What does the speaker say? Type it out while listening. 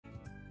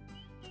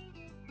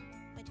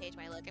change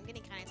my look. I'm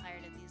getting kind of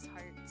tired of these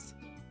hearts.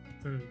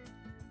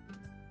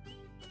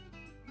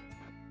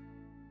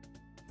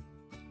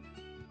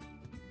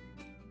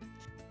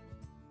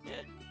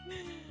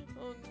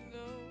 Oh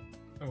no.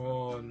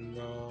 Oh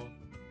no.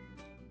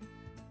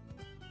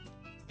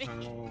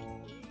 Oh.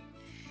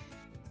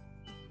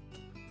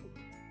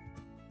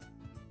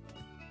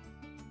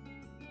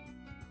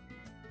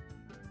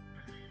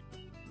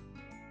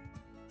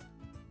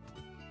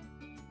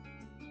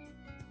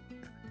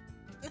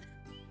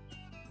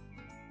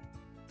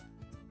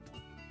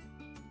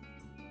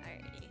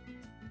 Alrighty.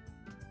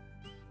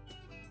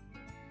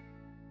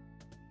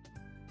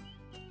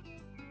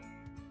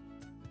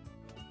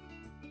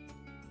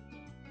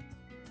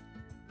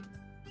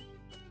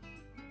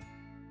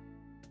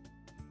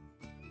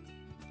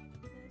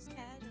 Just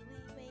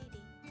casually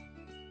waiting.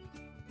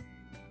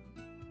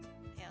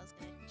 Okay, I was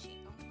gonna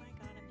cheat. Oh my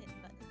god, I'm hitting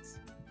buttons.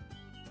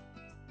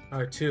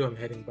 Alright, too, I'm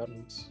hitting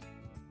buttons.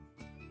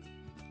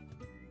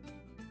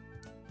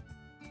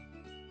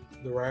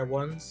 The right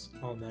ones?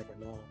 I'll never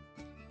know.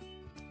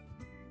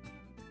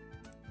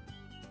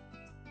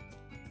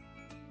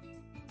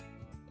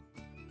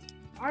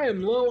 I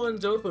am low on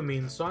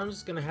dopamine, so I'm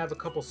just gonna have a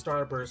couple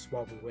starbursts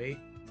while we wait.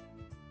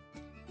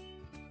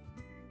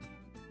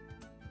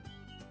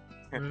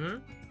 Mm-hmm.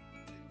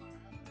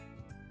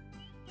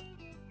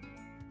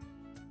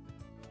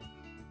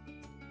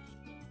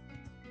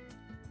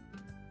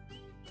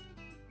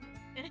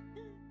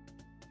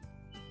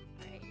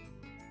 Alright.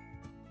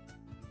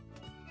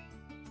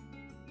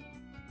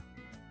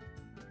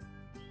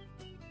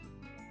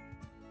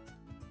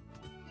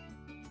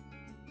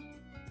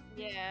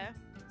 Yeah.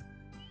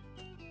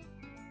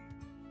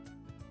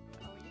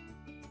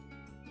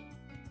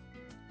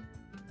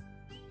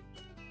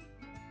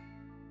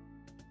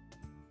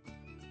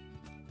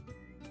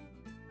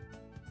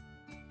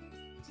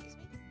 Excuse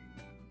me?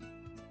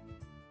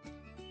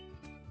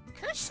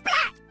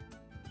 Splat!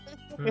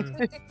 I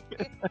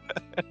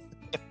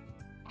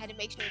had to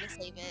make sure to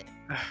save it.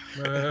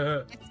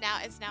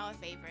 It's now a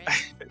favorite.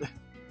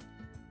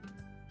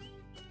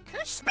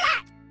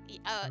 Splat!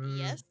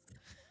 Yes.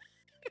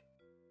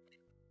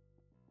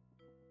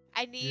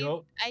 I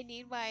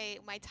need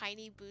my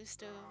tiny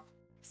boost of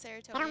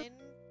serotonin.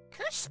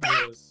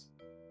 Yes.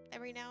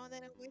 Every now and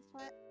then it goes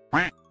flat.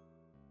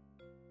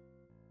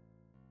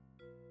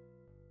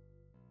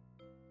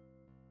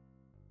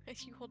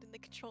 Is you holding the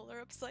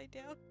controller upside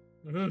down?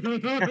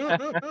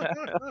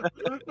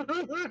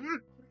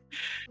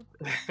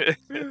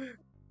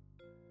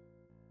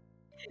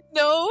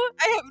 No,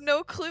 I have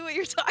no clue what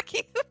you're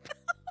talking about.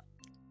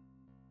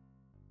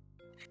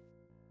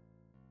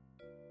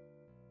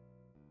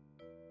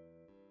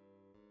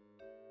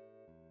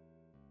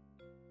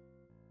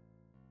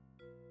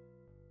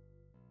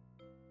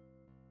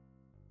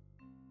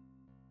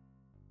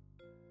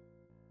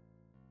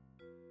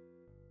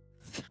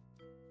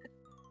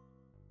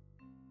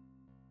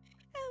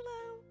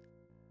 Hello.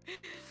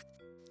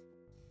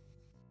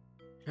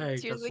 Hey,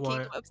 Tears guess of the what?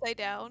 Kingdom upside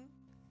down.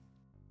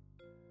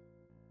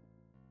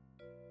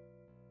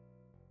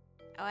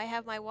 Oh, I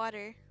have my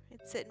water.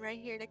 It's sitting right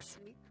here next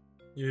to me.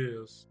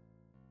 Yes.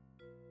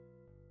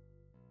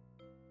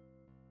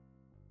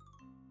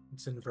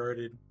 It's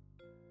inverted.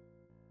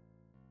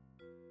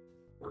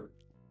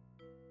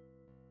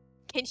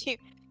 Can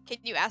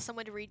you ask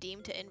someone to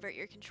redeem to invert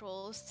your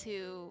controls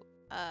to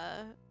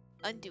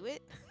undo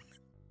it?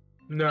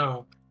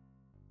 No.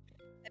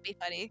 That'd be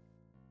funny.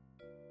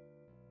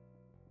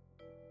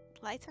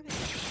 Lights are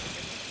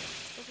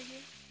over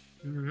here.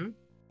 Mm-hmm.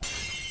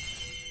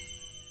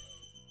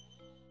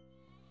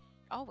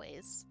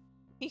 Always.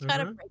 You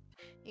Mm-hmm.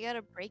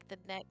 gotta break the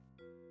neck.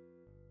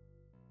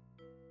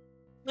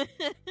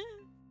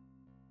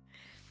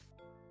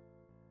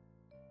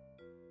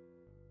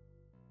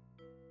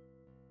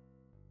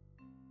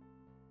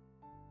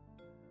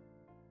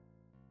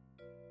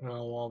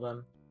 Oh, well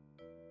then.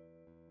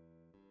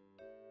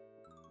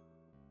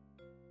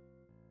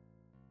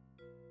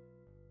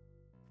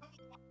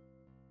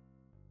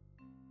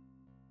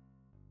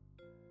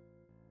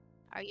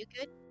 Are you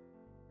good?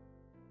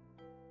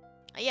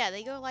 Yeah,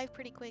 they go live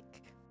pretty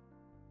quick.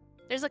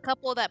 There's a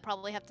couple that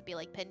probably have to be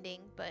like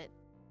pending, but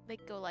they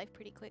go live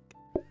pretty quick.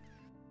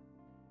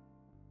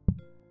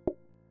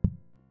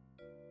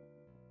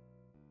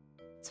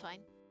 It's fine.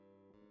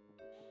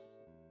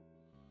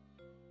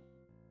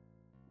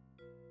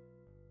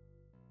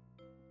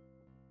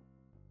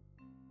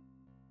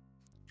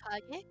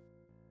 Kage?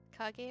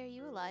 Kage, are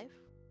you alive?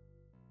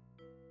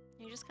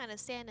 You're just kind of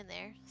standing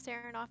there,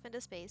 staring off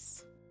into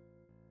space.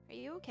 Are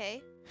you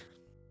okay?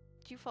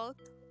 Did you fall?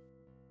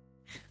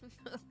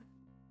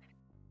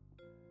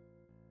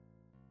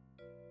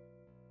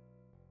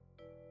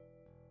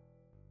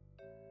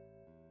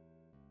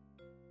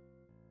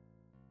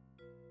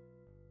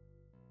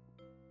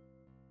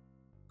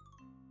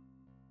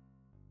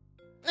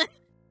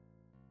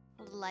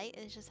 Light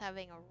is just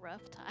having a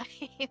rough time.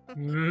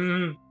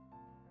 Mm-hmm.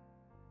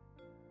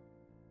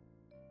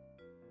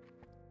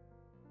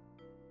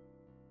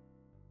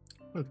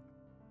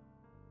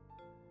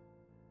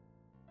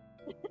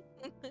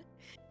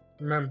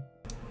 Remember,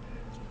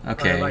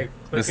 Okay, like,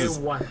 click this it is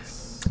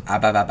once.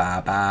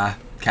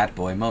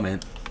 Catboy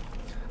moment.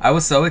 I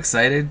was so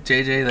excited,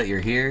 JJ, that you're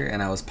here,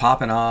 and I was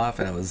popping off,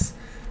 and I was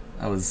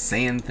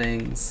saying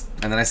things,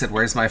 and then I said,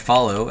 "Where's my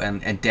follow?"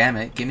 And damn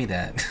it, give me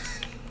that.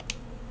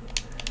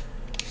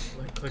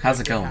 Like,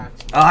 How's it going?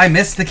 Oh, I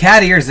missed the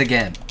cat ears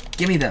again.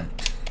 Give me them.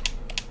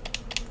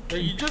 Yeah,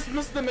 you just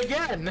missed them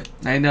again.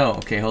 I know.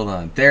 Okay, hold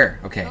on. There.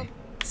 Okay,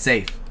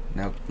 safe.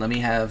 Now let me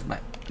have my.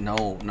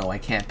 No, I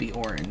can't be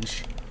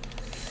orange.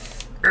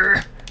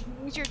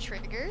 Use your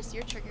triggers.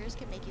 Your triggers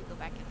can make you go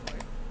back and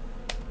forth.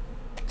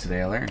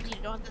 Today I learned. You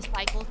don't have to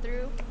cycle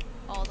through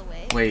all the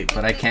way. Wait,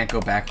 but I can't go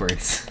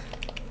backwards.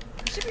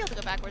 You should be able to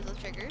go backwards with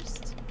triggers.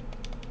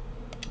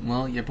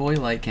 Well, your boy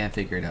Light can't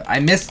figure it out. I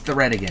missed the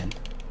red again.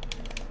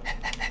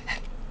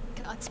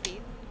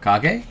 Godspeed.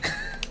 Kage?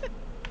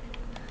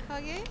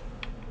 Kage?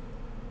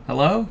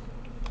 Hello?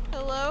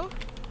 Hello?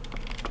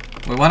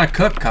 We want to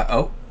cook.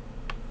 Oh,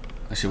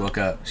 she woke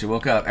up. She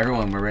woke up.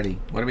 Everyone, we're ready.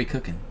 What are we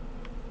cooking?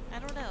 I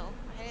don't know.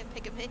 I didn't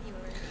pick a menu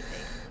or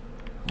anything.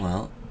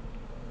 Well.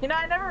 You know,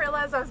 I never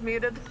realized I was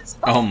muted.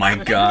 Oh my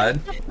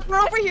god. We're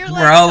over here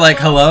like, We're all like,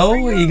 hello?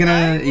 Are you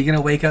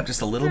gonna wake up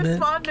just a little bit?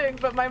 Responding,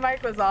 but my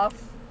mic was off.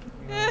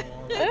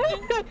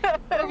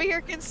 over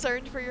here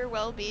concerned for your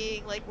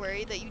well-being, like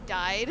worried that you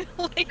died.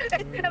 Like,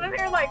 And I'm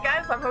here like,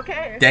 guys, I'm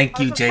okay. Thank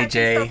I you, was just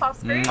typing JJ. stuff off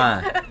screen.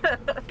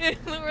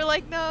 Mwah. we're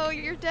like, no,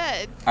 you're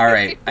dead.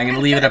 Alright, I'm gonna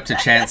leave it up to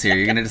chance here.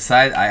 You're gonna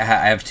decide. I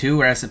have two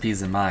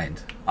recipes in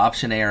mind.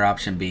 Option A or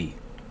option B.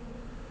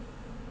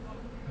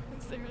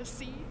 Is there a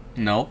C?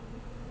 Nope.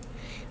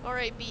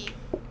 Alright, B.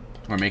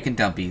 We're making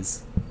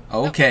dumpies.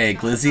 Okay,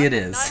 Nope, glizzy it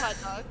not is. hot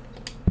dog.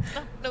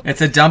 No, no,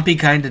 It's a dumpy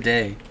kind of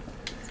day.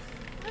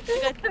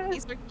 you guys think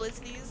these are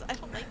glizzies? I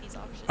don't like these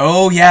options.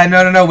 Oh yeah,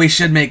 no. We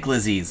should make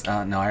glizzies.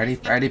 No, I already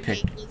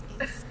picked. Glizzies.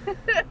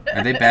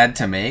 Are they bad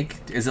to make?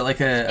 Is it like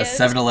a Yes.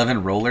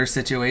 7-Eleven roller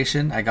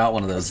situation? I got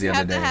one of those the You other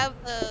have day. to have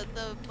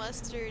the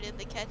mustard and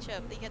the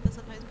ketchup that you have to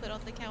sometimes put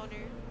on the counter.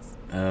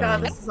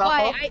 God, this Oh. is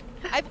Why? awful.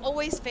 I've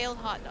always failed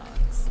hot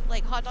dogs.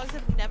 Like, hot dogs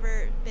have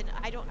never been.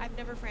 I've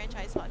never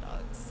franchised hot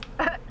dogs.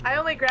 I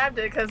only grabbed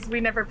it because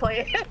we never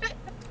played.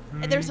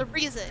 And there's a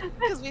reason,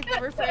 because we've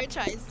never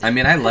franchised it. I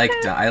mean, I like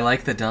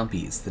the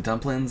dumpies. The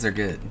dumplings are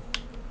good.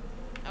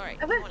 Alright,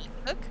 you want to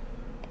cook?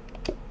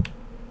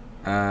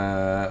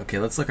 Okay,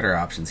 let's look at our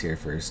options here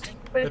first.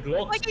 It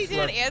looks Like you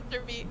didn't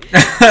answer me.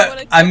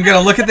 I'm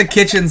gonna look at the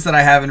kitchens that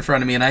I have in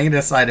front of me, and I'm gonna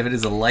decide if it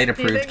is a light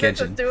Do you approved think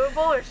kitchen. this is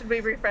doable, or should we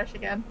refresh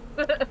again?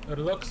 It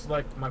looks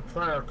like my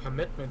prior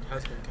commitment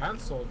has been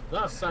cancelled.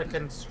 Thus, I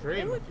can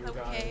stream with you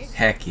Okay. guys.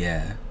 Heck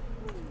yeah.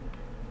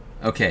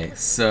 Okay,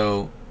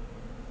 so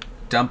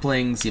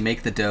dumplings. You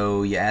make the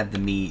dough, you add the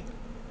meat,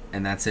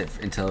 and that's it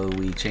until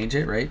we change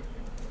it, right?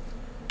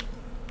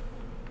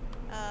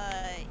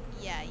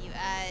 Yeah, you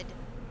add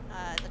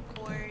the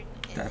corn,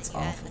 and That's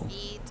then you add awful. the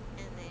meat,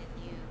 and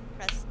then you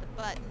press the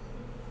button.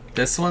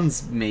 This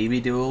one's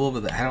maybe doable,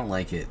 but I don't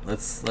like it.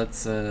 Let's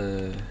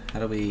how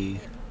do we?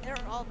 They're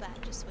all bad.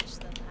 Just switch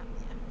them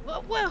out.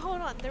 Yeah. Well,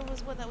 hold on. There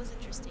was one that was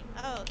interesting.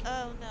 Oh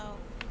no,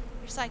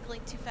 you're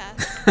cycling too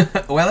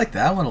fast. Oh, I like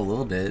that one a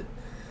little bit.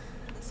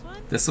 This one?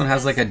 This one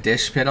has like a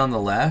dish pit on the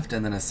left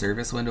and then a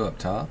service window up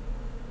top.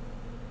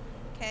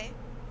 Okay.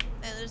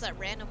 And there's that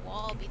random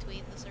wall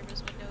between the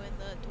service window and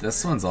the door.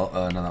 This one's all.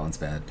 Oh no, that one's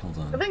bad. Hold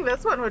I on. think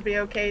this one would be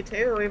okay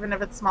too, even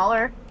if it's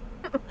smaller.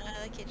 The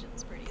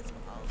kitchen's pretty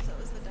small, so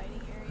is the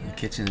dining The area.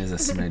 kitchen is a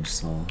smidge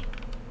small.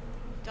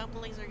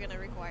 Dumplings are gonna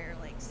require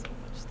like so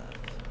much stuff.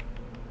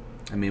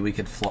 I mean, we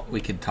could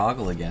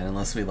toggle again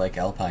unless we like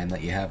Alpine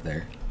that you have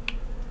there.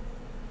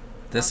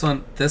 This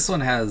one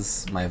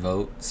has my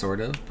vote sort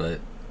of, but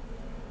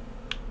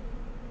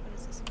What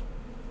is this one?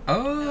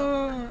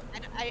 oh,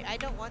 I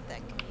don't want that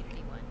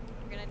community one.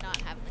 We're gonna not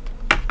have the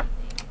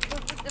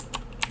community.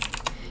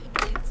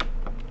 Please. How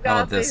about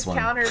God, this these one?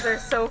 counters are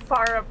so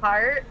far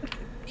apart.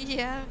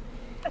 Yeah.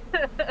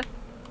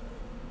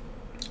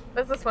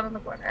 What's this one in the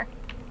corner?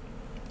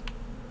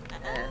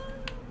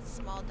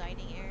 Small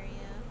dining area.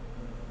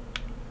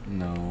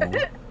 no,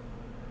 That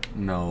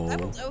no.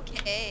 one's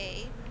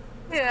okay.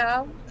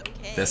 Yeah.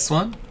 Okay. This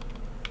one?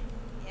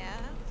 Yeah.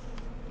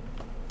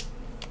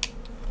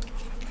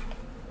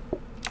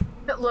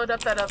 Load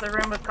up that other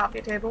room with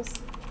coffee tables.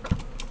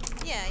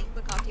 Yeah, you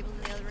put coffee tables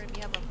in the other room.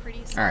 You have a pretty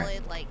Alright.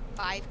 solid, like,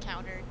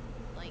 5-counter,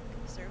 like,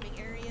 serving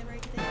area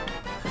right there.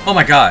 Oh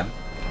my God.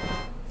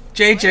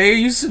 JJ, are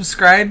you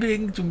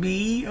subscribing to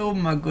me? Oh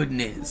my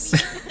goodness.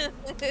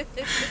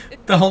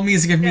 The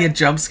homies give me a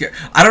jump scare.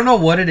 I don't know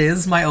what it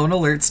is. My own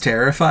alerts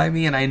terrify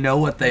me, and I know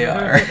what they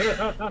are.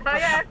 Oh,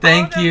 yeah, I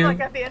Thank followed him, you. like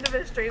at the end of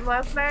his stream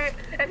last night,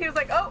 and he was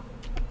like, "Oh."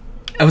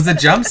 It was a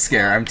jump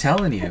scare, I'm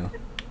telling you.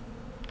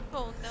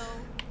 Oh no.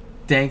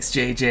 Thanks,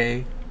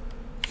 JJ.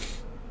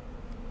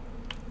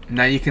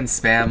 Now you can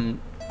spam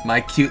my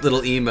cute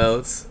little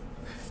emotes.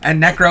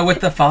 And Necro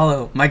with the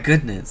follow. My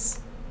goodness.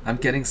 I'm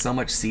getting so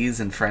much C's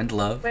and friend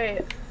love.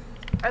 Wait,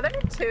 are there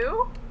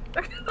two?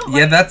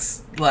 Yeah, that's...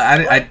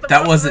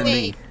 that wasn't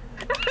me.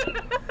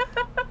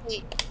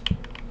 Wait.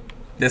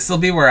 This will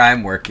be where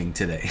I'm working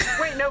today.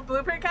 Wait, no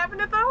blueprint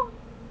cabinet though?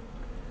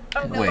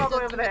 Oh, Wait. it's all the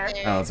way over there.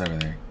 Oh, it's over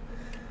there.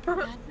 Why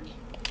do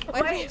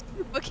we Wait. have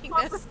to booking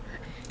this?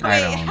 I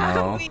Wait, don't how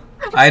know. do we-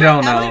 I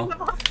don't how know. The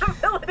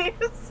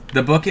possibilities.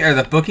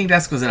 The booking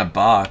desk was in a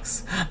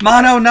box.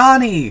 Mono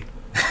Nani!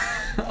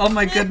 Oh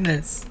my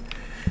goodness.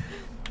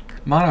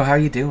 Mono, how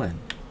you doing?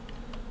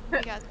 We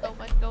got so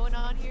much going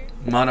on here.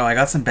 Mono, I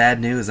got some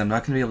bad news. I'm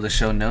not gonna be able to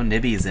show no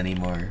nibbies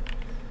anymore.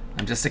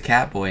 I'm just a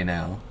cat boy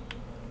now.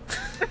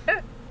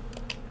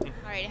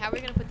 Alright, how are we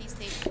gonna put these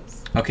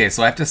tables? Okay,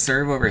 so I have to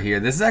serve over here.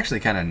 This is actually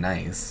kind of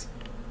nice.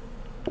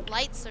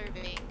 Light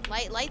serving.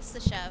 Light's the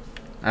chef.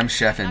 I'm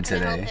chefing I'm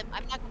today.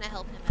 not gonna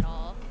help him at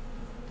all.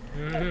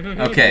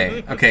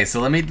 Okay, so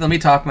let me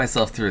talk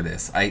myself through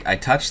this. I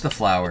touch the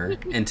flour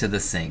into the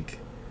sink,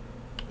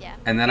 Yeah.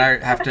 and then I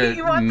have You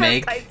to want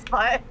make this tight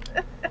spot.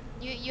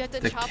 You have to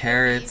the chop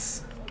carrots.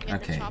 The beef. You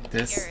have to Okay, chop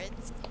this. The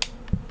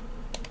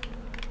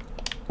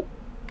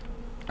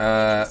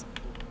carrots.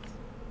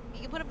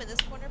 You can put them in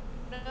this corner.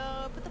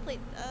 No, put the plate.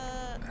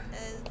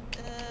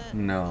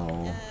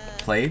 No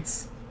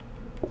plates.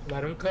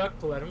 Let him cook.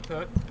 Let him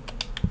cook.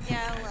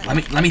 Yeah.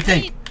 Let me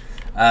think.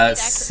 Actually,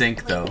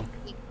 Sink though.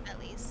 At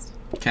least.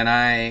 Can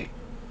I?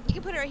 You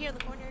can put it right here in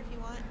the corner if you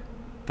want.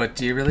 But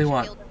do you really Should be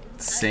want able to do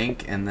that.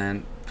 sink and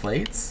then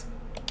plates?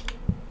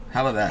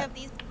 How about We that? have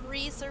these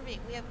 3 serving.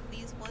 We have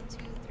these 1, 2,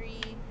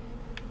 3,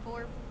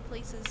 4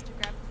 places to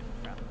grab food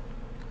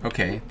from.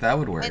 Okay, that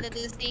would work. And then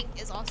this sink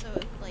is also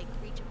like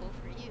reachable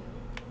for you.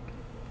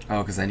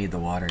 Oh, because I need the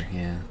water.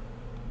 Yeah.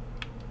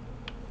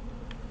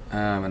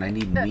 And I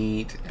need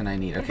meat, and I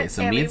need. Okay,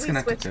 so Amy, meat's we gonna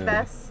have to switched go.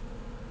 vests.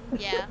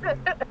 Yeah.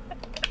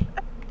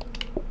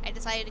 I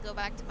decided to go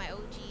back to my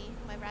OG,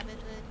 my rabbit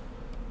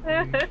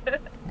hood.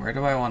 Where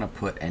do I want to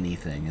put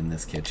anything in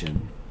this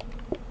kitchen?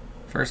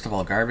 First of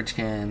all, garbage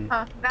can.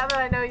 Huh. Now that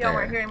I know y'all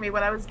weren't There. hearing me,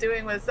 what I was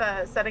doing was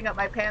setting up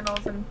my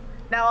panels, and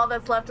now all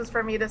that's left is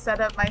for me to set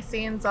up my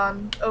scenes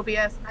on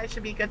OBS. I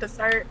should be good to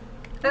start.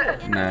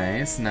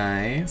 Nice,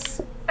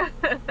 nice.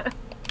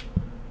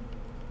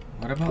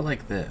 What about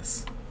like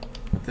this?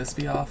 Would this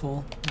be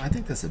awful? I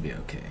think this would be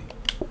okay.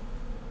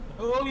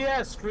 Oh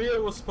yeah,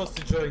 Stria was supposed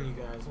to join you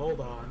guys.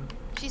 Hold on.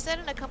 She said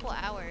in a couple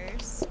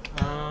hours.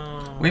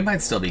 We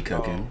might still be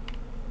cooking.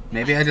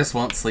 Maybe I just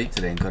won't sleep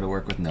today and go to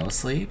work with no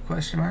sleep?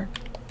 Question mark.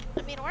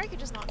 I mean, or I could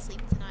just not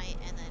sleep tonight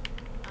and then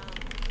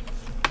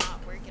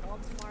not work at all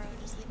tomorrow and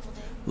just sleep all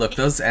day. Look,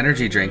 those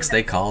energy drinks,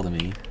 they call to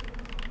me.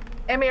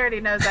 Amy already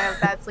knows I have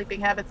bad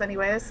sleeping habits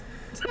anyways.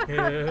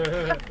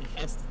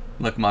 Yes.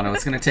 Look, Mono,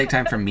 it's gonna take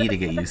time for me to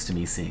get used to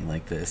me seeing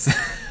like this.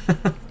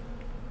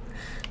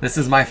 This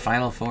is my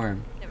final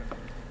form. Never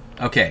mind.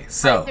 Okay,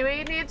 so. Do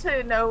we need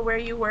to know where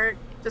you work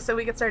just so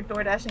we can start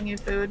door dashing you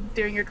food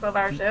during your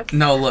 12-hour shift?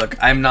 No, look,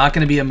 I'm not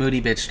gonna be a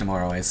moody bitch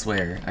tomorrow, I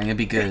swear. I'm gonna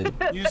be good.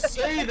 You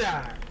say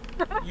that.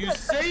 You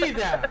say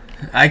that.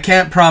 I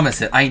can't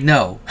promise it, I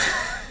know.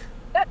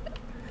 Oh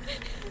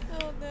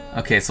no.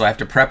 Okay, so I have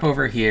to prep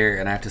over here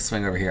and I have to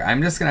swing over here.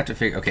 I'm just gonna have to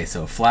figure. Okay,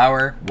 so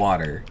flour,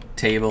 water,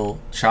 table,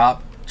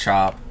 chop,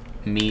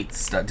 meat,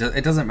 stuff.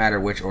 It doesn't matter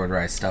which order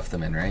I stuff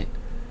them in, right?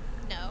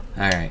 No.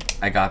 Alright,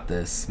 I got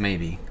this,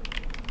 maybe.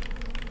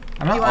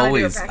 I'm You not wanna do a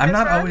always. I'm practice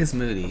not run? always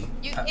moody.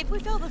 If we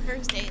fail the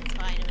first day, it's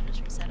fine. It'll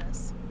just reset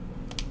us.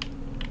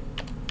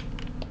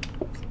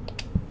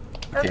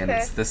 Okay, and Okay.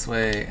 it's this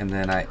way, and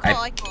then I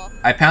Call.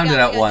 pounded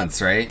Yeah, out yeah.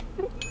 once, right?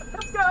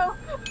 Let's go!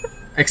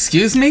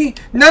 Excuse me?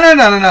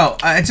 No.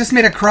 I just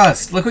made a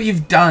crust. Look what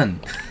you've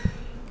done.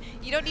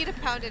 You don't need to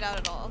pound it out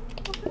at all.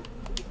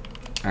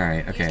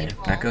 Alright, okay. need a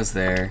That ball. goes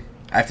there.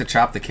 I have to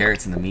chop the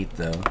carrots and the meat,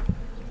 though.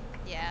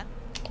 Yeah.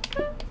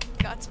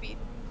 Godspeed.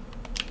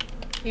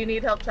 You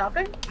need help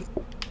chopping?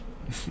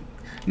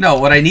 No,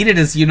 what I needed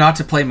is you not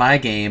to play my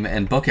game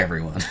and book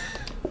everyone.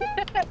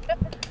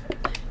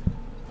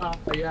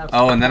 Yeah,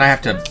 Oh, and then I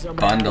have to some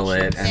bundle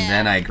it, and Yeah.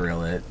 then I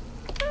grill it.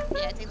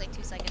 Yeah, it takes like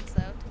 2 seconds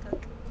though to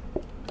cook.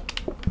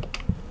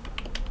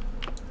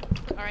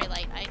 Alright,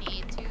 like I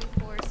need 2,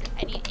 4, 6,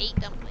 I need 8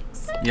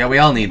 dumplings. Yeah, we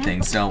all need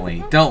things, don't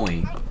we? Don't we?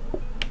 You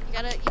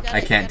gotta. I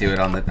can't do it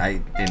on the.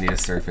 I need a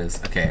surface.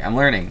 Okay, I'm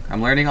learning.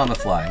 I'm learning on the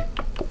fly.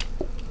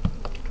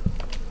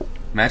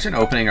 Imagine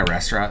opening a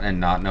restaurant and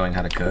not knowing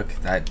how to cook.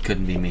 That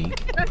couldn't be me.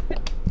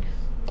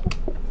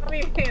 I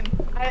mean,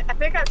 I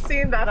think I've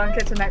seen that on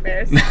Kitchen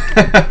Nightmares.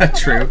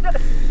 True.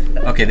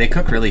 Okay, they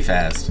cook really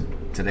fast. Yeah,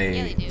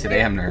 Today, they do.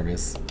 today I'm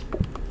nervous.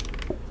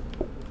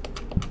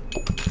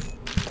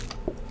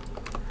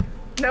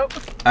 Nope.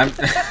 I'm.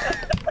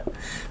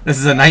 This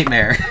is a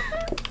nightmare.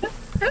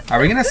 Are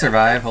we gonna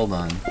survive? Hold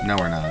on. No,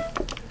 we're not.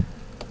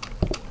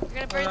 You're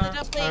gonna burn the I'll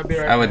dumplings. be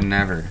right I would back.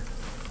 never.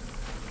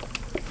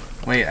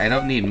 Wait, I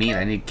don't need meat.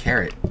 I need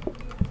carrot.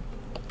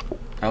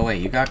 Oh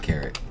wait, you got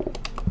carrot.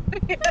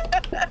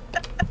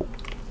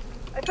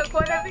 I cook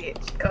one of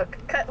each.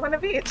 Cut one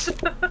of each.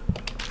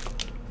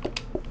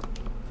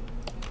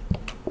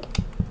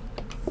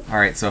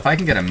 Alright, so if I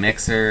can get a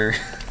mixer...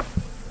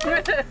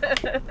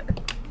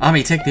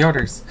 Ami, take the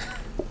orders.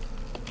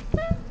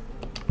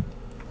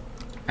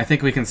 I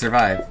think we can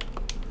survive.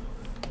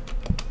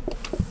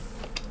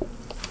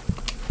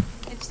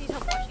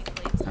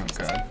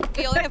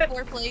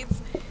 more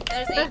plates.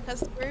 There's 8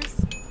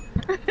 customers.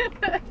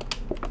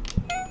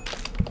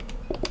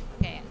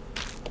 Okay.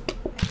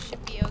 I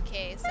should be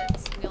okay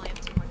since we only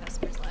have 2 more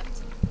customers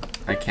left.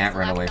 I can't So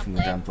run last away from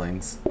the dumpling.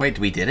 dumplings. Wait,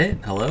 we did it?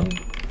 Hello?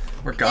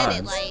 We're Did it,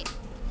 gods. Light.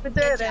 We Good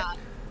did it. job.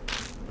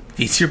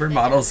 VTuber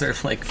models are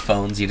like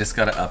phones, you just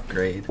gotta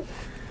upgrade.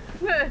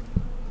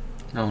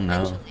 Oh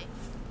no. Eventually.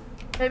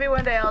 Maybe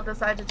one day I'll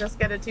decide to just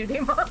get a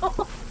 2D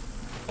model.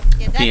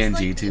 Yeah, that's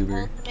PNG like tuber.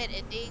 the ultimate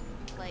ending.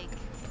 Like,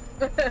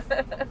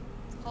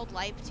 it's called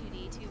Life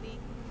 2D 2B.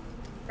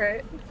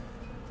 Right.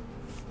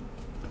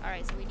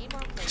 Alright, so we need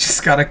more plates.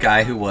 Just got a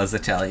guy who was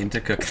Italian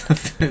to cook the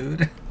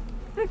food.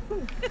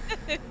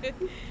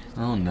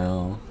 Oh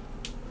no.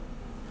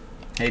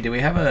 Hey, do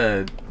we have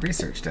a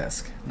research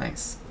desk?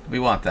 Nice. We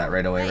want that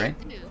right away, right?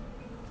 I do.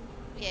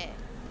 Yeah.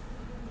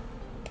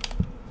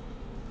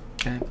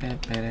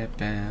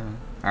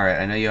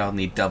 Alright, I know you all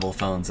need double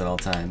phones at all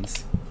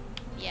times.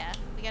 Yeah.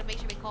 We gotta make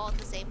sure we call at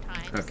the same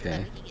time so Okay. that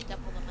we can get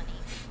double the money.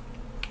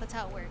 That's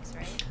how it works,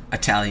 right?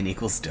 Italian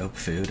equals dope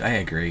food. I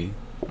agree.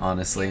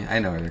 Honestly, I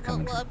know where they're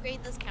coming We'll from.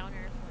 upgrade this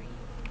counter for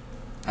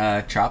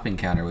you. Chopping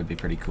counter would be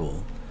pretty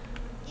cool.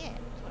 Yeah,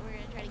 that's what we're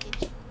gonna try to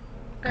get you.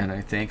 And I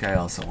think I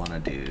also want to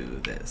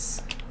do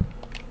this.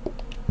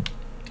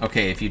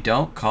 Okay, if you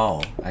don't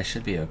call, I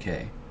should be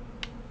okay.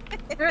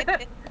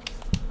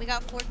 We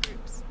got 4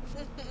 groups.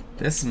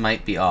 This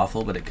might be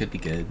awful, but it could be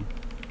good.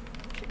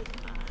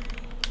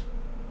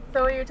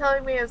 So what you're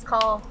telling me is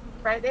call,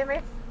 right, Amy?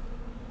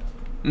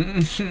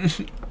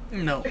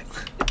 No.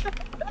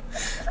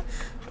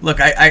 Look,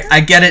 I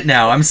get it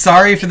now. I'm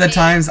sorry for the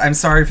times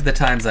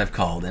I've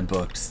called and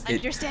booked.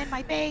 Understand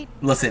my pain.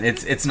 Listen,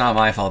 it's not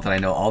my fault that I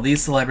know all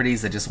these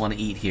celebrities that just want to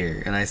eat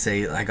here, and I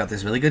say I got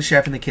this really good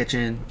chef in the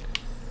kitchen.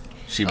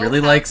 She really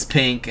likes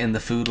pink, and the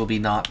food will be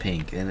not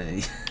pink,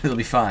 and it'll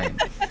be fine.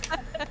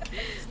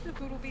 The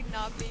food will be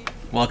not pink.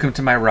 Welcome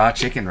to my raw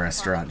chicken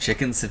restaurant,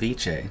 Chicken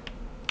Ceviche.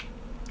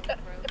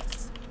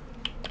 Gross.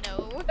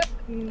 No.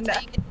 No. So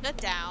you can shut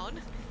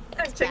down.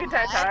 Chicken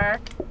bad. tartare.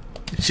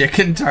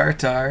 Chicken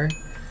tartare.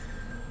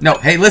 No,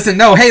 hey, listen,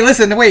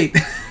 wait.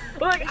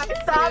 Look,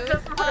 I stopped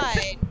just before.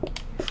 Fine.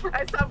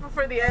 I stopped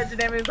before the edge,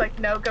 and Amy was like,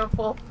 "No, go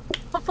full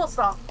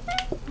stop."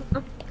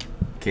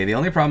 Okay, the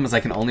only problem is I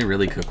can only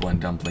really cook one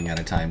dumpling at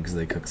a time because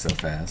they cook so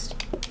fast.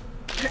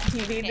 Do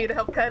you need me to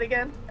help cut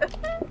again?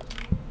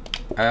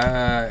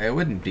 It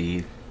wouldn't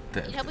be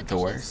Can you help with the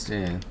dishes? worst,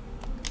 yeah.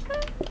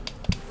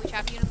 We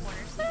trap you in a corner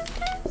so you can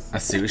do this. A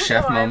sous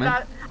chef No,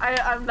 moment.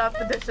 I'm not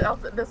the dish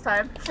elf this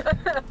time.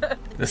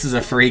 This is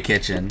a free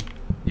kitchen.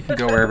 You can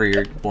go wherever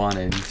you're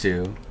wanting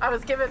to. I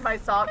was given my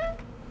sock.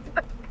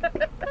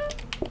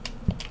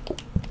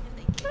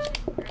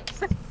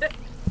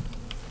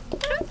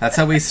 That's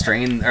how we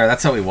strain, or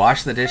that's how we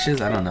wash the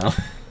dishes? I don't know.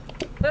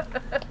 Well,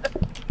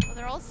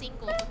 they're all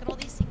singles. Look at all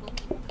these single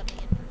people coming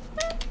in for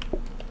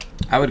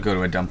food. I would go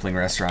to a dumpling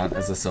restaurant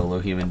as a solo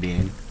human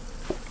being.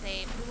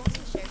 Same. Who wants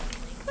to share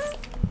dumplings?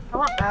 I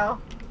want Bao.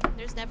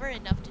 There's never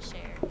enough to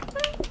share.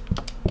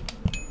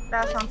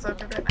 That sounds so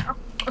good right now.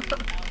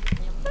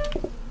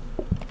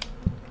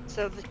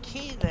 So the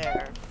key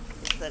there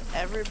is that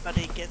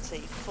everybody gets a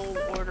full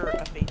order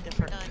of a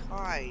different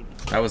kind.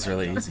 That was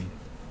really easy.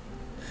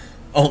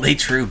 Only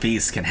true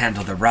beasts can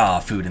handle the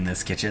raw food in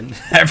this kitchen.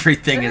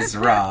 Everything is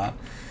raw.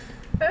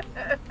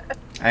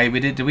 Hey,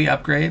 did we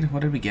upgrade?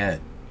 What did we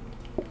get?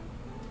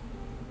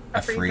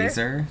 A freezer?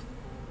 freezer?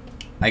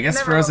 I guess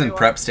Never frozen really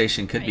prep want.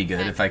 station could be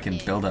good if I can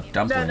build up No,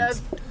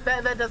 dumplings.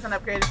 that doesn't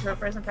upgrade into a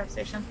frozen prep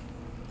station.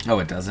 Oh,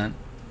 it doesn't?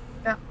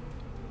 No.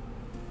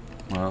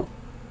 Well,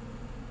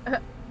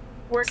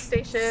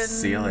 Workstation.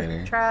 See you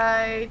later.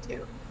 Try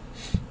 2.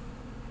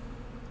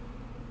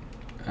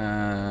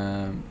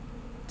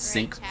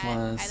 Sync Chat.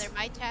 plus. Either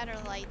my chat or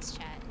Light's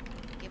chat.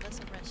 Give us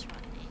a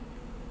restaurant name.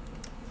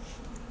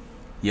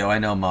 Yo, I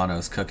know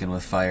Mono's cooking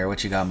with fire.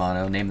 What you got,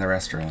 Mono? Name the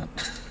restaurant.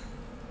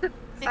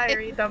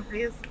 Fiery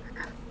dumplings.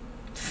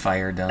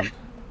 Fire dump.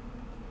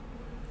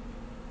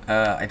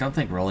 I don't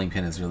think rolling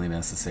pin is really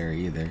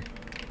necessary either.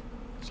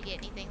 Did you get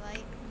anything,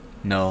 Light?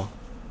 No.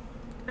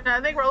 No,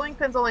 I think rolling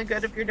pin's only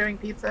good if you're doing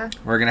pizza.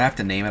 We're gonna have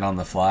to name it on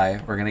the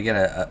fly. We're gonna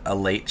get a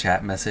late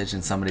chat message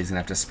and somebody's gonna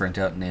have to sprint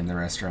out and name the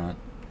restaurant.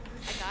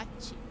 I got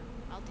you.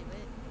 I'll do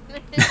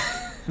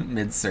it.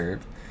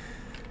 Mid-serve.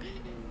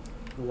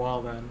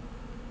 Well then.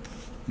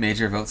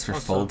 Major votes for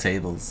Awesome. full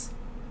tables.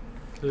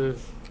 Alright,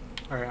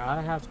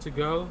 I have to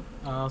go.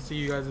 I'll see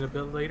you guys in a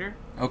bit later.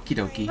 Okie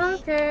dokie.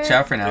 Okay.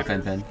 Ciao for now,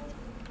 Pen Pen.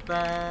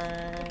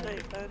 Bye.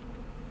 Wait, but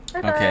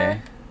Bye-bye.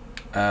 Okay.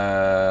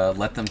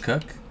 Let them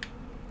cook.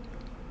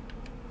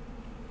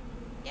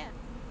 Yeah.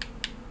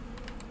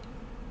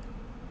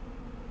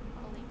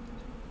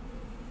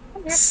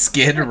 Holy.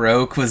 Skid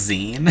Row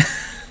cuisine.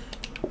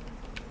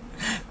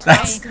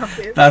 Dumplings.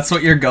 That's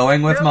what you're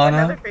going with, Nope, Mono?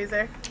 another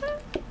freezer.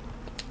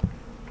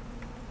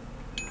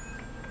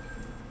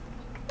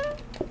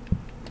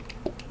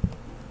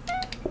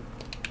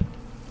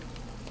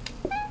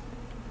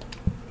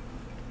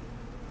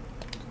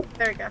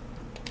 There we go.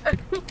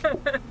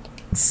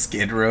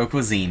 Skid Row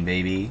cuisine,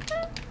 baby.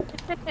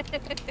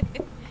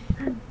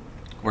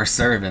 We're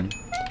serving.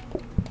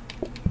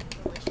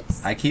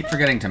 Delicious. I keep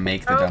forgetting to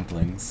make the Oh.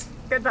 dumplings.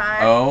 Goodbye.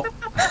 Oh.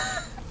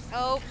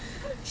 Oh,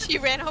 she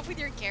ran off with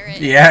your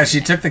carrot. Yeah, she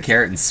took the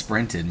carrot and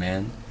sprinted,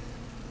 man.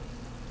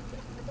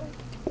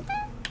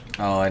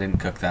 Oh, I didn't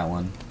cook that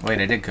one. Wait,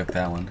 I did cook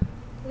that one.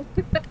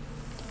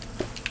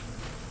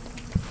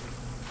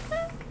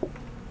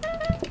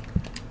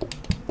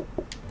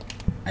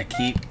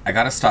 I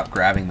gotta stop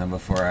grabbing them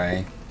before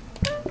I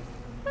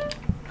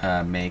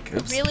make.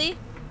 Oops. Really?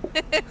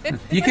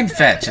 You can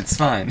fetch, it's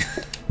fine.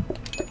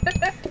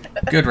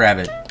 Good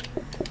rabbit.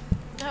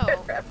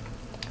 No.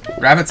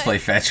 Rabbits play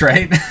fetch,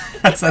 right?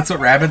 that's what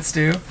rabbits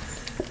do.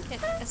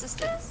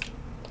 Assistance.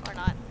 Or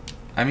not.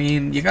 I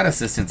mean, you got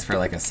assistance for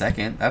like a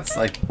second. That's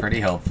like pretty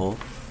helpful.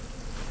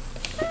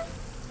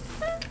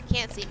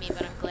 Can't see me,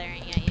 but I'm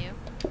glaring at you.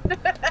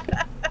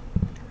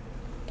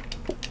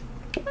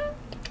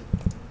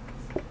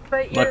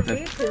 But your Look, the-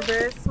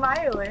 VTuber is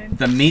smiling.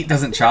 The meat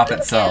doesn't chop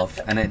itself,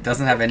 and it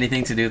doesn't have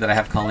anything to do that I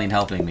have Colleen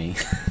helping me.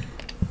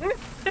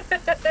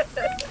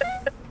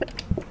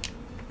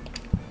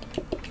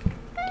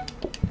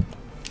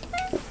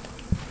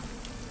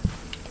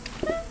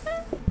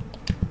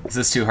 This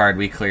is too hard.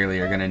 We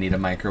clearly are gonna need a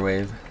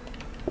microwave.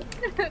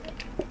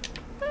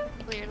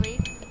 Clearly.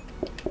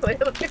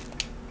 Clearly.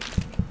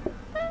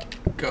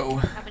 Go.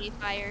 How many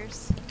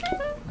fires?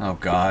 Oh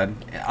god.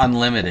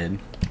 Unlimited.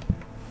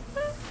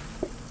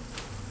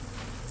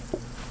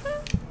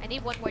 I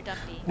need one more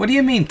dumpy. What do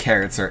you mean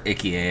carrots are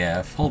icky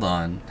AF? Hold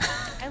on.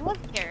 I love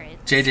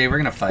carrots. JJ, we're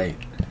gonna fight.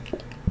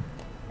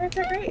 Carrots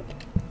are great.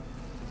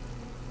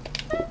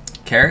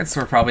 Carrots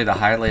were probably the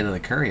highlight of the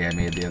curry I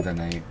made the other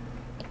night.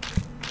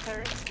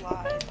 Carrots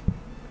lie.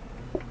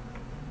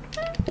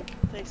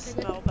 They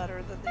smell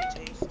better than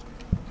they taste.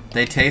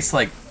 They taste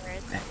like,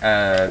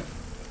 Carrots.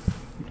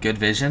 good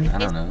vision? I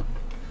don't know.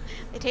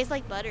 It tastes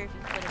like butter if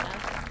you put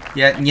enough.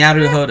 Yeah,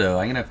 Nyaruhodo,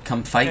 I'm gonna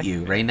come fight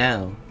you right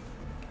now.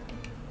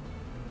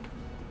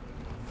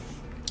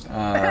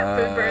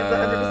 Food burns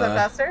 100%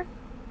 faster.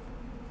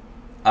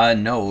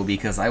 No,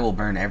 because I will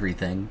burn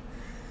everything.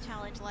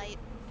 Challenge light.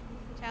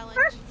 Challenge.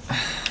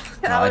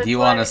 God, you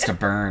want light. us to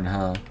burn,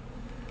 huh?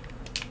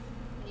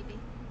 Maybe.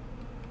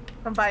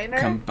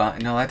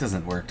 Combiner? No, that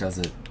doesn't work, does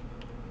it?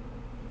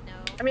 No.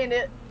 I mean,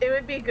 it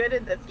would be good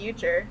in the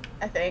future,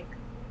 I think.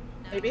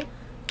 No. Maybe?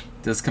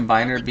 Does I don't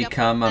Combiner think that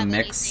become will a have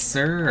anything.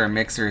 mixer, or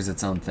mixer is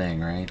its own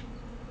thing, right?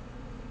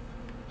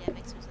 Yeah,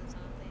 mixer's its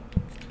own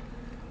thing.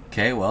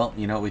 Okay, well,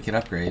 you know what we could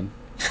upgrade?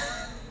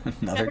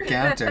 Another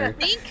counter.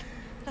 Sink?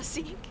 A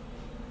sink?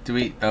 Do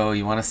we? Oh,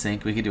 you want a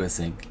sink? We could do a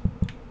sink.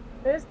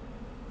 There's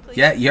Please.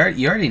 Yeah,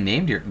 you already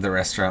named the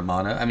restaurant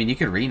Mono. I mean, you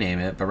could rename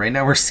it, but right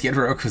now we're Skid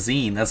Row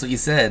Cuisine. That's what you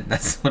said.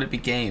 That's what it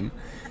became.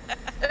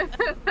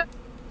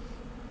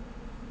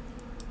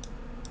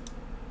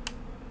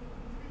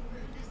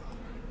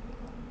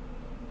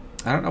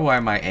 I don't know why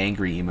my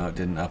angry emote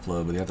didn't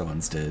upload, but the other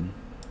ones did.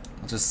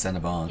 I'll just send a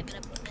bonk. Giving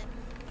up with it.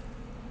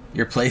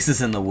 Your place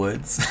is in the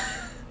woods.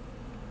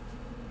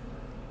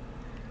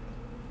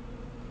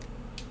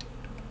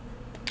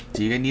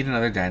 Do you need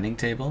another dining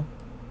table?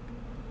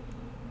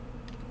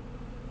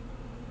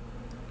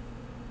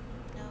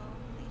 No,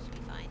 I should be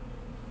fine.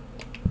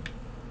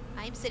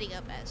 I'm sitting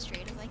up as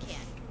straight as I can.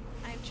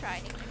 I'm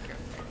trying.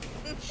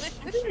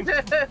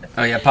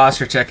 Oh yeah,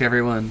 posture check,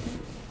 everyone.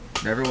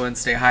 Everyone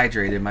stay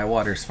hydrated. My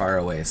water's far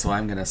away, so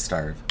I'm gonna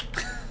starve.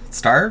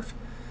 Starve?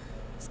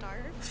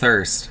 Starve?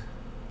 Thirst.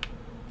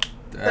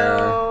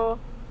 So,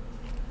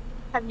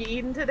 have you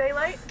eaten today,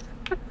 Light?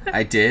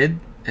 I did.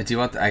 Do you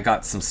want? I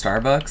got some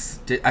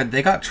Starbucks.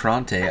 They got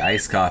Tronte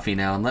iced coffee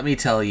now, and let me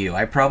tell you,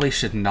 I probably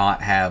should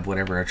not have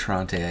whatever a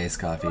Tronte iced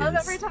coffee Well,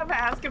 every is. time I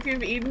ask if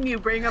you've eaten, you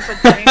bring up a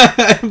drink.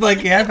 I'm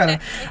like, yeah, I've had a...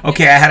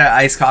 Okay, I had an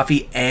iced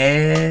coffee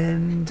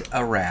and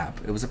a wrap.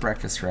 It was a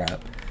breakfast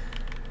wrap.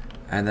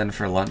 And then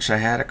for lunch, I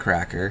had a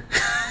cracker.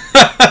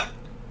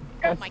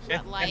 Oh my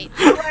god, light.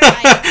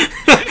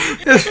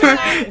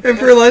 And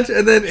for lunch,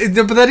 and then,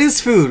 but that is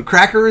food.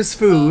 Cracker is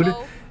food.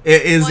 Oh,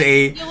 It is one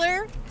a...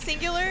 Singular?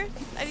 Singular?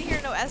 I didn't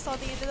hear no S on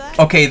the end of that.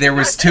 Okay, there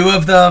was two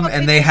of them,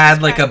 and they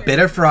had like a bit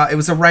of frost. It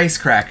was a rice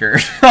cracker.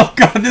 Oh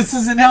god, this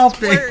isn't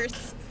helping.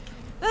 Worse.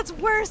 That's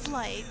worse,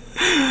 light.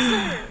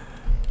 Sir.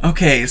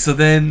 Okay, so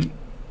then,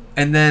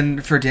 and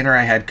then for dinner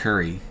I had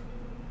curry.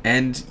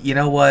 And you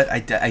know what? I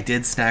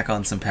did snack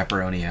on some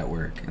pepperoni at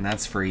work, and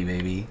that's free,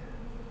 baby.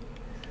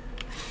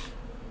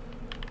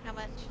 How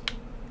much?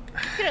 You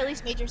could at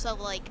least made yourself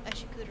like a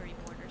charcuterie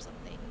board or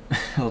something.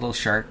 A little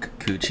shark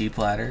coochie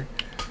platter.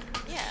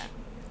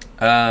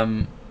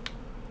 Yeah.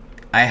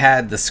 I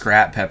had the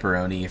scrap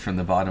pepperoni from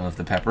the bottom of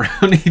the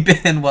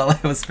pepperoni bin while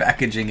I was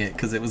packaging it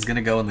because it was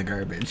gonna go in the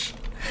garbage.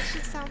 That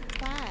just sounds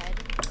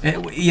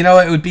bad. You know,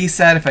 it would be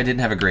sad if I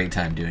didn't have a great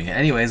time doing it.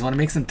 Anyways, want to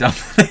make some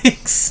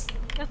dumplings?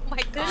 Oh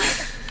my god.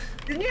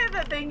 Didn't you have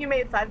that thing you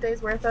made 5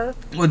 days worth of?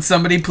 Would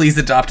somebody please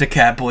adopt a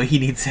cat boy? He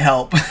needs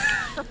help.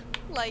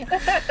 Like,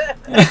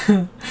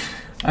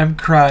 I'm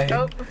crying.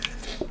 Nope.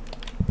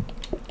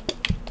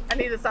 I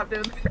need to stop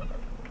doing that.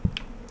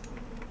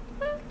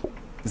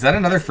 Is that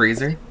another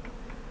freezer?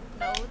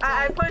 No, it's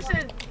I a- push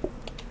it.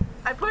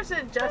 I push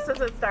it just as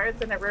it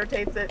starts, and it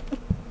rotates it.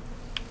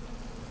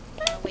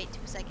 Wait 2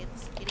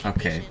 seconds. Getting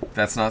Okay, impatient.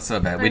 that's not so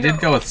bad. I We did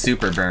know. go with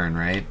super burn,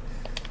 right?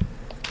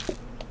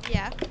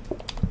 Yeah.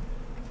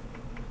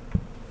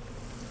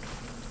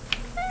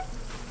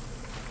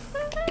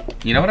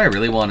 You know what I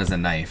really want is a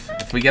knife.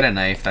 If we get a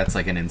knife, that's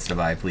like an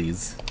insta-buy,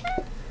 please.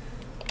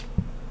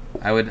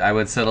 I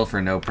would settle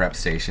for no prep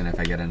station if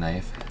I get a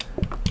knife.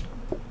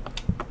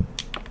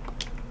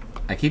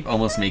 I keep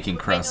almost making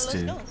crust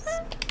too. You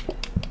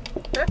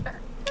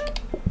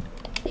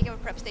have a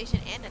prep station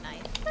and a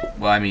knife.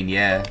 Well, I mean,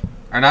 yeah.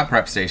 Or not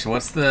prep station.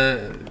 What's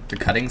the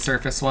cutting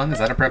surface one? Is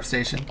that a prep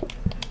station?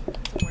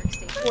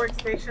 Workstation.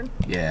 Workstation.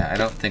 Yeah, I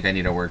don't think I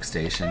need a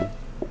workstation.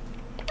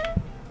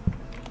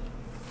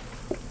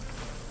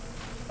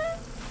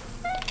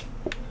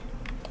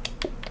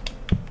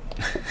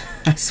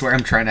 I swear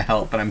I'm trying to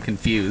help, but I'm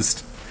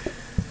confused.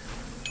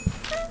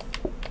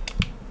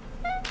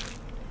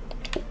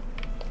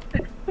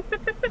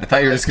 I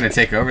thought you were just gonna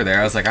take over there.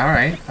 I was like,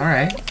 alright,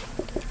 alright.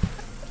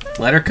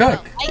 Let her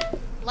cook. No,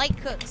 light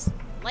cooks.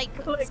 Light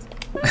cooks.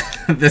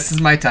 This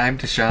is my time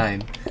to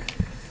shine.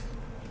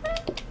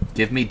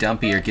 Give me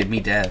Dumpy or give me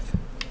death.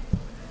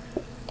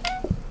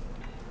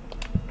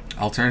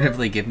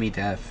 Alternatively, give me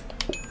death.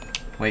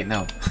 Wait,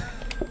 no.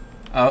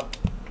 Oh.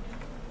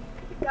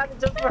 Got it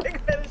just before I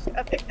finish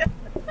cutting it.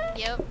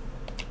 Yep.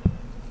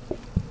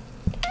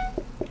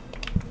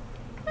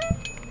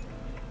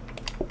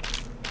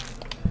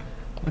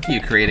 Look at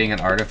you creating an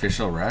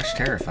artificial rush.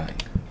 Terrifying.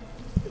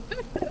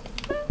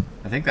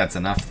 I think that's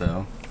enough,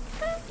 though.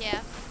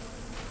 Yeah.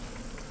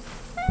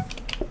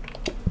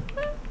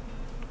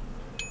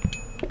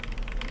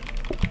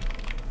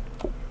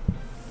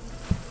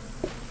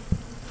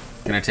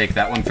 Gonna take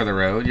that one for the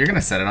road? You're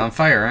gonna set it on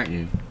fire, aren't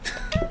you?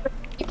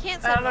 You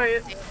can't I set don't know,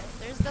 it on you- fire.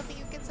 There's nothing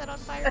you can set on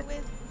fire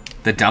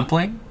with. The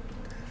dumpling?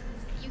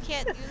 You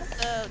can't use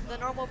the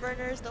normal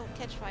burners. Don't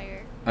catch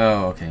fire.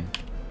 Oh, okay.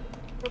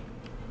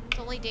 It's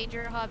only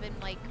Danger Hob and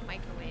like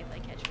microwave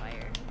that catch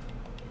fire.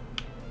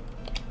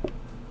 You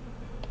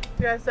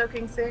got a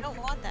soaking I sink. don't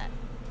want that.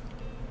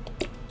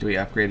 Do we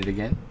upgrade it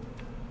again?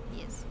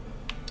 Yes.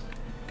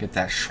 Get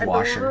that I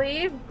schwasher.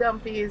 believe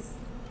Dumpy's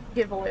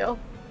give oil.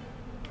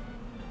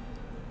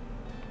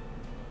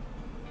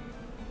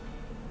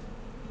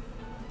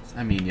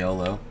 I mean,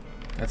 YOLO.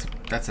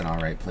 That's an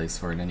alright place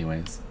for it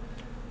anyways.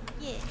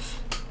 Yeah.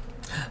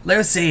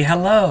 Lucy,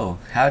 hello!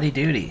 Howdy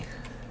doody.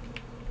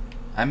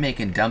 I'm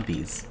making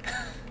dumpies.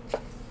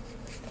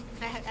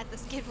 At the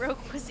Skid Row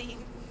Cuisine.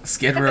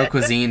 Skid Row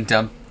Cuisine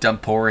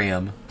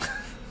Dumporium.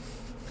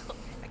 Oh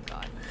my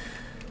god.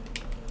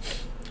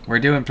 We're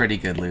doing pretty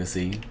good,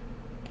 Lucy.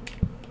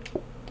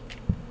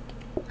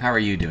 How are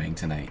you doing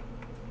tonight?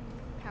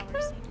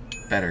 Powers.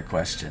 Better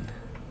question.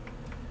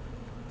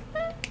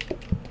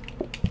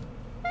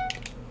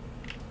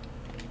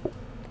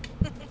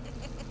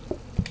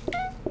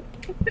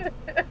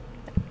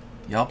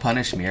 Y'all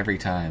punish me every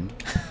time.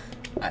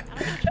 I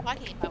don't know what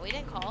you're talking about. We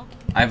didn't call.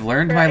 I've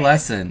learned my Right.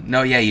 lesson.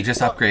 No, yeah, you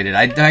just upgraded.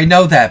 I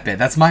know that bit.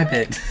 That's my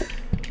bit.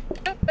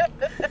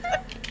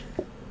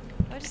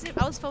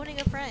 I was phoning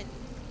a friend.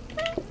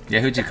 Yeah,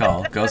 who'd you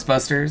call?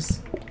 Ghostbusters?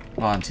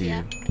 On to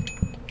Yeah. you.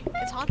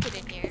 It's haunted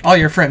in here. All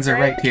your friends are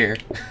right here.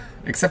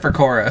 Except for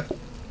Cora.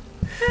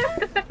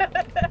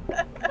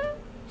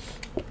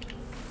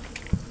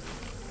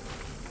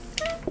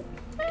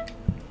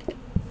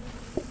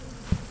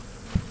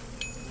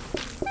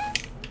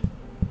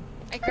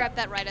 I grabbed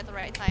that right at the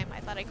right time. I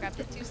thought I grabbed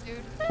it too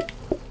soon.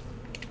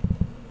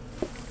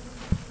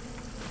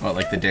 What,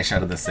 like the dish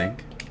out of the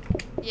sink?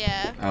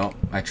 Yeah. Oh,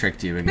 I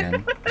tricked you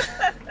again.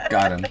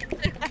 Got him.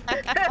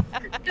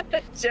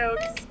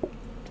 Jokes.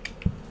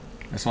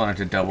 Just wanted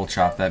to double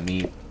chop that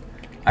meat.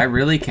 I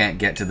really can't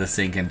get to the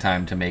sink in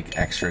time to make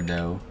extra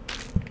dough.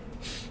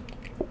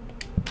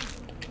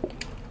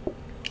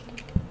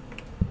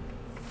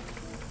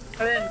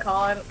 I didn't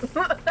call it. You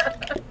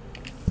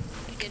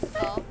didn't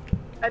call.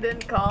 I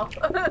didn't call.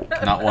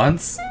 Not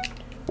once?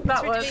 Not Thanks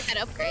for doing once.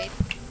 that upgrade.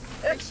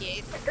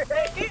 Appreciate.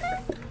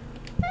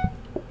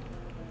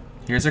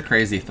 Here's a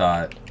crazy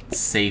thought.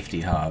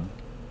 Safety hob.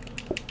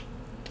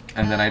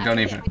 And then I don't can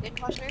even... get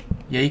my dishwasher.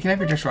 Yeah, you can have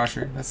your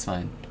dishwasher. That's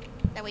fine.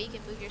 That way you can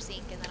move your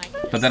sink and then I can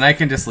just... But then I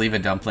can just leave a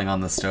dumpling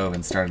on the stove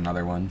and start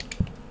another one.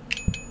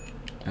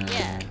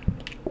 Yeah.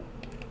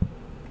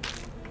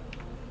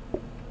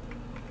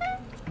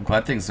 I'm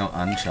glad things don't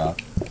unchop.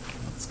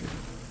 That's good.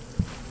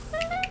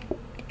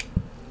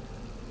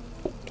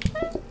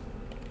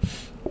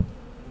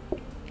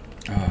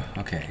 Oh,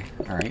 okay.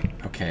 Alright,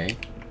 okay.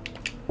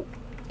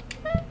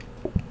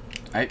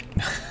 I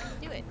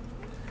Do it.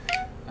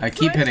 I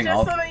keep hitting just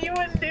all... so that you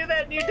wouldn't do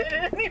that and you did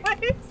it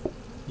anyways.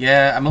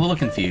 Yeah, I'm a little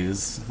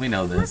confused. We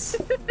know this.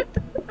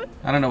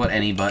 I don't know what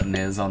any button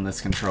is on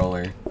this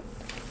controller.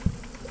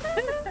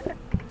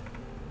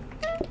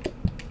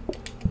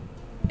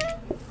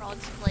 We're all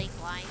just playing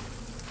blind.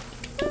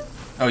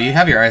 Oh, you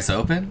have your eyes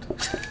open?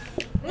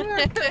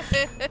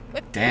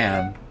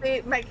 Damn.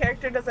 See, my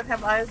character doesn't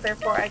have eyes,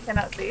 therefore I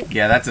cannot see.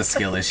 Yeah, that's a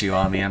skill issue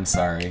on me. I'm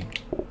sorry.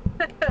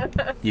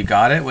 You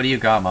got it? What do you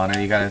got, Mono?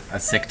 You got a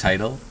sick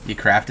title? You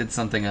crafted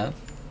something up?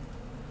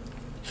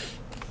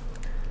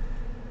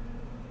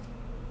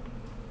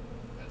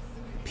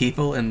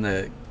 People in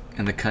the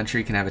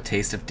country can have a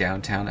taste of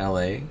downtown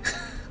LA.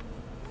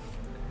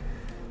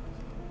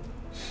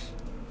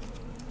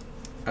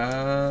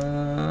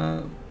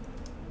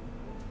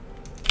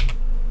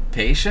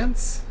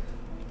 Patience?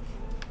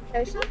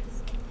 Patience?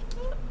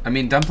 I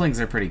mean, dumplings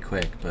are pretty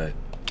quick, but...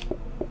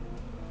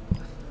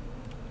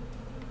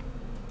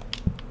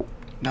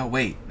 No,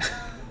 wait.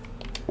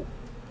 Oh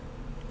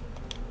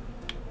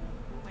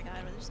my god,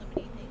 there's so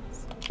many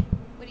things.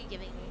 What are you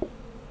giving me?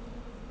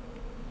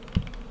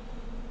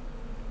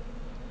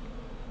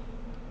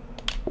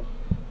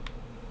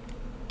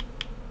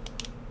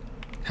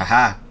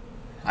 Haha.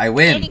 I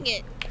win. Getting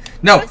it.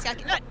 No! Wait a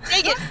second. No,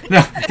 dang it!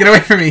 No! Get away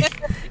from me!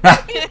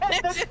 Ah,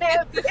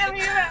 Damn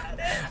you, man.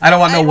 I don't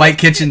want no white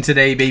kitchen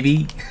today,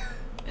 baby.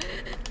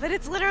 But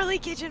it's literally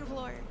kitchen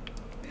floor.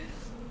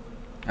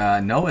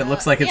 No, it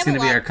looks like we it's have a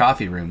gonna be lot- our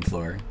coffee room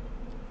floor.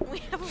 We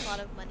have a lot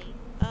of money.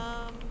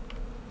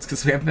 It's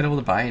because we haven't been able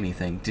to buy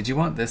anything. Did you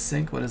want this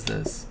sink? What is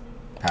this?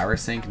 Power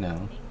sink?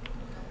 No.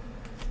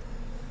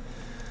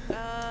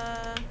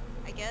 I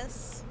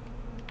guess.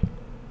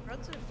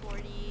 Rugs are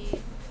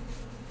 40.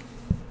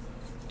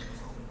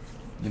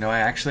 You know,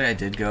 I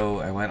did go,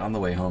 I went on the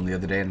way home the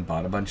other day and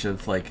bought a bunch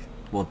of, like,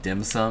 well,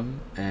 dim sum,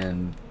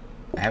 and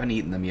I haven't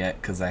eaten them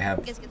yet, because I I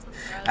have, guess get some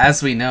for us.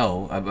 as we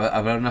know,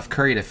 about enough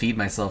curry to feed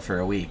myself for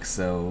a week,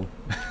 so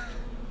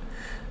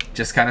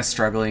just kind of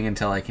struggling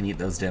until I can eat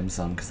those dim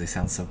sum, because they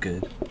sound so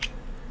good.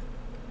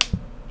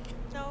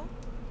 No.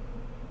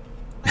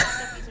 My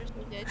stuffies are so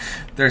good.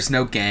 There's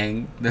no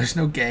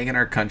gang in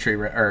our country,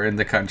 or in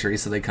the country,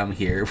 so they come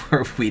here,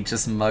 where we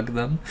just mug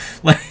them.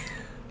 Like,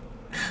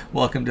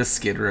 welcome to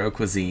Skid Row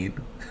cuisine.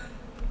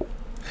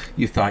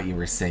 You thought you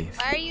were safe.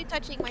 Why are you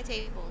touching my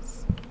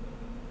tables?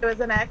 It was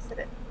an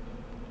accident.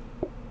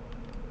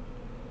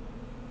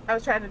 I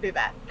was trying to do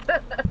that.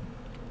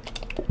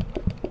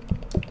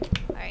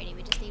 Alrighty,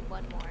 we just need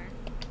one more.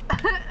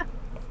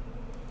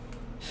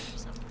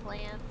 Some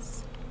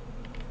plants.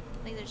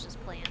 I think there's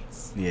just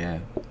plants. Yeah.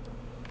 The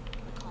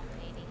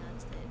culminating,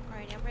 that's it.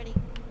 Alrighty, I'm ready.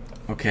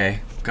 Okay.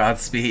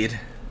 Godspeed.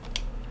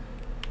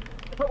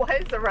 Why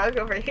is the rug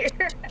over here?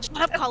 Shut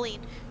up,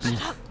 Colleen.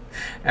 Shut up.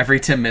 Every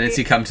 10 minutes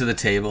you come to the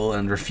table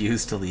and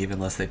refuse to leave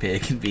unless they pay a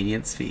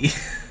convenience fee.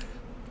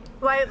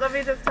 Wait, let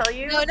me just tell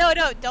you. No.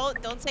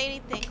 Don't say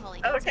anything,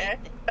 Colleen. Don't say Okay.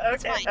 anything.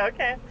 It's Okay. fine.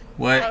 Okay. I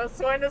What? was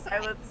sworn to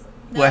silence.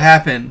 What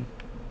happened?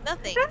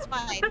 Nothing. It's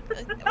fine.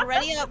 We're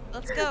ready up.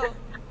 Let's go.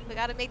 We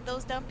gotta make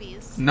those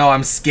dumpies. No,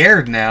 I'm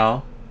scared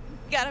now.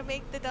 We gotta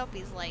make the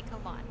dumpies. Like,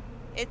 come on.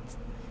 It's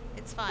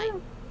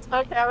fine.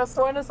 Okay, I was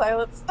sworn to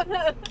silence.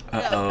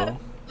 Uh-oh.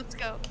 Let's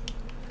go.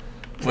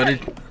 What did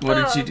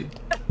you do?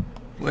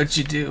 What did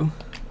you do?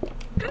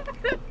 I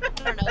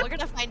don't know. We're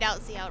gonna find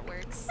out. See how it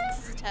works.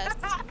 This is a test.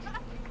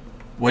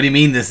 What do you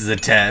mean this is a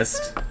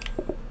test?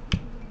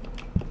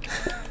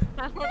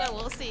 I don't know.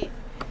 We'll see.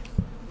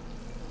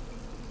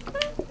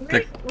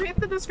 Read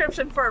the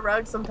description for a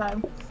rug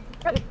sometime.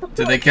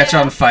 Did they catch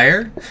on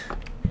fire?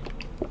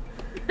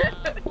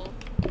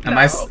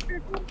 Well,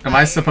 Am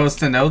I supposed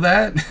to know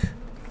that?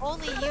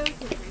 only you can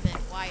prevent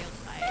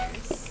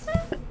wildfires.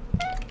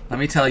 Let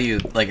me tell you,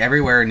 like,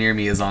 everywhere near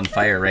me is on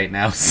fire right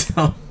now,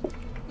 so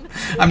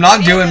I'm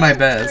not doing my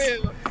best.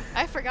 True.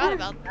 I forgot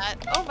about that.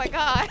 Oh my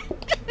god.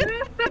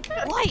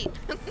 Light.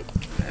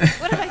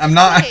 What did I I'm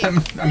not. say?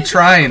 I'm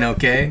trying.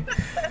 Okay.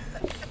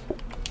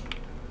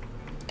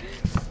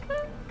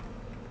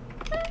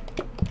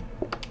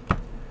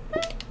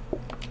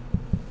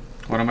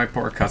 One of my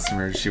poor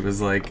customers, she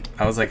was like,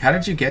 I was like, how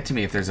did you get to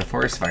me if there's a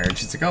forest fire? And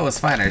she's like, oh, it's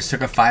fine. I just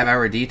took a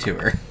 5-hour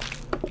detour.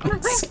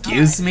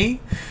 Excuse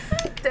me?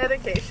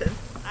 Dedication.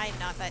 I'm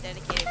not that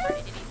dedicated for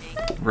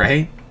anything.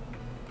 Right?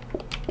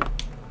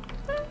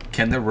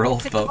 Can the rural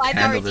Took a folk 5-hour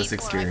handle this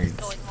detour, I'm just experience?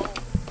 going home.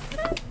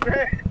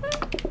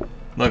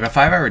 Look, a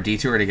 5-hour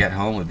detour to get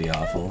home would be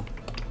awful.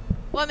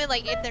 Well, I mean,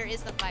 like, if there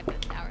is the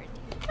 5-hour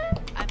detour,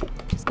 I'm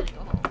just gonna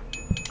go home.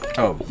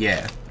 Oh,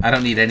 yeah. I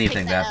don't need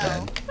anything Take the that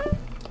L. bad.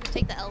 Just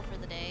take the L for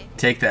the day.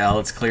 Take the L.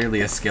 It's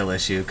clearly a skill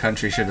issue.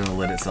 Country shouldn't have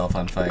lit itself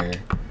on fire.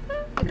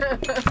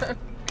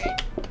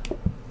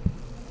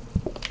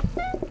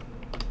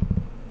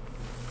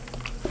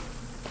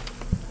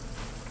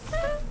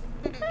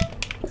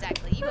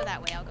 Exactly. You go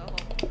that way, I'll go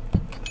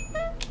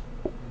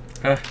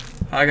home.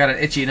 I got an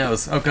itchy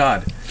nose. Oh,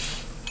 God.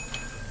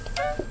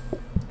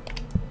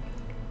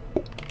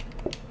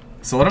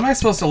 So what am I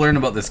supposed to learn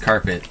about this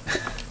carpet?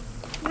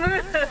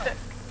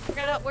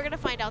 We're gonna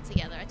find out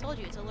together. I told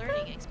you, it's a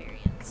learning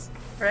experience.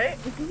 Right?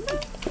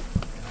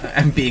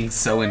 I'm being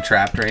so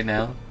entrapped right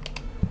now.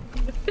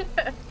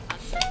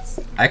 Nonsense.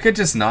 I could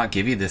just not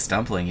give you this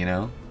dumpling, you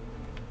know?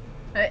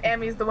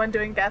 Amy's the one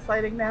doing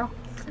gaslighting now.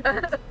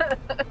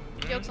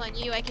 Joke's on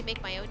you, I can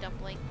make my own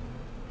dumpling.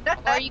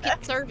 Or you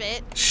can serve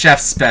it. Chef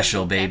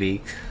special,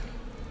 baby.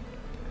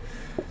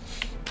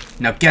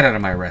 Now get out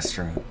of my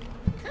restaurant.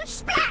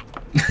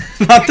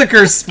 Not the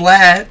curse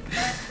splat.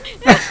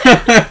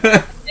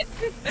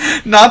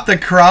 Not the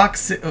Croc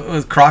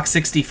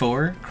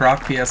 64,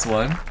 Croc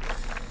PS1.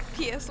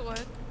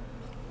 PS1.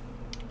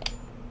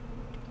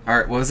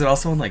 Alright, what was it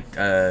also on like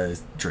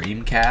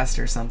Dreamcast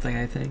or something,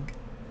 I think?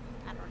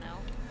 I don't know.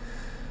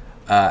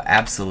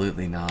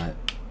 Absolutely not.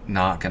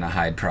 Not gonna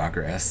hide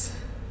progress.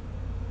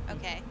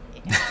 Okay.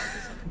 Yeah, do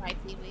some fried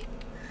seaweed.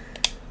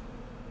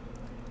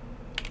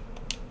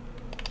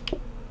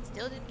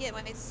 Still didn't get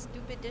my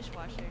stupid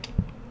dishwasher.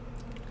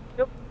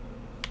 Nope.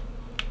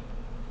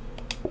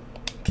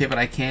 Okay, but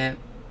I can't.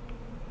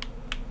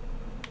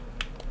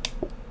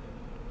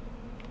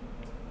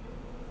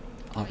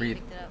 I'll Oh, you read.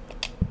 picked it up.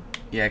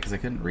 Yeah, because I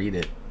couldn't read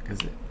it. Because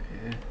it.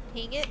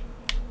 Ping it.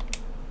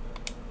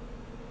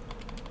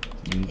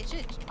 Mm. It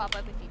should just pop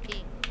up if you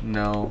ping.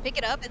 No. Pick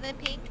it up and then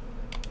ping.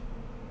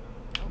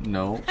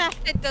 No.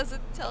 It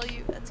doesn't tell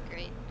you. That's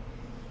great.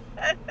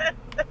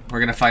 We're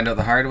gonna find out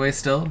the hard way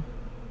still?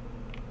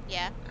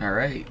 Yeah.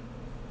 Alright.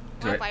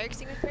 Want a fire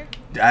extinguisher?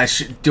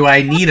 Do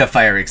I need a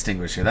fire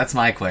extinguisher? That's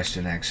my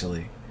question,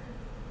 actually.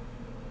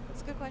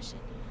 That's a good question.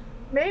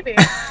 Maybe.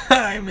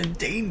 I'm in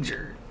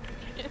danger.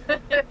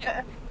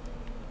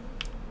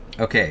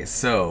 Okay,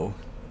 so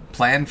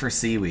plan for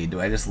seaweed. Do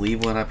I just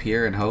leave one up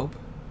here and hope?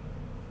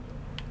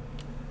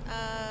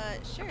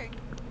 Sure.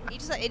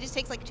 It just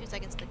takes like 2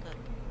 seconds to cook.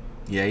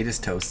 Yeah, you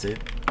just toast it.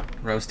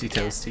 Roasty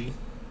Yeah. toasty.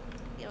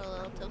 Get a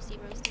little toasty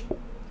roasty.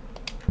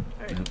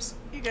 Alright, Oops.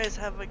 you guys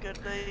have a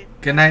good night.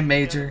 Good night, Go to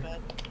Major.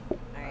 bed.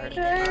 Alrighty.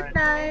 Good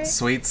night.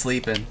 Sweet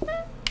sleeping.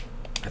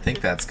 I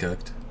think that's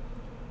cooked.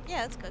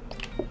 Yeah, it's cooked.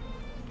 I'm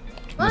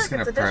just Look,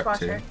 gonna it's a prep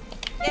dishwasher.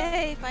 too.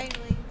 Yay,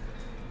 finally.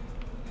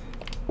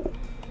 Oh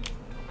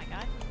my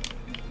god.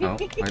 Oh,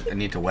 I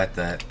need to wet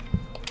that.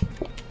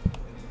 You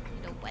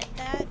know, wet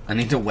that? I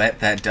need to wet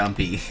that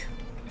dumpy.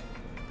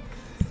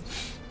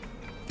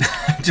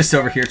 I'm just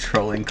over here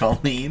trolling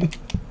Colleen.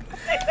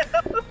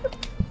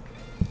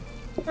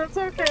 That's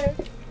okay.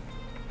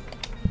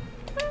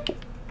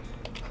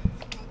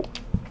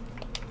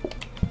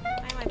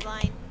 Why am I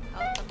blind? Oh,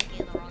 I'm looking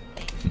at the wrong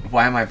thing.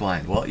 Why am I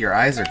blind? Well, your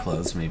eyes are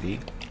closed, maybe.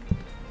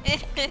 There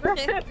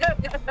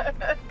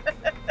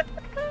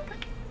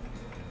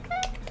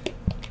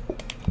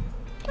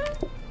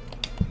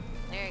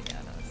it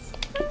goes.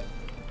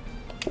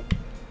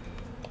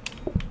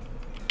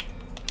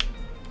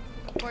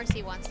 Of course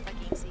he wants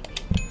fucking seaweed.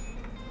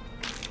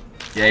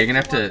 Yeah, you're gonna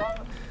have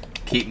to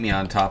keep me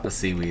on top of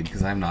seaweed,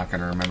 because I'm not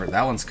gonna remember.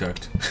 That one's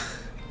cooked.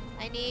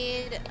 I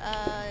need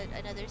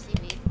another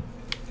seaweed.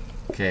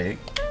 Okay.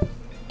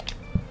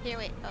 Here,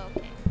 wait. Oh,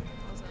 okay.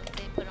 I was gonna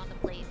say put it on the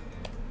plate.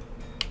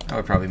 That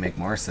would probably make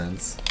more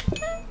sense.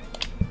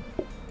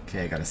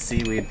 Okay, I got a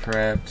seaweed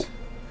prepped.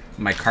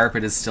 My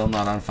carpet is still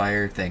not on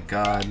fire, thank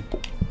God.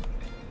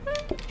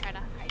 Try to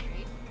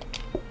hydrate.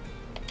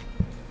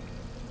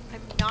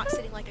 I'm not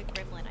sitting like a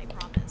gremlin, I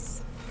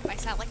promise. If I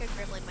sat like a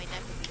gremlin, my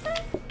neck would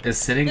be... Is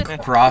sitting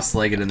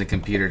cross-legged in the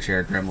computer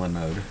chair gremlin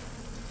mode.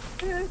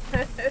 These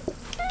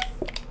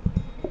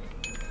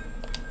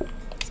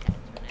guys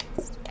are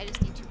next. I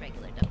just need 2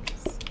 regular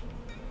dumpies.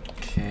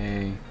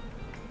 Okay.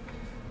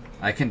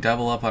 I can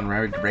double up on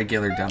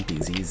regular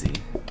dumpies easy.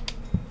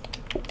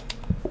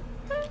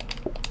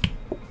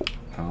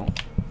 Oh.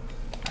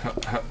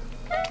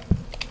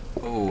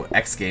 Oh,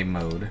 X game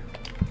mode.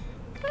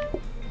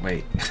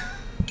 Wait. I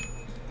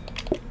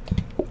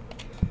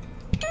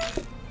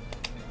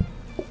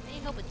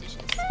need help with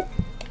dishes.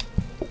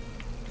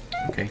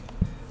 Okay.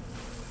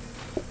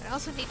 I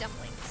also need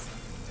dumplings.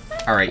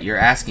 Alright, you're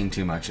asking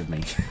too much of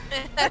me.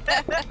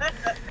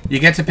 You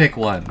get to pick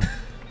one.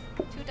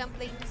 2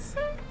 dumplings.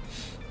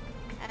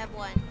 I have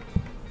 1.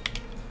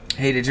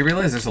 Hey, did you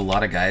realize there's a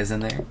lot of guys in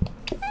there?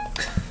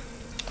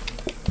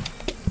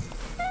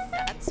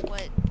 That's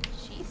what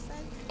she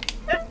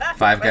said.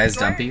 5 guys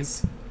Wait,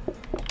 dumpies?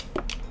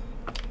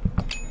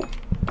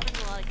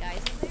 There's a lot of guys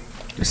in there.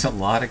 There's a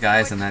lot of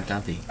guys in that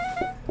dumpy.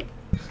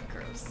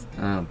 Gross.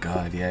 Oh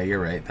god, yeah,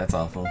 you're right. That's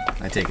awful.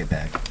 I take it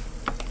back.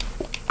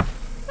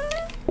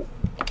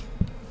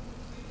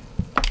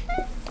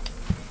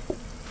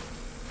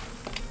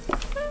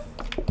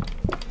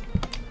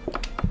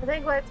 I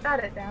think Light's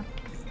got it now.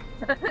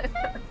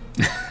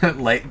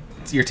 Like,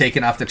 you're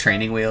taking off the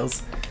training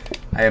wheels?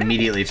 I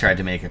immediately tried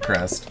to make a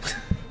crust.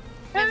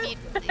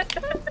 Immediately.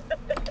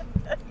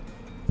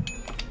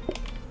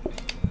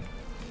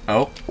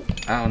 Oh,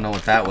 I don't know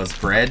what that was.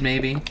 Bread,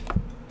 maybe?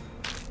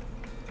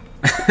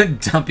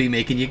 Dumpy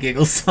making you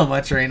giggle so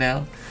much right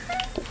now.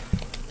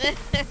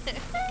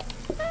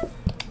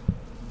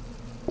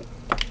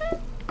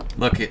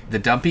 Look, the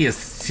dumpy is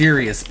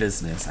serious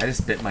business. I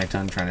just bit my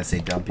tongue trying to say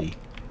dumpy.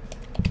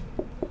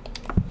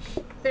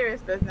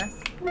 Serious business.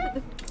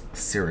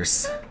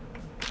 Serious.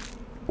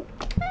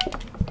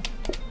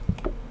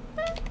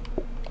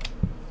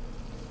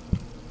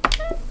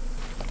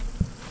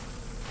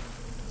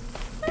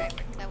 Alright,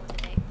 where's that one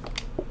today?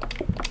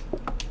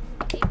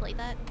 Can you play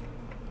that?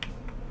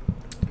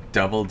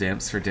 Double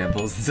dimps for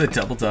dimples instead of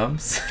double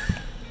dumps.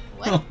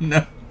 What? Oh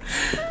no.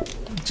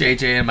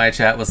 JJ in my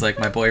chat was like,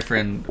 my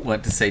boyfriend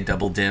went to say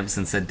double dimps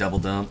and said double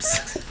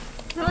dumps.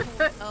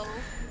 Oh.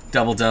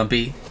 Double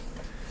dumpy.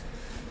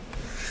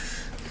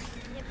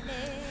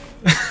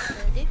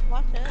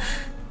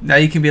 Now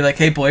you can be like,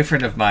 hey,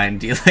 boyfriend of mine,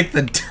 do you like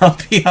the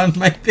dumpy on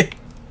my bed?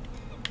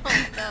 Oh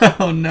no.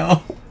 Oh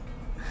no.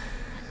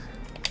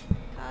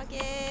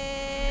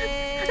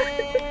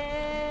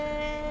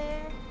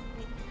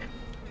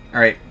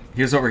 Alright,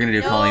 here's what we're gonna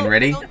do, No, Colleen.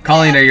 Ready? don't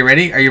Colleen, dare. are you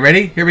ready? Are you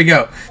ready? Here we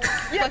go.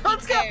 Yeah,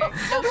 let's go.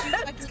 Don't you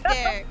fucking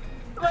dare.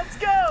 Let's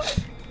go.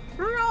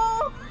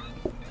 Roll.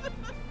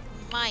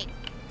 Mine.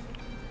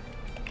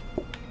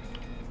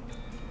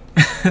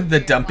 The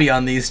dumpy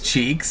on these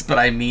cheeks, but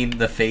I mean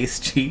the face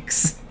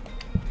cheeks.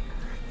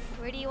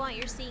 Where do you want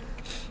your sink?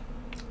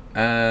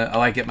 Oh,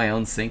 I get my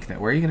own sink now.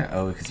 Where are you gonna?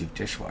 Oh, because you have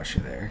dishwasher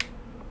there.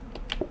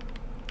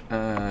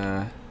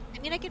 I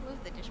mean, I could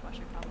move the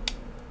dishwasher probably.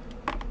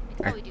 I could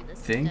probably do this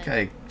I think instead.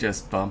 I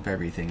just bump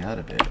everything out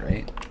a bit,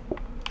 right?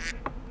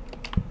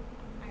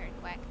 I heard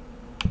quack.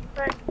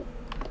 Right.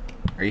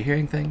 Are you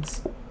hearing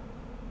things?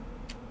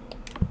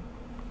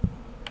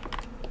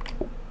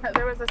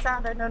 There was a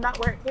sound. I know not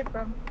where it came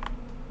from.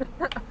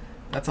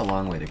 That's a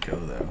long way to go,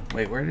 though.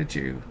 Wait, where did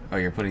you... Oh,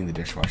 you're putting the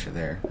dishwasher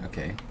there.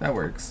 Okay, that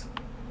works.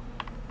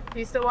 Do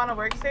you still want a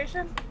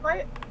workstation,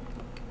 Light?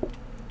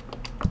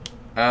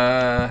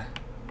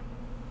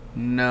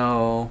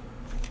 No.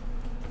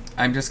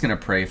 I'm just gonna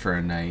pray for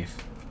a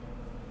knife.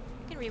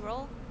 You can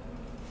re-roll.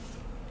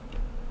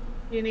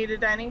 You need a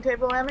dining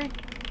table, Emmy?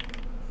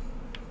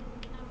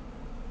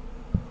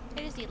 I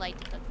just need light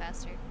to cook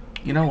faster.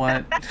 You know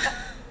what?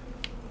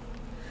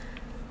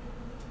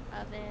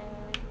 Oven.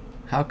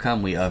 How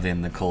come we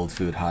oven the cold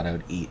food, hot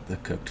out, eat the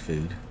cooked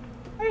food?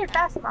 Hey,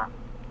 fast mom.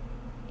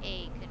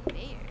 A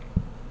conveyor.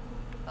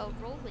 A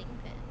rolling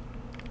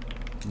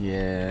pin.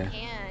 Yeah.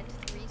 And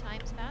 3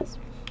 times faster.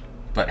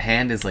 But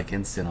hand is like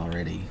instant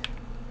already.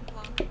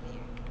 Long conveyor.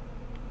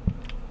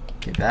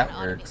 Okay, that I'm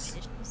gonna automate works.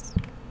 my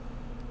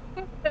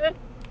dishes.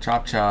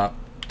 Chop chop,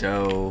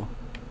 dough.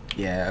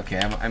 Yeah, okay,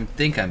 I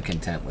think I'm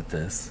content with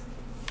this.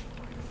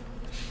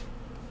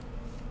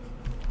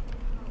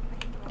 Oh, I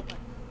hit the wrong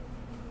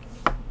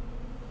button.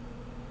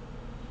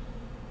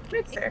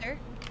 Mixer. Mixer.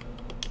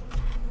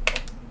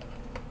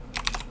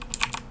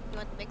 You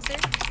want the mixer?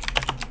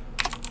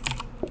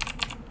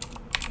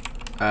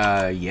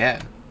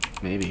 Yeah,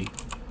 maybe.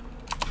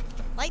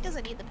 Light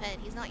doesn't need the pen.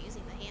 He's not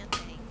using the hand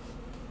thing.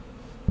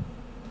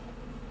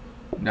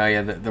 No,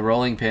 yeah, the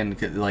rolling pin,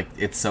 like,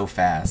 it's so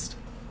fast.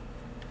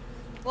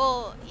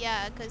 Well,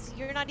 yeah, because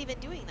you're not even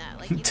doing that.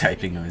 Like you don't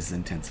Typing even- noise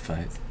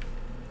intensifies.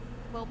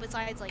 Well,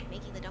 besides like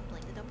making the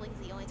dumpling. The dumpling's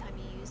the only time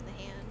you use the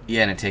hand.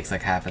 Yeah, and it takes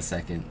like half a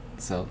second,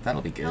 so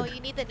that'll be good. No,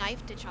 you need the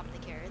knife to chop the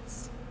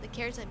carrots. The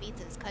carrots and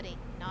meats is cutting,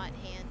 not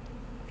hand.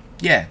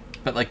 Yeah,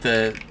 but like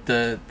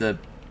the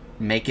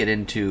make it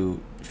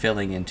into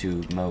filling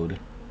into mode.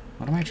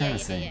 What am I trying to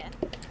say? Yeah.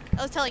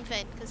 I was telling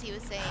Finn because he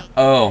was saying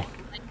Oh,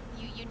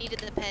 you needed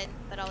the pen,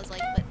 but I was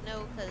like, but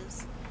no,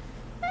 because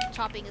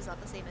chopping is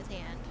not the same as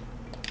hand.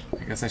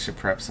 I guess I should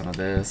prep some of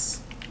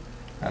this.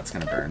 That's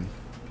gonna burn.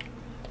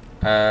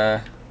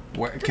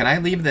 Can I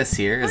leave this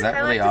here? Is that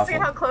really I like to see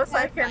how awful? close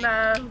I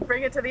can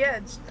bring it to the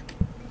edge.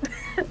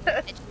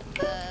 Edge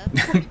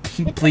with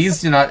the- Please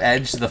do not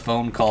edge the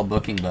phone call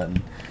booking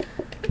button.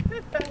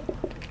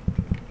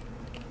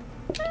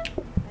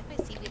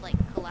 my seaweed like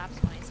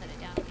collapsed when I set it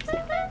down on these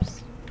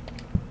counters.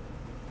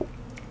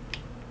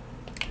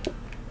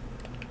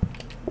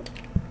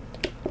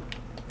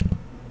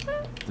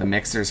 The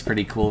mixer's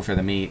pretty cool for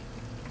the meat.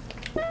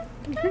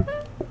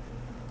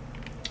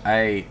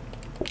 I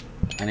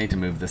need to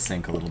move the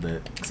sink a little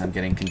bit because I'm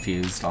getting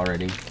confused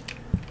already.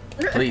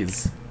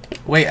 Please.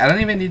 Wait, I don't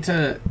even need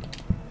to...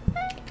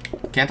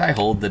 Can't I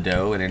hold the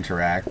dough and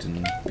interact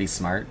and be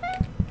smart?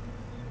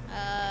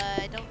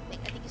 I don't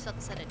think. I think you still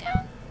have to set it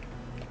down.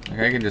 Like,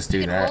 I can just do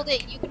You can that. hold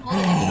it. You can hold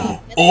it. And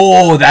chop, and then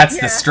Oh, that's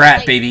the Yeah. strat,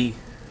 Like- baby.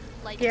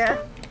 like Yeah.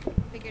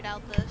 figured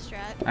out the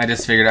strat. I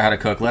just figured out how to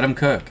cook. Let him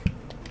cook.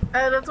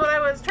 That's what I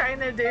was trying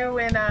to do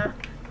when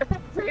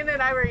Rena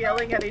and I were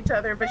yelling at each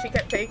other, but she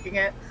kept taking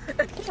it.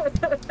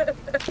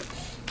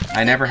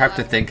 I never have No,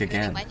 to I think won't do it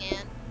again. by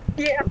hand.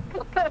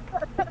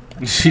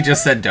 Yeah. She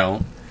just said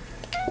don't.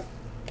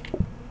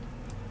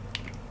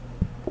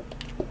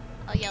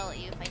 I'll yell at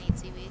you if I need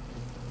seaweed.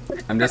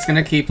 I'm just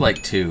gonna keep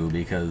like 2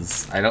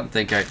 because I don't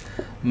think I...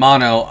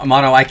 Mono,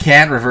 I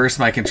can't reverse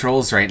my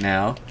controls right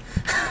now.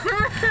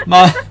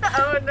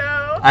 Oh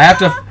no. I have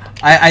to...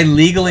 I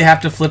legally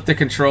have to flip the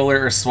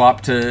controller or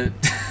swap to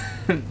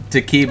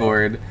to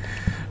keyboard.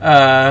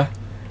 You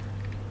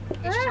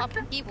should chop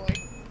the keyboard.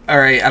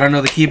 Alright, I don't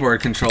know the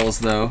keyboard controls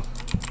though.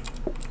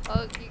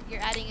 Oh,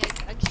 you're adding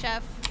a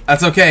chef.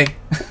 That's okay.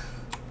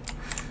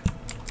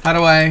 How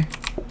do I...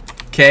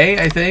 K,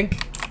 I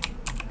think?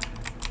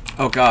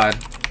 Oh god.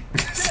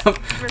 So,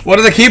 what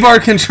are the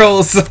keyboard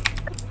controls?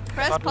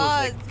 Press thought it was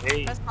pause. like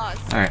A. Press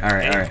pause.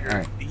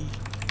 Alright.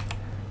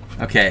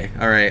 Okay,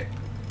 alright.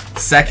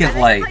 Second I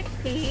think light. it's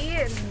like P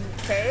and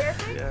K, I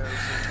think. Yeah,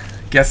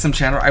 Guess some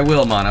channel. I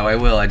will, Mono. I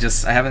will. I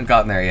haven't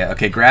gotten there yet.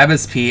 Okay, grab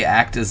as P,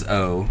 act as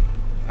O.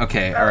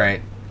 Okay, all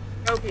right.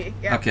 OP,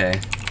 yeah. Okay.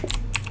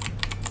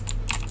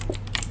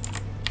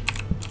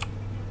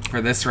 For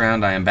this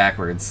round, I am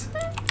backwards.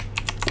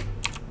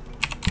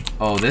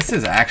 Oh, this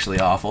is actually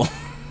awful.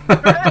 I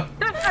don't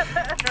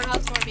know how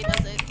Stormy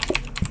does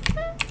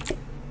it.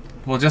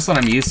 Well, just when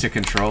I'm used to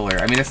controller.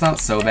 I mean, it's not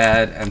so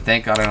bad, and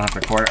thank God I don't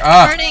have to corner.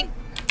 Ah! Burning!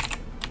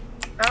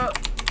 Oh,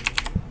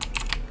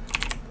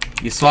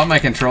 You swap my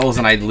controls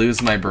and I'd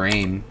lose my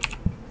brain.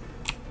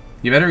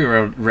 You better be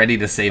ready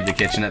to save the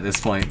kitchen at this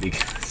point,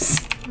 because...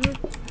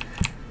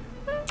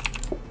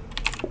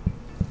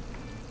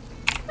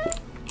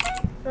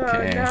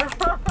 Okay. Oh,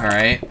 no.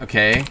 Alright,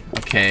 okay,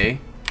 okay.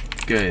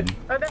 Good.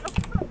 Oh no.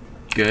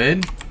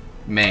 Good.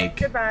 Make.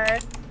 Goodbye.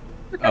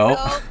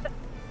 Oh.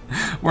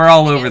 We're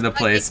all over the Yes,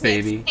 place, I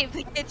can't baby. Save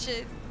the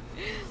kitchen.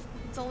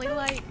 It's only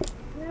light.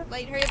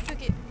 Light, hurry up,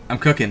 cook it. I'm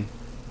cooking.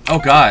 Oh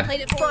god.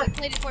 Plate it for me.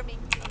 Plate it for me.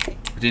 Okay.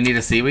 Do you need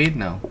a seaweed?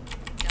 No. No.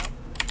 Yeah,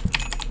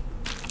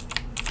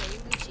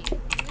 you're Gucci. You're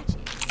Gucci.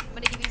 I'm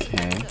gonna give you some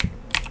time to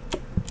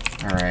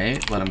cook.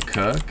 Alright, let him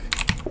cook.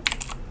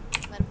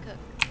 Let him cook.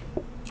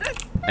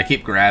 I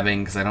keep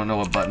grabbing because I don't know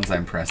what buttons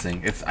I'm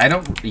pressing. I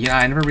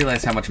never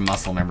realized how much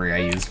muscle memory I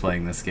use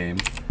playing this game.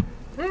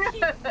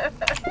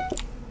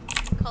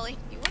 Colleen,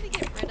 you want to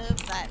get rid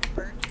of that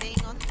burnt thing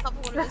on top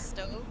of one of the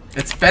stove?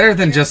 It's better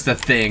than just a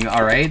thing,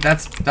 alright?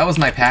 That was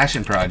my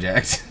passion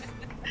project.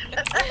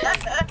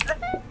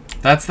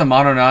 That's the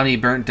Mononani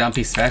Burnt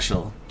Dumpy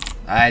Special.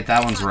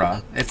 That one's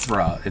raw. It's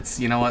raw. It's,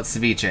 you know what,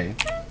 ceviche.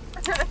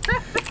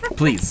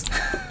 Please.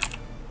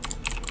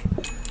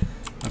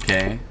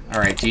 Okay.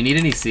 Alright, do you need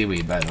any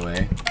seaweed, by the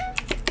way?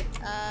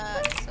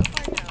 So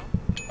far,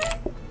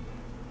 no.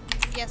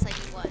 Yes, I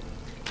do one.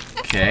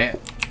 Okay.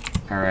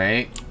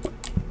 Alright.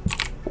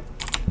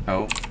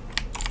 Oh.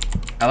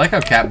 I like how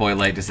Catboy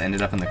Light just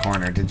ended up in the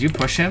corner. Did you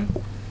push him?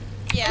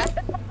 Yeah.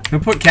 Who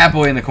put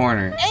Catboy in the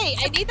corner? Hey,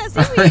 I need that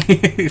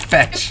seaweed!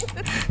 Fetch.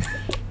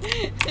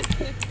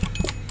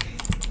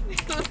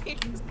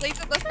 Just place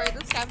it in the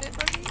furthest cabinet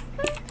for me.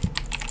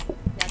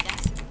 Yeah,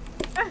 that's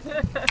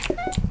it.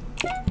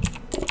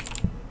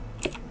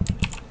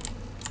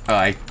 Oh,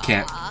 I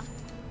can't. Aw.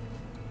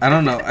 I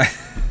don't know.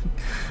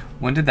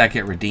 When did that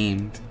get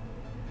redeemed?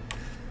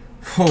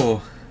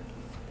 Oh.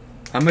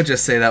 I'm gonna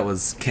just say that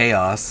was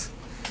chaos.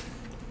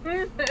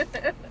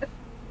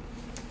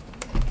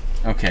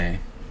 Okay.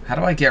 How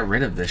do I get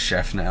rid of this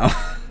chef now?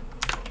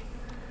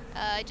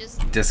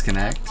 Just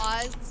Disconnect?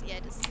 pause. Yeah,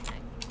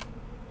 disconnect.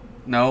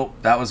 No,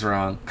 that was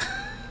wrong.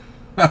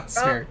 That was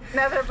Oh, fair.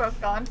 now they're both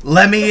gone.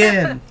 Let me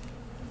in!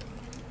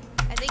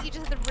 I think you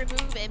just have to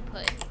remove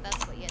input.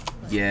 That's what you have to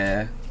put.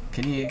 Yeah.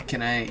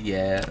 Can I?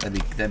 Yeah,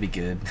 that'd be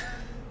good.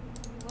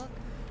 Look.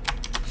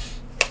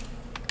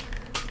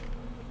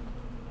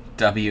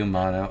 W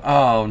mono.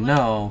 Oh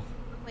no.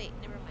 Wait,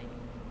 never mind.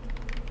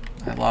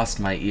 I lost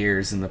my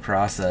ears in the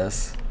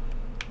process.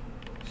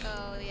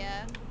 Oh,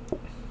 yeah.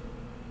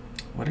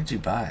 What did you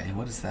buy?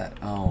 What is that?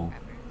 Oh.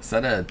 Is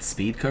that a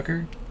speed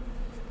cooker?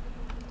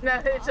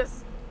 No, it's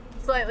just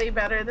slightly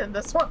better than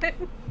this one.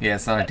 Yeah,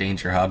 it's not a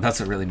danger hob. That's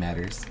what really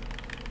matters.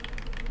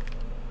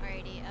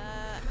 Alrighty,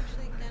 I'm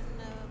actually gonna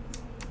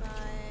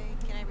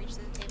buy... Can I reach to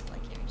the table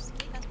like yours?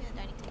 Can you pass me the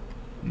dining table?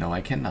 No,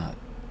 I cannot.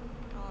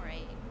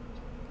 Alright.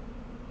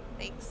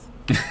 Thanks.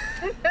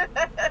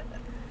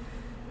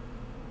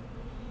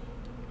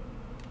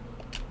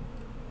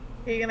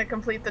 Are you gonna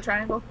complete the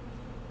triangle?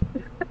 I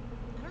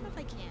don't know if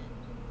I can.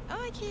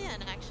 Oh, I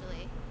can,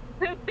 actually.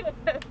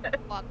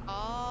 Walk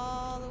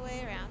all the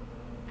way around.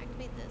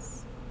 Activate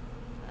this.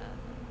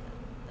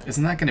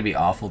 Isn't that going to be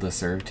awful to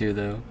serve to,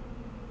 though?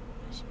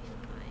 That should be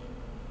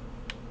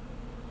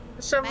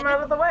fine. Shove them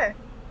out of the way.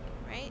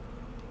 Right?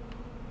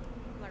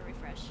 I'm gonna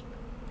refresh.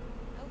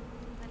 Nope.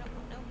 I don't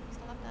want... Nope.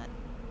 Still have that.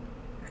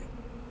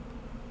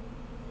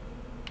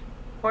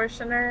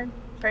 Portioner,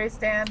 tray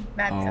stand,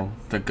 napkins. Oh,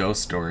 the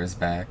ghost door is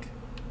back.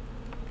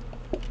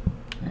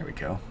 There we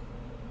go.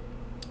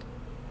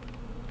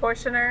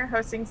 Portioner,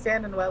 hosting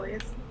stand, and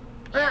wellies.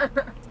 Yeah.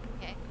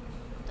 Okay.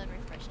 I'm done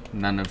refreshing.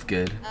 None of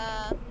good.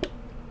 I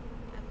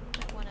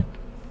want to move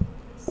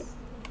this.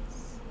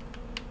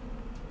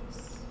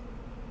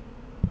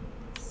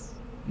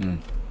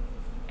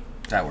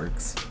 That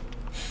works.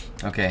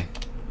 Okay.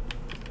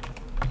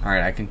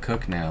 Alright, I can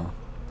cook now.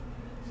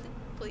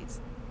 Please.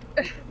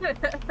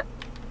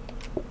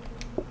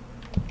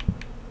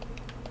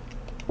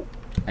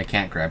 I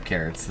can't grab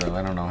carrots, though.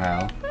 I don't know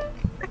how.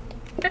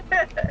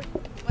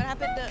 What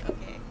happened to...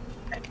 Okay.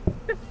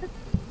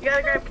 You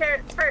gotta grab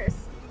carrots first.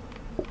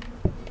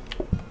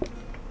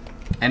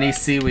 Any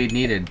seaweed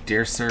needed,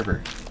 dear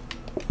server.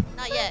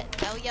 Not yet.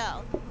 I'll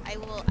yell. I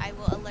will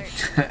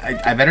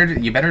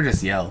alert. You better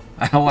just yell.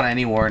 I don't want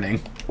any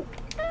warning.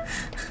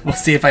 We'll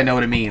see if I know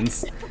what it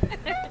means.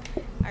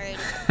 Alrighty.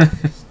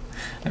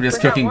 I'm just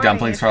Without cooking warning,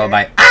 dumplings is followed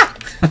there? by ah!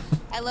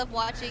 I love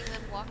watching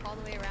them walk all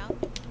the way around.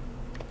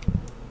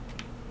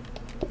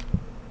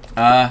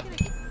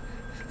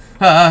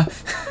 uh,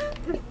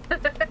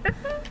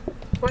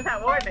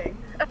 Without warning.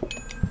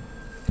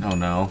 Oh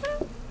no.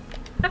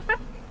 What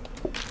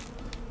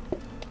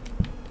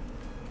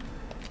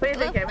do you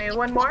think, Amy?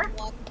 One more?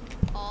 Walk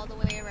all the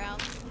way around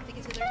to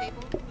get to their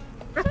table.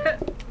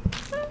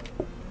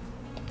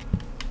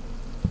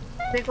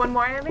 Think one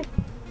more, Amy?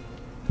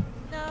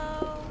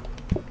 No.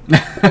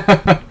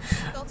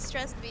 Don't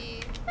stress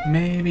me.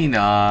 Maybe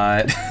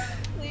not.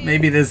 Please.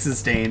 Maybe this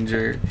is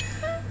danger.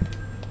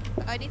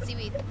 Oh, I need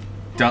seaweed.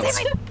 Don't.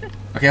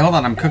 Okay, hold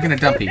on. I'm cooking a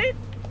dumpy.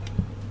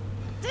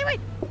 Seaweed!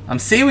 I'm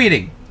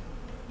seaweeding.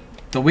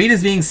 The weed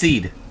is being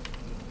seed.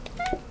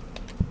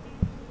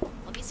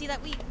 Let me see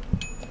that weed.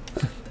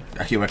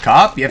 Are you a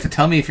cop? You have to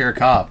tell me if you're a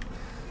cop.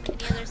 Any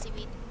other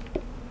seaweed?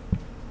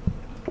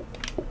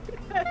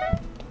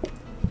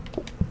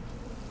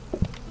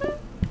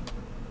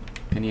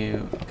 Can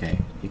you? Okay,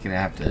 you can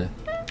have to.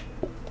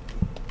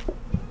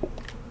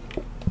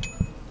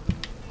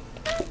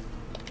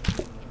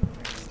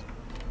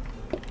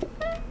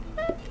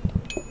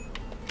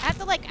 I have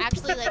to like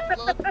actually like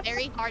look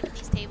very hard at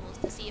these tables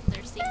to see if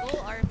they're single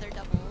or if they're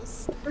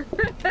doubles.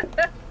 But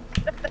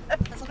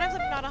sometimes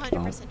I'm not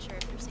 100% sure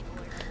if they're single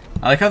or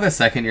double. I like how the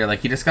second you're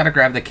like, you just gotta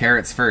grab the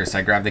carrots first.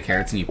 I grab the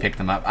carrots and you pick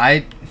them up.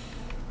 Made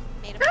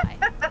a pie.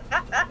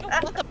 You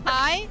don't want the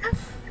pie?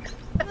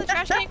 If the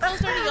trash can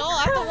closed already, y'all.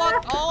 I have to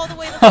walk all the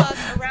way the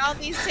fuck around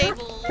these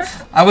tables.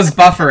 I was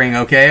buffering,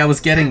 okay? I was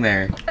getting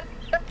there.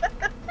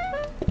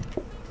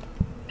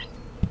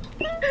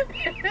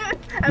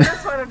 At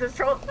this point, I'm just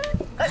trolling.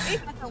 I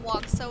have to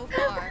walk so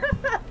far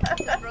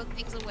to throw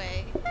things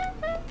away.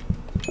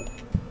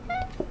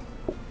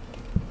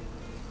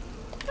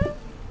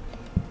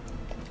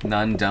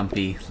 None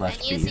dumpy I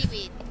left need a beef.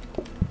 seaweed.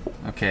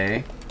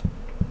 Okay.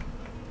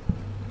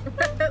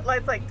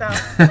 Light's like, dumb.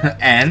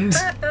 And?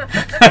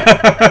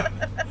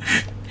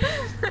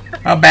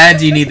 How bad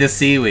do you need the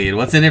seaweed?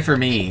 What's in it for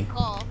me?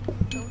 Call.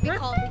 Don't be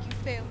called make you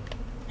fail.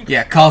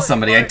 Yeah, call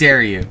somebody. I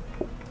dare you.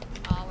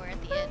 Oh, we're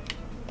at the end.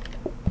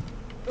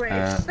 Wait.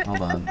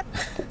 Hold on.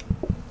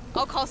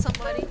 I'll call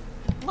somebody.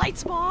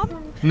 Lights,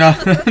 mom. No,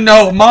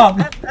 no,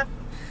 mom.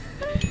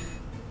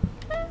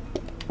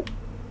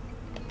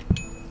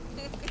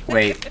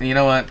 Wait, you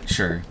know what?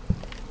 Sure.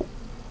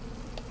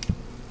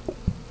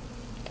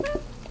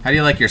 How do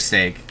you like your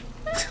steak?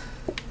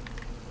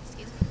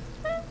 Excuse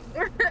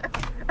me.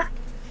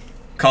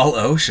 Call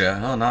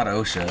OSHA. Oh, not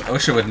OSHA.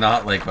 OSHA would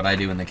not like what I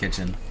do in the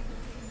kitchen.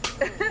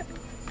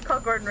 Call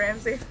Gordon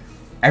Ramsay.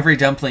 Every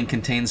dumpling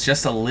contains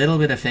just a little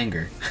bit of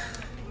finger.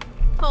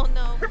 Oh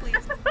no, please.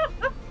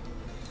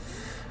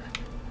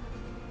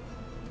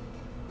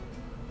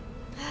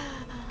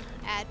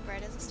 Add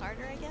bread as a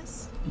starter, I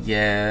guess.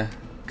 Yeah,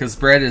 because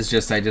bread is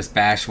just, I just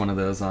bash one of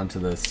those onto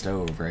the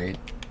stove, right?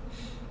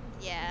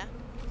 Yeah.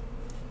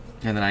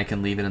 And then I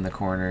can leave it in the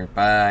corner.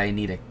 But I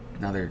need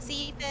another...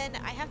 See, Ethan,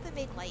 I have to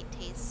make Light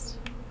taste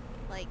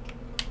like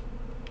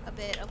a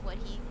bit of what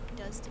he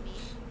does to me.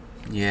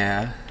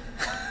 Yeah.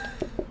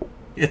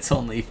 It's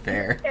only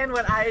fair. And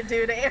what I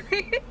do to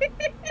Amy.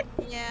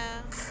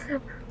 Yeah.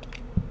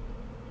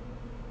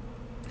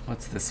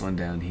 What's this one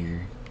down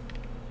here?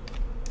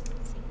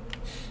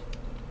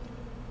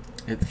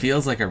 It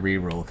feels like a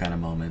reroll kind of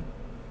moment.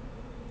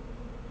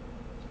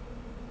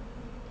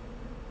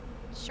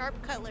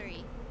 Sharp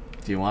cutlery.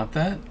 Do you want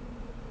that?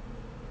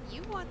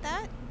 You want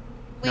that?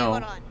 Wait, No.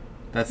 hold on.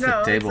 That's No, the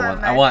it's table not a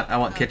one. knife. I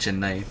want Oh. kitchen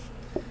knife.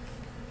 I'll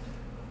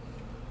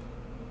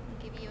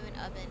give you an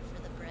oven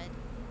for the bread.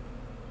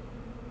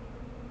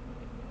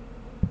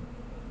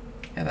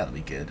 Yeah, that'll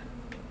be good.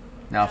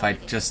 Now if I That'll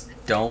be good. just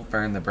don't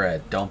burn the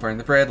bread. Don't burn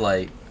the bread,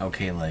 Light.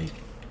 Okay, Light.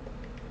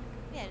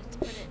 Yeah, just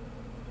put it.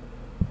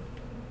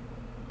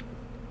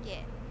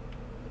 Yeah.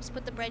 Just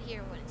put the bread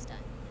here when it's done.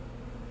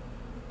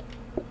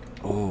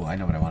 Oh, I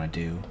know what I want to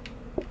do.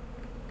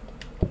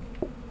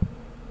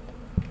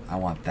 I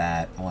want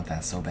that. I want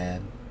that so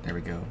bad. There we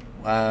go.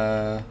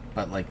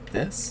 But like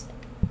this?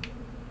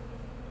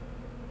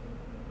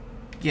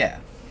 Yeah.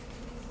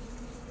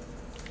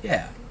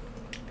 Yeah.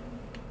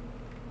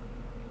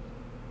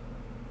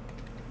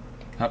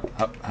 Hup,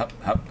 hup, hup,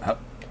 hup,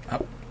 hup,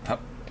 hup,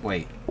 hup.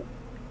 Wait.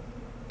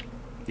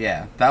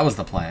 Yeah, that was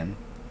the plan.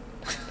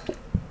 Cook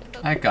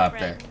I the got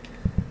there.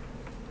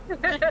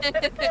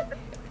 bread.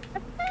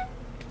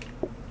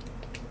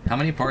 How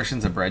many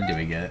portions of bread do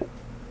we get?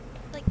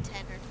 Like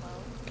 10 or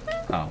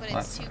 12. Oh, But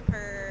that's it's 2 fine.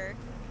 per.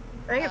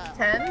 I think it's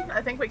 10.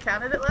 I think we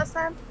counted it last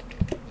time.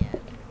 Yeah.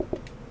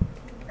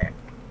 There.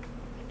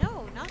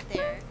 No, not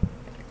there.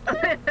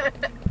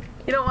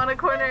 You don't want to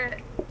corner it?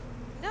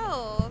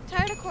 No, I'm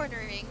tired of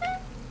cornering.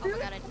 Oh my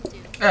god, I did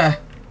too.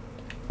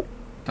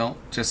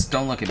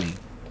 Don't look at me.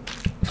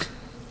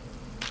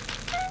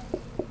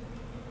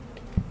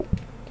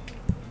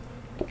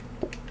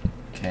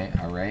 Okay,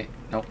 alright.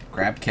 Nope,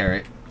 grab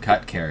carrot,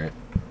 cut carrot.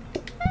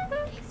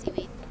 Hey,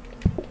 seaweed.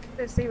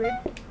 There's seaweed.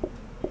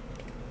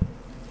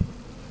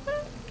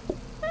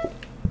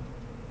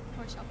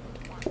 Or shop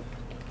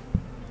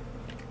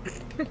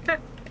one.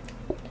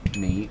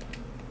 Meat,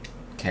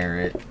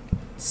 carrot,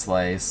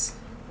 slice.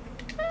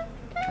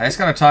 I just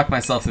gotta talk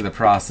myself through the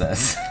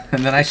process,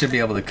 and then I should be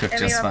able to cook And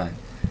just you fine.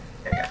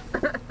 There you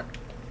go.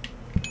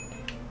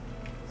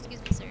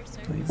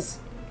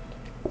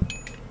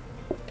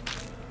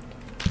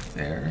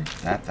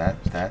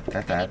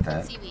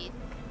 That. Seaweed.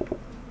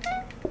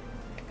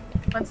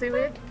 One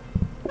seaweed.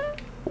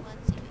 One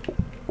seaweed.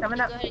 Coming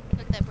Go up. ahead and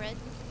cook that bread.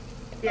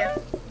 Yeah.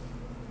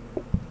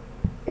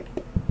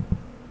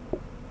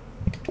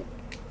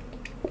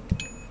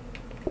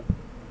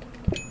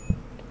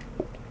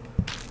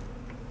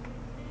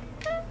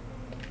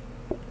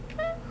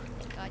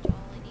 God, you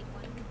only need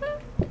one.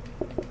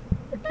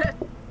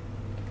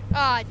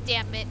 Aw,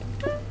 damn it.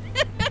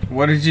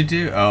 What did you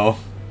do? Oh.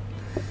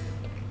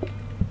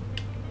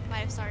 Might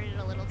have started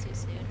a little too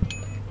soon.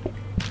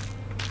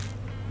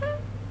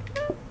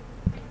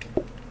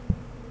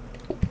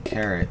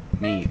 Carrot,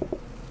 meat.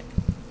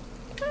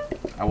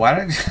 Why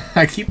did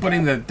I keep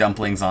putting the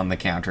dumplings on the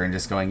counter and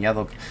just going, yeah,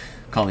 look,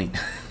 Colleen.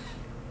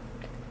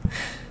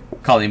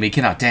 Colleen, we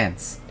cannot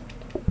dance.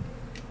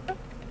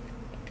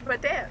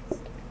 But dance.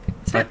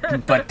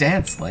 But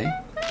dance, Lay.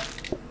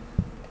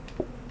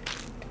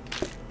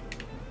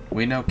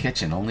 We know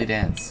kitchen, only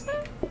dance.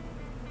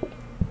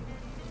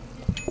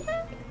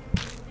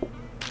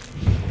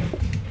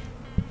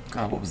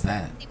 God, what was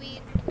that?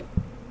 Seaweed.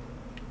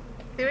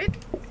 Seaweed?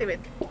 Seaweed.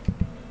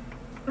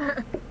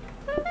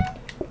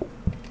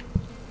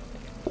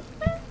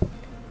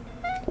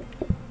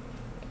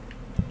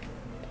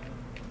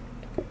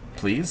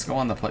 Please go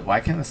on the plate. Why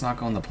can't this not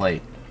go on the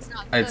plate? It's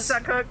not It's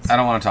not cooked. I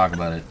don't want to talk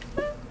about it.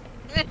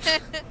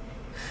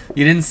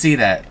 You didn't see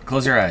that.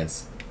 Close your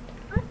eyes.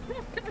 I'm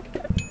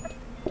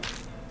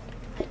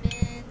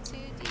in too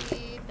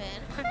deep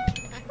and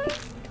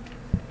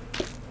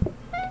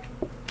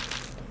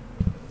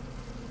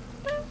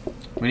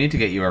We need to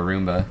get you a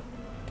Roomba.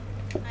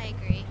 I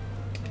agree.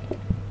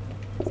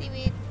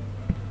 Seaweed.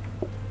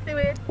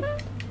 Seaweed.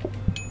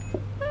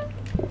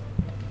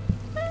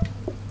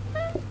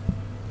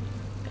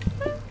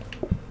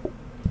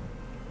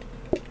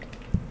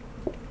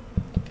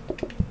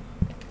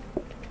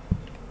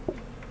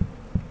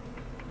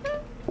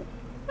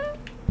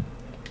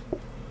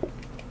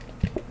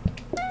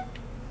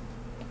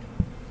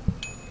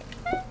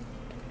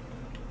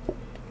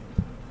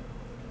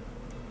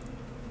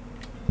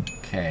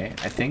 Okay,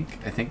 I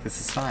think this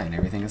is fine.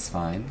 Everything is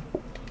fine.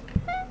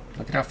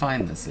 Look at how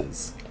fine this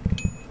is.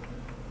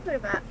 Look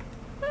at that.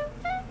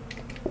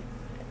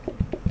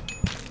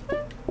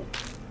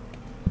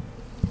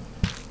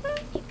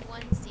 Need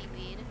one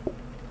seaweed.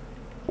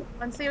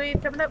 One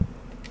seaweed coming up.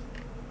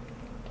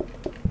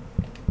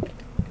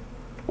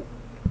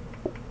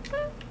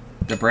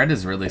 The bread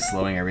is really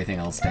slowing everything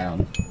else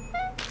down.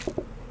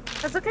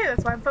 That's okay,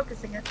 that's why I'm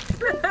focusing it.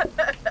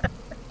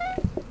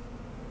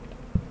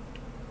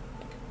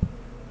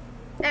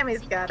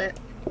 Emmy's got it.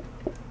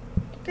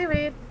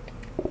 Seaweed.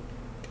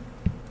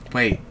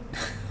 Wait,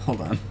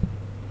 hold on.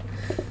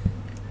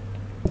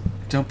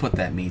 Don't put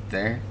that meat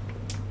there.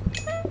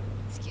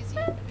 Excuse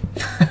you?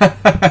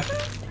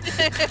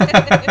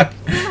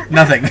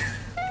 Nothing.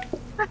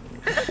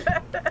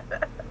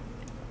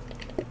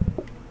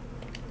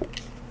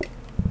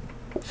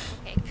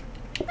 Okay.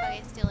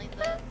 Okay, stealing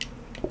the...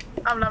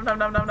 Nom nom nom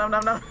nom nom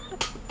nom nom.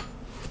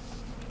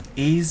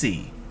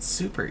 Easy.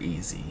 Super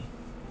easy.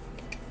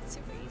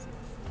 Super easy.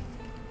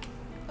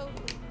 Oh.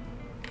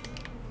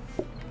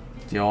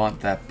 Do you want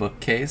that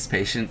bookcase?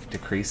 Patient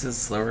decreases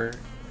slower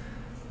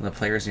when the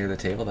player's near the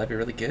table. That'd be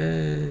really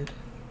good.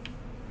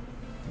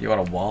 You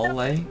want a wall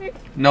lay?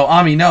 No,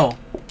 Ami, no.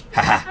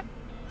 Haha.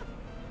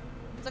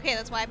 It's okay,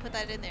 that's why I put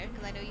that in there,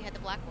 because I know you had the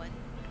black one.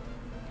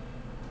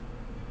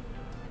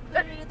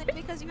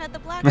 Because you had the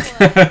black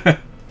one.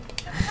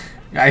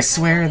 I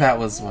swear that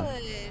was Wood.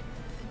 one.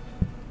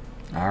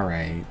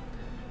 Alright.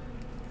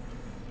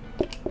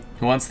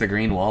 Who wants the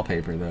green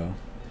wallpaper, though?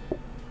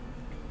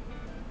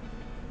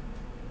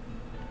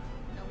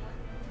 No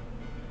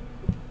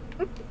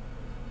one.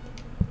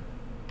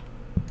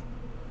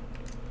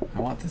 I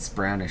want this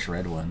brownish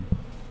red one.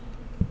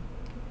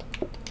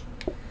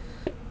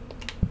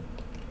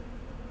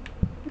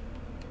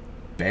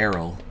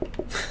 Barrel.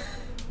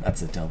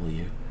 That's a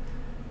W.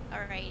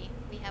 Alrighty,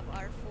 we have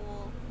our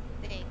full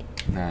thing.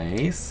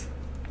 Nice.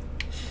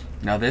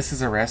 Now this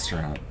is a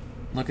restaurant.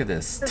 Look at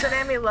this. Doesn't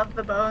Emmy love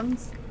the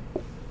bones?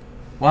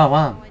 Wow,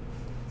 wow.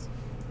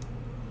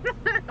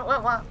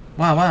 What, what?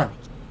 Wow, wow.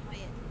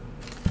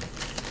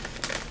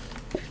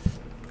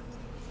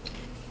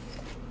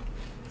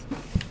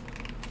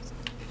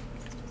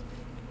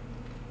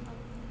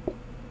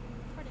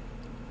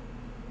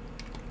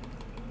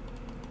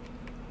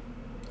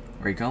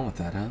 Where are you going with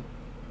that, huh?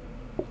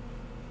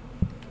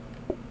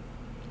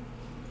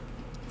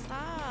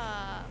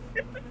 Stop.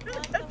 I want the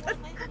one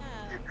I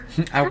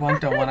have. I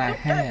want the one I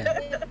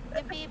had.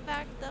 Give me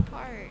back the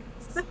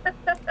hearts.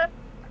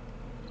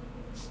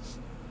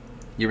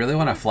 You really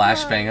want to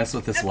flashbang us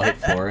with this white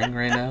flooring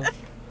right now?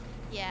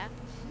 Yeah.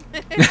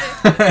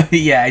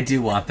 Yeah, I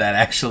do want that,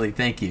 actually.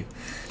 Thank you.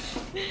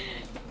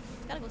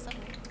 It's gotta go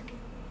somewhere.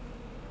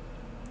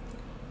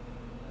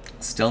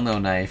 Still no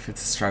knife.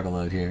 It's a struggle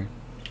out here.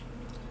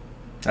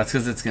 That's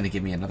because it's going to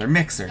give me another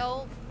mixer.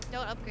 No,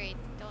 don't upgrade.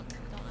 Don't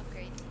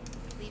upgrade.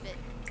 Leave it,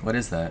 What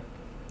is that?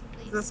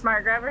 Is please. it a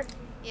smart grabber?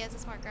 Yeah, it's a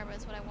smart grabber.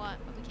 That's what I want,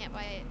 but we can't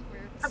buy it.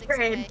 We're 6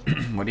 Upgrade. away.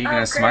 What are you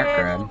gonna smart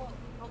Upgrade. grab?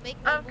 Don't make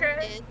me Upgrade.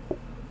 wounded.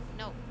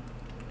 No.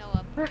 No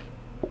upgrade.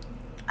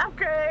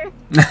 Upgrade.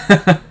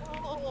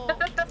 Oh,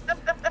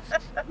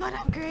 what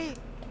upgrade?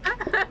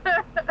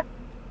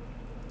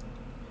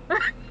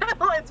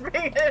 Let's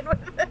bring it in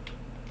with it.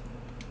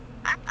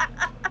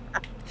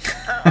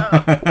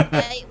 Uh-oh.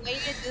 Hey, why you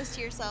did this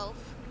to yourself?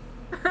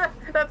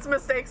 That's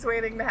mistakes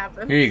waiting to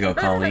happen. Here you go,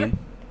 Colleen.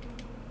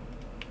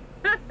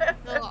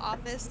 Little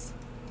office.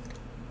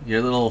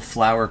 Your little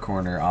flower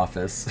corner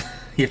office.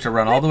 You have to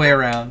run all the way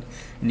around,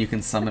 and you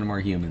can summon more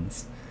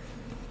humans.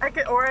 I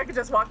could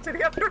just walk to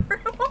the other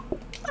room.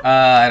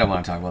 I don't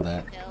want to talk about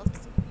that.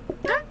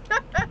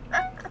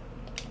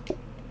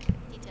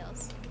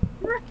 Details.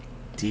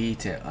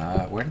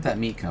 Detail. Where did that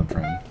meat come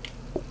from?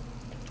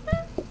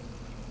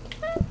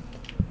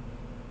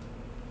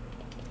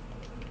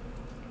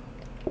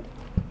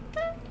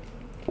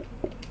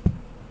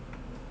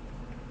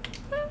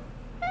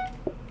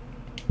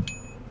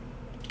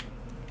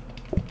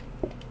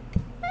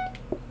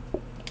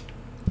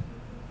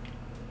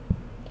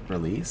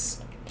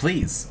 Release?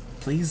 Please.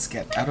 Please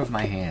get out of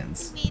my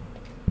hands. Seaweed.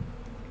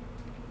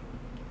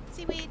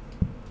 Seaweed.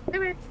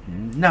 Seaweed.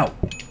 No.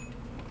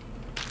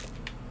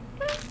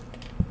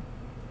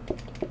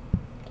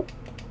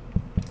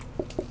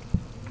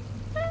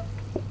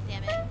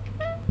 Damn it.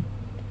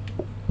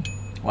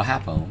 What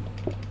happened?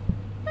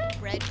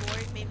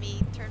 Breadboard made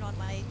me turn on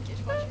my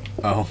dishwasher.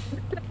 Oh.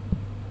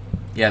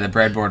 Yeah, the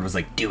breadboard was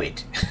like, do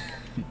it.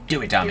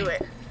 Do it, Tommy. Do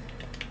it.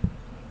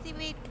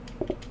 Seaweed.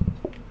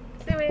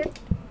 Seaweed.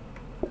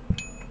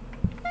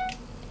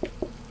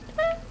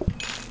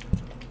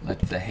 Let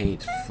the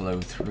hate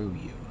flow through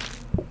you.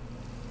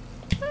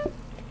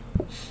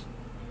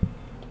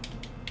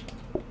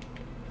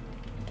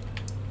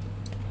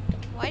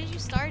 Why did you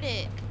start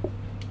it?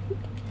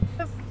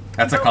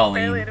 That's a Don't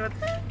Colleen. fail it with-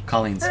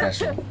 Colleen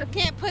special. You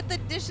can't put the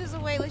dishes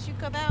away unless you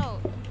come out.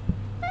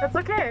 That's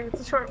okay.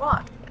 It's a short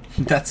walk.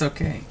 That's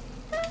okay.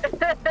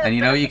 And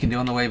you know what you can do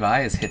on the way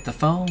by is hit the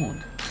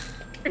phone.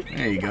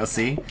 There you go,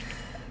 see?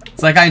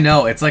 It's like I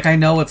know. It's like I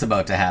know what's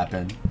about to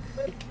happen.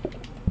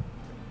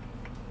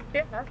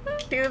 Yeah.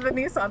 Cue the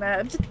Nissan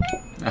edge.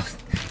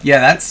 Yeah,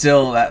 that's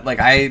still that. Like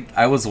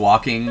I was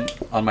walking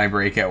on my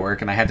break at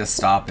work and I had to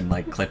stop and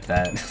like clip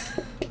that.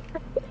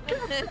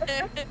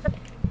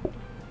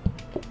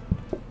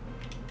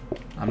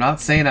 I'm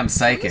not saying I'm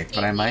psychic,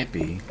 but I might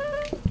be.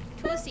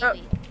 Who's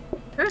seaweed?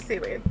 Who's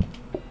seaweed?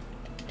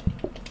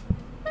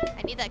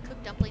 I need that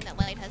cooked dumpling that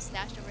Light has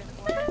stashed over in the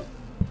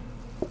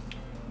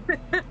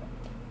corner.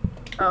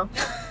 Oh.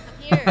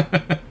 I'm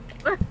here.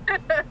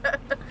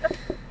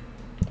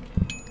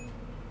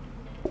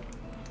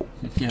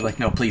 You're like,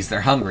 no, please, they're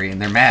hungry and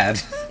they're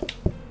mad.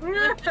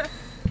 Bread.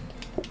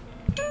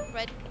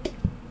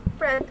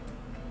 Bread.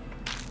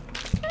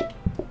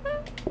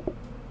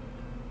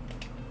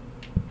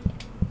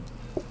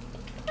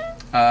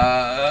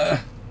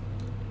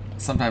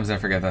 Sometimes I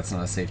forget that's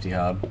not a safety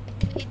hub.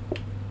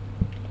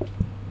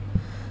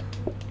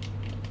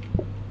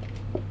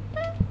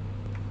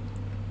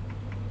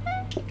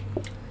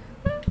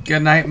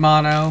 Good night,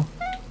 Mono.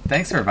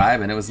 Thanks for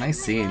vibing. It was nice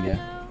seeing you.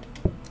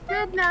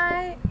 Good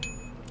night.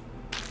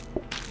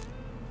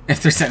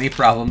 If there's any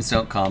problems,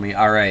 don't call me.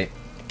 Alright.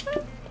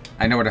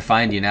 I know where to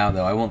find you now,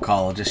 though. I won't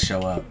call. I'll just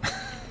show up.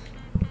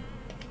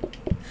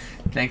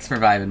 Thanks for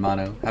vibing,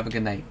 Mono. Have a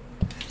good night.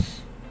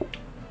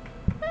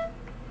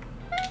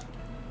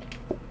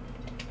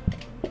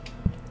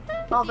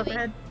 All the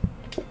bread.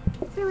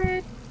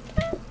 Seaweed.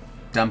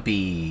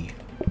 Dumpy.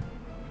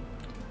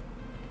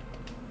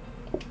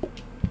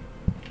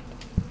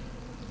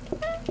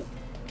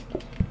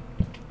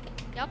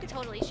 Y'all could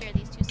totally share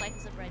these 2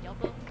 slices of bread. Y'all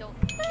both don't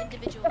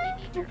individually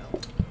need your own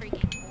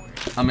freaking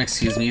board.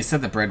 Excuse me. You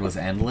said the bread was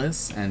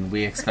endless, and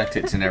we expect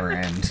it to never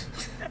end.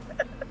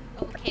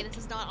 Okay, this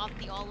is not off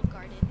the Olive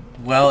Garden.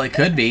 Well, it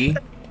could be.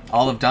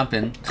 Olive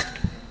dumpin'.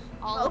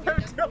 All All of your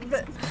of dumplings.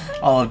 it.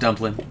 Olive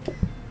dumplin'.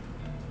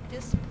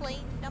 Just plain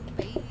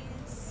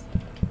dumplings.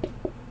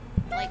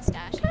 Like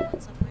stashing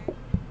one somewhere.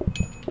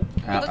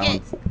 Cook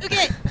it! Cook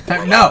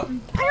it! No!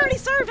 I already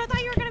served! I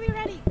thought you were gonna be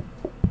ready!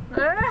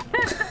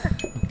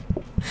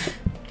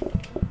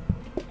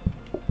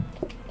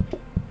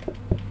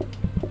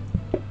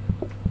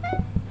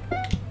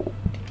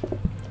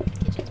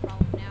 Kitchen's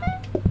problem now.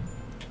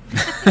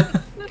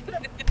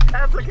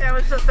 That's okay. I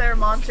was just there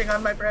munching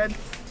on my bread.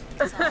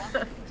 That's all.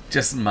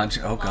 Just munch.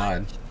 Oh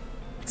god.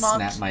 Munch.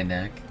 Snap my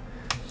neck.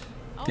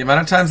 Oh, The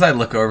amount of times I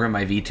look over,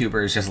 my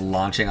VTuber is just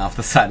launching off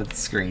the side of the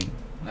screen.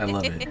 I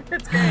love it.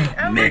 It's great.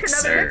 Oh, look,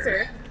 Mixer.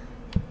 another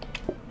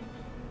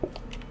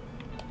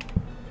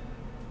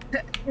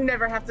mixer.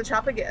 Never have to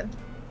chop again.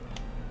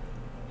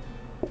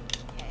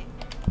 Okay.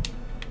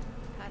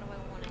 How do I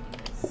want to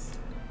do this?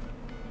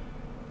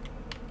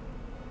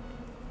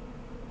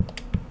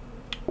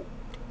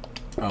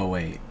 Oh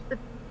wait.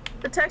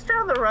 The texture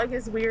on the rug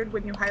is weird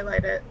when you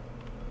highlight it.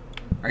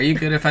 Are you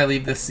good if I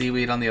leave this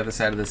seaweed on the other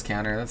side of this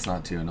counter? That's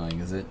not too annoying,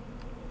 is it?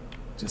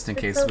 Just in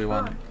It's case so we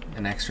want fun.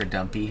 an extra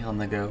dumpy on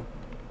the go.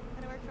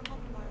 Gotta work from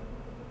home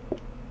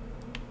tomorrow.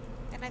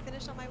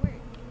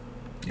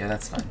 Yeah,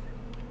 that's fine.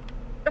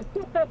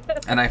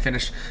 And I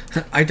finished...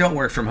 I don't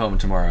work from home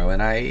tomorrow,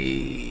 and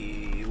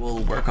I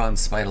will work on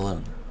Spite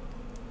Alone.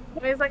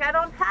 He's like, I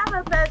don't have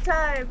a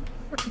bedtime.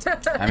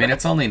 I mean,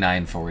 it's only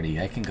 9:40.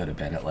 I can go to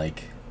bed at,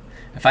 like...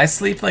 If I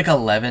sleep, like,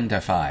 11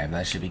 to 5,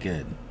 that should be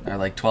good. Or,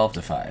 like, 12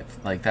 to 5.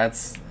 Like,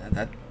 that's...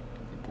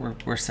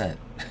 We're set.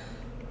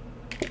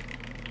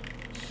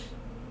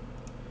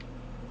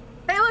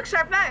 Hey, look,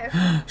 sharp knife.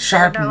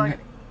 Sharp No, knife.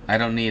 I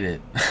don't need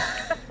it.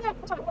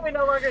 We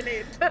no longer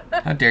need.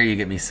 How dare you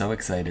get me so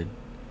excited.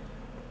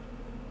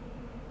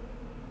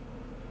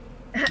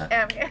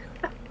 Amy.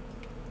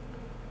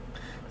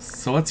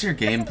 So what's your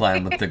game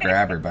plan with the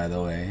grabber, by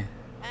the way?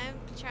 I'm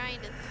trying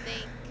to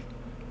think.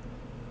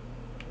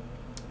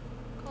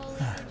 Coley,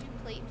 would you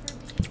plate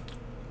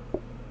for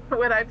me?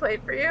 Would I play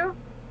for you?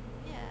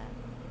 Yeah.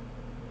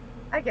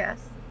 I guess.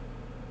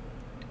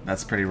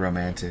 That's pretty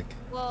romantic.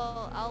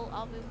 Well,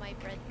 I'll move my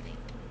bread thing.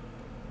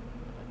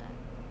 How about that?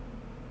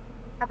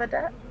 How about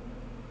that?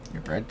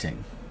 Your bread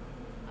ting.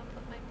 I'll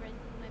put my bread.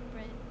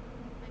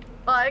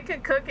 Well, I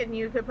could cook and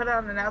you could put it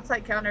on an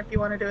outside counter if you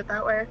want to do it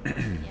that way. Yeah, bread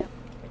thing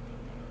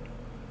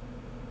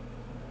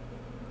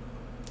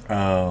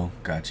Oh,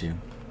 got you.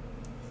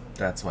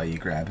 That's why you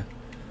grab.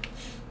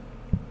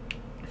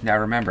 Now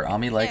remember,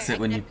 Ami likes there, it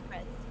when I you... can have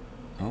bread.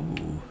 Oh.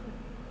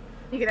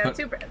 You can have Put-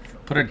 2 breads.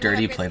 Put a You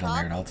dirty want plate on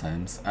there Chris at all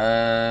times.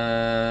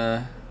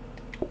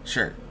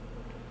 Sure.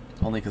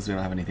 Only because we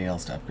don't have anything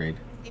else to upgrade.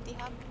 Safety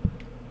hop?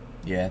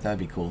 Yeah, that'd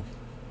be cool.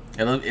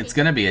 It's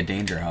gonna be a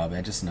danger hob,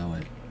 I just know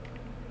it.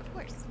 Of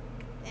course.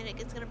 And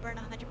it's gonna burn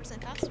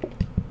 100% faster.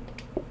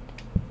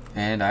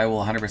 And I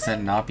will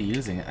 100% not be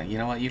using it. You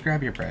know what? You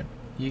grab your bread.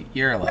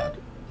 You're allowed.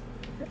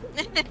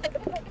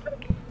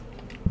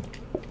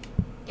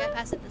 Yeah,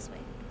 pass it this way.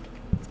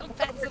 Don't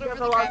pass it over Grab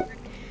the a lot. grabber.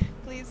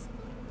 Please.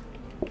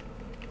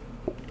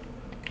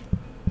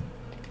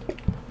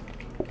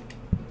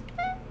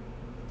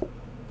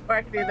 Or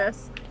I could do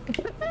this.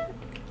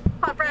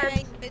 Hot Yeah, bread.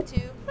 I can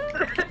too.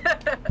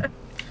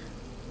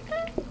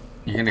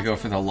 You're gonna go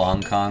for the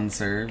long con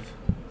serve?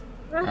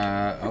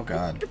 Oh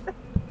god.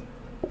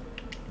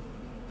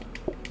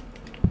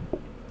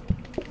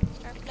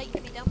 Our plate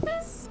me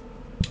dumpies.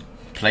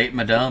 Plate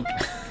my dump.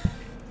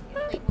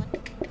 Your plate one.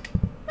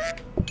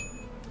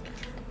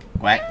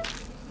 Quack.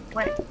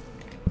 Wait.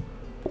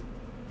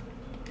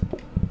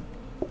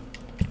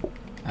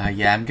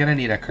 Yeah, I'm gonna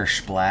need a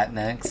Kersplat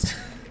next.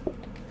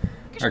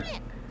 Or- Kersplat.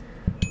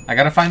 I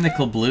gotta find the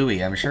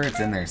Klabluey. I'm sure it's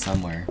in there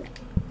somewhere.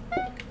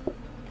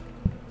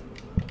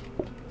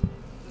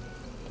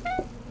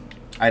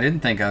 I didn't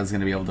think I was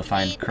gonna be able to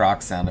find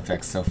Croc sound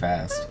effects so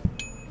fast.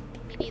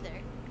 Me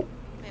neither.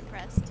 I'm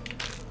impressed.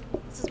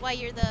 This is why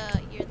you're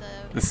the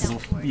This is-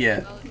 soundboard yeah.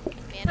 remote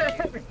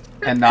manager.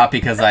 And not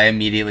because I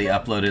immediately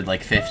uploaded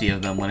like 50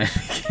 of them when it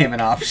became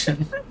an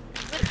option.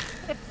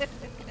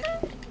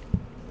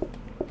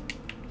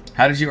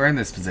 How did you earn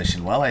this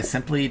position? Well, I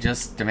simply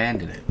just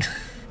demanded it.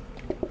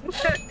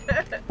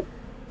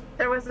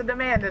 There was a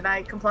demand and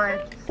I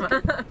complied. I'll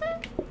just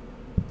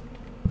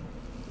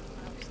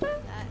do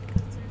that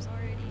because there's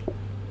already.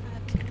 I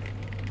have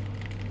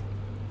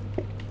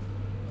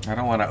two. I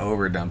don't want to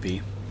over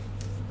dumpy.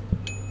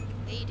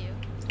 Yeah, you do.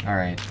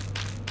 Alright.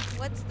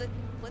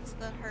 What's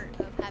the hurt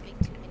of having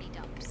too many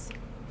dumps?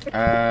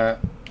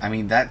 I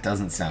mean, that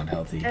doesn't sound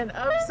healthy. An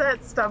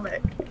upset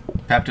stomach.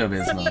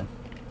 Pepto-Bismol.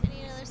 I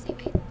need another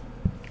seaweed.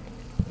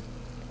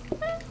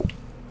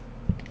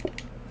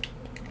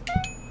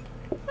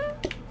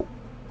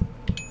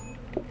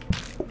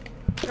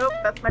 Nope,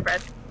 that's my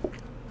bread.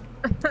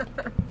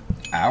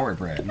 Our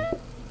bread.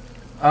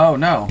 Oh,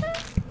 no.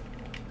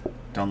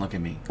 Don't look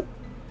at me.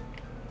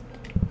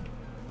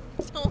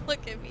 Don't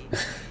look at me.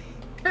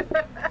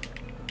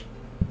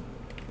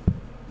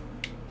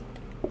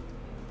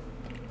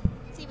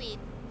 Seaweed.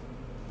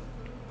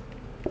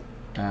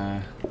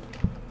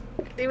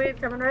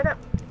 Seaweed coming right up.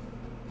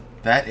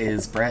 That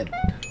is bread.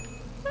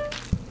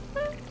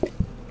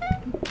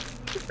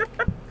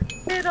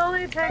 It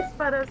only takes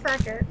but a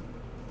second.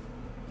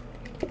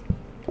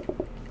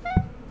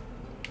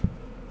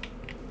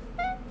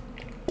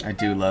 I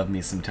do love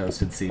me some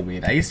toasted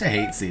seaweed. I used to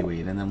hate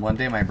seaweed, and then one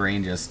day my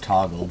brain just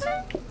toggled.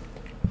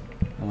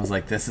 And was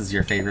like, this is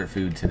your favorite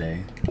food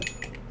today.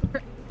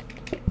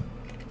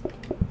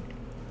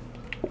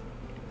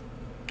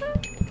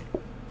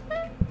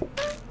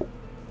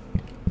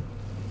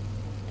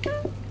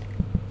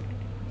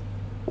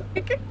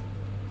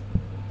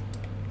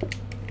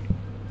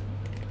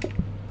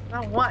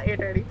 I don't want your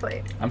dirty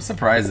plate. I'm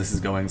surprised this is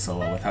going so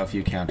well with how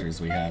few counters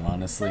we have,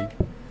 honestly.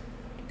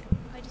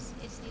 I just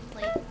need a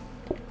plate.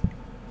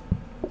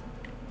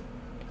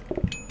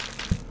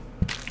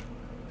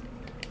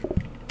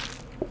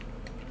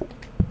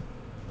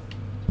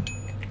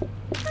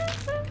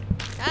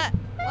 Ah,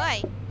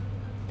 why?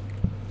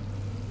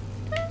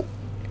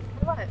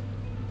 What?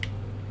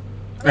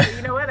 Oh,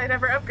 you know what? I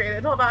never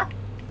upgraded. Hold on.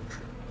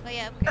 Oh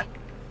yeah, upgrade.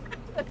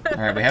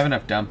 Alright, we have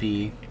enough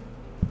dumpy.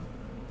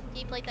 Can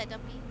you plate that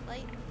dumpy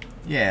light?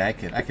 Yeah,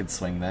 I could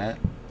swing that.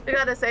 We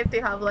got a safety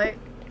hob light.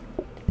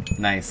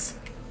 Nice.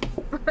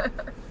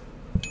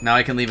 Now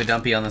I can leave a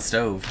dumpy on the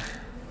stove.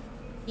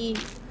 E.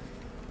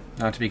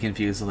 Not to be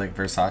confused with like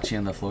Versace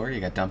on the floor. You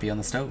got dumpy on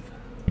the stove.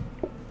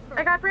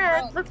 I got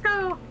bread. Let's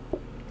go.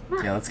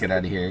 Yeah, let's get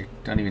out of here.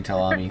 Don't even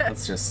tell Ami.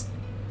 Let's just...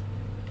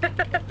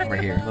 We're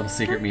here. Little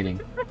secret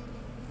meeting.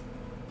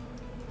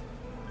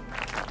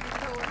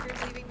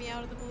 Coworkers leaving me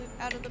out of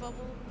the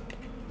bubble.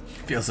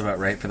 Feels about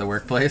right for the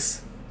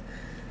workplace.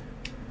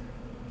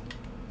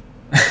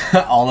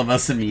 All of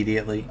us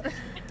immediately.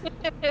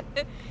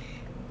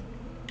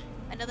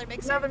 Another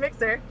mixer. Another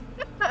mixer.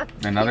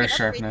 Another You can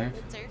sharp upgrade knife.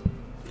 the mixer.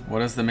 What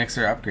does the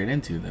mixer upgrade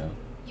into, though?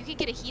 You can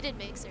get a heated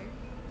mixer.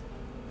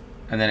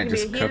 And then It it could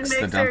just be a heated cooks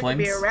mixer, the dumplings?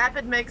 It could be a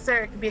rapid mixer.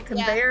 It could be a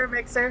conveyor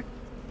mixer.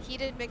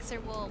 Heated mixer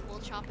will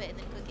chop it and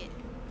then cook it.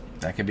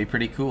 That could be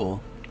pretty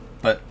cool.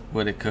 But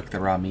would it cook the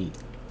raw meat?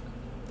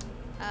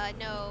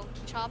 No,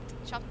 chopped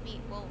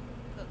meat won't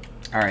cook.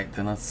 Alright,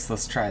 then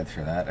let's try it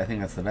for that. I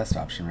think that's the best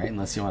option, right?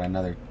 Unless you want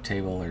another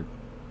table or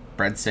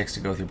breadsticks to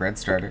go through bread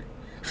starter.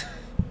 It's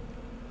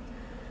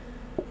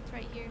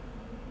right here.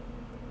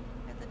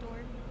 At the door.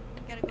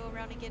 Gotta go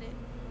around and get it.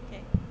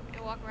 Okay.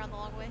 Go walk around the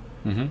long way.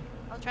 Mm-hmm.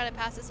 I'll try to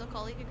pass it so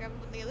Colleen can grab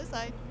it from the other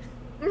side.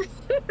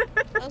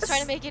 I was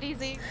trying to make it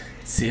easy.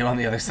 See you on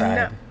the other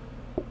side.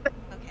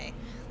 Okay.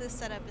 This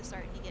setup is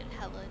starting to get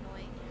hella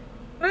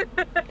annoying.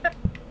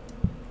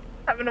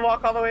 Having to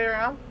walk all the way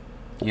around.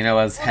 You know,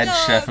 as head no,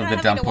 chef I'm of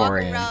not the having to walk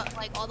Dumporian. around,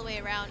 like all the way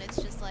around.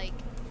 It's just like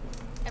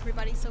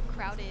everybody's so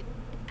crowded.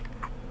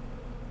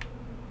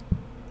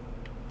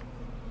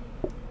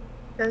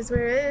 Because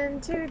we're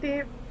in too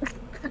deep.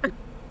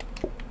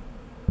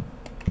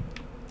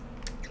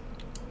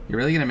 You're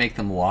really gonna make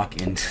them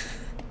walk into...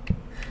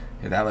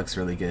 Yeah, that looks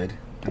really good.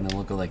 And then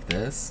we'll go like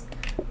this.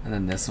 And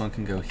then this one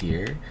can go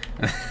here.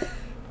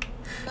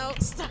 No,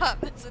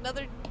 stop. It's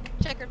another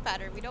checkered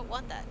pattern. We don't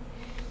want that.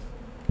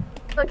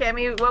 Okay, I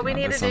mean, what we No,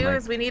 need to this one do might-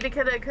 is we need to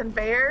get a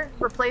conveyor,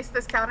 replace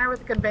this counter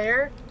with a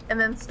conveyor, and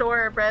then store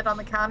our bread on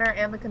the counter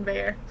and the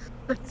conveyor.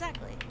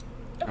 Exactly.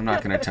 I'm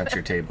not gonna touch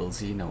your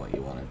tables. You know what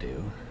you want to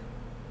do.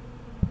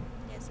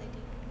 Yes, I do.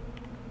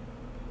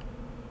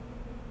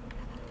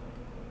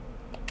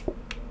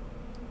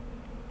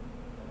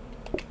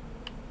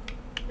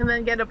 And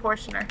then get a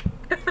portioner.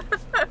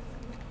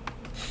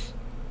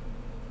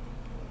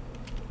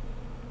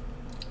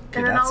 Okay,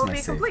 And then that's all will my be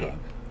safe complete. hub.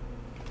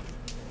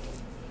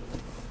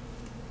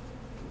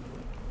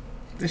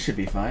 This should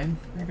be fine.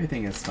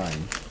 Everything is fine.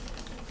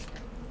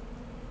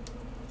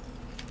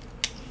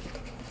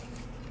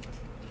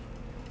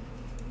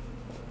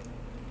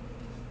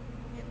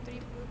 We have 3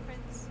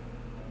 blueprints.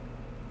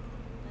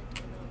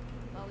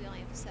 Well, we only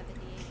have 78.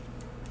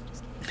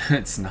 Just kidding.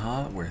 It's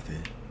not worth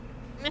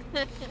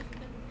it.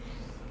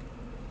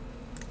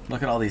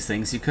 Look at all these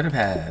things you could have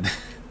had.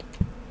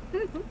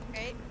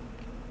 Right?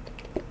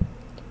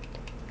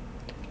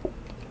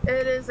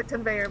 It is a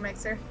conveyor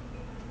mixer.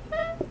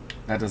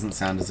 That doesn't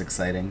sound as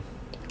exciting.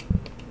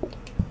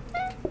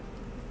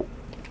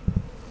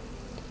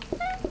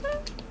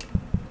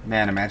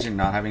 Man, imagine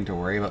not having to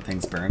worry about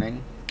things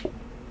burning.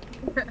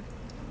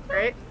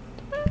 Right?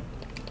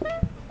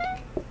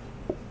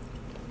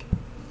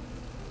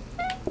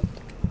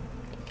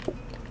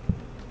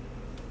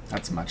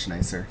 That's much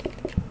nicer.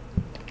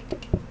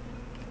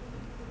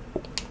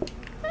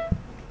 Where are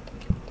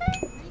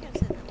you gonna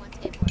sit at one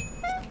table and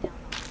put stuff down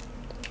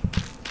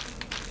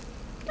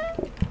on?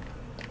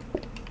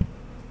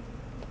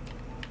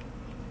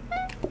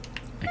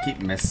 I keep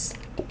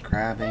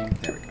grabbing.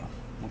 There we go.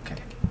 Okay.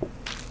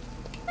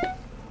 You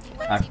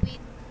want I've- seaweed?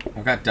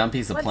 I've got dumpies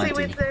Let's see aplenty.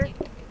 what's there.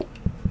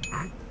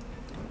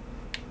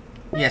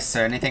 Yes,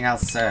 sir. Anything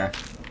else, sir?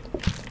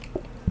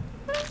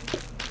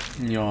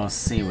 Your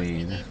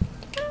seaweed.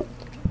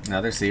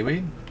 Another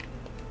seaweed?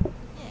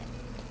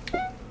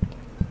 Yeah.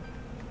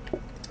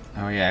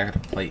 Oh yeah, I got a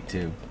plate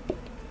too.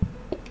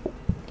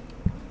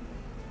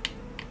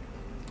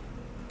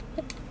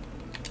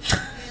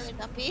 Really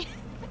dumpy.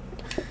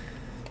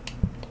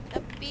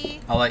 Dumpy.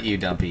 I'll let you,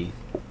 Dumpy.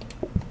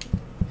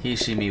 He,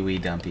 she, me, we,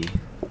 Dumpy.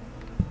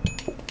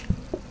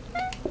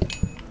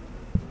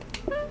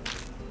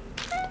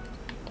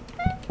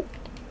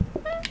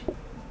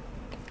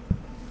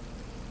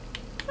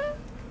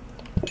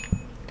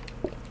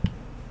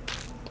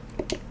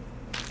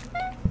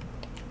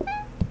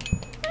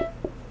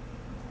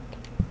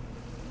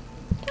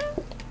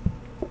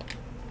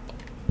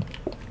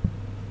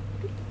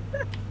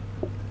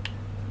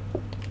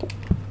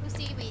 Who's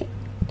seaweed?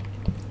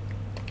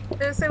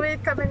 There's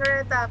seaweed coming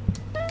right up.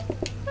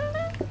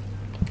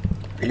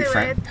 Are you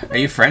Seaweed. Are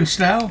you French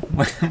now?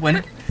 When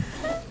I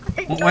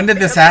don't when did think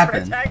this that's a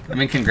French happen? I accent.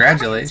 mean,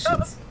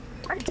 congratulations.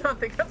 I don't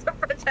think that's a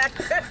French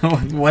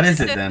accent. What is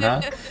it then,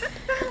 huh?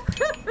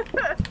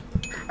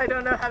 I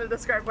don't know how to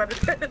describe what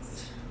it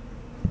is.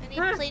 I need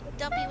a plate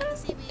dumpy with the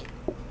seaweed.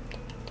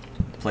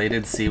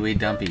 Plated seaweed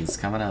dumpies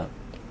coming up.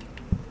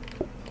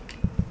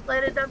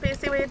 Plated dumpy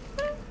seaweed.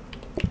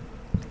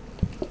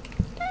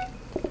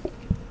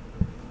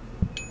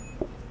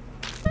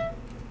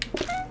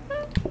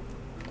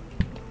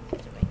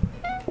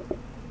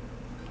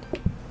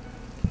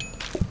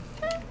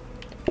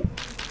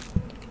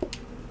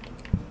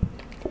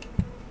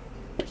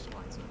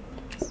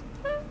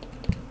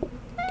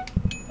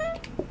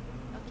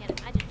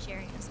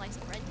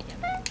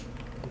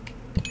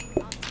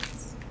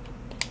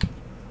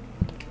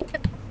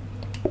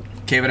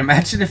 Okay, but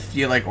imagine if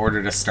you like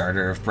ordered a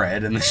starter of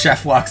bread and the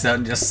chef walks out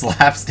and just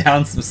slaps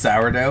down some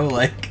sourdough.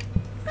 Like,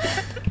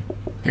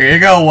 here you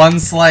go, 1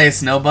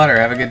 slice, no butter.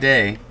 Have a good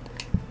day.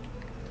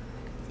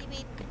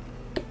 Seaweed.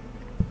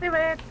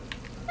 Seaweed.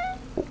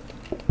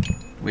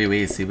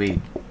 Oui,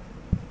 seaweed.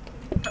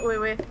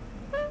 Oui.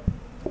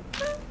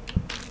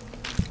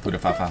 Puta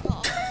fafa.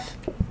 Oh.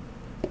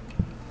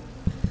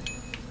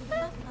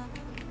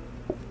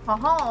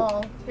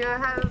 Oh, here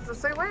has the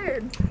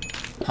seaweed.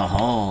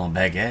 Oh,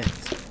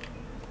 baguette.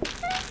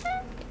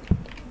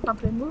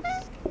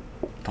 Pamplemousse.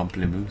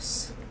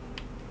 Pamplemousse.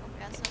 Oh my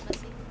god, so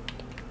messy.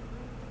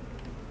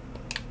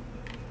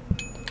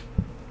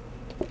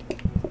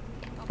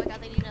 Oh my god,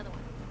 they need another one.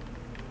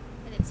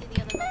 I didn't see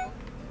the other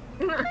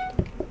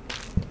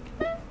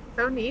bubble.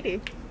 So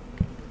needy.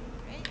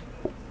 Right?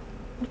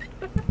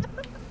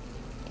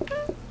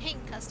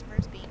 Being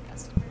customers being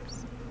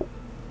customers.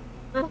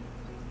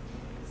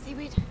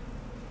 Seaweed.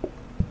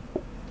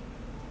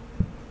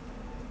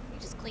 You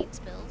just clean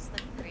spills,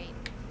 that'd be great.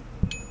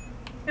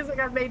 Feels like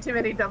I've made too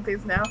many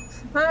dumpies now.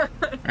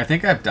 I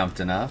think I've dumped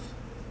enough.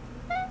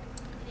 I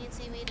need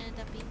seaweed and a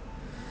dumpy.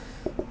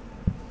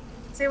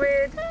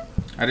 Seaweed.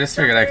 I just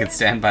figured I could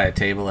stand by a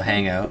table to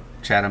hang out,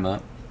 chat him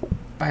up.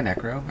 Bye,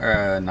 Necro.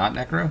 Or, not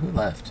Necro? Who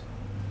left?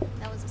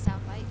 That was a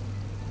soundbite.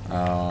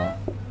 Oh.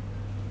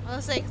 I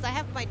was saying, because I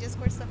have my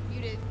Discord stuff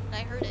muted, and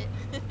I heard it.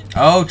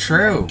 Oh,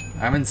 true.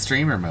 I'm in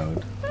streamer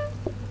mode.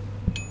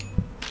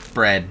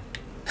 Bread.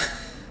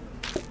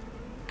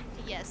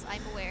 Yes,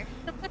 I'm aware.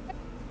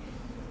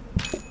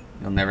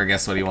 You'll never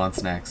guess what he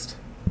wants next.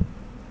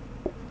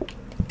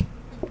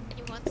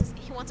 He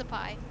wants a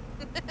pie.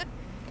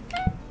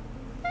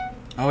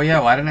 Oh yeah,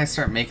 why didn't I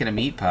start making a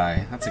meat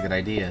pie? That's a good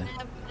idea.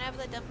 Can I have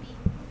the dumpy?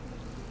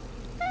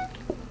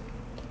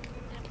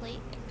 And a plate?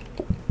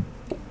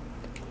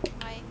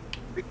 Pie?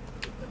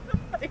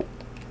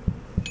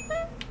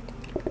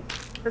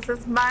 This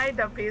is my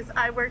dumpies.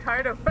 I worked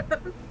hard over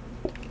them.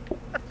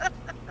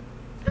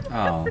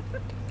 Oh.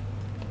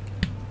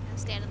 And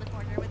stand in the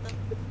corner with them.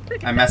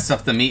 I messed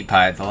up the meat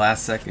pie at the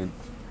last second.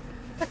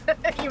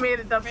 You made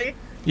a dumpy.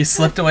 You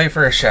slipped away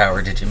for a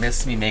shower. Did you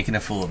miss me making a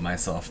fool of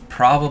myself?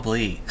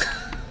 Probably.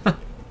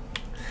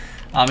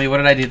 Ami, what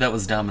did I do that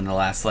was dumb in the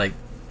last, like,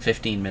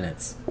 15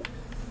 minutes?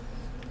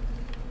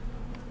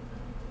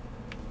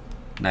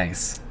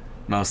 Nice.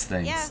 Most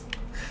things. Yeah.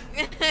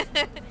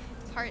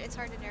 It's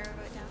hard to narrow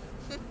it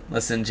down.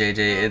 Listen,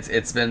 JJ,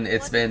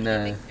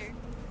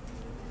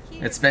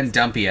 it's been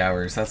dumpy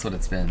hours. That's what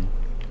it's been.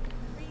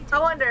 I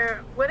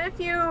wonder, what if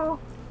you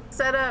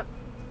set up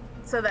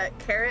so that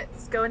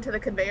carrots go into the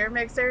conveyor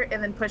mixer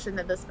and then push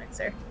into this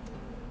mixer?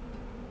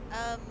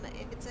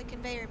 It's a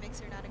conveyor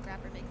mixer, not a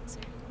grabber mixer.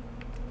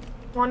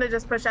 Want to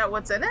just push out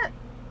what's in it?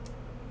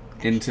 I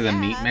mean, Into the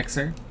meat yeah,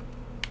 mixer?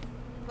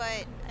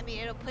 But I mean,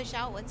 it'll push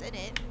out what's in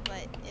it,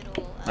 but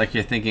it'll Like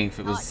you're thinking if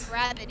it not was...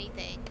 grab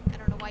anything. I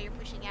don't know why you're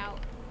pushing out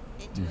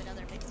into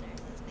another mixer.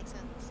 Does this make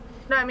sense?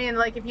 No, I mean,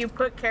 like, if you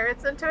put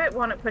carrots into it,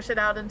 won't it push it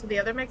out into the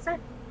other mixer?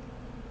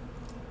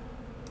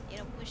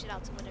 It'll push it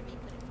out to whatever you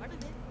put in front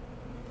of it.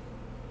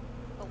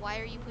 But why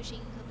are you pushing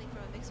something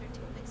from a mixer to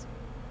a mixer?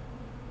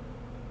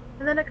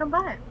 And then it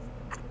combines.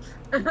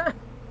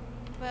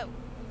 But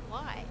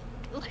why?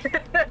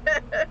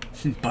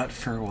 But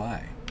for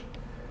why?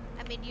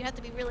 I mean, you have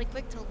to be really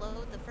quick to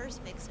load the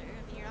first mixer.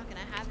 I mean, you're not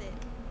gonna have it.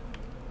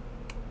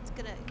 It's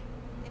gonna,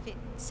 if it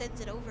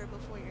sends it over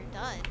before you're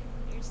done,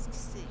 you're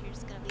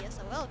just gonna be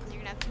SOL because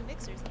you're gonna have 2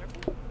 mixers that are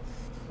full.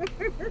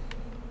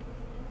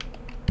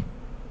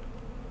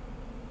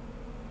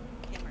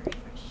 Camera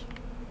refresh.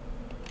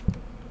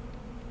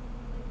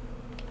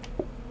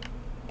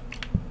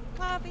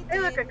 Coffee Hey,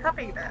 look, a table.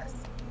 coffee desk.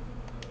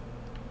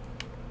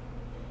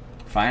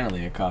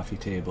 Finally a coffee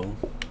table.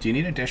 Do you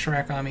need a dish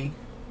rack on me?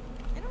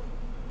 I don't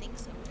think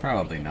so.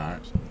 Probably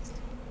not.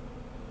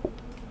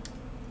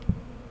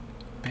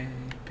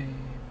 I'm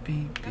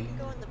gonna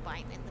go in the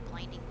blinding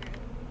room.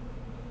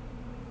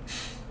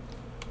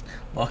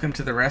 Welcome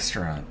to the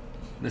restaurant.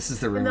 This is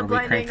the In room the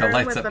where we crank blinding the room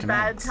lights with up the to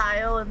bad max.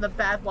 tile and the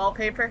bad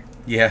wallpaper.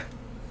 Yeah.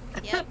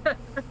 Yep.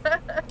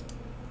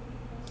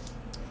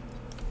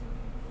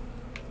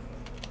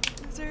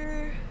 Is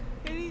there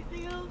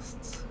anything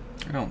else?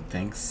 I don't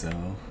think so.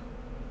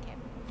 Okay.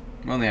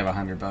 We only have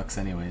 $100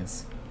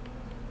 anyways.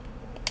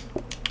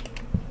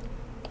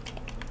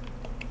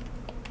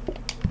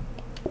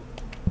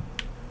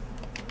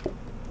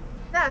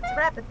 No, it's a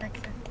rapid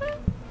mixer.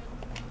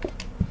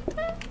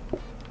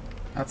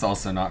 That's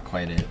also not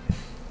quite it.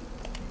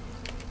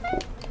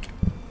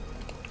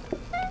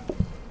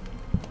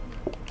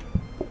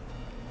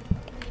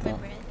 Need my Oh.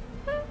 bread.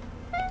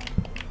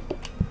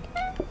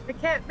 I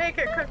can't make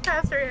it cook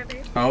faster,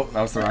 Andy. Oh,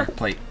 that was the wrong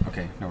plate.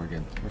 Okay, no, we're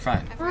good. We're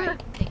fine. I forgot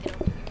to take it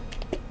over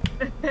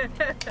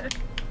here.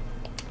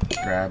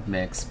 Grab,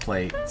 mix,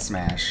 plate,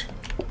 smash.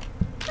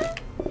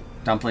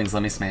 Dumplings,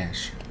 let me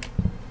smash.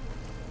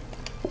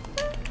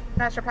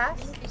 Smash or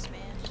pass? You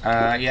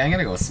smash. Yeah, I'm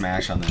gonna go with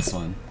smash on this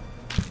one.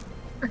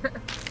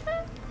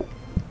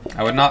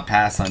 I would not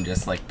pass on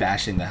just, like,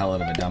 bashing the hell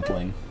out of a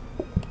dumpling.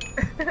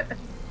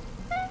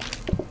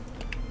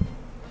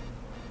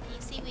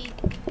 Seaweed.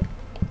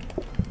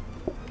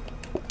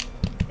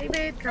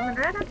 Seaweed coming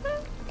right up.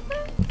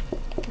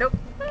 Nope.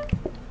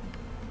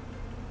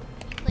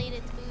 You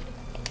plated food.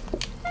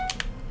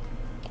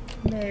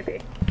 Maybe.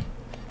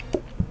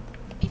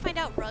 We find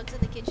out rugs in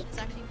the kitchen is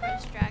actually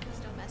pro-strat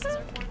because no messes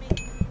are forming.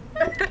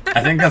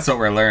 I think that's what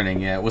we're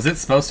learning, yeah. Was it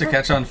supposed to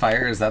catch on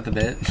fire? Is that the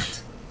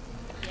bit?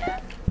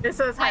 Yeah. It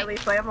says highly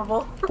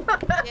flammable.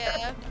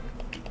 Yeah.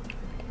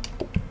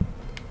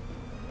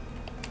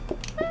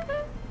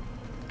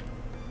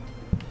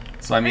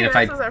 So, I mean, if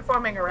I Viruses are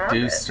forming around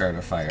do it. start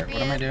a fire,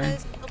 what am I doing?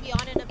 It'll be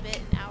on in a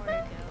bit, an hour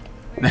ago.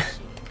 Where is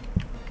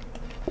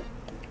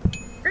she?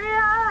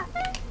 Rhea!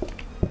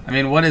 I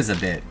mean, what is a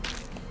bit?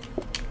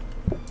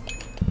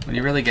 When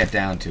you really get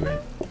down to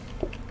it.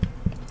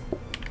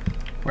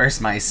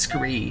 Where's my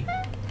Scree?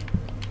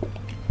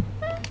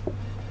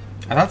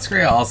 I thought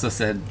Scree also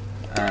said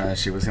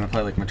she was going to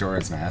play like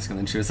Majora's Mask, and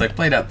then she was like,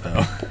 played up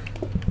though.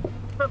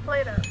 But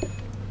played up.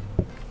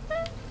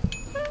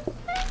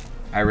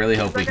 I really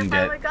hope we Like, I can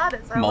finally get got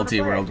it, so I wanna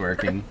multi-world play.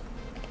 working.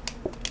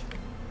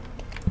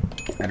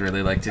 I'd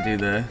really like to do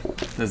the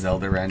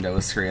Zelda rando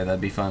with Scree,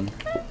 that'd be fun.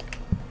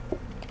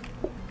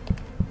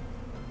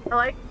 I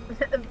like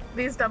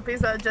these dumpies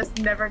that just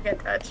never get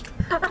touched.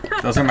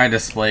 Those are my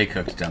display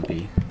cooked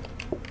dumpy.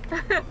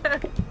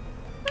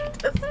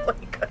 Display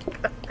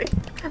cooked dumpy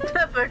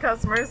that the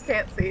customers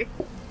can't see.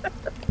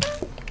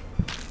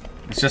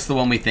 It's just the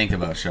one we think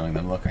about showing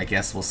them. Look, I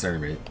guess we'll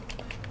serve it.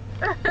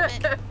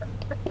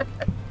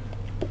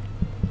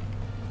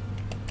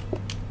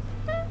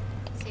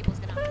 Sable's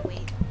gonna have to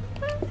wait.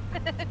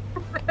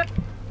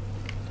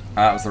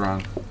 That was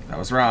wrong. That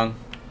was wrong.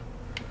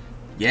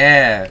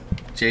 Yeah,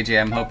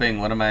 JJ, I'm hoping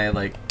one of my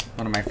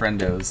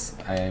friendos.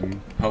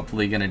 I'm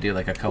hopefully gonna do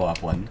like a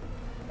co-op one.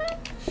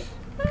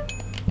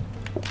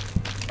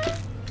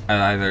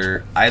 And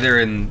either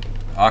in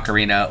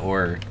Ocarina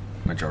or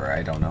Majora,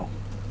 I don't know.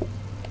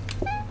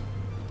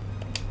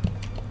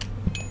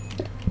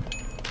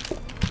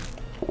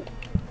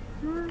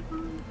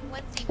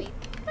 One seaweed.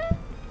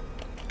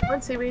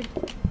 One seaweed.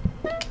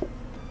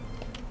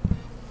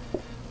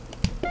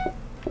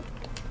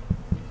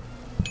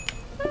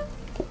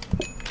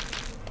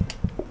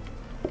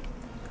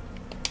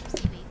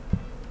 Seaweed.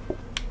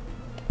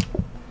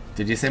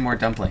 Did you say more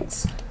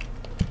dumplings?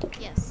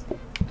 Yes.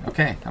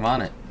 Okay, I'm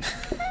on it.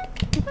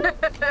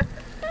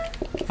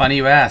 Funny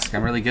you ask.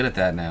 I'm really good at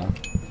that now.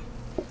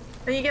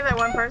 Then you get that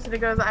one person who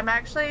goes, I'm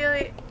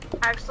actually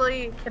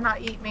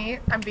cannot eat meat.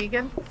 I'm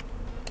vegan.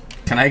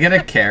 Can I get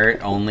a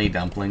carrot-only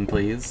dumpling,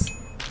 please?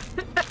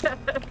 I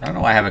don't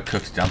know why I have a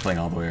cooked dumpling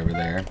all the way over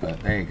there,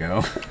 but there you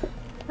go.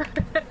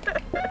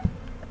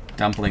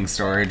 Dumpling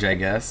storage, I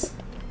guess.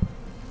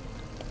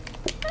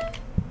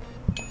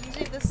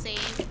 Using the same,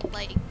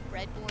 like,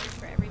 breadboard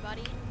for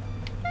everybody.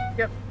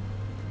 Yep.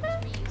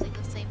 Just reusing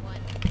the same one.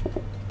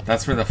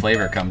 That's where the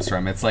flavor comes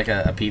from. It's like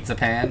a pizza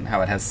pan,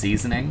 how it has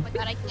seasoning. Oh my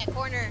god, I can't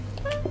corner.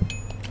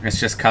 It's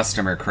just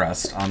customer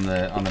crust on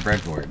the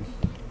breadboard.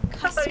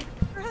 Custard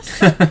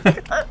crust?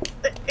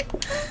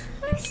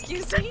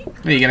 Excuse me?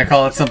 Are you gonna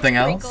call it something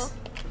Sprinkle. else?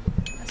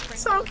 A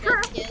So sprinkle of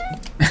gross.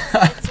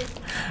 kids.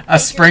 A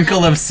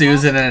sprinkle of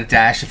Susan and a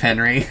dash of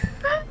Henry.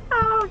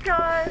 Oh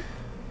god.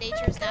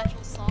 Nature's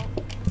natural salt.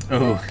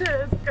 Ooh,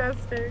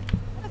 Disgusting.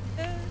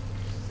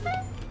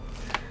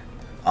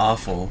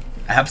 awful.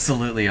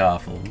 Absolutely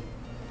awful.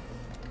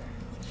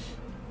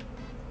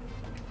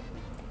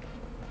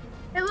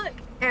 Hey look,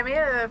 Amy,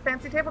 a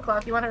fancy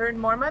tablecloth. You want to earn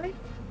more money?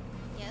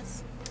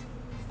 Yes.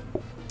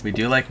 We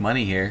do like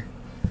money here.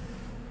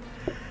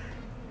 I'm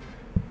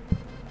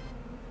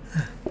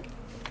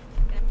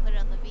gonna put it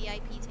on the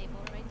VIP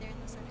table right there in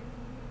the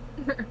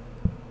center.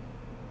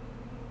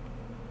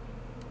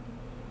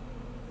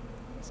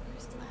 Where's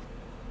Chris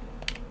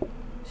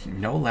laughing?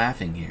 No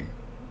laughing here.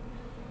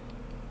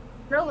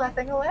 No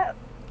laughing allowed.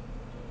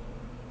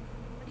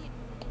 What do you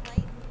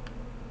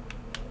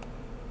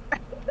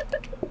like?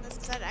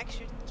 Is that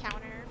extra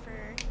counter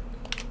for?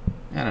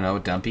 I don't know,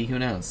 dumpy, who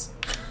knows?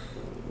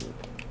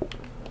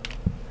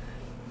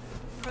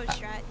 Pro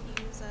Strat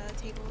use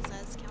tables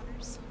as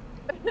counters.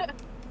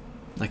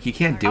 Like, you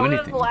can't do I would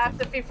anything have with laughed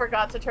them. if he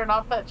forgot to turn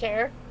off that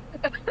chair.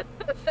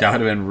 That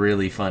would have been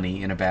really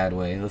funny in a bad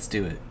way. Let's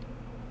do it.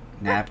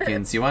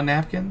 Napkins. You want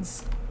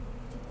napkins?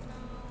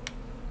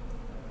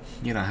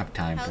 You don't have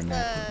time How's for the?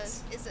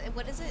 napkins. Is it?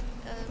 What is it?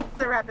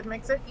 The rapid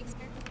mixer. Mixer?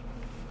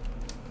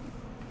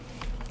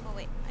 Oh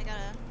wait, I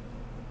gotta.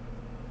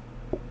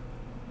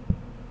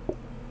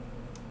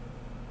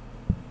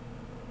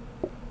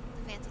 The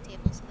fancy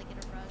table so they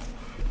get a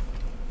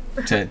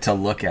rug. To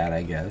look at,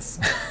 I guess.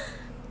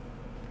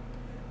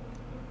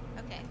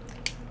 Okay.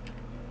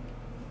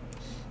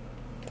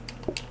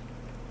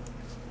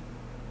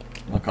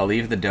 Look, I'll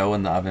leave the dough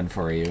in the oven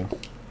for you.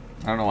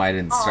 I don't know why I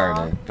didn't start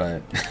Aw. it,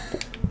 but...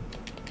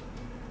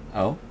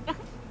 Oh?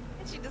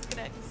 She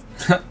disconnects.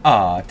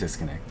 Aw,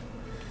 disconnect.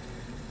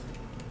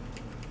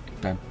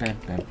 Ba, ba,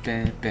 ba,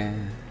 ba, ba.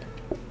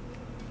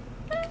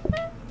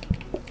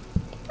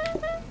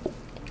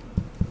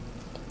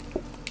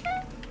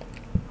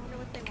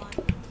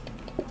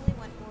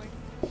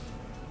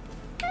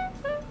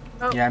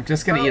 Oh, Yeah, I'm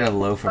just gonna oh, eat a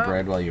loaf of oh.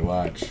 bread while you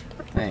watch.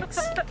 Thanks.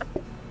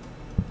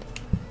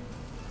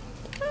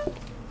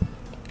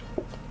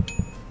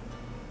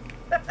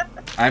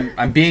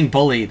 I'm being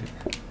bullied.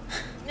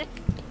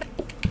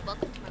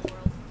 Welcome to my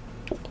world.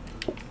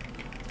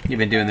 You've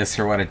been doing this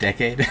for what, a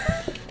decade?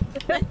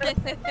 Yeah. I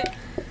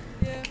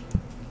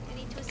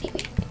need to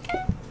seaweed.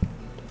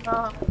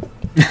 No.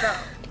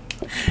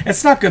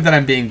 It's not good that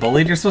I'm being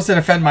bullied. You're supposed to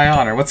defend my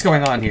honor. What's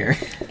going on here?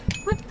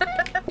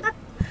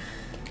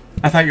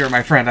 I thought you were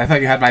my friend. I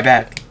thought you had my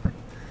back.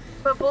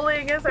 But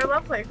bullying is our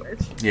love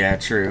language. Yeah,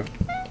 true.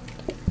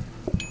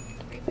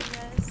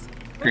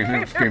 Scream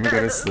and go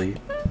to sleep.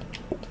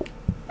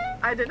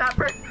 I did not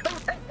burn.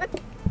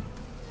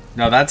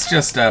 No, that's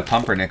just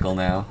pumpernickel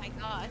now. Oh my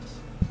gosh.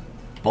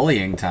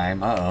 Bullying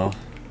time. Uh-oh.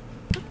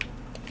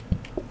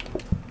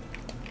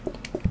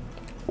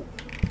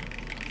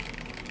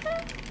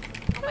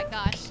 Oh my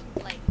gosh.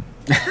 Like,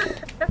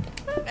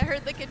 I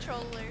heard the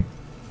controller.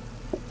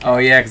 Oh,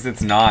 yeah, because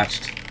it's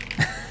notched.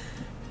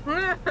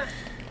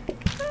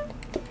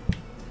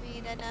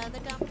 Need another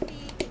dumpy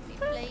to be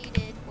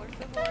plated, por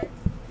favor.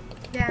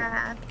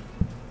 Yeah.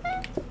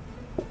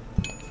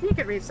 You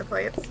can reach the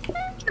plates.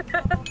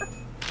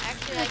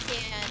 Actually, I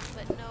can,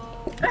 but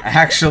no.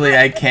 Actually,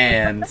 I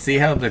can. See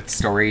how the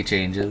story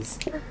changes?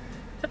 I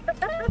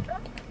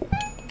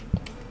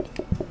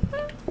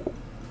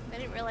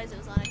didn't realize it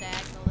was on a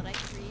diagonal that I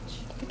could reach.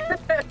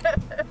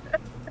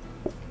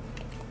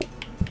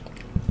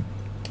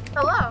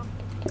 Hello.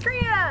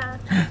 Korea.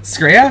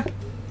 Skrea?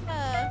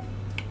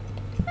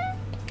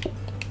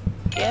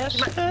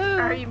 Yes.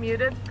 Are you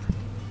muted?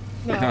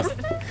 No.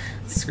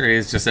 Skrea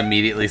is just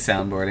immediately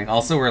soundboarding.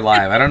 Also, we're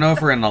live. I don't know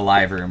if we're in the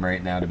live room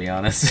right now, to be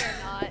honest.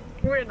 Not.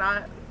 We're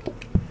not.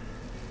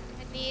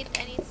 I need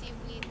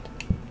seaweed.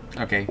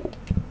 Okay.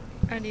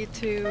 I need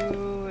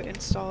to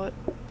install it.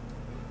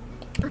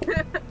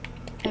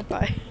 And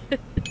buy it.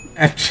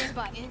 And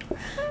buy it.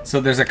 So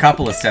there's a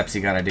couple of steps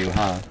you gotta do,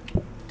 huh?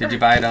 Did you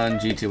buy it on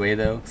G2A,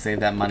 though? Save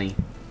that money.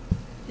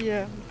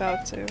 Yeah, I'm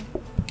about to.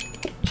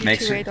 Make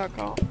sure-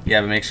 G2A.com.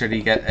 Yeah, but make sure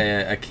you get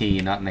a key,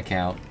 not an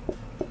account.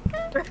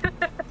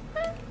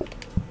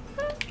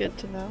 Good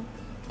to know.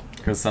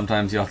 Because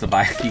sometimes you'll have to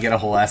buy, you get a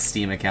whole ass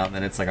Steam account,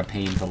 then it's like a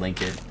pain to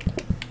link it.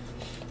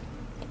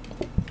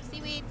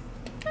 Seaweed.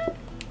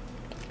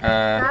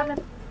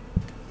 Ramen.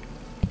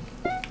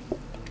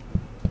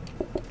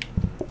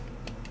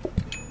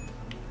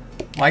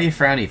 Why are you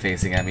frowny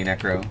facing at me,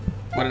 Necro?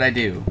 What did I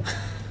do?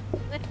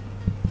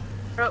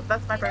 Oh,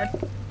 that's my bread.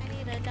 I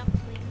need a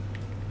dumpling.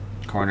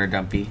 Corner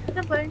dumpy.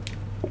 Dumpling.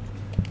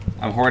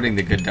 I'm hoarding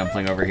the good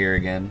dumpling over here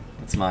again.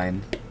 It's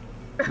mine.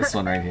 This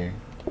one right here.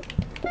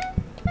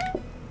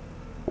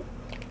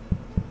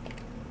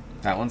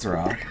 That one's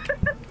raw.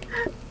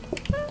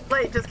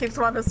 Light just keeps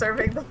wanting to serve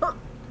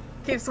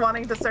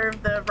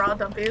the raw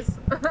dumpies.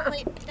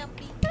 Wait,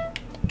 dumpy.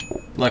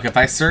 Look, if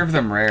I serve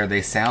them rare,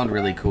 they sound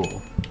really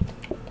cool.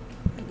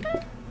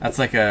 That's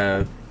like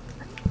a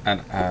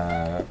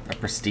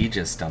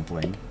prestigious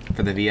dumpling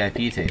for the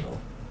VIP table.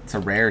 It's a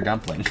rare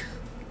dumpling.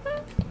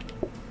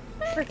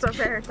 It's a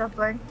rare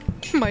dumpling.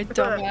 My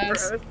dumb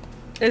ass. Gross.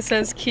 It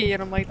says key,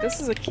 and I'm like,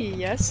 this is a key,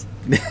 yes?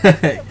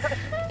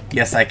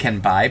 Yes, I can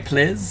buy,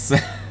 please.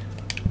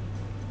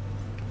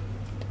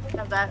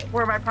 Have that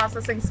where my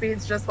processing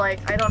speed's just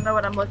like I don't know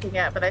what I'm looking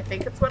at, but I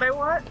think it's what I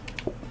want.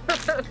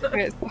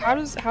 Okay, so how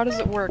does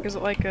it work? Is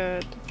it like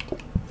a...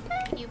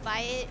 When you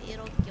buy it,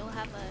 you'll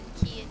have a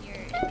key in your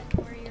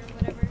inventory or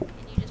whatever,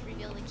 and you just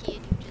reveal the key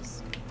and you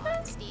just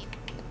on Steam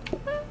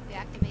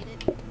reactivate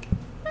it.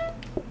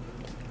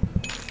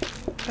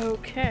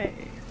 Okay.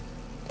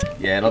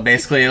 Yeah,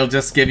 it'll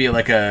just give you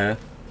like a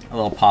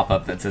little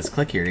pop-up that says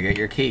click here to get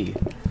your key.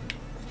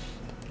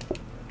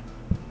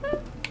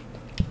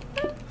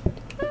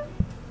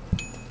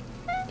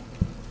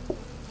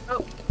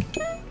 Oh,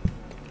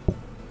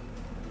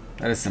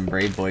 That is some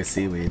Brave Boy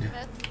seaweed.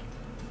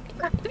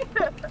 That's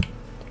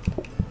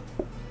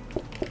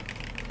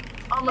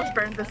almost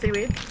burned the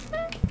seaweed.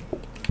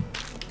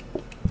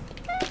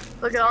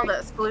 Look at all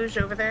that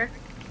splooge over there.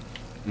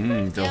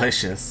 Mmm,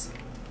 delicious.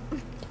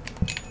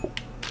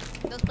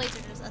 those plates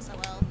are just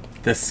SOL.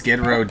 The Skid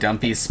Row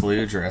Dumpy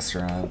Splooge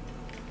restaurant.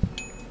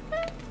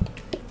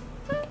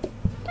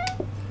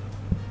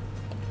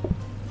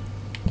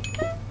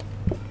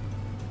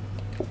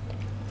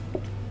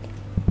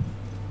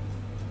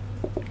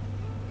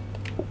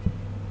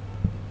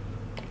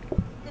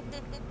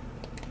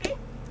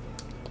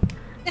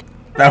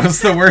 That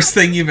was the worst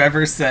thing you've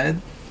ever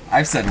said.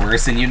 I've said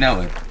worse and you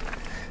know it.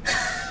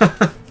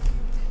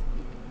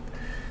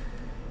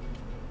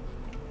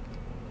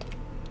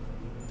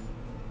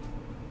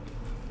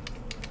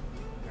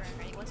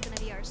 Alright, what's gonna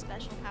be our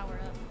special power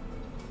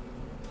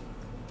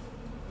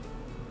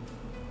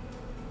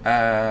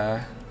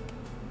up?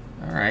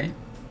 Alright.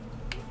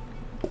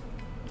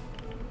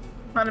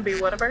 Want to be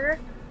Whataburger?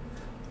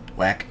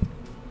 Whack.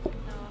 No,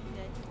 I'm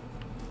good.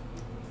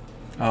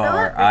 Oh, Oh,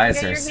 our look,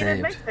 eyes you are get your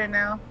heated saved. mixer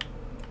now.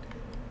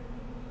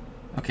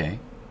 Okay.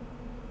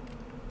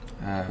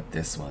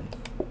 This one.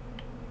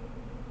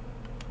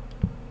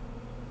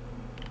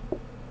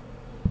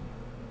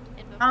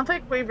 I don't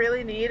think we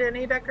really need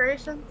any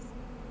decorations,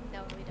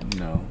 No, we don't.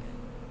 No.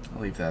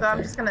 I'll leave that so I'm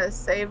there. just gonna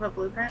save a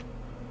blueprint.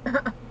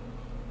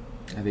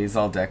 Are these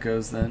all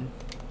decos then?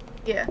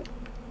 Yeah.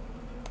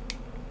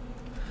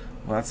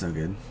 Well, that's no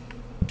good.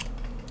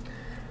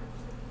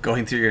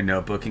 Going through your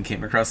notebook and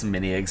came across some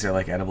mini eggs are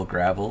like edible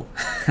gravel,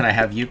 and I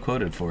have you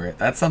quoted for it.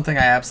 That's something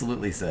I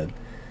absolutely said.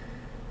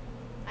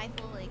 I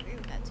fully agree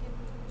with that too.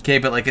 Okay,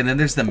 but like, and then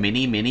there's the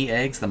mini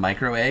eggs, the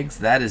micro eggs.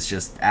 That is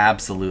just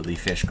absolutely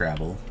fish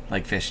gravel,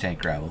 like fish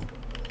tank gravel.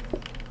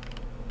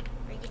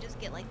 Or you could just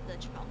get like the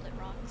chocolate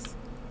rocks.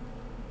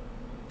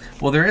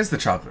 Well, there is the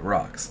chocolate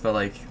rocks, but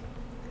like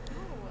Ooh,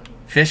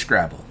 fish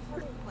gravel.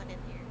 one in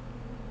here.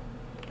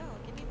 Oh,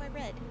 give me my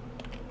red.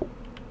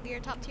 We are a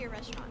top tier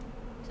restaurant.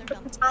 So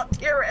dumb. Top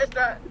tier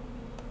restaurant.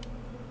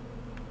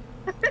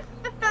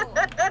 Oh,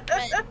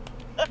 red.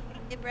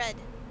 Get bread.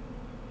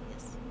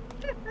 Yes.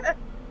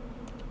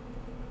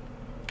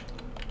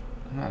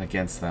 I'm not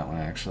against that one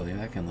actually.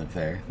 That can live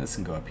there. This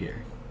can go up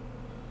here.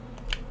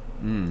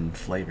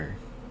 Flavor.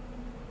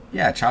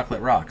 Yeah,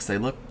 chocolate rocks. They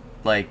look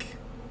like.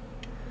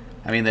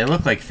 I mean, they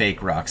look like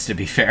fake rocks, to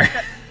be fair.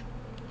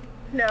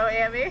 No,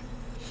 Amy.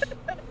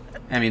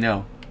 Emmy,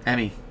 no.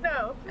 Emmy.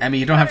 No. Emmy,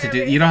 you don't have to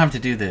do. Emmy. You don't have to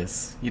do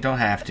this. You don't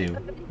have to.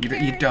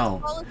 You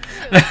don't. Follow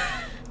through.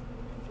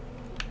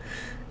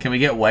 Can we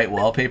get white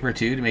wallpaper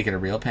too to make it a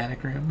real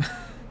panic room?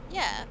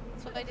 Yeah,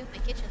 that's what I did in the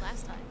kitchen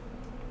last time.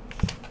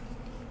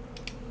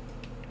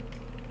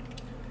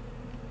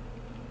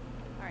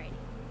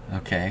 Alrighty.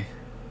 Okay.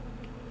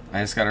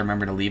 I just gotta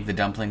remember to leave the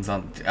dumplings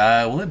on.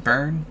 Will it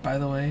burn? By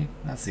the way,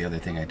 that's the other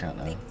thing I don't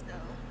I know. think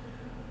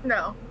so.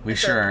 No. We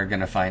sure are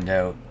gonna find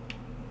out.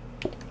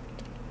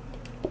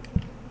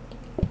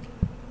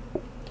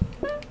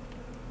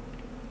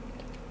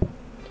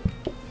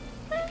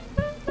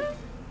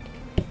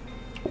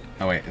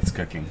 Oh wait, it's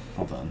cooking.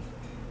 Hold on.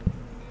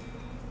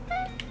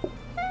 Now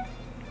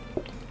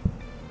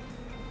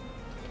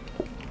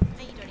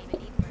you don't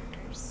even need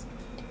burners.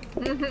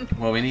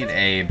 Well, we need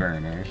a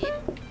burner.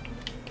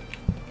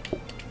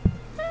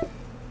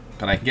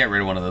 But I can get rid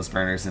of one of those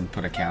burners and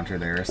put a counter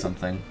there or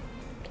something.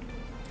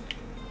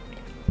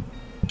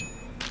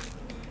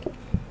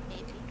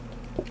 Maybe.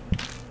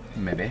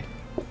 Maybe.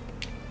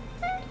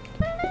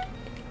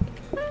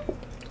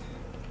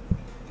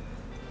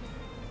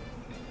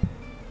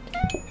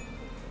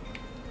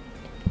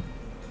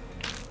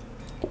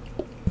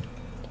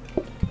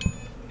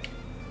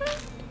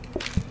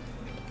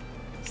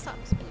 Stop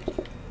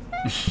splooging.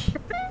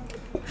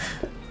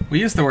 We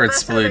use the word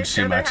That's how they splooge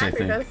show too their much, I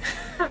think. happiness.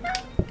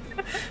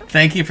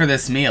 Thank you for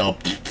this meal.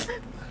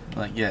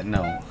 Like, yeah,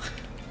 no.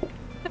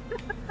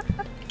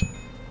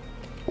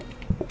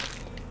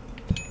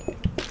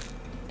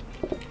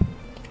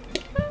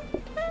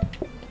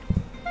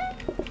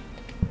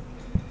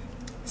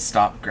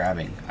 Stop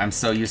grabbing. I'm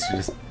so used to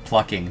just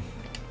plucking.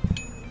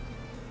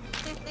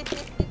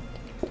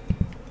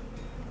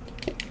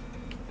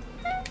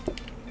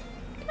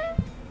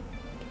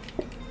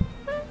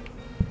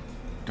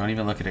 Don't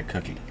even look at it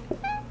cooking.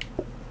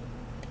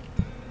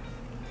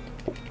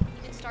 You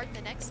can start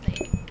the next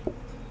thing.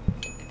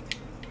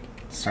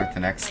 Start the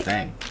next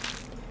thing.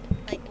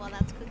 Like while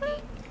that's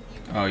cooking.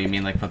 Oh, you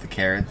mean like put the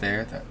carrot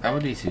there? That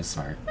would be too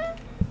smart.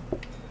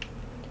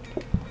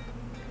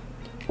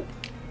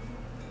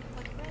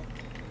 What bread?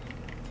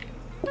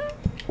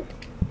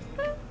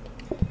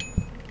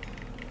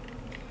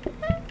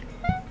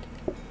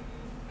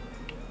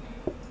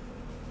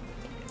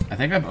 I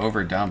think I've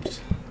overdumped.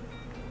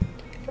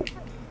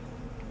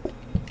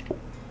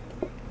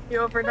 You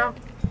overdumped.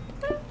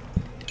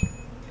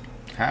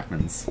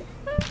 Happens.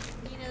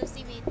 You know,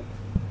 Steven.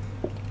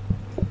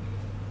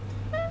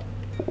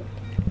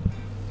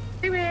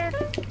 Steven.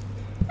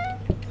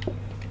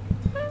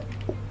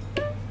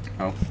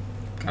 Oh,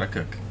 gotta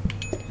cook.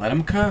 Let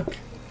him cook.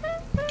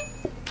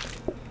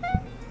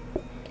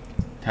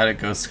 How'd it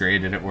go, Scray?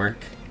 Did it work?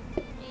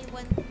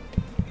 Anyone?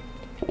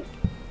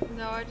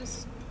 No, I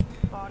just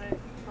bought it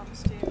from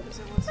Steam because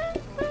it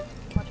wasn't really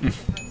much of a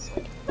difference,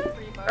 like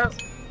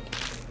 $3.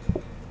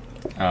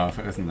 Oh, if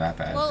it wasn't that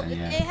bad, Well, then if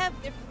yeah. they have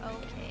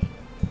okay.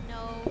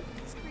 No,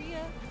 it's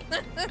Korea.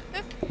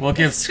 We'll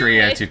give It's too Scree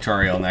a late.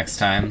 tutorial next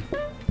time.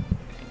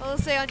 I'll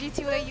say on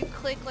G2A you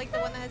click like the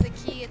one that has a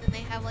key and then they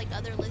have like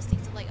other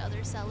listings of like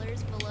other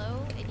sellers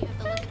below and you have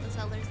to look at the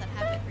sellers that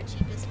have it for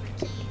cheapest for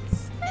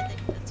keys and then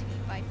that's who you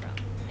buy from.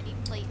 I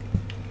need plate.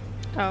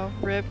 Oh,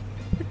 rip.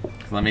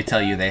 Let me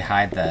tell you, they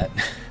hide that.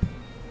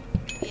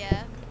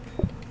 Yeah.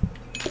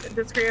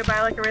 Did Screa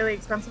buy like a really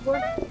expensive one?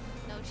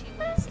 No, she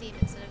went to Steam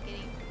instead of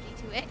getting from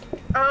G2A.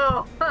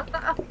 Oh.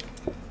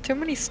 Too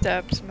many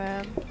steps,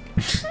 man.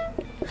 So you're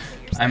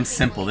I'm spending,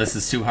 simple, like, this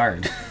is too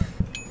hard.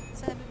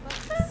 $7.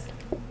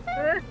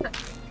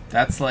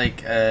 That's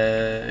like,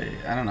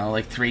 I don't know,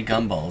 like 3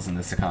 gumballs in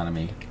this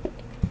economy.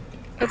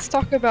 Let's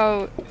talk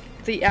about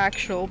the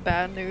actual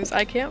bad news.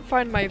 I can't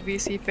find my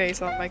VC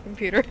face on my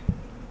computer.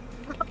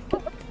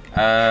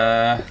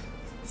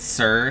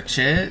 Search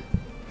it.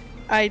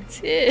 I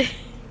did.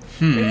 It's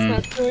Hmm.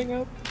 not showing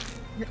up.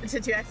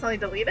 Did you accidentally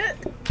delete it?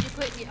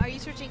 Are you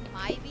searching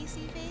my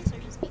VC face or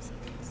just VC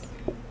face?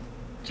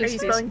 Are you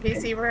spelling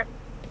VC right?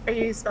 Are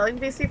you spelling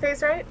VC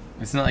face right?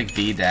 Isn't it like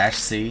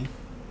V-C?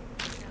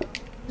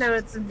 No,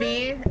 it's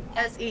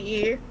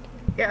VSEE.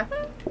 Yeah.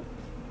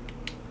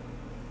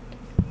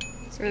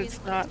 It's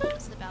not.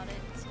 About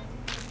it, so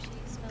she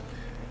spelled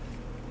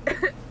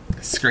it.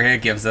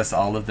 Skrea gives us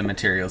all of the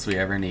materials we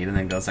ever need and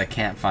then goes, I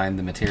can't find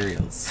the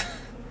materials.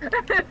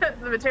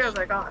 The materials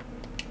are gone.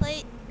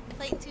 Plate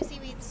and 2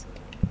 seaweeds.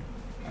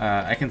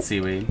 I can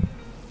seaweed.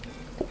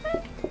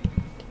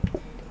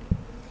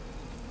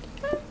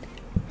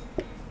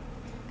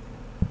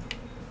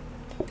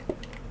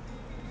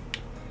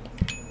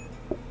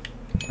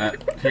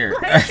 Here.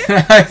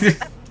 Any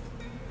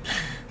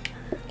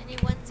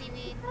 1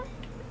 seaweed.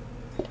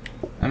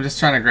 I'm just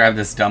trying to grab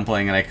this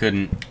dumpling and I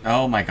couldn't.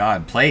 Oh my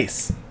god,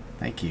 place.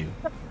 Thank you.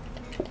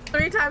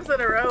 3 times in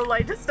a row,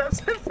 Light just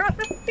steps in front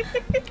of me.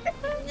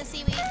 The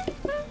seaweed.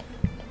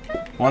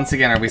 Once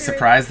again, are we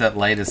surprised that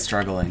Light is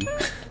struggling?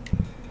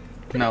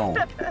 No.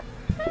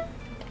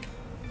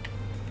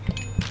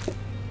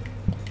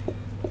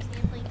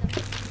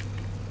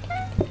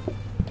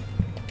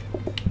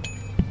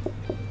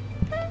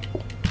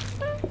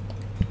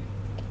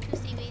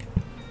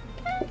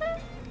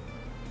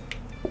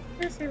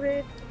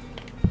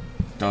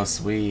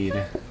 Dos weed.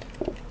 No,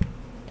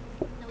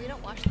 we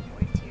don't wash the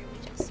boards here. We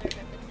just serve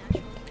it with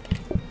natural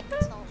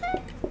human salt.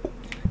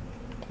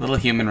 Little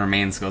human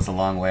remains goes a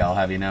long way, I'll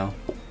have you know.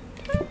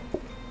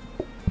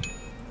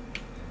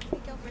 We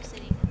go for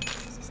sitting.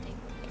 It's a staple.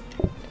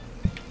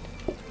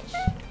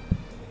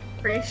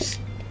 Preach.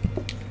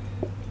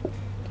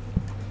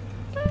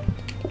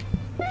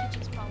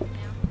 Kitchen's problem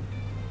now.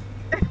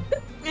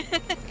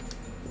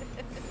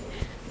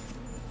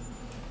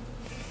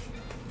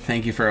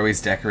 Thank you for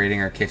always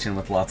decorating our kitchen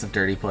with lots of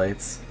dirty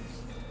plates.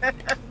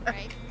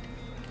 Right.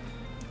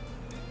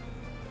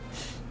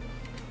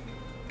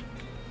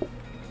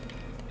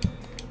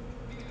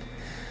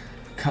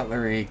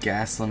 Cutlery,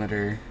 gas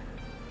limiter.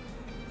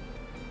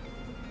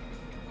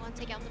 Want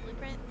to take out the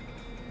blueprint?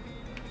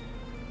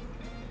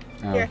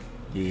 Oh, Yeah.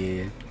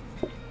 yeah.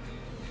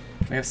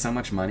 We have so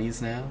much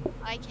monies now.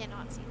 I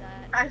cannot see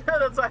that. I know,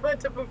 that's why I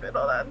went to move it.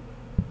 Hold on.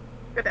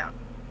 Go down.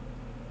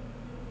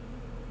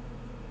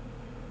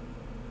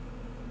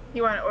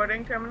 You want an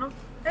ordering terminal?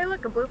 Hey,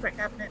 look, a blueprint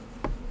cabinet.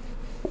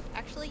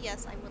 Actually,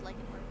 yes, I would like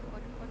an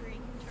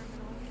ordering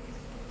terminal.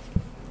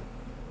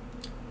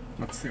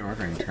 What's the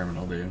ordering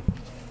terminal do?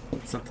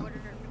 Something. Order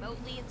it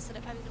remotely instead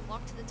of having to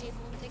walk to the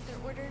table and take their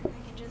order.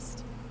 I can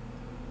just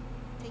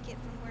take it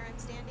from where I'm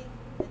standing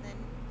and then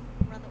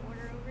run the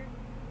order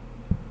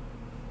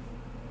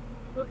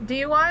over. Do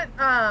you want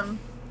to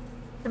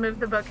move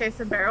the bookcase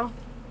and barrel?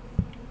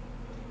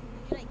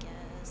 I mean, I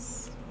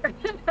guess.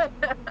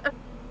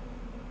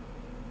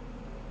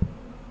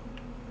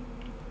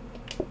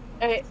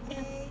 Alright.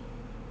 Okay.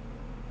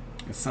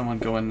 Is someone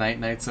going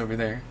night-nights over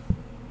there?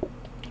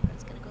 I'm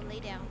just gonna go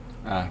lay down.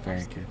 Ah,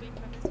 very good. Read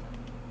from his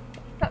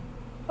phone.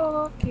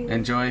 Okay.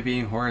 Enjoy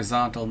being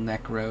horizontal,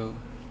 necro.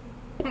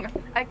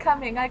 I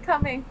coming. I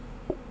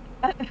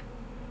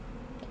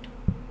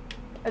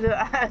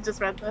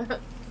just read the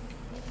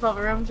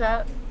Lava Room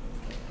chat.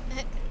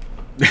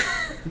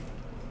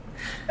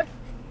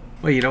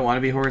 Wait, you don't want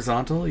to be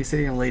horizontal? You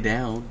said you're gonna lay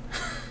down.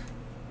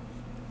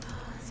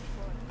 It's a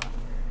floor buffer.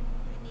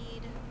 I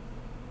need.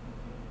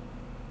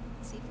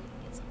 Let's see if we can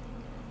get something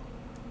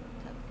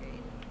good to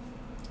upgrade.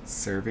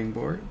 Serving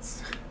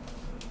boards.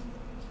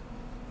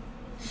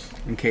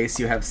 In case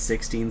you have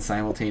 16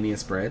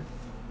 simultaneous bread.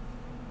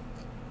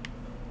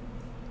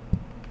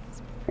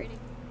 It's pretty.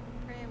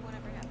 Pray I won't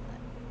ever have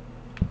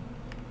that.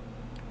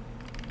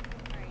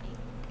 Alrighty.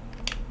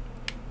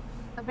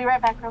 I'll be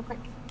right back real quick.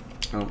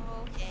 Oh,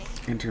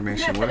 Okay.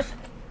 intermission. What if...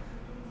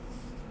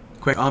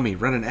 Quick, Ami,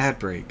 run an ad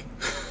break.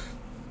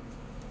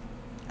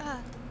 I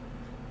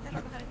don't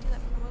know how to do that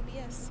from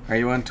OBS. Are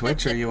you on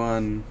Twitch or are you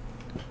on...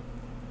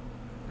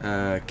 Kick? I'm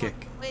on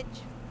Twitch,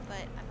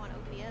 but I'm on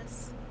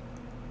OBS.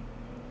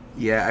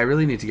 Yeah, I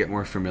really need to get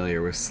more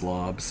familiar with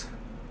slobs.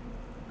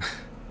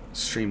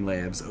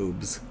 Streamlabs,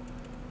 OBS.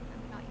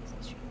 I'm not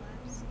using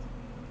Streamlabs.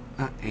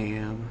 I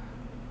am.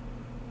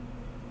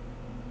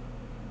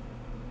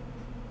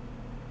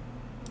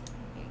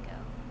 Here you go.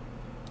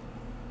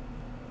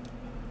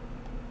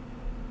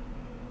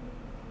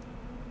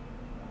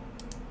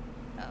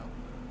 Oh.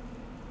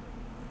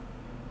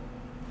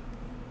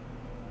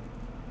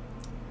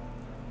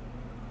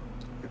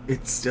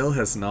 It still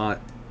has not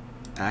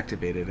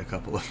activated a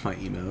couple of my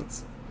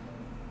emotes.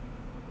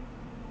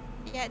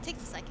 Yeah, it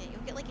takes a second.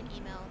 You'll get like an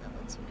email that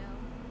lets you know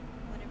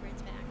whenever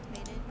it's been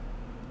activated.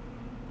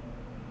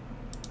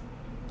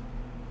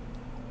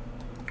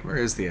 Where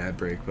is the ad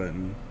break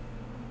button?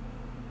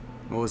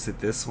 What was it,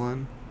 this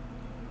one?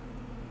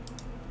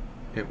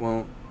 It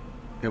won't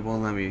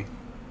let me.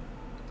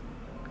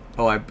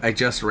 Oh, I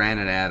just ran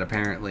an ad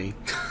apparently.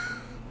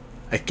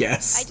 I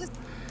guess.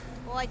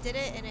 Well, I did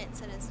it and it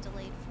said it's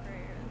delayed for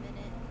a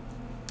minute.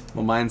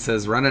 Well, mine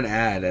says run an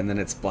ad and then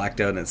it's blacked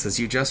out and it says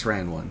you just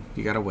ran one.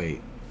 You gotta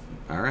wait.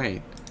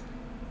 Alright.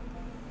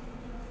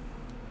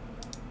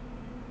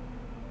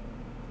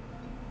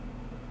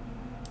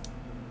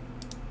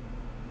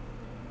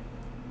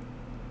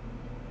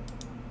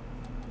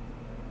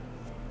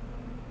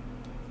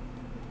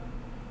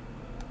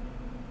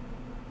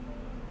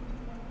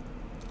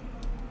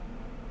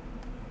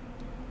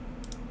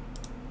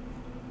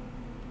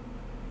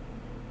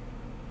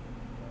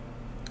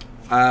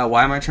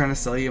 Why am I trying to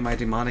sell you my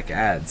demonic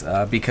ads?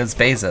 Because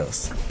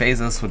Bezos.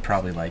 Bezos would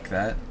probably like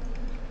that.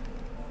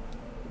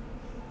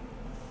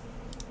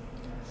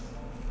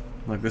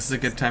 Look, this is a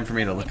good time for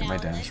me to look at my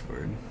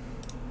dashboard.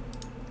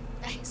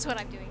 That's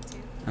what I'm doing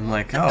too. I'm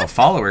like, oh,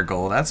 follower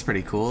goal. That's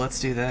pretty cool. Let's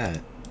do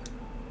that.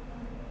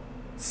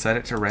 Set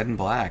it to red and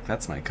black.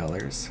 That's my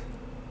colors.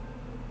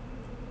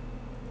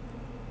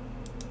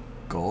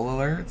 Goal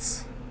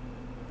alerts?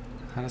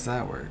 How does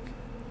that work?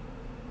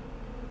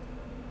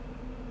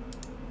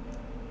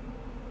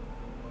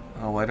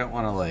 Oh, I don't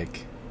want to,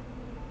 like,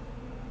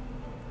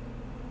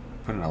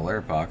 put an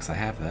alert box. I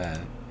have that.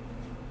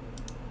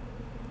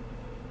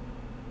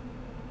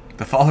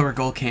 The follower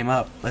goal came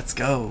up. Let's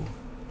go.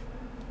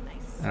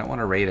 Nice. I don't want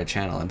to raid a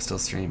channel. I'm still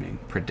streaming.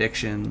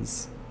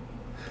 Predictions.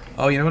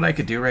 Oh, you know what I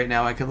could do right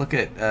now? I could look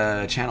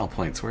at channel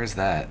points. Where's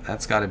that?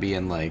 That's got to be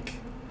in, like,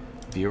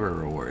 viewer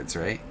rewards,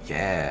 right?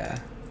 Yeah.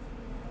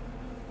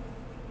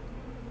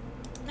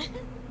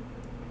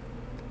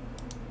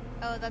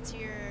 Oh, that's the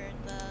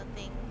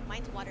thing.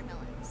 Mine's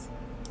watermelons.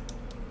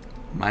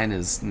 Mine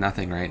is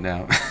nothing right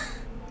now.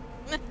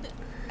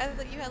 I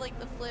thought you had like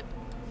the flip,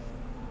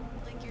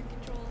 like your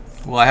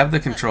controls. Well, I have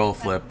the control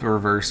flip,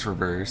 reverse.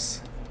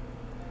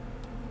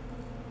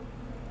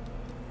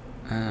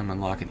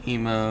 Unlock an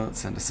emote,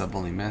 send a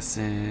sub-only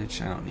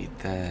message. I don't need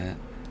that.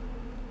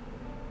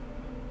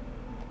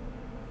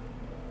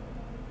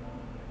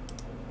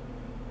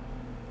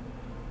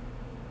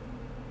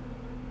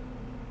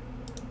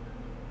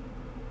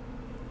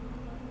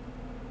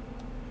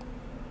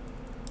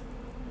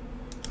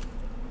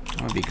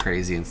 I'm gonna be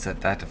crazy and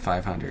set that to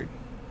 500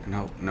 and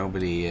hope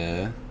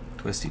nobody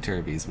twisty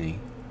turbies me.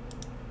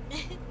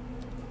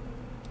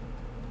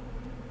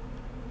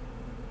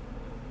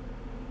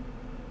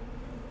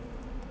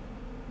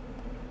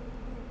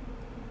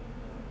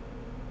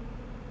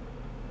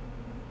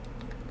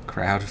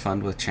 Crowd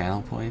fund with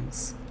channel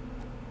points.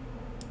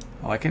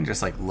 Oh, I can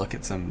just like look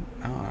at some.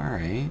 Oh,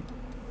 alright.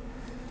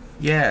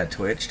 Yeah,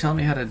 Twitch, tell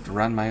me how to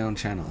run my own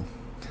channel.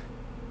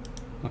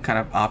 What kind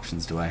of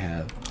options do I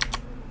have?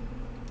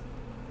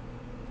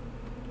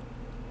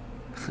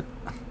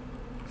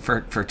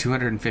 For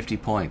 250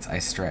 points, I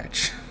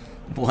stretch.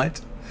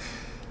 What?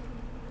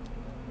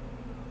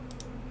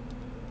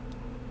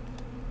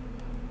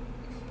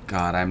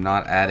 God, I'm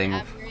not adding.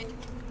 Average.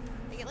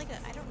 They get like a,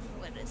 I don't know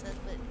what it says,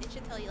 but it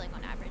should tell you like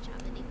on average how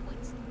many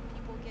points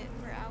people get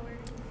per hour.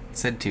 It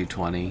said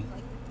 220. Like,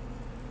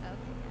 okay,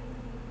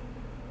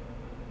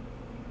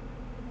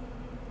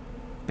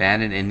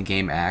 Ban an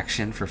in-game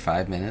action for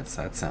 5 minutes?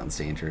 That sounds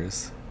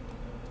dangerous.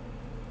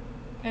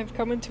 I've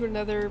come into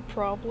another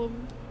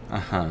problem.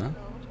 Uh-huh. yeah.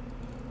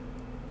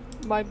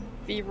 My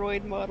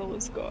Vroid model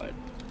is gone.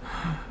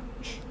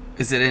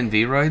 Is it in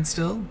Vroid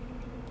still?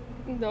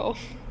 No.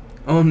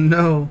 Oh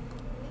no.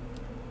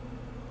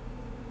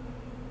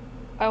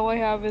 All I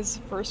have is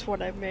the first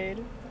one I made.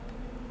 Did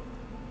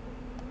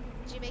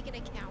you make an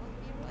account with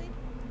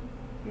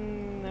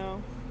Vroid?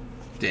 No.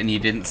 And you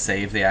didn't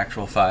save the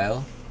actual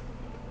file?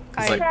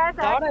 'Cause, I like,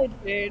 thought I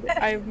did.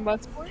 I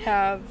must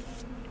have.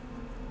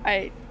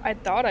 I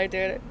thought I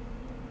did.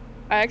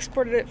 I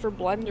exported it for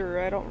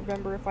Blender. I don't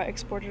remember if I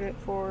exported it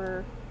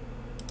for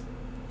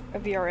a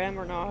VRM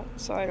or not,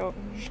 so I don't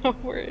know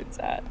where it's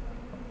at.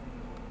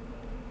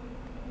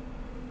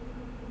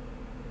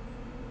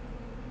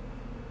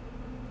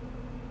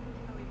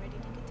 Are we ready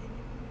to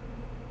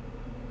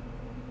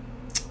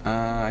continue?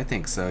 I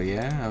think so,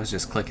 yeah. I was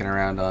just clicking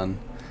around on...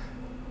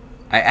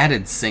 I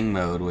added sing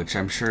mode, which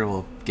I'm sure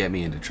will get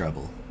me into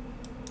trouble.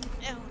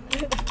 Oh,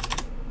 no.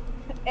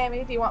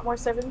 Amy, do you want more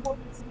 7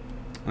 points?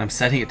 And I'm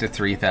setting it to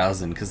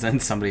 3,000, because then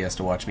somebody has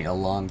to watch me a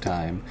long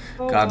time.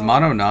 Oh. God,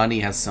 Mono Nani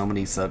has so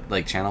many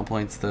channel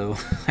points, though.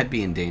 I'd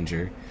be in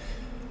danger.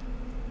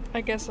 I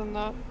guess I'm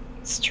not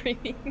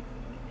streaming.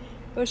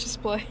 Let's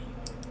just play.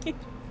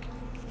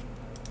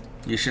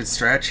 You should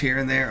stretch here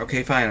and there.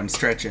 Okay, fine, I'm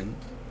stretching.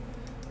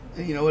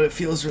 And you know what? It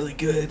feels really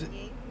good.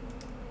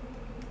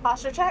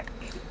 Posture check?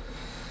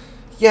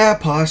 Yeah,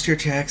 posture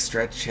check,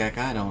 stretch check,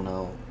 I don't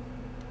know.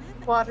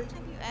 Water.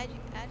 Have you added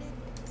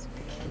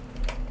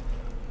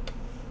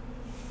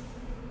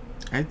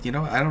You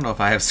know, I don't know if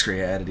I have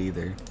Screa added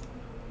either.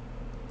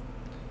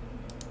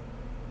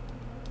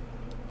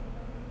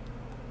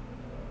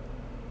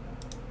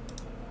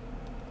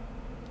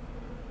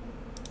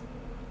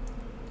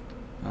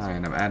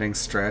 Fine, I'm adding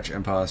stretch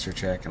and posture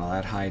check, and I'll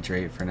add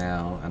hydrate for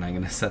now, and I'm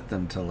gonna set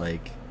them to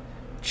like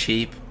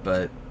cheap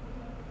but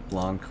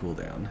long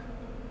cooldown.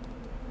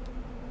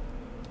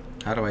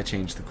 How do I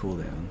change the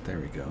cooldown? There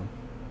we go.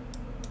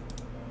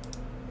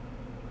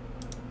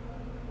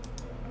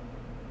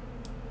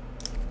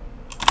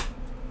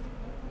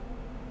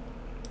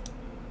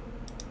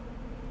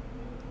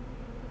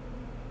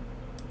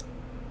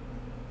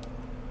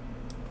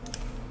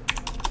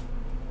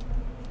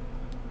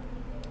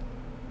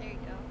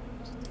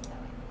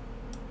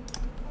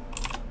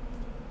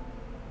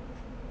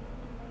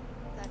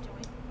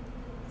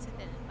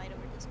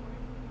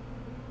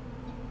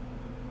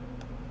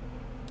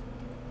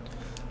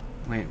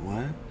 Wait,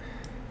 what?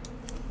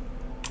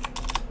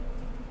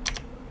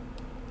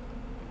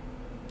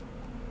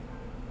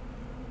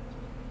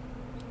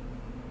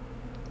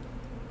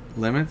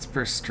 Limits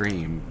per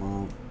stream.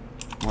 Well,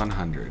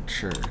 100,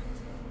 sure.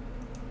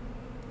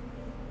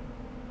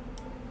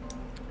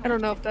 I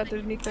don't know if that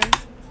did anything. You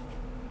have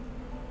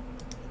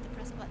to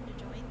press a button to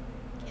join.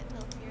 Can't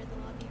tell if you're in the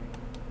lobby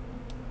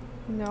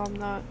or not. No, I'm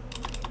not.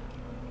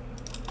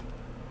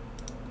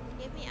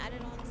 You have me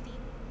added on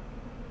Steam?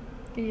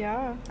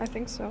 Yeah, I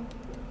think so.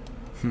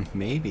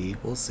 Maybe.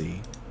 We'll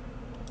see.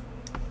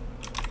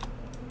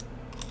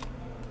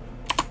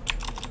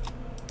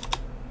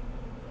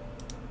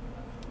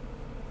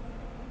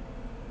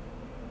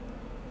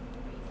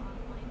 Are you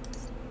online on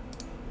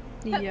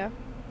Steam? Yeah.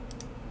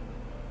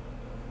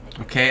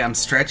 Okay, I'm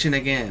stretching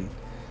again.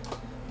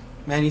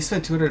 Man, you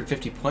spent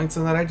 250 points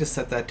on that? I just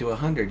set that to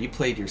 100. You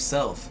played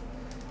yourself.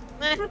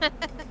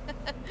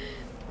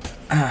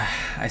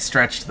 I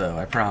stretched, though,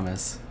 I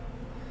promise.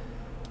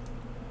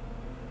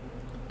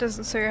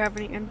 Doesn't say I have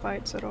any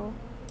invites at all.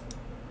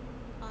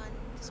 On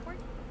Discord?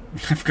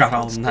 I've got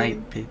all Steam.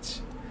 night, bitch.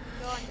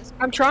 Go on Discord.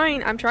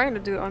 I'm trying to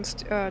do it on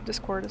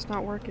Discord. It's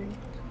not working.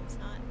 It's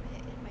not.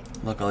 It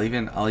might. Look,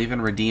 I'll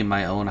even redeem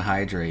my own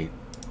hydrate.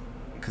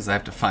 Because I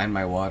have to find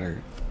my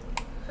water.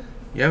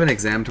 You have an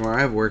exam tomorrow?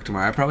 I have work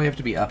tomorrow. I probably have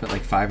to be up at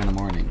like 5 in the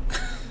morning. I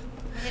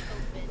hit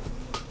open.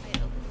 I hit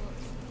open.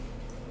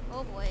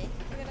 Oh boy.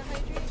 I gotta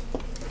hydrate.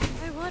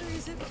 My water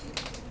is empty.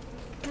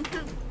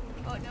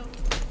 Oh no.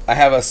 I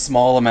have a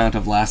small amount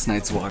of last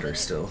night's water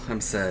still. I'm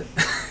set.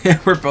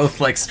 We're both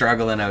like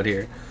struggling out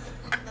here.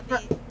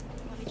 Let me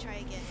try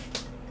again.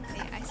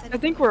 I said I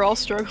think we're all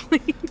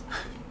struggling.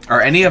 Are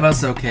any of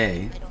us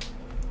okay? I don't.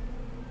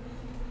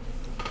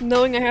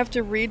 Knowing I have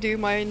to redo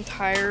my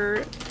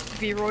entire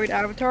Vroid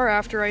avatar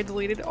after I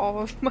deleted all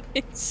of my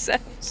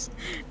sets.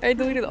 I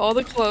deleted all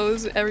the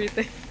clothes,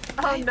 everything.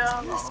 Oh As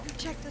no.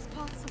 checked as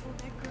possible,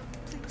 Necro.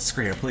 Please.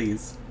 Screa,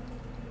 please.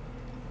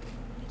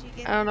 Did you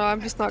get I don't know,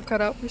 I'm just not cut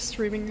out for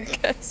streaming, I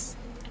guess.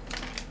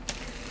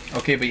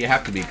 Okay, but you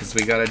have to be, because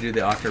we gotta do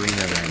the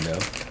Ocarina rando.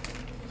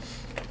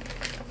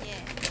 Yeah.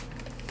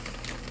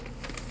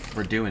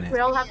 We're doing We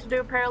it. all have to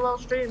do parallel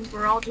streams.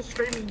 We're all just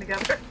streaming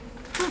together.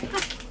 Sure,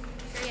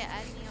 yeah,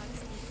 add me on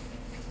Steam.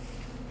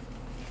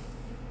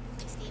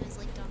 My Steam is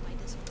linked on my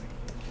Discord.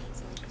 You can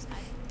easily just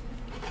add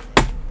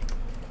me.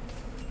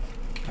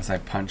 As I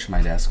punch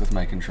my desk with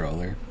my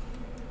controller.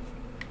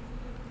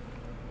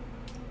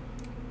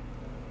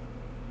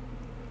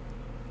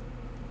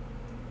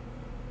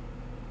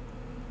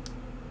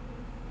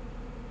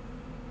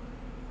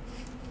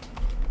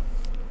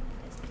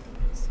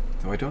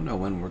 Though I don't know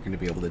when we're going to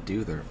be able to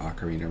do the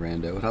Ocarina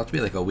rando. It'll have to be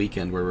like a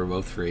weekend where we're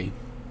both free.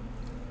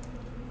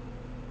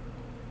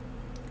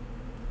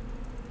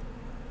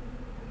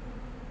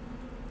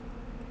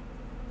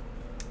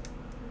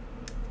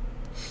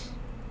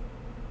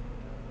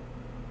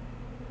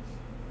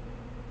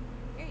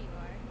 Here you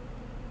are.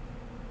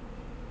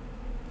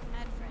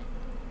 Add friend.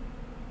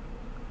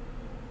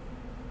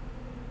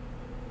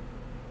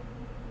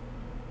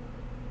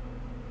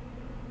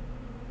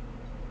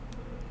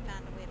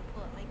 Found a way to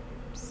pull up my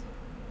groups.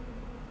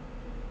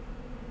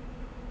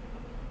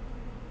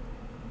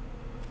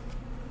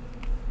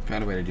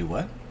 Found a way to do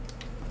what?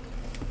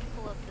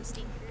 Pull up the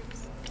Steam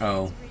groups.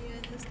 Oh. For you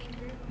in the Steam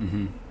group.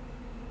 Mm-hmm.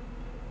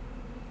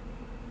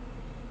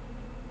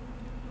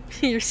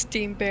 Your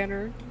Steam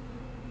banner.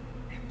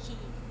 He.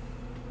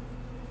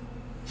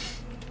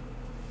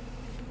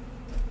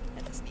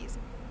 Had to sneeze.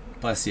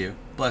 Bless you.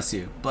 Bless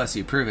you. Bless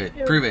you. Prove it.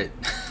 Ew. Prove it.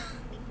 Thank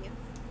you.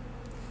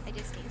 I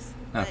did sneeze.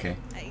 but Okay.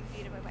 I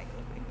muted my mic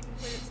real quick.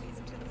 Put it sneeze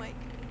into the mic.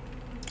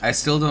 I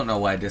still don't know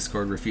why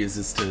Discord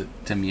refuses to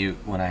mute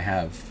when I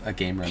have a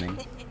game running.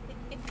 We're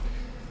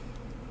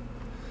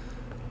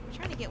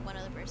trying to get one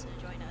other person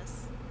to join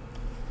us.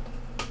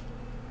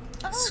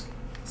 S-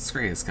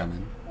 Screa's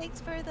coming.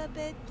 Thanks for the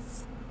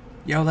bits.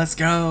 Yo, let's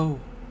go!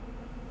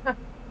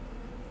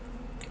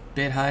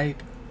 Bit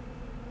hype.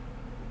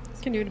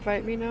 Can you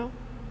invite me now?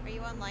 Are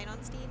you online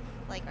on Steam?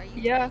 Like, are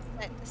you Yeah.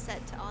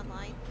 set to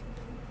online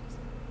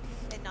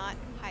and not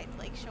hide,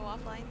 like, show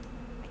offline?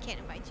 I can't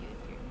invite you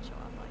if you're show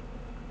offline.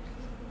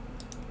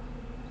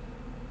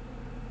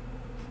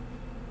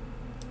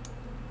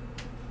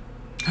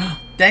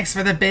 Thanks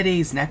for the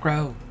biddies,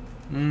 Necro.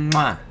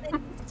 Mwah.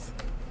 Thanks.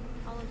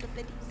 All of the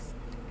biddies.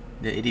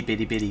 The itty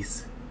bitty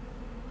bitties.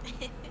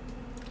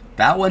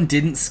 That one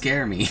didn't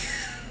scare me.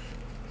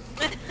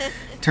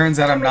 Turns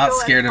out I'm Can we not go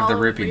and scared of the follow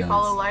Rupee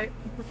Follow Nose. Light?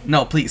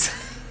 No, please.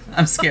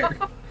 I'm scared.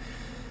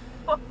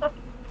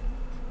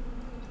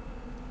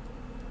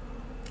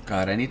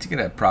 God, I need to get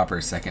a proper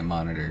second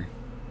monitor.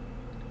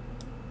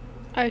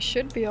 I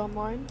should be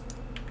online.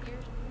 You're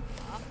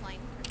offline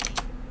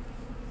for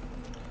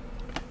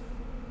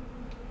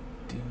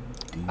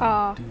me.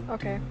 Ah,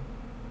 okay.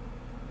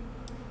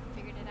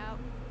 Figured it out.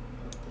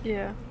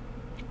 Yeah.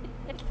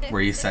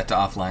 Were you set to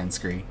offline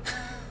screen?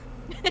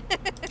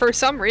 For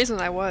some reason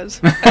I was.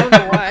 I don't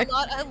know why.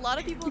 A lot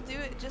of people do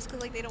it just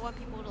because, like, they don't want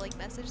people to, like,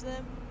 message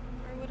them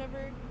or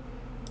whatever.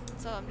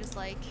 So I'm just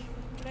like,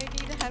 but I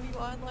need to have you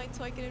online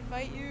so I can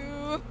invite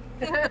you.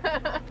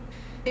 Teams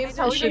I know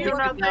telling you you should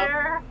out be out.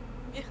 there.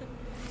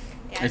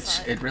 Yeah, I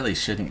saw it. It really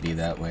shouldn't be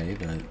that way,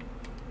 but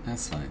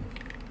that's fine.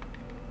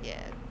 Yeah.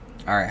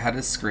 Alright, how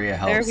does Skria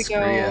help? There we go.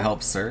 Skria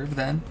help serve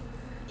then?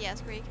 Yeah,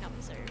 Scree can help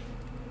me serve.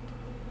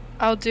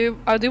 I'll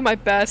do my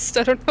best.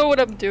 I don't know what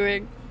I'm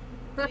doing.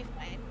 You'll be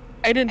fine.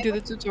 I didn't do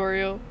the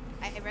tutorial.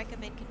 I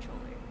recommend controller.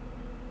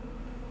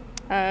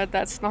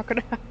 That's not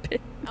gonna happen.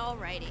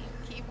 Alrighty.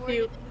 Keyboard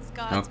You- is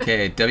God's.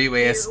 Okay,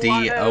 WASD,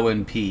 wanna- O,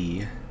 and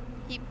P.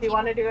 Do you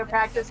want to do a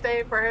practice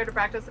day for her to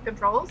practice the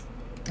controls?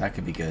 That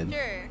could be good.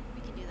 Sure,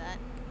 we can do that.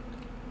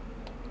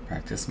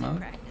 Practice mode?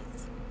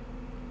 Practice.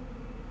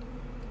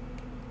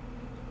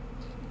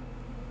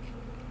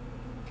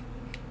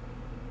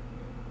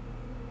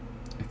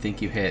 I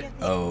think you hit You have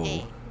to O.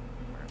 hit A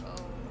or O.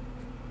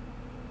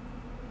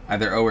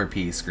 Either O or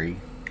P, Scree.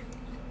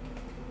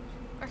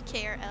 Or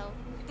K or L.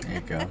 There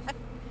you go.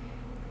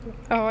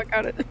 Oh, I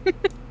got it.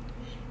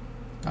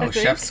 Oh, think.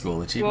 chef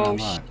school, achievement Whoa,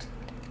 unlocked.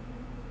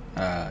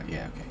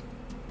 Yeah, okay.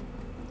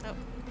 Oh,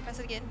 press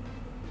it again.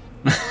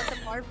 Let the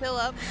bar fill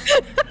up.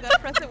 You gotta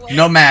press it once.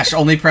 No mash,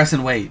 only press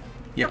and wait.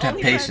 You have to have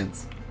Only press-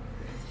 patience.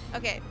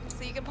 Okay,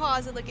 so you can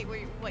pause and look at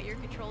what your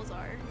controls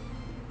are.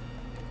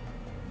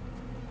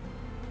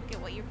 Look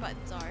at what your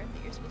buttons are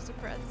that you're supposed to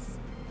press.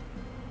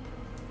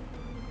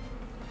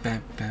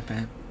 Ba, ba,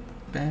 ba,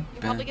 ba,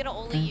 You're probably ba, gonna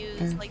only ba,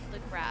 use ba. like the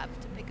grab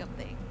to pick up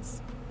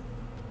things.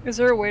 Is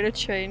there a way to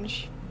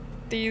change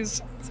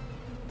these?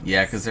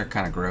 Yeah, because they're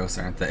kind of gross,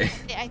 aren't they?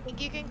 Yeah, I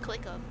think you can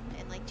click them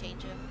and like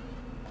change them.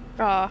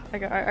 Ah, I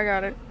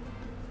got it.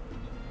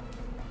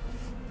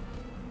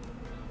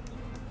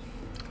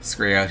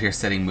 Scree out here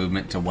setting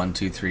movement to 1,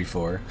 2, 3,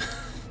 4.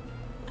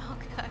 Oh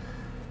god,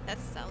 that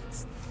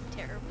sounds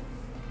terrible.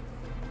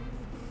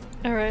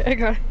 All right, I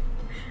got it.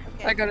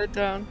 Okay. I got it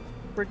down.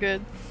 We're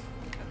good.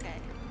 Okay.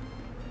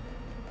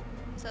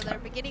 So their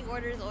beginning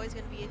order is always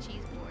going to be a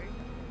cheese board.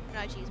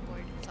 Not a cheese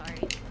board, sorry.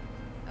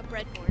 A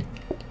bread board.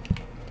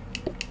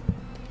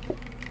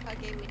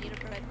 Kage, we need a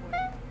bread board.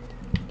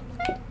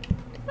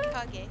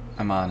 Kage.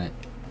 I'm on it.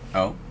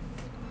 Oh,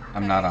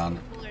 I'm not on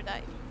it. Roll or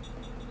die.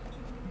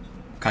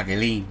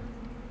 Kagelin.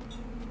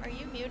 Are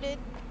you muted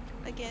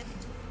again?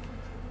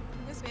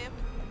 Yes, ma'am.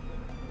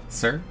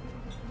 Sir?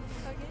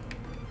 Kage?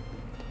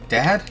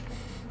 Dad?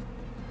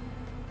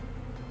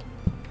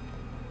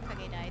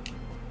 Kage died.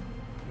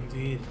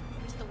 Indeed.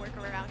 Just to work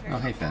around her. Oh,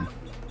 hey, Finn.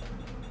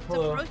 So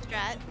Hello. pro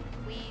strat,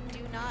 we do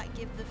not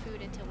give the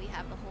food until we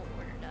have the whole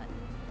order done.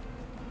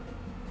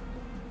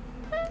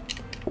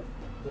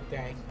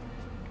 Okay.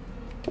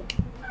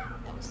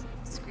 That was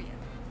Skria.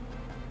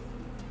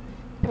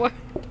 What?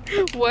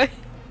 What?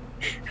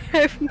 I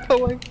have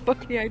no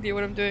fucking idea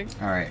what I'm doing.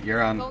 Alright,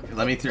 you're on. Go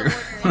Let me click the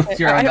through. order.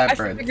 You're on that I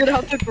bread. figured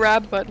out the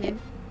grab button.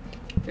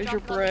 There's your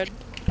Drop bread.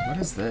 What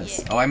is this?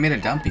 Yeah. Oh, I made a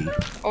dumpy.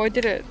 Oh, I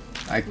did it.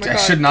 I, Oh my I God.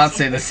 should not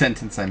say the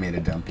sentence I made a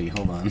dumpy.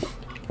 Hold on.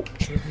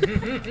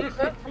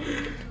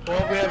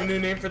 Well, we have a new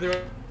name for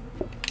the.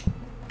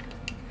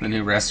 The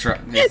new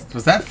restaurant.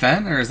 Was that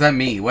Fen or is that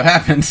me? What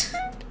happened?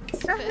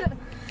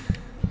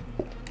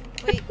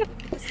 Wait,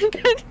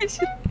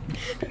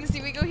 you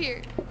see, we go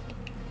here.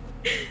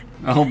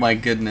 Oh my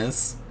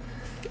goodness.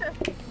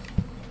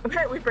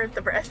 We burnt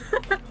the bread.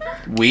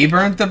 We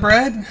burnt the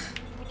bread?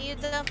 We need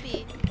a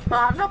dumpy.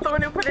 Well, I'm not the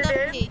one who put it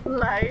Dumpy. in.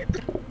 Light.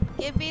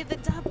 Give me the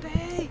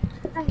dumpy.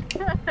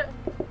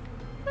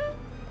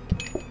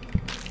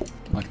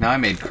 Look, now I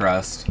made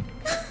crust.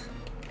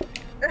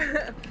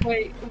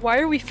 Wait, why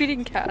are we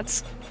feeding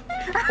cats?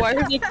 Why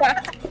are the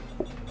cats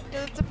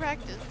Because it's a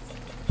practice.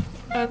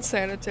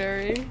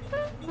 unsanitary?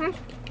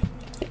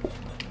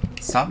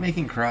 Stop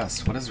making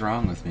crust. What is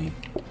wrong with me?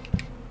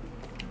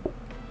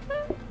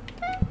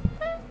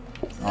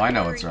 This is Oh, I a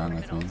know very what's wrong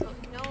with criminal, me. So,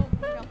 no,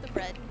 drop the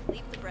bread.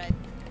 Leave the bread.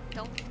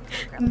 Don't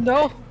grab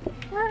No.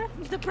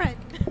 the bread.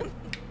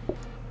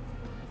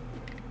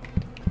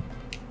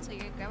 So you're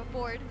gonna grab a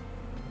board.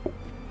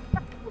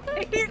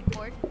 The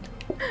board.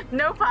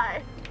 No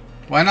pie.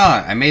 Why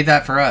not? I made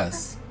that for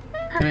us.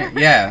 Come here.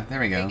 Yeah, there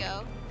we There go. you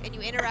go. And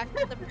you interact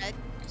with the bread.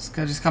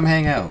 Just come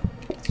hang out.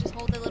 Just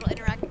hold the little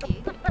interact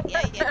key.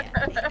 Yeah. You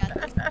got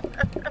this.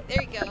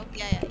 There you go.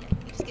 Yeah. You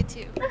just get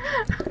two.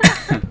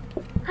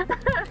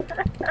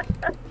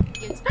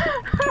 Yes.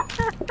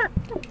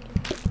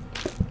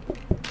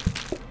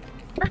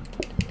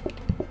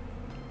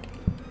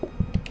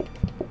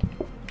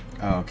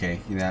 Oh, okay.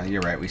 Yeah,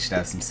 you're right. We should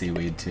have some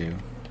seaweed too.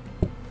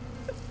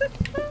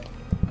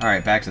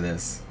 Alright, back to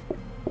this.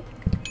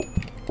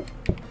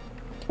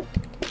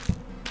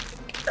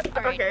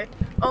 Alright. Okay,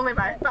 only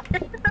mine.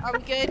 Are we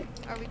good?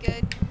 Are we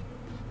good?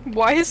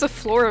 Why is the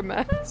floor a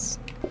mess?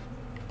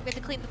 We have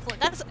to clean the floor.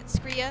 That's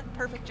Skria.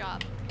 Perfect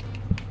job.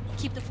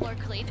 Keep the floor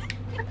clean.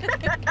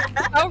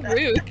 How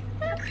rude.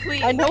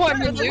 Please. I know I'm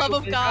For the new, love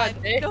of but God.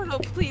 goddamn. No,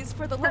 please.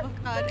 For the love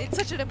of God. It's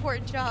such an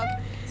important job.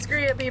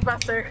 Screw you, bee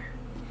buster.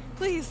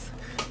 Please.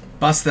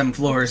 Bust them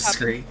floors, What's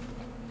Scree.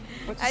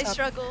 What's I happening?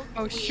 struggle.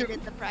 Oh, We shoot.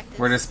 ended the practice.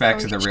 We're just back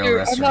to Oh, the real shoot, I'm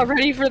not restaurant.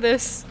 ready for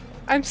this.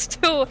 I'm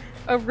still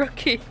a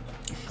rookie.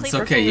 It's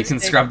okay, you can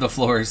scrub the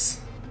floors.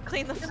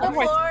 Clean the Clean the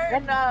floor.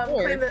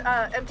 floor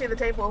and empty the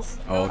tables.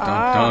 Oh,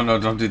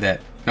 don't do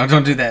that. No,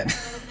 don't do that.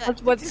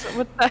 What's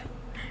that?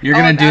 You're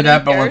gonna I'm do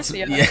that, adding but carrots? once...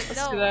 Yeah. Yeah. Let's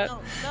No, do that.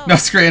 No,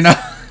 Skria, no.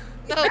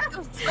 No.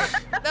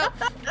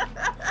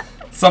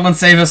 Someone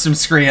save us from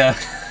Skria.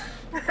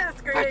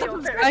 Skria,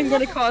 you'll fit I'm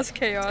gonna cause Skria,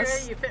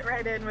 chaos. you fit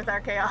right in with our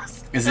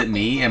chaos. Is it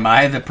me? Am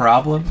I the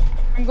problem?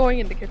 I'm going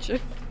in the kitchen.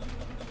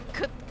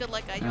 Good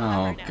luck. I don't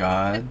Oh, have her now.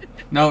 God.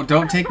 No,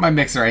 don't take my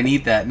mixer. I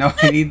need that. No,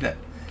 I need that.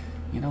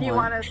 You know You what?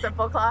 want a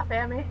simple cloth,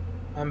 Amy?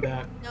 I'm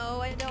back. No,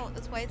 I don't.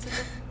 That's why it's in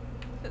the.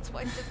 That's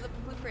why it's in the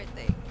blueprint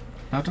thing.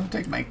 No, don't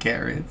take my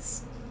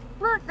carrots.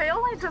 Look, they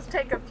only just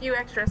take a few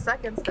extra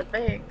seconds to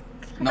think.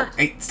 No,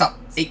 hey, stop.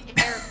 Hey.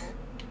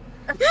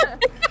 Terrible.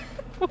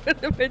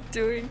 What am I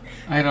doing?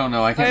 I don't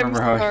know. I can't I'm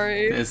remember how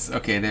sorry. this...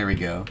 Okay, there we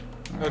go.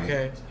 All right.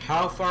 Okay,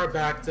 how far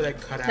back did I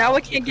cut out? Now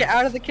I can't get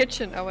out of the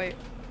kitchen. Oh wait.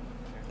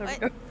 There we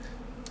What? go.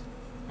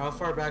 How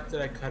far back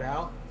did I cut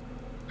out?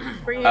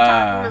 Were you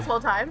talking this whole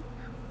time?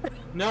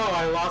 No,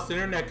 I lost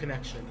internet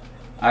connection.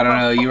 I don't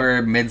know. You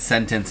were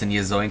mid-sentence and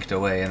you zoinked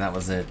away, and that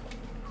was it.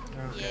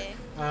 Okay.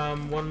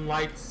 When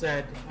Light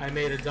said I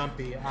made a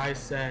dumpy, I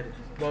said,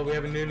 well, we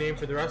have a new name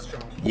for the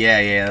restaurant.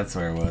 Yeah, that's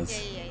where it was.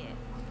 Yeah.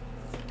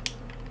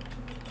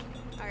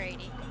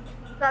 Alrighty,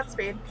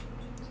 Godspeed.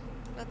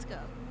 let's go.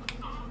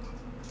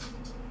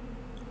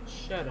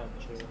 Shut up,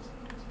 Jules.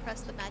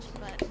 Press the magic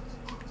button.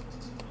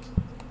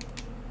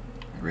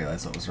 I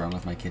realized what was wrong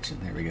with my kitchen.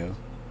 There we go.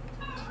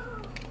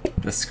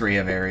 The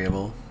Skria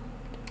variable.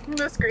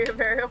 The Skria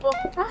variable.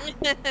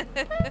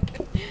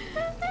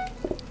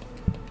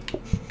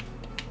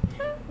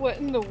 What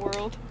in the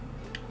world?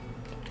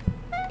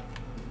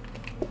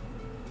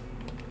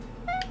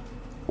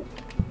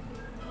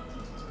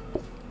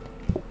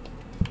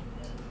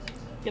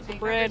 Get the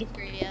bread.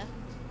 Yeah.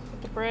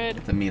 Get the bread.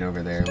 Put the meat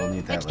over there. We'll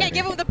need I that can't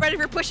give later. him the bread if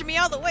you're pushing me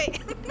all the way.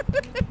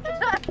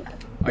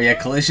 Oh yeah,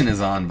 collision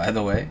is on, by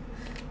the way.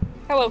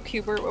 Hello,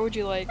 Cubert. What would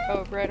you like?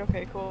 Oh, bread.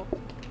 Okay, cool.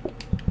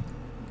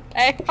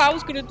 Hey, I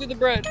was gonna do the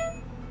bread.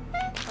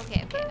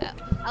 Okay.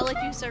 I'll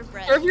let you serve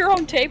bread. Serve your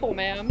own table,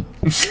 ma'am.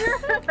 This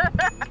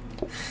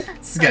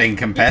is getting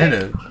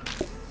competitive.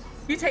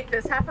 You take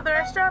this half of the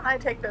restaurant, I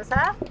take this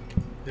half.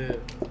 Dude.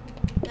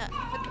 Yeah,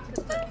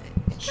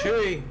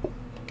 Chewy.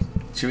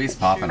 Chewy's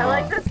popping I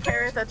like off. this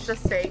carrot that's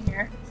just staying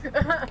here. I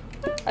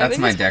That's think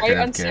my it's quite decorative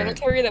carrot.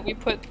 unsanitary that we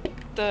put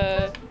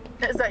the.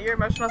 Is that your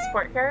emotional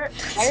support carrot?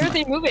 Why are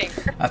they moving?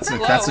 That's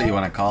Hello? what you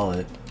want to call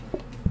it.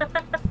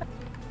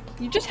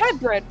 You just had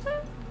bread,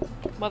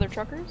 mother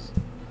truckers.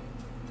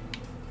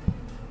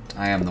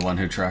 I am the one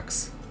who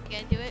trucks. you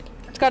gonna do it?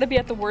 It's got to be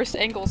at the worst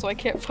angle, so I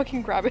can't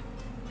fucking grab it.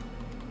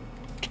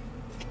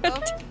 Oh.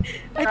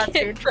 I can't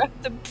Godspeed. grab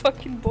the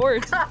fucking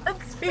board.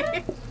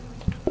 Godspeed.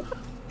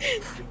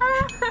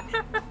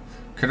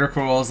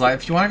 Critical Role's live.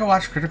 If you want to go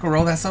watch Critical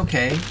Role, that's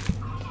okay.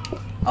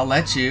 I'll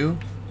let you.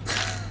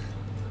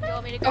 You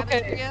want me to grab it for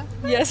Okay.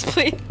 you? Yes,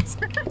 please.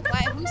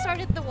 Why? Who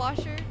started the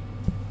washer?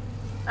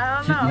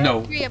 I don't know.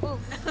 No. Rhea, move.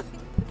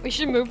 We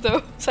should move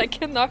though, so I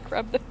cannot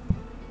grab them.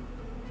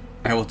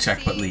 I will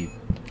check but See? leave.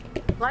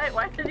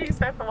 Why did you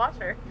start the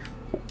washer?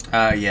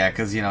 Yeah,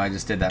 because, you know, I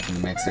just did that from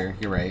the mixer.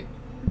 You're right.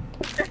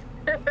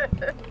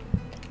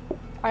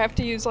 I have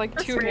to use like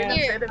That's 2 really hands.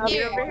 Here, Fit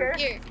here, over here.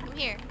 here, come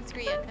here.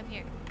 Skria, come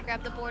here.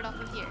 Grab the board off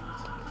of here.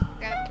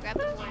 Grab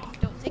the board.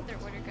 Don't take their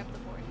order, grab the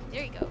board.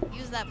 There you go.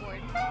 Use that board.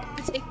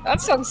 Take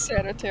That sounds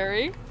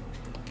sanitary.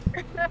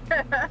 Do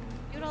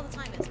it all the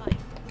time, it's fine.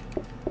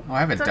 Oh, I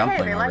have a It's okay,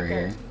 dumpling they over like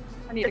here. it.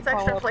 I need It's to call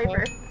extra up,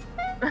 flavor.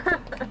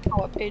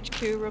 call up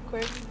HQ real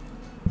quick.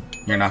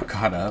 You're not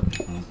caught up?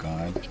 Oh,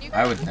 God. Can you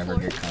I grab would the never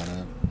floor? get caught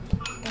up.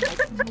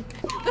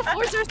 The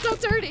floors are so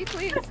dirty,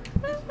 please.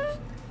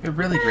 It'd be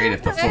really great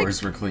if the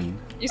floors were clean.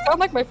 You sound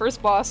like my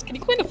first boss. Can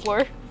you clean the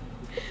floor?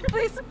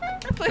 Please.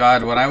 Please.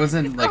 God, when I was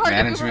in, It's so like, hard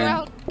to move management,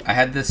 around. I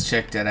had this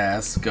chick dead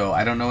ass go,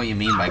 I don't know what you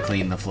mean by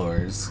clean the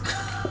floors.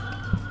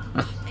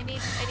 I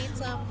need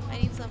some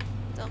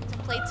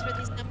plates for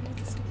these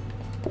dumplings.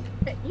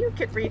 You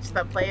could reach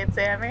the plate,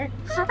 Sammy.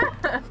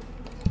 No,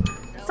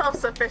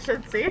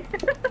 Self-sufficiency.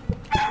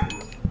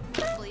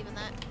 don't believe in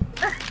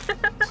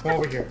that. Come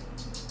over here.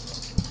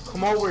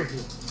 Come over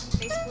here.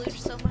 They splooge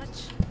so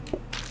much.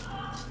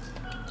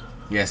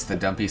 Yes, the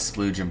Dumpy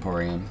Splooge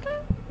Emporium.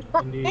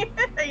 Indeed.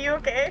 Are you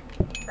okay?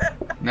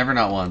 Never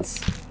not once.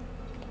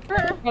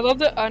 I love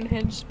the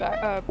unhinged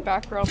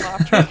background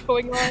laughter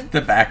going on.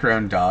 The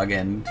background dog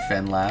and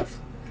Fen laugh.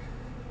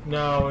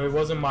 No, it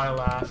wasn't my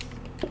laugh.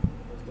 It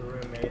was the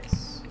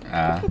roommates.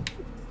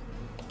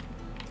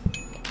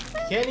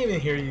 Can't even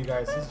hear you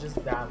guys. He's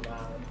just that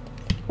loud.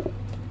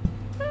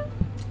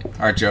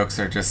 Our jokes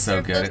are just so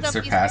Serve good, those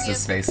it dumpies, surpasses Skria,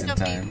 space and dumpies.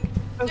 time.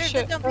 Oh Serve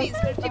shit. the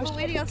dumpies. There's Oh, people shit.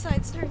 waiting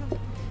outside. Serve them.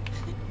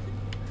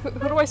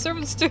 Who do I serve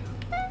this to?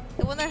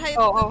 The one that I had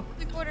Oh,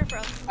 the quick order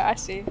from. I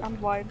see. I'm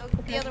blind. Go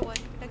get the other one.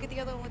 Go get the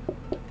other one.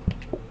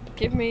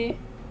 Give me.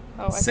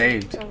 Oh, I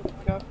Saved. Oh, there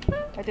we go.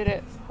 I did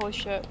it. Holy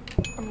shit.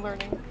 I'm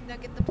learning. Now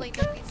get the plate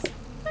dumpies.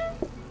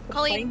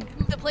 Colleen,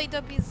 move the plate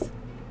dumpies.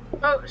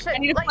 Oh shit! I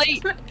need a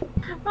Light. plate.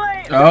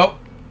 Light. Oh.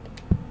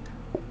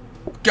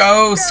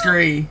 Go,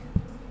 Scree.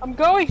 I'm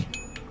going.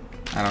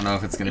 I don't know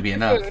if it's going to be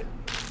enough.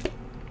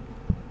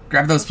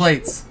 Grab those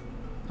plates.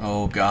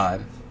 Oh,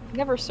 God.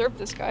 Never served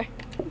this guy.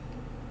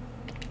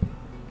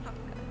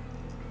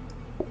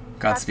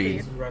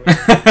 Godspeed.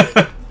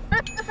 Godspeed.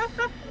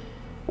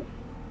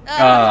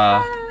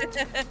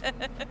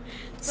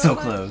 So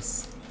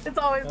close. It's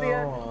always the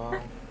end. Oh,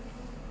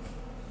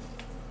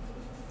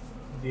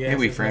 the Hey, end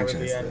we is never franchised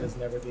the end. that. Is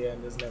never the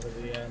end. Is never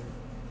the end.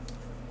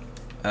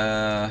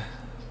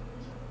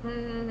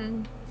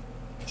 Mm.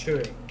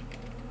 Chewy.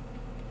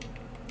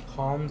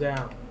 Calm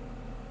down.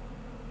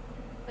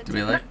 Do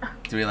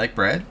we like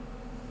bread?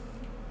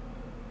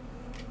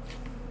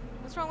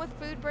 What's wrong with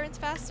food burns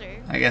faster?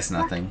 I guess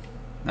nothing.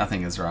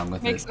 Nothing is wrong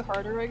with Makes it. it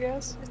harder, I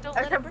guess. Just don't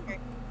let it burn.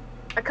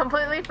 I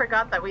completely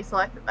forgot that we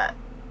selected that.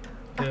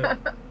 Yeah.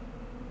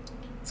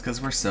 It's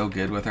because we're so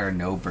good with our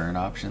no burn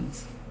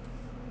options.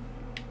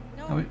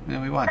 No.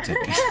 No, we want to.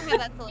 Yeah,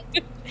 that's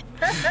like-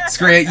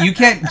 Screw you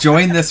can't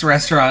join this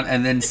restaurant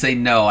and then say,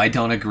 no, I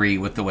don't agree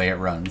with the way it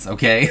runs,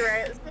 okay?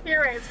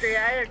 You're right, Scree.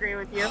 I agree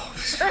with you.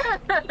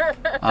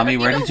 Ami,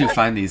 where You know did you what?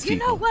 find these You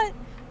people? know what?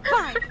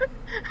 Fine.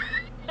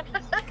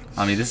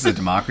 Ami, this is a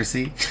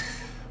democracy.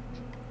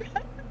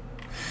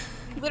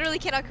 You literally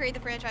cannot create the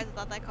franchise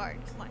without that card.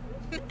 Come on.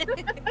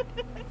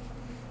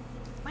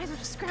 Might as well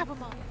just scrap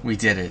them all. We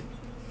did it.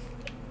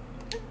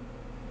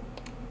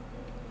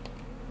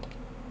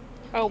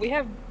 Oh, we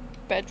have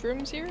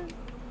bedrooms here?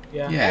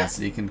 Yeah. Yeah,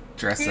 so you can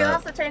dress You can up.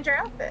 also change your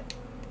outfit.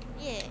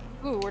 Yeah.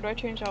 Ooh, where do I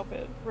change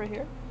outfit? Right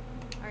here?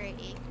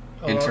 Alrighty.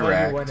 I love how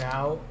Interact. You went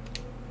out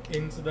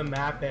into the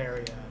map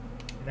area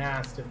and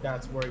asked if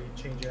that's where you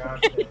change your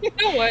outfit. You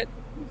know what?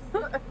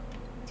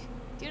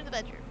 Do it in the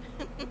bedroom.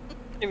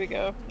 Here we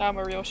go. Now I'm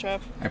a real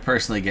chef. I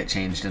personally get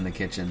changed in the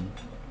kitchen.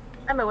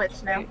 I'm a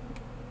witch now.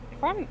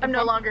 If I'm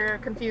no longer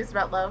confused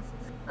about love.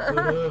 Alright.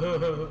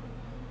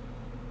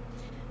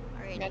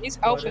 Yeah, these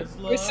What outfits. is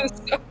This is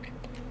love? so...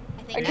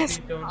 I think I guess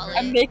don't call hurt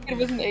I'm it. naked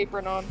with an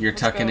apron on. You're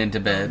Let's tucking go. into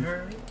bed.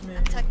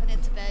 I'm tucking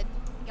into bed.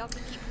 Y'all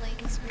can keep playing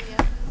this for you.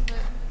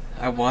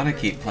 I want to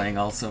keep playing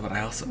also, but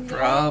I also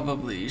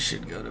probably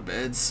should go to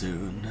bed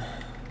soon.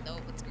 No,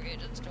 it's great.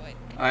 Just join.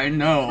 I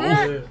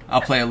know.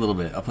 I'll play a little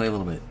bit.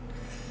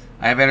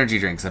 I have energy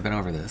drinks. I've been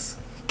over this.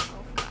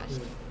 Oh gosh.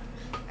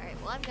 Alright,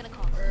 well I'm gonna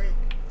call it.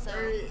 So,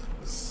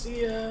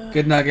 See ya.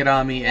 Good nugget,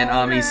 Ami, and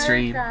Ami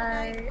stream.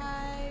 bye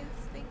guys.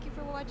 Thank you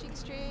for watching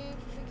stream.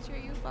 Make sure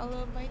you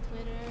follow my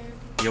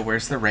Twitter. Yo,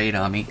 where's the raid,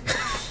 Ami?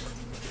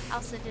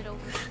 I'll send it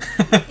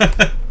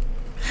over.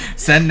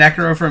 Send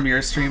Necro from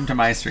your stream to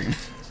my stream.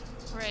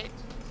 Right.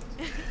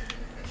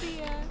 See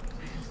ya.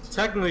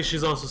 Technically,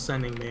 she's also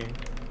sending me.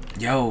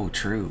 Yo,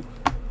 true.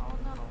 Oh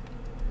no.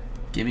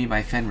 Give me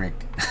my Fenric.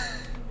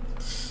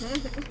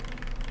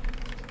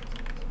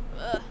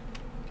 Ugh.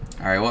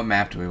 Alright, what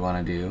map do we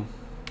want to do?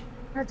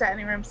 Our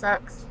dining room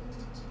sucks.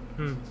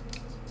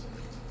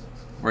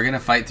 We're gonna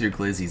fight through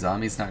glizzies.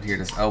 Ami's not here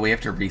to... Oh, we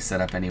have to reset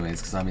up anyways,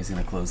 because Ami's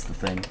gonna close the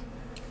thing.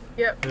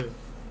 Yep. Well,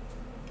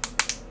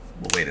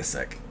 wait a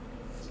sec.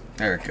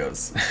 There it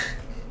goes.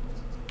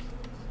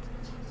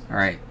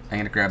 Alright, I'm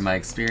gonna grab my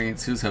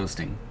experience. Who's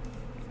hosting?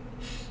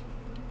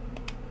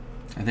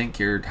 I think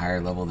you're higher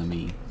level than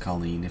me,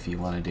 Colleen, if you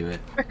want to do it.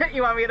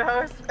 You want me to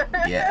host?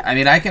 Yeah, I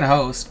mean, I can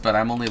host, but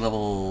I'm only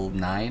level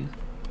 9.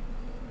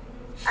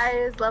 I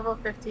is level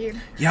 15.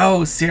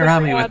 Yo,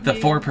 Sirami with the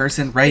Abby.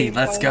 4-person raid.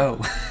 Let's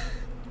go.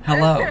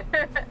 Hello.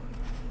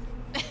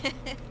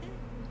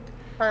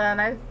 Hold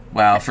on,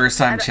 Wow, first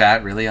time I don't-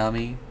 chat, really,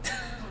 Ami?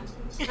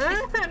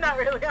 not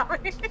really on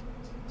me.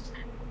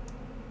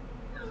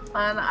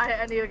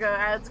 I need to go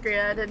add screen.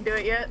 I didn't do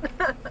it yet.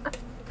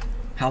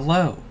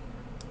 Hello.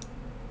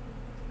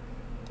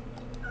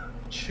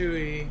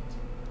 Chewy.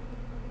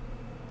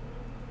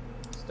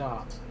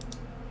 Stop.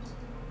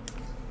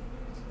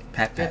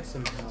 Pat Get pat.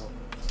 some help.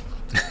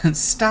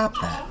 Stop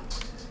that.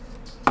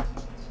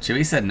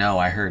 Chewy said no,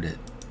 I heard it.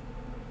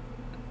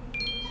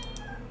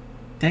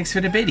 Thanks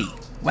for the biddy.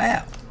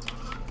 Wow.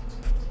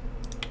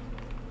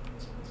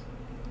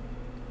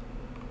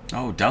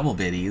 Oh, double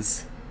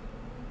biddies.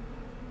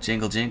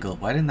 Jingle jingle.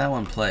 Why didn't that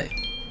one play?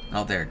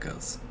 Oh, there it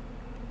goes.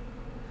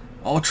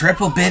 Oh,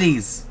 triple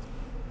biddies.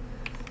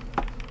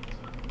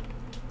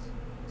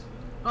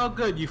 Oh,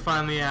 good. You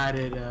finally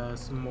added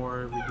some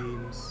more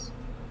redeems.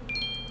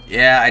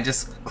 Yeah, I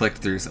just clicked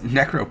through some.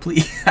 Necro,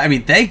 please. I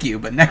mean, thank you,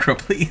 but Necro,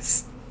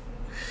 please.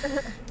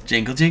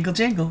 Jingle, jingle,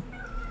 jingle.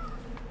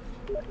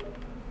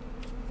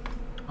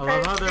 I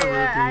love how there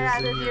I are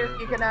added rubies in you. here.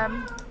 You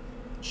can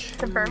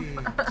confirm.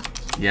 Chewy.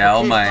 Yeah, all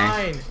Okay, my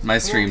fine. my Come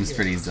stream's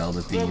over here. pretty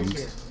Zelda Come over themed.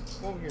 here.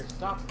 Come over here.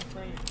 Stop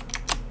complaining.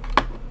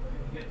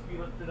 You get to be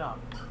lifted up.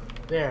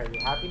 There. You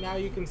happy now?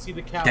 You can see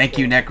the cat. Thank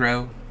you, boy.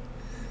 Necro.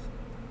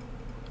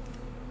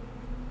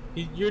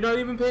 You're not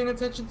even paying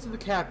attention to the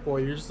cat boy.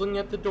 You're just looking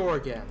at the door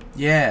again.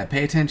 Yeah,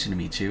 pay attention to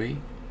me, Chewy.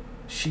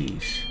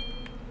 Sheesh.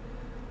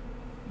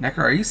 Necro,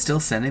 are you still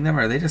sending them,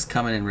 or are they just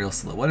coming in real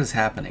slow? What is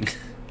happening?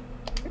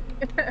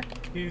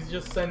 He's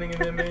just sending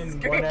them in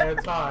one at a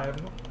time.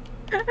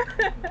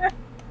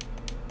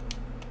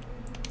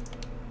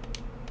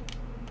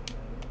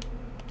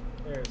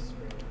 There's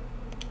Scree.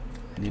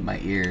 I need my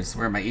ears.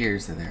 Where are my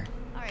ears? They're there.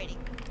 Alrighty.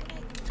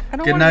 I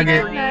don't Good want to be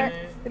nugget.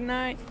 green. Good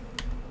night.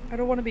 I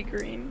don't want to be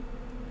green.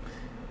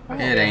 It How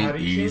ain't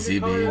do you change easy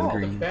the color? being The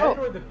green. bed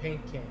or the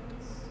paint cans?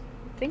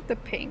 I think the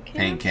paint cans.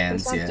 Paint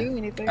cans, It's not yeah. doing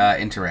anything.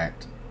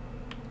 Interact.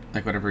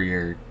 Like whatever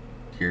your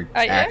Yeah.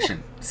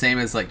 action. Same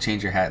as like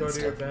change your hat Go and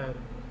to your stuff. bed.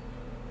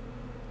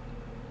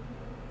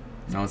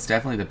 No, it's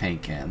definitely the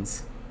paint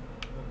cans.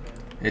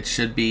 Okay. It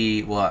should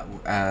be well,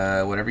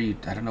 whatever you.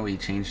 I don't know what you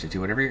changed it to.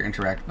 Whatever your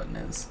interact button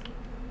is.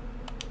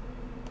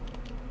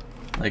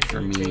 Like for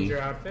Can you change me,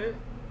 your outfit?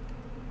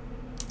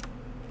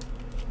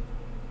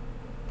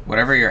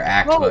 whatever your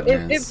act Oh,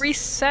 button it is.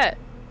 reset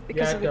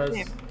because Yeah, of it the does.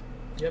 game.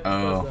 Yep, Oh.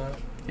 it does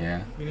that.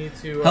 Yeah. You need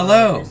to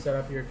Hello. reset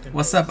up your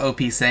What's up,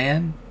 OP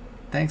San?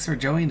 Thanks for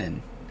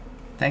joining.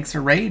 Thanks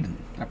for raiding.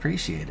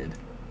 Appreciated.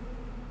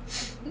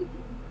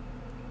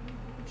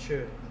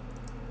 Should.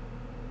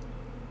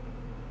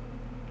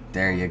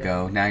 There you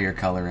go. Now you're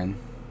coloring.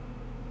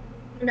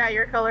 Now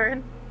you're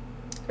coloring.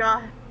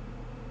 God,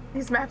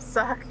 these maps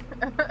suck.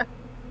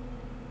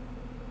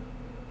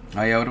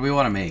 Oh yeah, what do we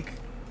want to make?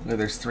 Well,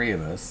 there's 3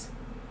 of us.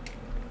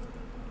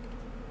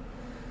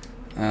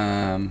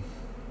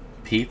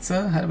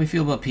 Pizza? How do we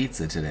feel about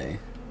pizza today?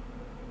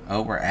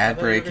 Oh, we're ad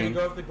breaking.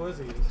 Go up the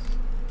glizzies.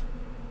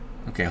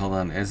 Okay, hold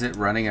on. Is it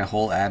running a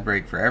whole ad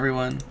break for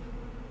everyone?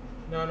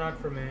 No,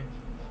 not for me.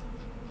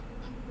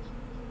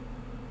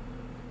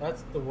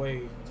 That's the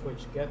way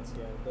Twitch gets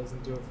you. It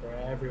doesn't do it for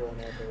everyone.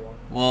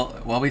 Well,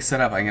 while we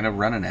set up, I'm gonna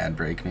run an ad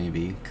break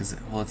maybe, because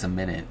well, it's a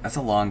minute. That's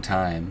a long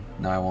time.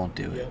 No, I won't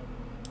do it. Yep.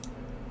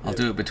 I'll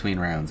do it between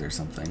rounds or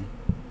something.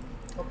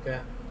 Okay.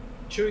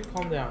 Chewie,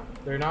 calm down.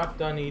 They're not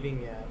done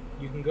eating yet.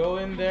 You can go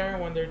in there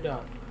when they're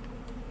done.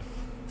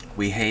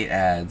 We hate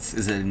ads.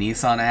 Is it a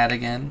Nissan ad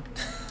again?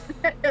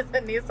 Is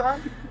it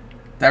Nissan?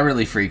 That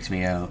really freaked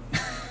me out.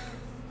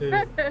 Dude,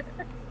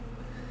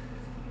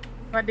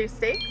 Wanna do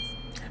steaks?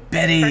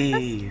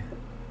 Betty!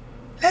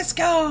 Let's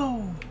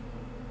go!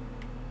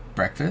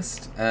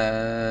 Breakfast?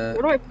 Where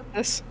do I put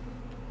this?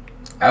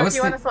 I If was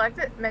you want to think- select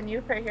it,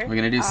 menu right here. We're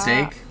gonna do Ah.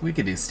 steak? We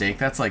could do steak.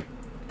 That's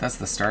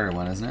the starter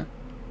one, isn't it?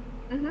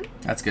 Mm-hmm.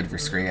 That's good for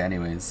Scree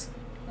anyways.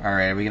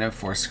 Alright, are we gonna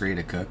force Scree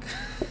to cook?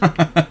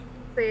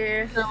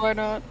 See. Sure, why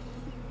not?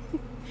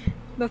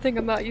 Nothing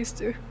I'm not used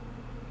to.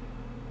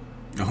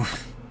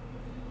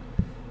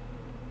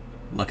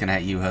 Looking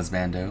at you,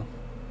 husbando.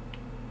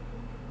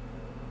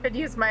 Could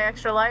use my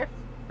extra life.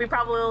 We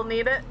probably will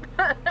need it.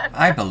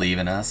 I believe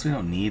in us. We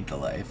don't need the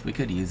life. We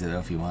could use it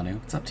if you want to.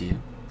 It's up to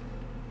you.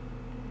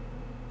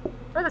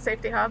 For the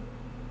safety hub.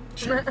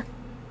 Sure.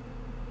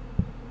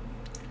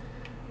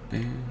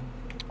 Boom.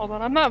 Hold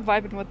on, I'm not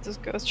vibing with this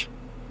ghost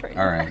right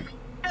now. Alright.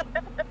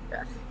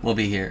 We'll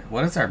be here.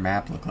 What does our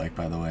map look like,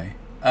 by the way?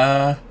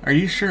 Are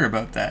you sure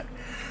about that?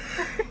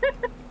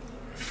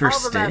 For All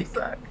the maps steak?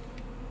 suck.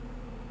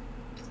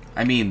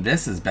 I mean,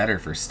 this is better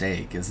for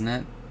steak, isn't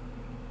it?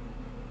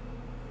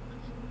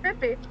 Could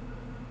be.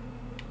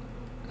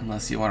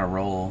 Unless you want to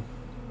roll.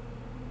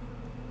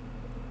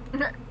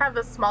 Have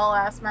the small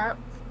ass map.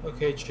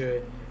 okay,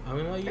 Chewie. I'm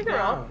gonna let you Take it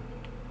all. down.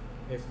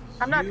 If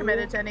I'm not you-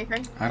 committed to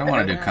anything. I don't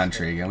want to do Yeah.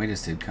 country again. We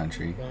just did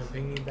country. Then I'm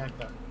picking you back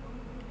up.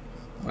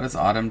 What does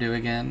autumn do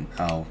again?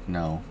 Oh,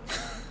 no.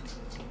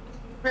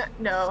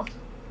 No.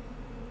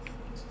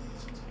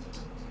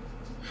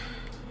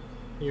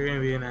 You're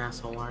gonna be an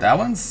asshole, aren't That you?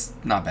 one's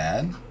not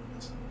bad.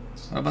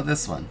 What about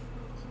this one?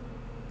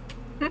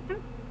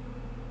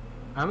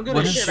 I'm gonna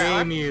What is-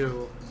 shame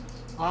you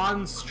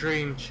on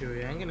stream,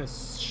 Chewie. I'm gonna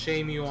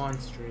shame you on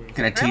stream.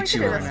 Can I Well, we teach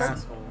can you do a You're an this lesson?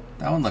 asshole.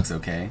 That one looks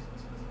okay.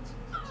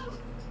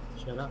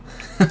 Shut up.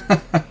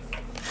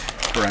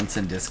 Grunts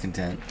and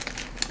discontent.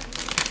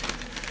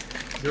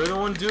 You're the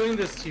one doing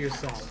this to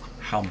yourself.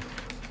 How?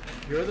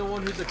 You're the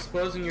one who's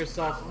exposing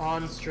yourself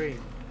on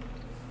stream.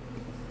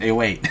 Hey,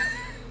 wait.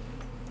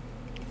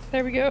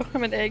 There we go.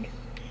 I'm an egg.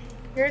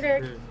 You're a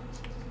dick. Dude.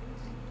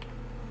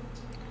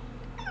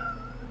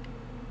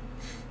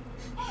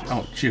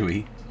 Oh,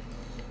 Chewy.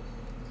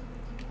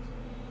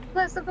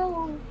 Let's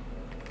go.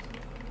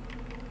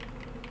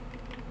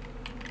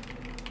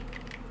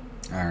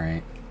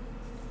 Alright.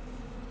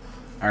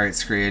 Alright,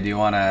 Skria, do you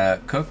want to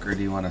cook or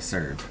do you want to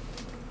serve?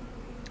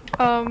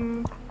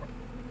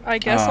 I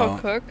guess Oh. I'll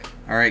cook.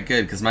 Alright,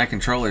 good, because my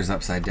controller's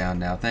upside down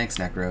now. Thanks,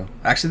 Necro.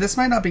 Actually, this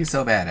might not be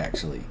so bad,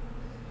 actually.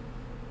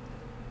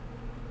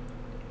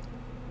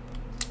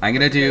 I'm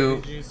gonna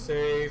do... Did you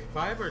say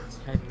 5 or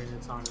 10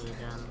 minutes on it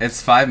again?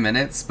 It's 5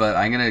 minutes, but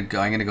I'm gonna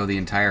go the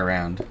entire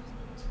round.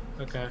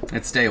 Okay.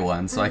 It's day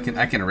one, so I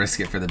can risk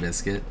it for the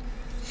biscuit.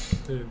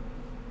 Dude.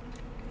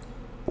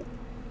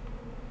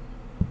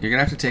 You're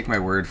gonna have to take my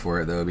word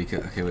for it, though,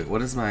 because... Okay, wait,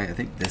 what is my... I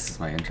think this is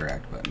my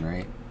interact button,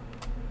 right?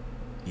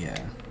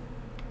 Yeah.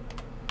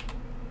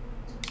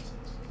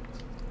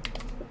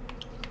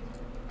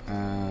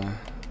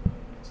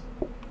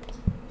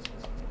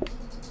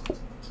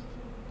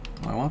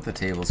 Well, I want the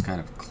tables kind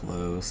of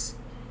close.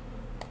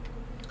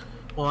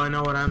 Well, I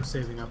know what I'm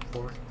saving up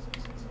for.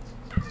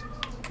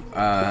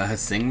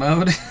 Sing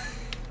mode?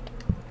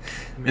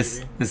 Maybe.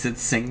 Is it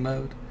sing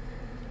mode?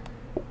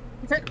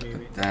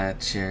 Maybe. That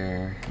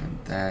chair and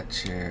that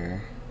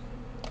chair.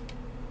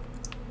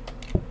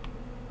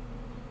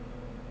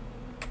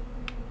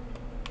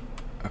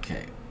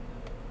 Okay.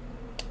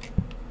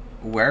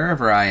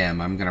 Wherever I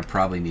am, I'm gonna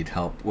probably need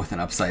help with an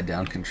upside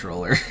down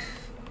controller.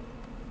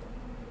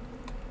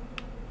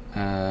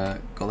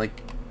 Go like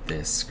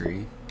this,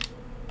 Scree.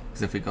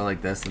 Because if we go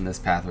like this, then this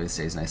pathway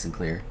stays nice and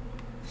clear.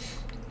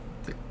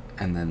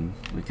 And then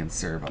we can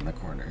serve on the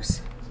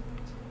corners.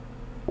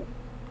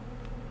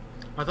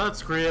 I thought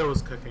Skria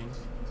was cooking.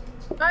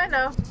 I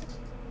know.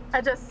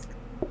 I just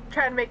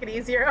try and make it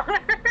easier on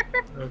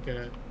her.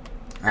 Okay.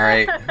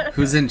 Alright,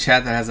 who's in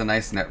chat that has a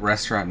nice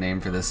restaurant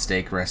name for this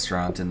steak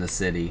restaurant in the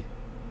city?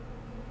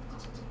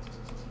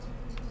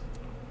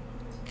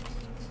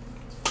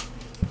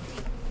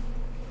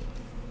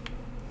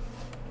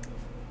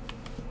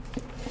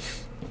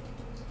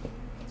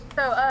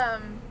 So,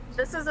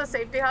 this is a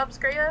safety hob,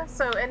 Skria,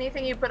 so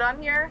anything you put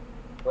on here,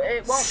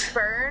 it won't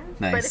burn,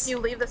 but Nice. if you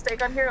leave the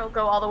steak on here, it'll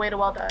go all the way to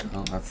well done.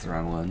 Oh, that's the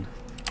wrong one.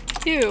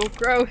 Ew,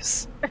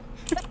 gross.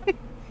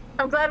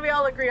 I'm glad we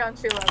all agree on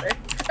shoe leather.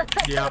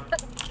 Yep.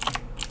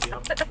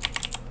 Yep.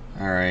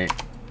 Alright.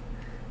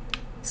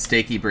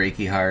 Steaky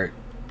breaky heart.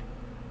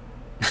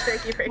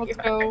 Steaky, freaky Let's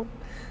heart. go.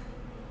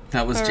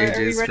 That was Alright, are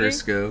we JJ's ready?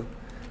 first go.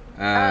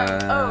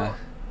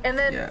 And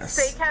then yes.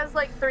 steak has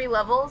like 3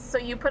 levels, so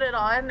you put it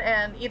on,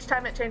 and each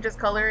time it changes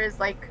color is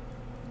like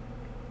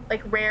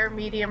rare,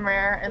 medium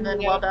rare, and then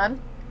well Yep.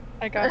 done.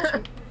 I got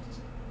you.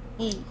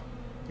 E.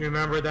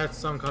 Remember that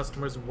some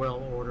customers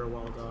will order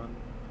well done.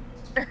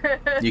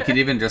 You could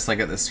even just like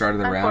at the start of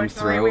the round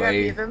Unfortunately, we have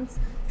heathens.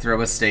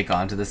 throw a steak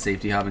onto the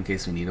safety hob in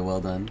case we need a well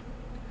done.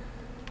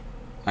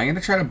 I'm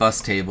gonna try to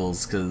bust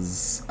tables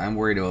because I'm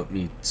worried about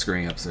me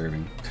screwing up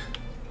serving.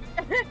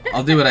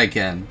 I'll do what I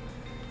can.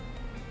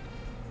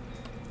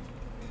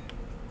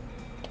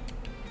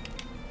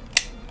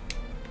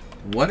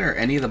 What are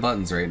any of the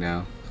buttons right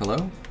now?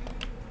 Hello?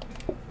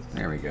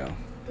 There we go.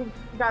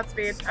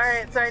 Godspeed.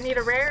 Alright, so I need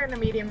a rare and a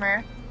medium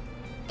rare.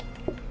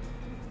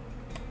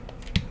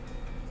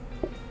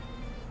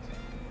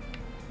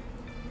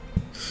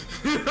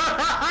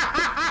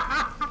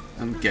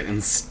 I'm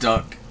getting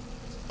stuck.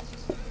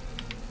 I'm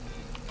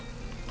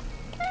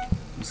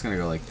just gonna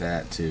go like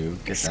that too.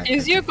 Get that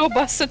Excuse you, cooking. go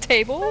bust the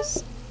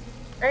tables?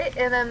 Right,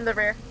 and then the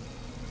rare.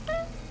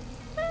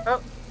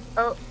 Oh,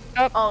 Oh.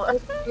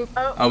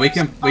 Oh, we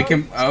can.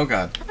 Oh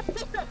god.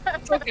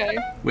 It's okay.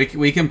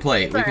 We can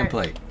plate. It's We can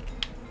alright. plate.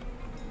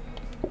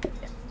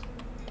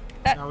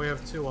 Now we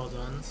have 2 well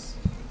dones.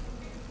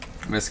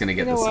 I'm just gonna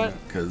get You know this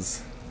what?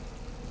 because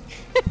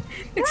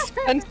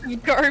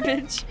Expensive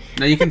garbage.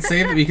 no, you can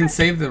save. You can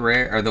save the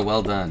rare or the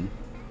well done.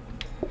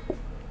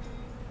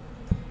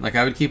 Like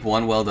I would keep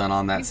 1 well done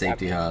on that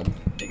safety hob.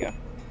 There you go.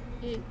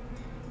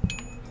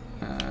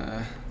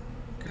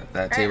 Grab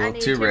that I table.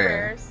 need 2 2 rare.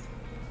 rares.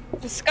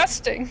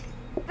 Disgusting.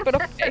 But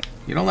okay.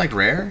 You don't like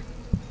rare?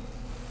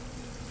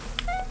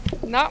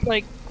 Not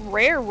like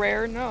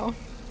rare, no.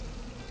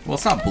 Well,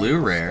 it's not blue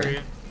rare.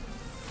 Skria.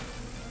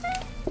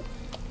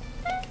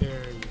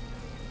 There you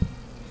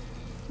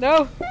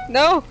No,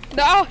 no,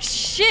 no,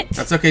 shit!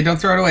 That's okay. Don't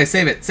throw it away.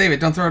 Save it. Save it.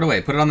 Don't throw it away.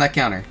 Put it on that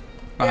counter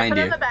Yeah, behind put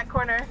it you, in the back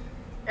corner.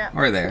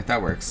 or there.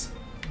 That works.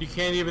 You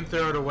can't even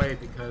throw it away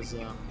because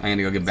I'm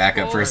gonna go get back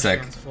up for a our sec.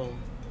 stand's full.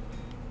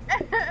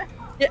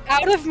 Get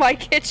out of my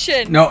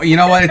kitchen! No, you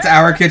know what? It's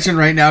our kitchen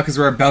right now because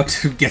we're about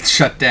to get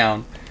shut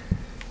down.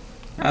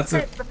 That's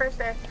Okay, a. it's the first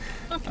day.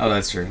 Oh,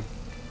 that's true.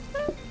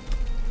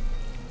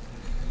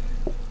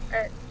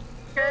 Alright.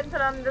 Go ahead and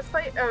put on this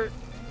plate. Oh,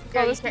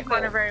 yeah, you this can't is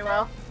corner good. very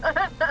well.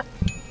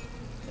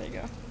 There you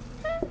go.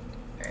 There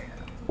you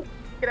go.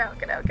 Get out,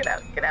 get out, get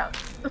out, get out.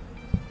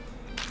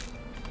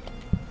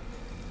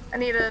 I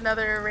need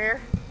another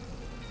rare.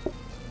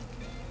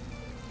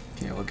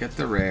 Okay, we'll get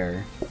the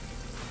rare.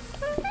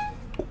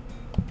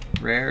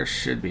 Rare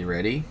should be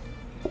ready.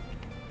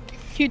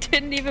 You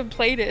didn't even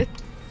plate it.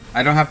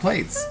 I don't have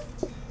plates.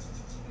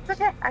 It's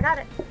okay, I got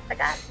it. I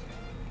got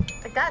it.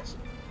 I got you.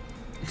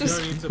 You Just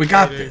don't need to We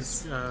got put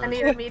this. I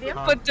need a medium.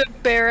 put the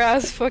bare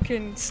ass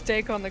fucking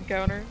steak on the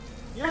counter.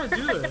 Yeah,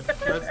 do it.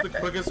 That's the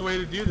quickest way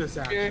to do this,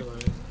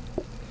 actually.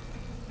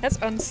 That's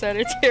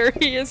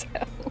unsanitary as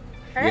hell.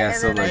 Alright, Yeah, and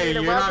so then like- I need Hey, a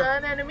you're well not-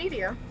 done and a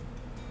medium.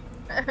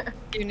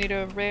 Do you need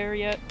a rare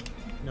yet?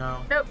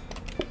 No. Nope.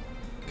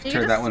 You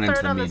Turn just that one throw into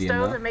it the on medium, the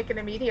stove though. and make it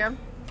a medium.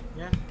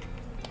 Yeah.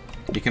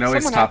 You can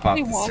always Someone top off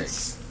actually the wants-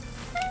 steaks.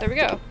 There we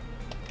go.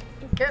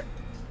 Yep.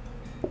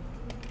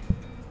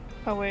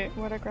 Oh wait,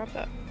 where'd I grab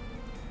that?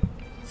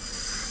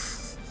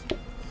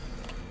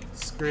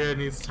 Skria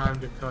needs time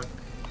to cook.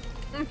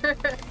 It's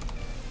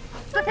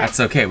okay. That's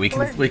okay. We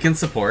can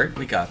support.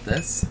 We got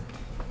this.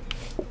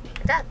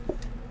 I got it.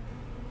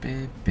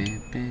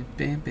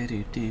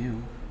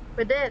 Ba-ba-ba-ba-ba-doo-doo.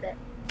 We did it.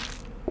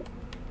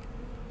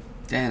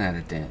 10 out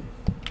of 10.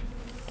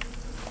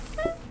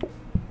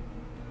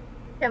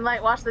 And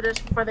Light, wash the dish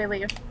before they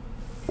leave.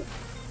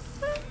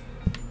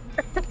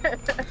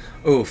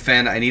 Oh,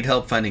 Fen, I need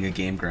help finding a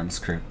Game Grumps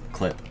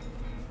clip.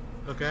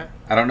 Okay.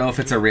 I don't know if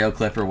it's a real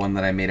clip or one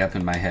that I made up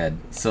in my head.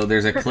 So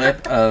there's a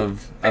clip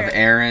of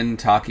Aaron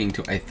talking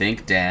to, I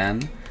think,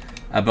 Dan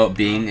about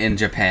being in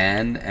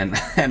Japan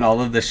and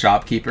all of the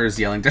shopkeepers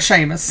yelling to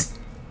Seamus.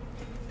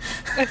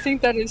 I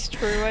think that is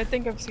true. I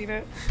think I've seen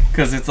it.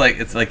 Because it's like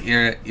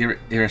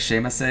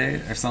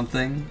Irashimase or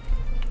something.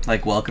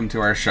 Like, welcome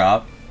to our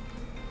shop.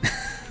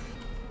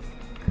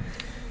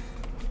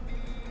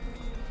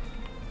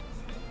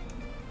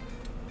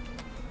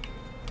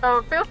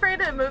 Oh, feel free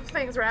to move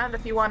things around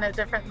if you want it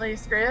differently,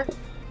 Scria.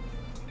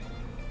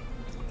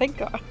 Thank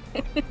God.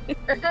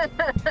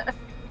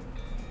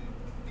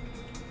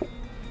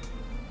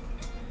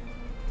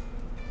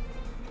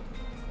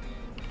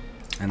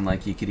 And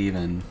like, you could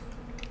even,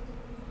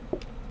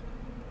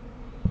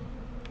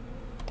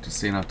 just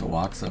so you don't have to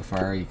walk so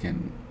far, you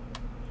can,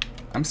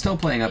 I'm still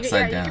playing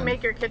upside down. You can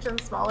make your kitchen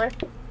smaller.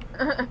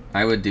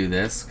 I would do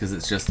this, because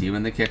it's just you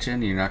in the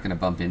kitchen, you're not going to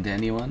bump into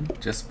anyone.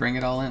 Just bring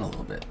it all in a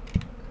little bit.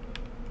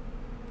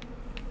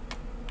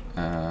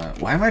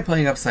 Why am I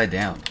playing upside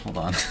down? Hold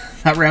on.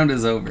 That round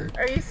is over.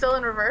 Are you still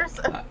in reverse?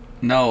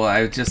 No,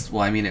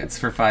 well, I mean, it's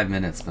for 5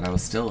 minutes, but I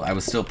was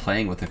still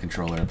playing with the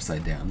controller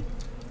upside down.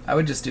 I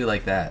would just do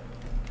like that.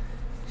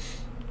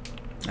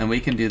 And we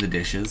can do the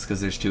dishes,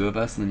 because there's 2 of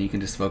us, and then you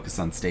can just focus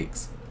on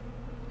steaks.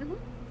 Mm-hmm.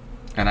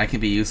 And I can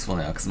be useful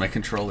now, because my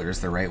controller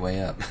is the right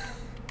way up.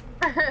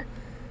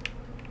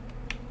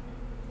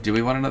 Do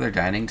we want another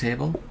dining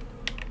table?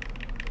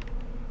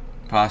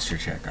 Posture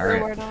check,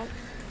 alright. Why not?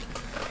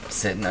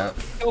 Sitting up.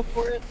 Go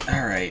for it.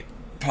 Alright.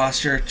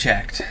 Posture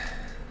checked.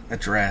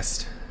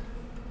 Addressed.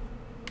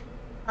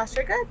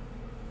 Posture good.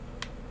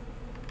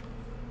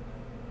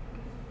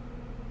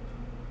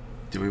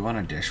 Do we want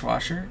a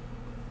dishwasher?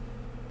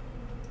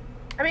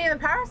 I mean, the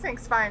power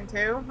sink's fine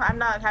too. I'm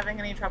not having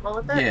any trouble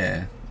with it.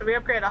 Yeah. Should we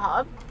upgrade a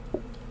hob?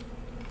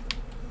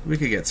 We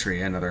could get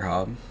Sri another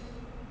hob.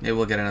 Maybe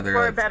we'll get another...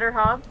 Or a better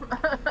hob.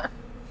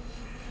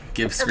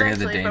 Give Sri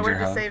the danger but we're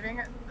hob. just saving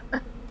it.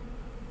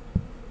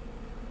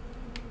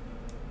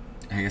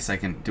 I guess I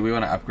can... Do we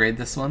want to upgrade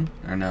this one?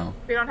 Or no?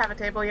 We don't have a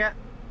table yet.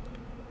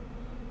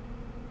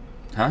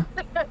 Huh?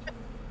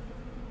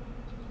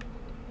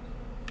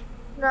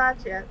 Not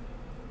yet.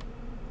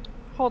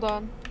 Hold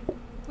on.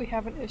 We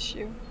have an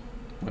issue.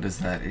 What is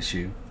that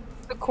issue?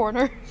 The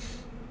corner.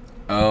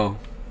 Oh,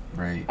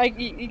 right.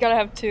 You gotta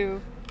have 2.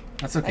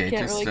 That's okay. I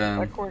can't Just really get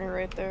that corner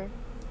right there.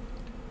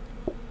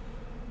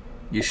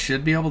 You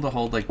should be able to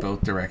hold like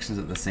both directions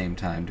at the same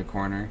time to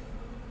corner.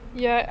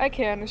 Yeah, I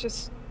can. It's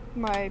just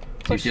my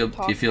push Do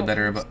you feel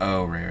better buttons. about?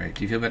 Oh, right.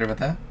 Do you feel better about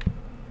that?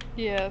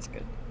 Yeah, that's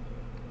good.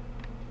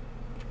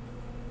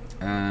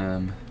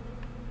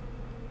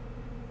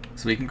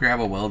 So we can grab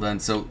a well done.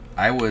 So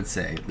I would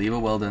say leave a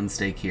well done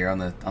steak here on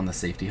the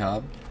safety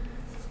hob,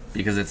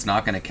 because it's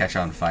not going to catch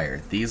on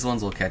fire. These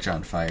ones will catch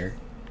on fire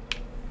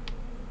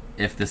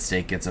if the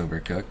steak gets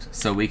overcooked.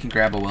 So we can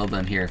grab a well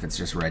done here if it's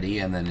just ready,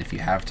 and then if you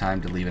have time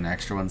to leave an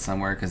extra one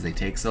somewhere because they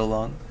take so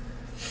long.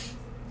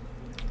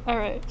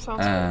 Alright,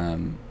 sounds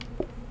good.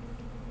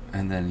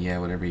 And then yeah,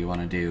 whatever you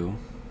want to do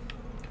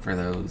for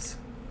those.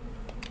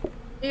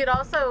 You'd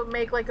also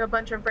make like a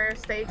bunch of rare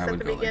steaks I at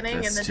would the go like beginning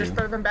this, and then too. just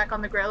throw them back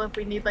on the grill if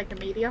we need like a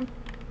medium.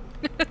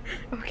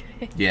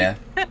 Okay. Yeah.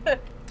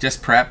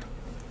 Just prep.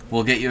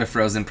 We'll get you a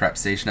frozen prep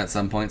station at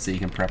some point so you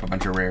can prep a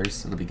bunch of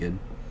rares. It'll be good.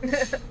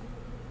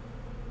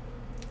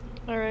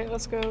 Alright,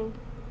 let's go.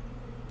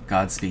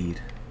 Godspeed.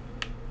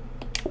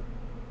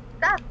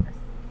 Got this.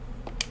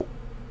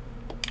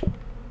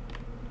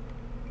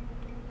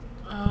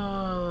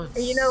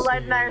 And you know,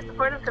 Light and I are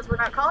supportive because we're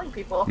not calling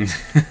people.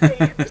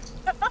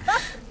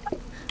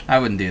 I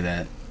wouldn't do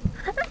that.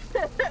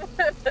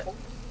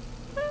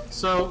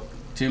 So,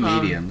 2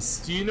 mediums.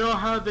 Do you know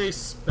how they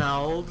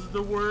spelled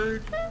the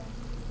word?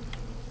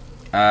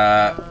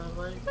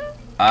 Like...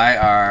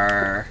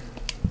 IR...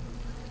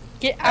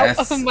 Get out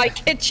of my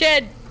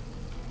kitchen!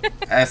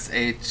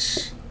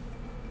 SH...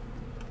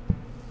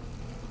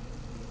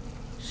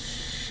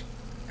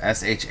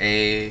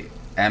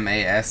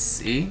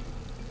 SHAMASE?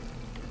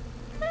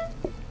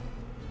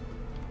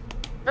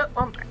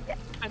 Oh my god.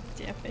 God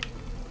damn it.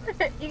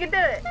 You can do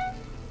it.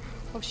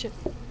 Oh shit.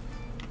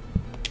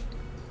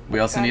 We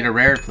also Got need it. a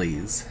rare,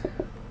 please.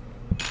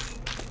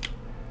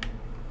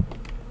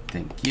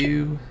 Thank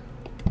you.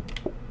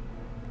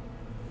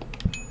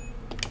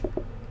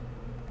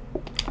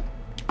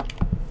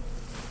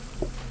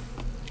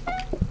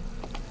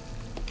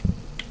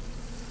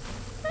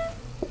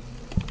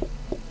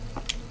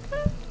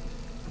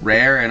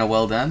 Rare and a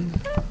well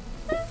done.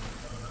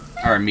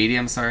 Or a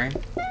medium, sorry.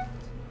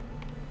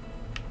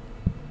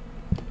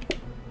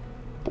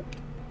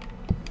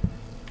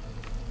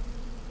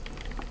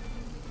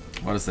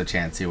 What is the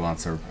chance he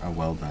wants a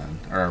well done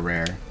or a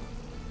rare?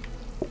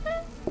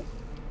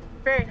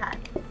 Very high.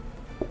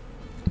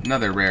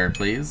 Another rare,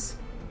 please.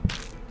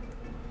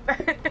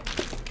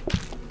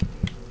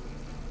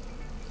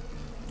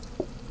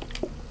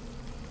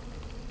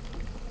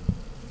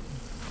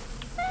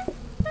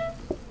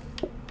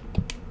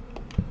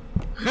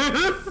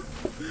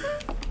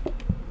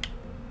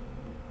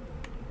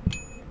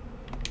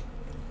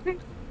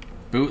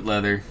 Boot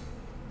leather.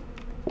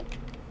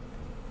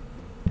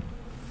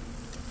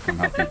 Come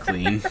help you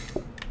clean.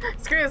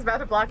 Screw is about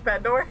to block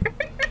that door.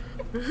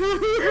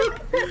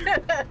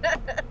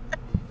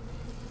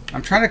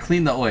 I'm trying to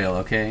clean the oil,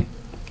 okay?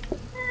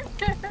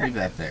 Leave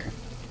that there.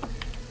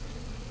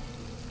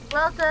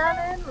 Well done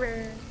and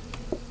rare.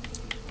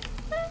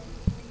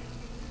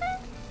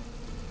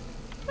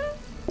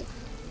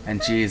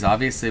 And geez,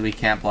 obviously we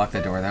can't block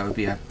the door. That would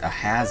be a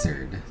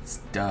hazard. It's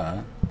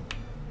duh.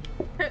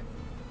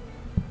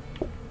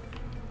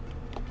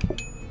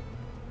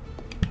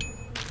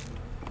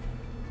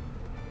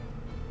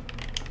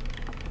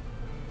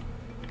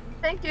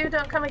 Thank you,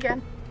 don't come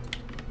again.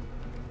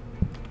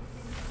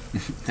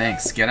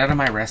 Thanks. Get out of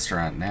my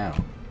restaurant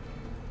now.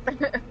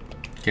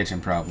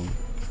 Kitchen problem.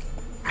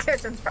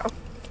 Kitchen's problem.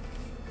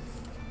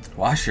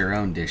 Wash your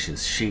own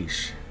dishes.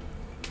 Sheesh.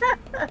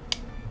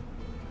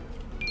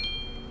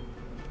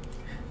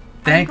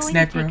 Thanks, I'm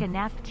going to take a Necro.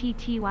 nap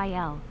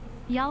TTYL.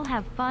 Y'all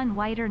have fun,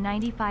 Whiter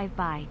 95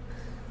 bye.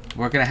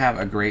 We're gonna have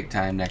a great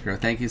time, Necro.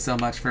 Thank you so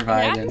much for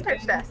Napkins?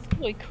 vibing.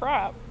 Holy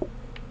crap.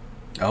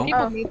 Oh,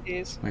 People need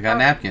these. we got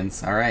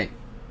napkins. All right.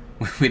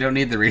 We don't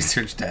need the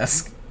research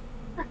desk.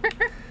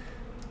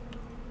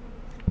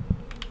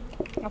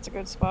 That's a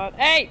good spot.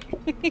 Hey!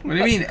 What do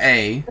you mean,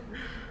 A?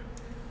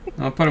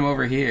 I'll put them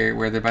over here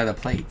where they're by the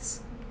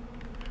plates.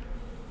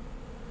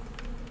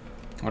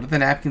 What do the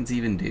napkins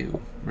even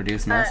do?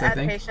 Reduce mess, I Add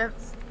think?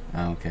 patience.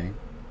 Oh, okay.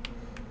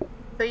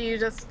 So you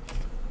just,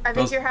 I think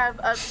Those- you have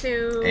up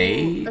to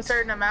 8? a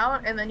certain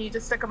amount, and then you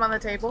just stick them on the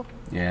table.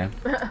 Yeah.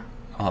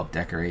 I'll help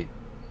decorate.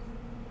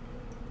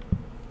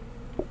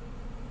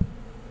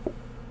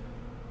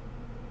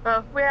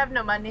 Well, we have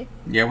no money.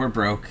 Yeah, we're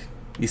broke.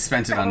 You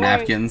spent it on Alright.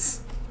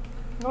 napkins.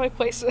 How do I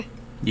place it?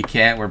 You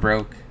can't, we're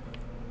broke.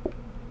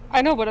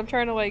 I know, but I'm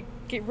trying to, like,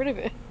 get rid of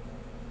it.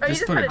 Oh,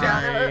 Just you just put put it it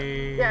down. down.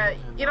 Yeah,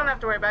 you don't have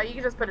to worry about it. You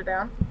can just put it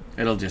down.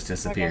 It'll just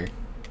disappear. Okay.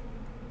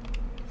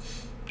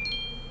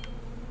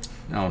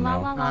 Oh La la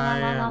no. la la I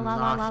la am la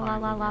la not la la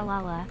la la finding la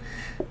la.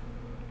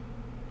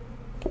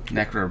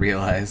 Necro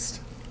realized.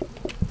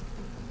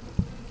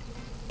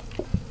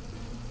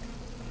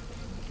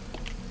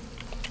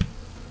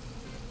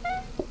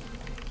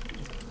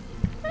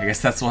 I guess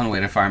that's one way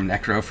to farm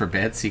Necro for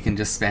bits. You can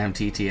just spam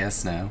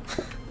TTS now.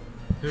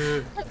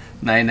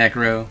 Night,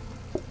 Necro.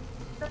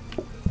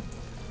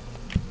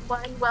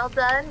 One well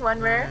done, one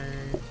rare.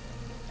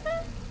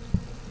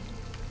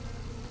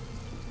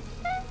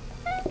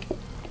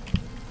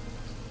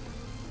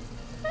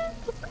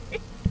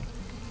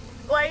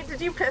 Why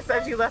did you piss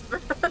as you left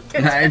the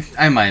kitchen?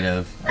 I might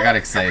have. I got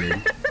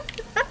excited.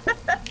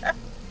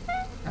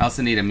 I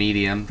also need a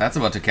medium. That's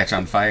about to catch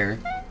on fire.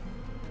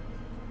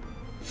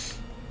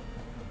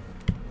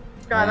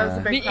 God, that was a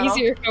It'd big be tunnel.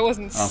 easier if I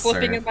wasn't I'll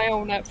slipping serve. in my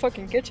own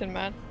fucking kitchen,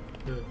 man.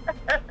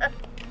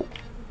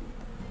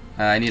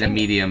 I need a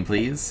medium,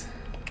 please.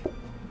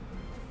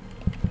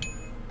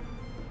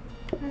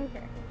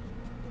 Okay.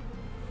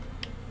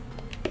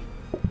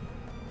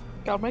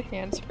 God, my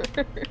hands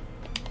hurt.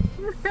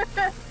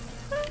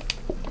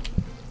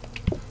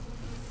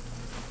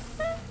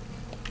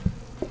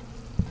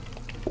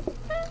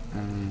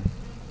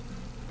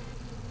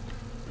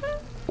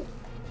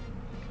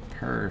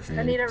 Perfect.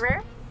 I need a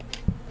rare.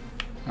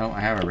 Oh, I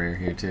have a rare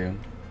here too.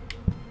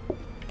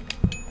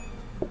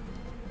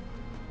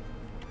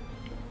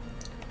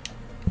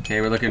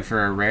 Okay, we're looking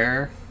for a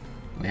rare.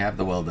 We have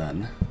the well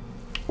done.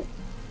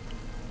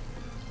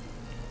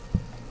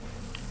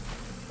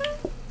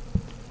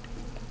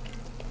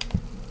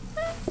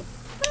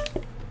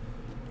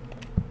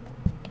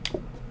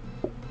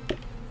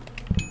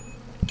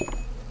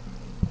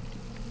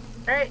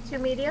 Alright, 2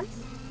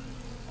 mediums.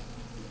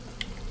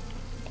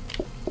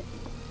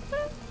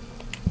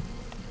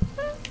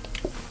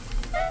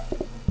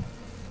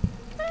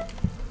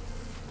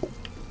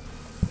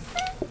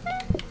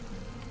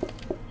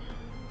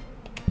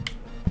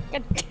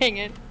 God dang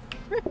it.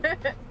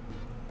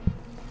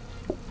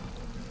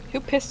 Who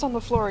pissed on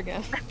the floor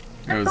again?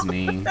 It was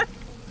me.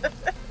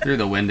 Through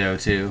the window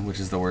too, which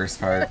is the worst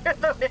part.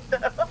 The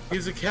window.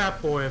 He's a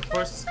cat boy. Of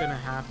course it's gonna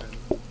happen.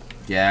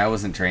 Yeah, I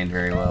wasn't trained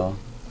very well.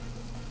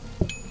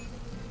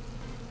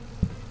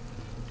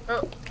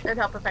 Oh, it'd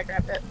help if I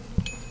grabbed it.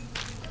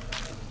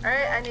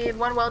 Alright, I need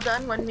 1 well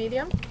done, 1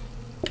 medium.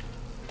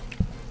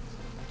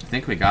 I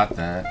think we got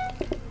that.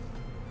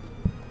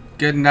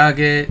 Good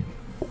nugget.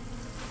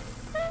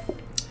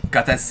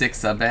 Got that 6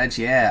 sub badge?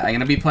 Yeah, I'm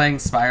gonna be playing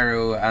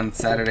Spyro on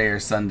Saturday or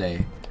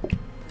Sunday.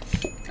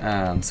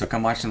 So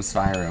come watch some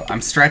Spyro.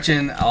 I'm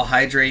stretching. I'll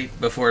hydrate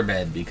before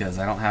bed because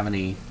I don't have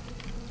any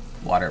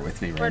water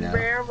with me right 1 now.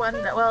 rare, 1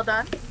 well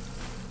done.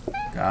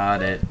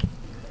 Got it.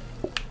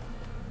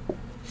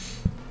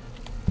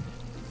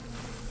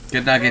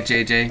 Good nugget,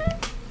 JJ.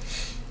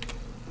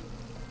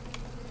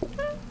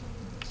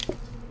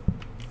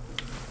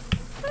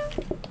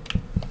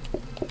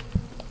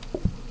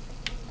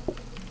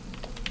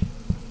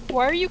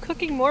 Why are you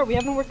cooking more? We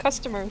have no more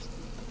customers.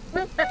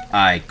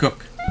 I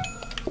cook.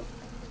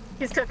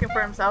 He's cooking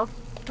for himself.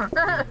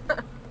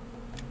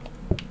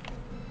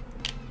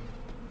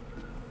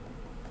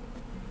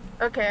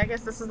 Okay, I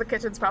guess this is the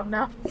kitchen's problem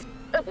now.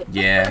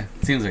 Yeah,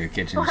 seems like a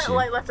kitchen issue.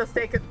 Light left a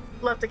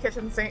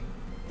kitchen steak.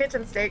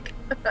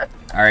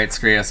 All right,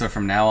 Skria. So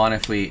from now on,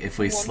 if we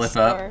One slip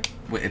star. up,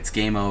 it's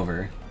game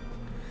over.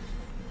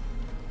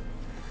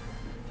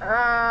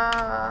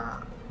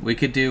 We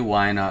could do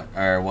wine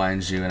or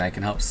wine jus, and I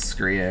can help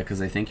Skria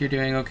because I think you're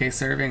doing okay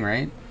serving,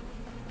 right?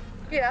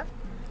 Yeah.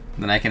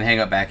 Then I can hang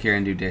up back here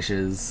and do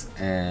dishes,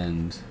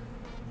 and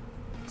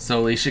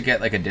so we should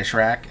get like a dish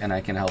rack, and I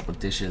can help with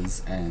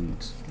dishes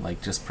and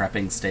like just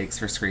prepping steaks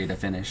for Skria to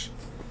finish.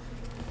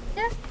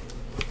 Yeah.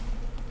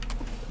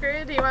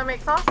 Screw, do you want to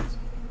make sauce?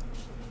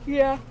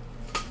 Yeah.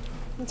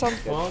 That sounds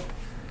good. Well,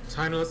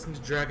 time to listen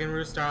to Dragon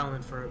Roost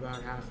Island for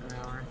about half an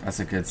hour. That's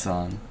a good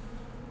song.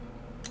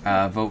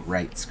 Vote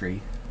right,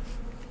 Scree.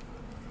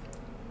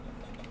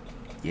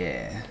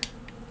 Yeah.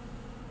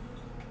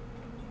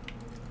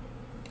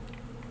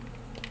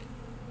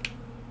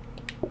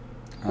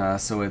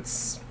 So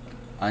it's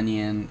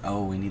onion.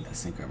 Oh, we need the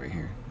sink over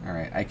here.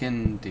 Alright, I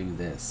can do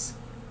this.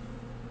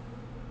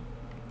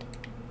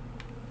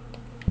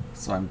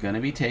 So I'm going to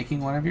be taking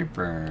one of your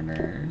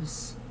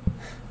burners.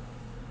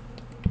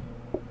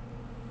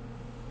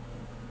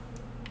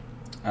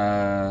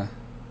 Like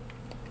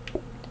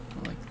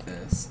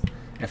this.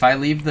 If I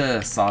leave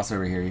the sauce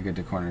over here, you're good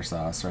to corner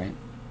sauce, right?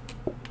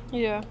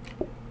 Yeah.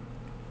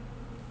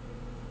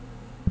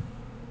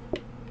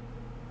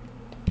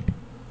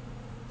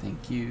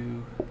 Thank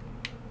you.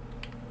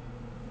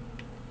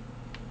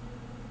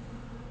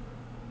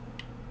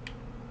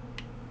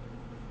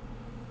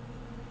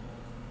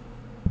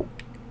 I'm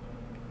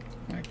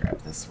gonna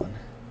grab this one.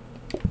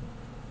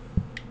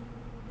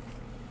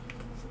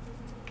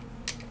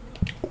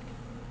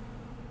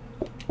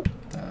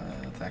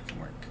 That can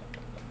work.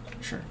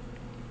 Sure.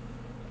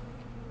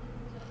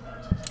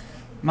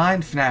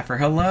 Mind FNAFer,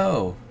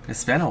 hello!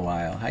 It's been a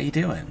while. How you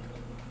doing?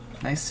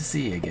 Nice to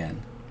see you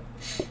again.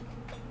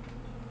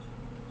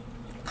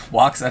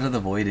 Walks out of the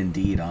void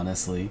indeed,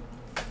 honestly.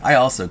 I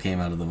also came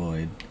out of the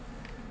void.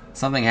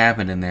 Something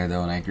happened in there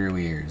though and I grew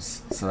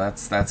ears. So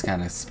that's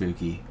kind of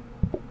spooky.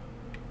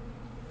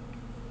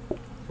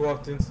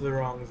 Walked into the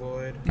wrong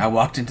void. I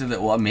walked into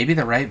the, well, maybe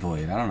the right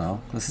void. I don't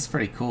know. This is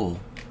pretty cool.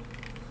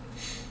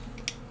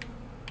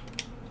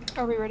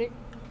 Are we ready?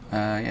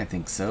 Yeah, I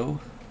think so.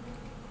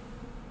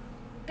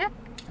 Yeah.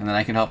 And then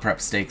I can help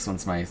prep steaks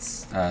once my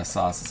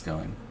sauce is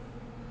going.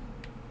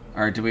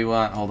 Or do we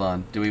want, hold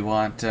on, do we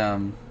want, I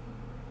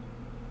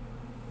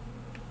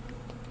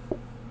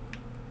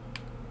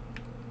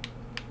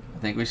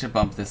think we should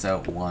bump this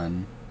out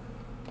one.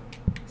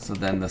 So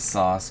then the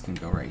sauce can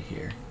go right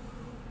here.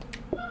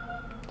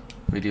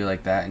 If we do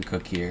like that and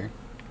cook here.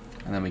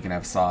 And then we can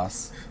have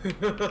sauce.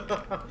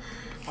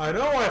 I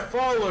know I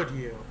followed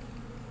you,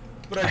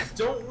 but I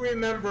don't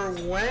remember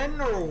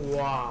when or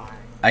why.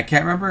 I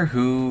can't remember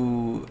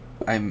who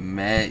I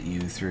met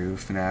you through,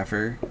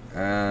 FNAFer.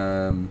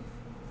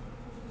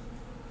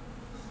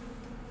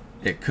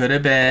 It could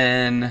have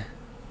been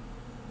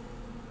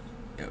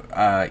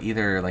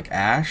either like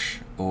Ash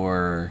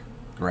or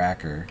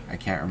Gracker. I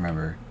can't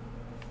remember.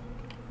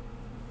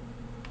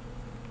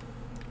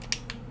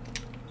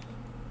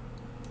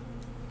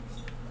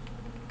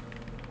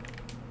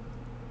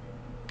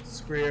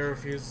 Skria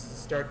refuses to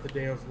start the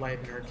day of light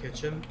in her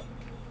kitchen.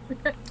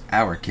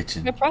 Our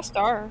kitchen. I pressed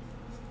R.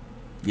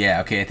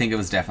 Yeah, okay, I think it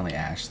was definitely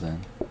Ash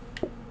then.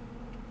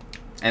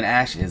 And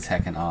Ash is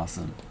heckin'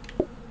 awesome.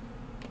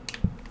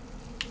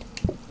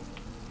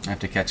 I have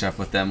to catch up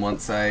with them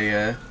once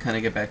I kind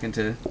of get back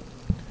into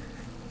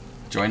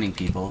joining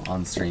people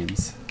on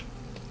streams.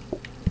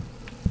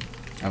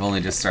 I've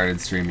only just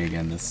started streaming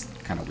again this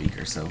kind of week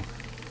or so. You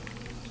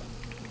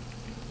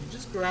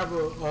just grab a...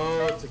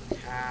 Oh, it's a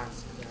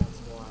cask, that's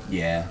why.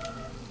 Yeah.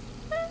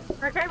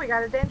 Okay, we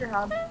got a danger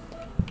hub.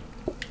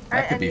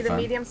 Alright, could I be need fun.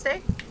 a medium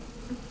steak.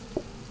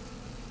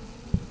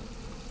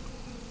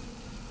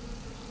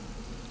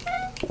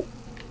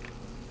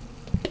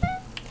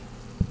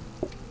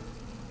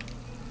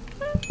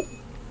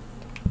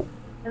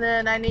 And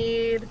then I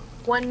need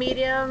one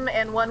medium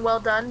and one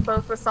well done,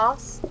 both with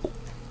sauce.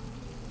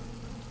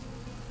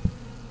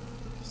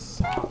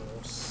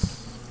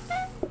 Sauce.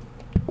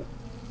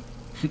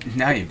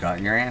 Now you've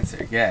gotten your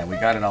answer. Yeah, we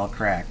got it all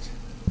cracked.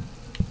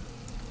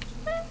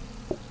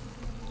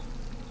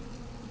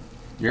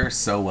 You're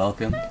so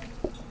welcome.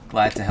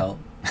 Glad to help.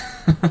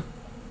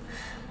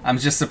 I'm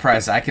just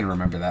surprised I can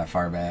remember that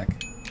far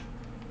back.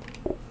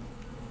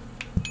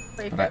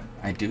 Wait, But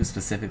I do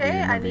specifically okay,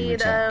 I remember you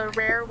need a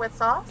rare with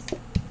sauce.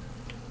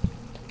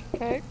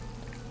 Okay.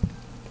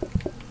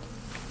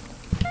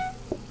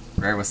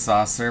 Rare with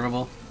sauce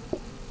servable.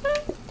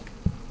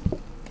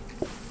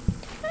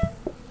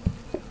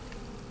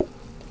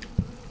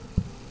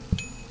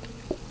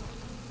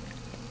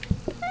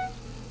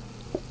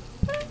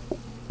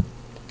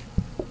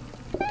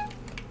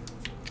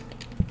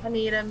 I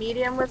need a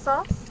medium with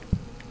sauce.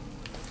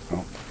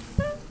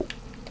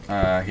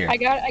 Here. I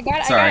got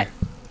it. Sorry.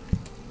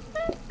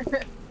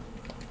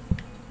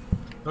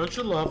 Don't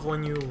you love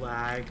when you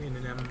lag in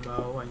an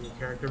MMO and your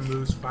character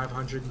moves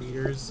 500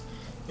 meters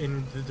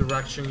in the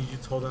direction you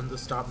told them to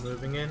stop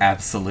moving in?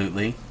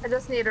 Absolutely. I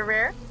just need a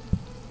rare.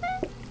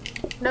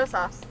 No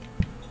sauce.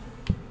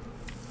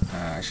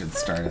 I should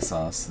start a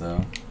sauce,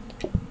 though.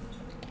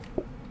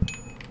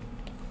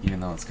 Even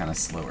though it's kind of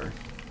slower.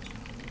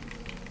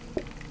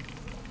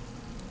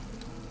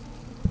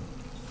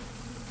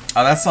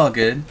 Oh, that's all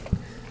good.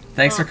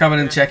 Thanks for coming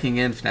and checking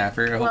in,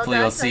 FNAFer. Hopefully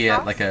we'll see you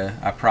at like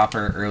a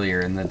proper earlier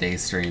in the day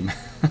stream.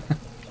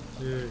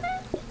 Dude.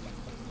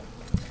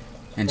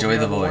 Enjoy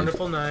the void.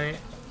 Wonderful night.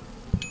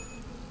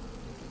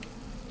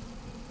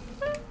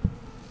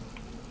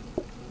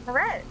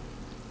 Alright.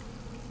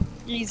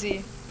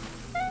 Easy.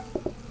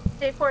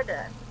 Day 4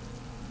 done.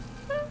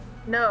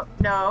 No,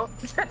 no.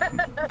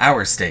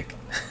 Our steak.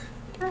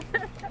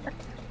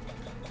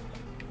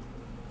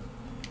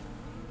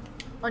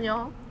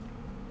 Oignon.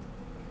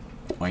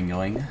 Oing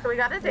oing. So we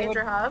got a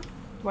danger hub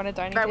Want a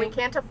dining that table? we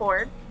can't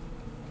afford.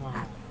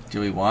 Wow. Do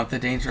we want the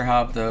danger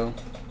hob, though?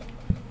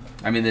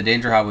 I mean, the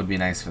danger hob would be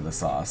nice for the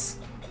sauce.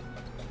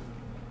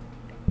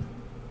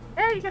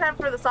 Yeah, you can have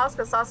it for the sauce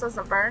because sauce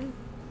doesn't burn.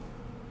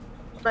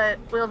 But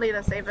we'll need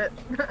to save it.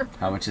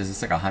 How much is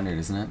this? Like 100,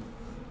 isn't it?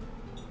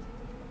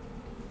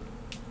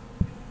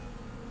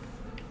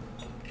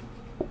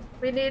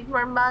 We need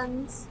more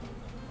muns.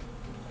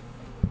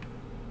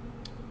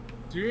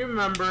 Do you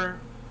remember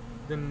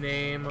the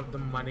name of the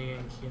money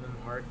in Kingdom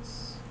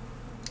Hearts?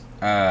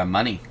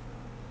 Money.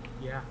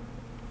 Yeah.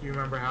 Do you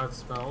remember how it's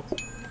spelled?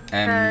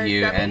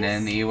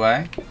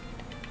 M-U-N-N-E-Y?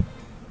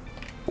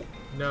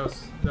 No,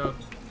 no,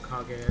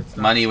 Kage. It's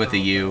not Money with a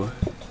spelled U.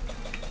 that way.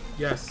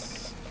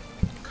 Yes.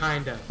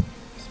 Kinda.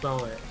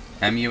 Spell it.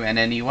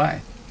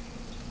 M-U-N-N-E-Y.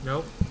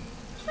 Nope.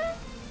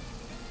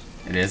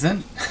 It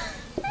isn't?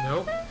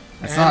 Nope.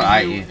 It's not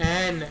I-E.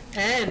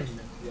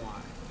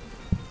 M-U-N-N-Y.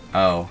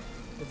 Oh,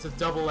 It's a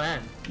double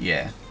N.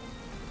 yeah.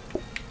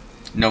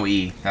 No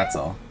E, that's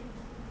all.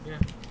 Yeah.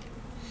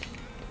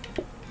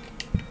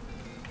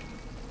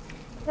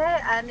 Okay,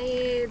 I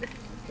need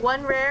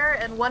 1 rare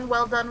and 1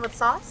 well done with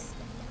sauce.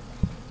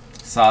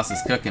 Sauce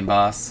is cooking,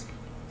 boss.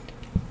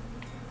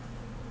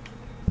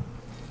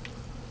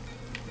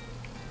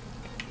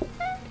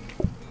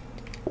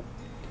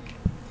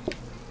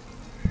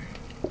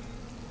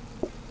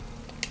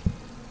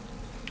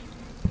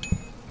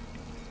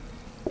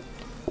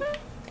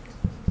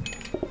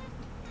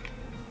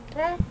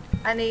 Okay,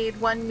 I need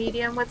 1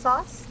 medium with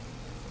sauce.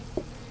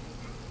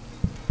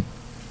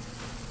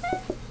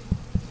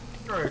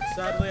 Alright,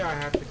 sadly I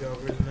have to go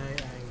over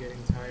tonight. I'm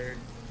getting tired.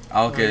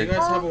 All You good.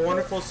 guys have a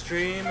wonderful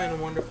stream and a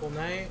wonderful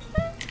night.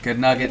 Good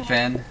nugget,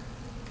 Finn.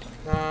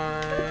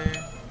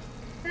 Bye.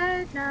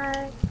 Good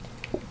night.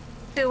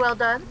 2 well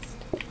done.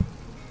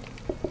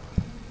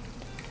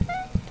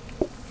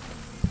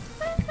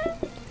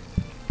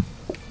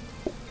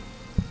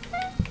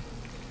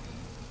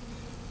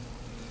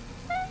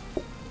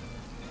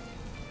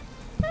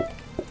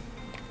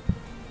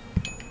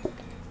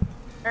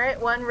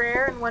 Alright, 1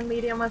 rare and 1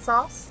 medium with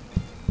sauce.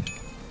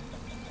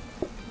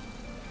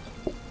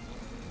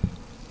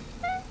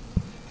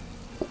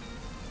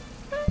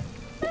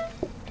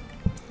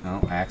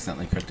 Oh, I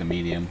accidentally cooked a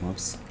medium.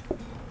 Whoops.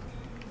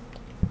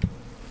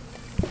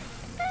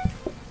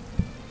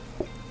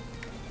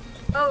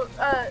 Oh,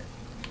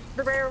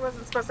 the rare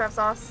wasn't supposed to have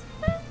sauce.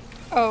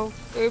 Oh,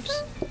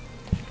 oops.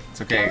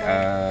 It's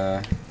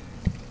okay.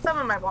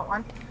 Someone might want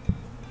one.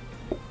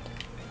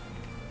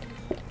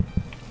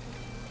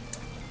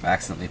 I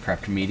accidentally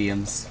prepped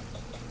mediums.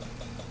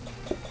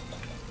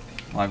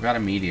 Well, I've got a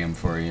medium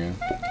for you.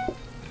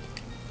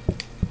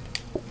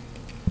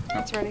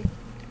 It's ready.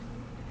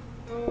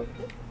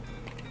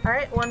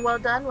 Alright, 1 well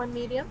done, 1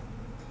 medium.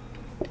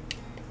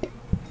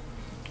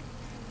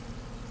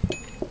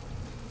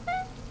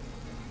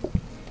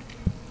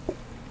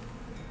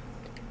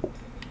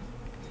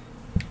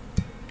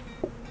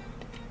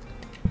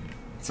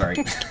 Sorry.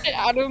 Get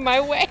out of my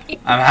way.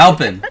 I'm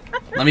helping.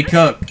 Let me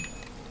cook.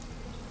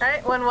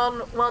 Alright, 1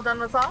 well done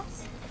with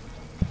sauce.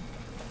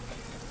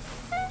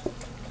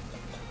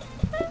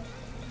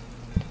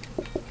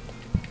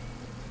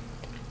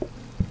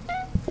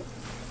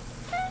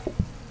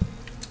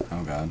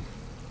 Oh god.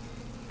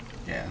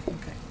 Yeah,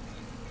 okay.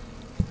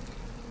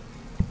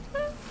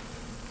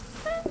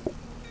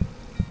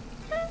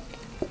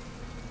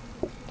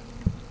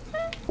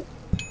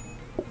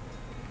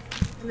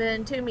 And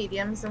then 2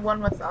 mediums and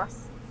 1 with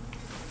sauce.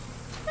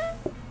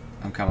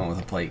 I'm coming with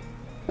a plate.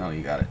 Oh,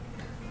 you got it.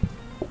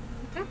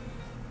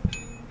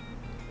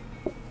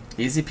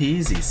 Easy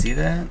peasy, see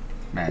that?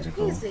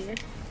 Magical. Easy.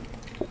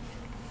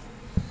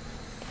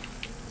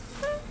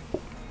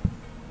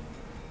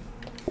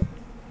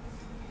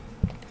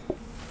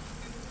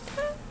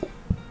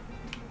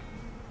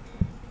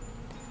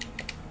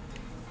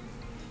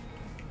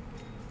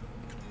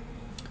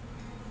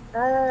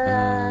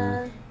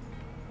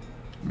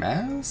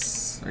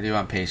 Mass? Or do you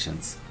want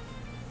patience?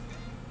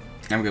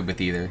 I'm good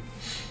with either.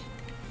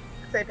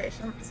 Say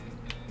patience.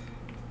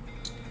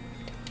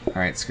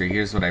 Alright, Scree,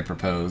 here's what I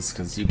propose,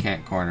 because you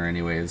can't corner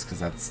anyways, because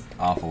that's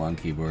awful on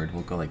keyboard.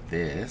 We'll go like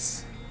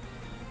this.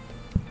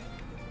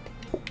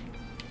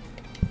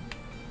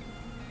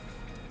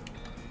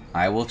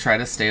 I will try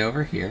to stay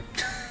over here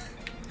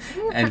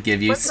and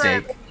give you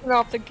steak. Turn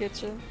off the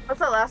kitchen. What's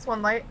that last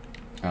one, Light?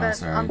 Oh, That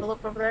sorry.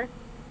 envelope over there?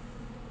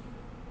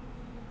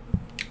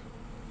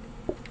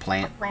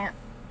 Plant. Plant.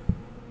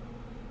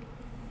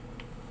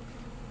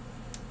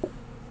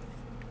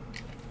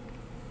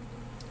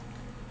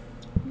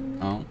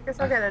 Oh. Guess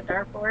I'll get a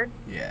dartboard.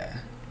 Yeah.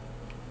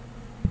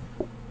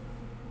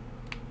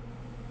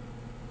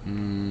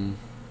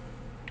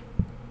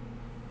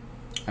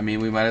 I mean,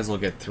 we might as well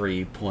get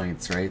 3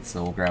 points, right?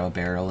 So we'll grab a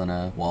barrel and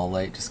a wall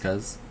light just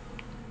cause.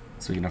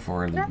 So we can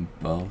afford them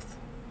both.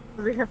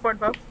 We can afford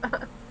both.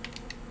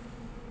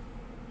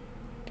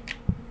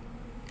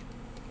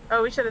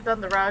 Oh, we should have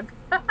done the rug.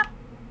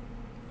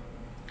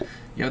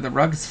 Yo, the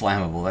rug is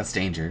flammable. That's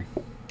danger.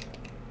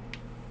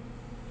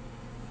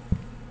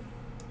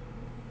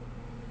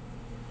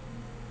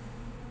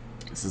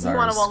 This is You ours.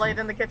 want a wall light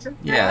in the kitchen?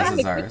 Yeah, this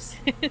is ours.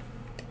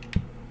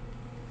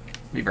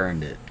 We've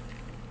earned it.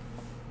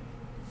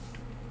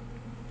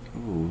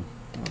 Ooh,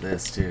 oh,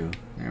 this too.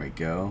 There we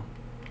go.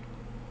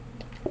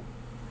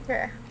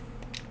 Okay.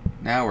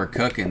 Now we're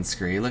cooking,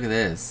 Scree. Look at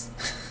this.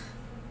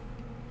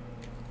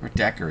 We're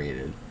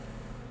decorated.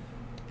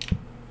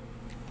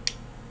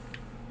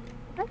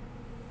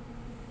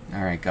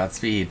 Alright,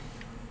 Godspeed.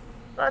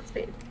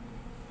 Godspeed.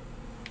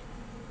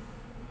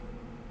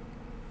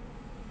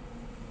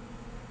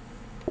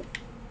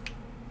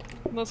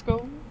 Let's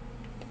go.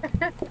 I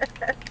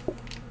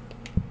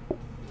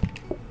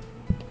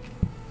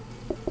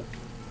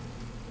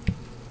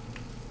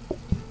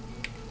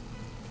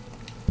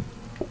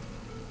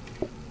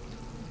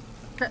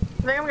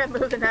think I'm gonna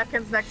move the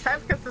napkins next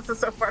time because this is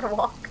so far to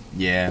walk.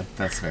 Yeah,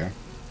 that's fair.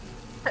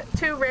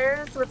 2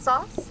 rares with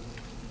sauce.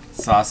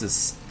 Sauce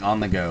is on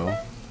the go.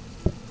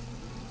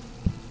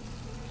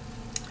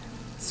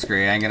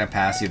 Scree, I'm gonna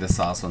pass you the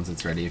sauce once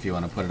it's ready if you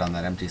want to put it on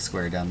that empty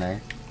square down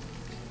there.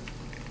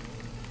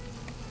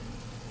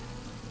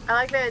 I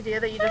like the idea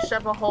that you just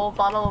shove a whole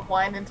bottle of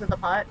wine into the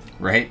pot.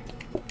 Right?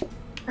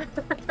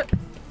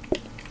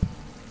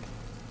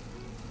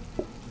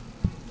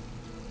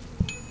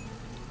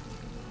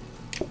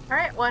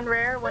 Alright, 1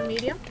 rare, 1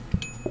 medium.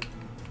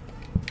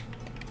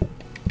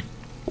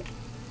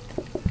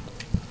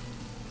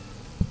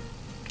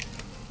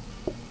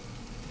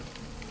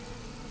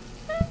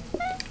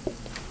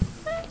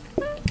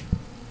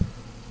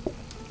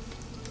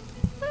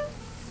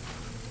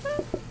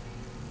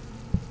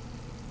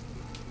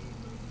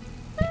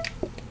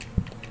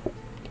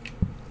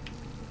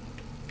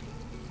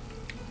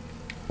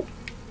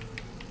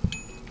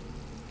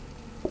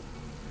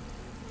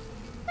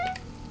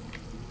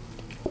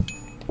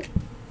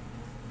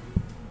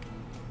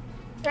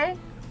 Okay,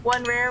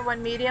 1 rare,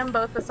 1 medium,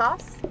 both the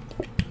sauce.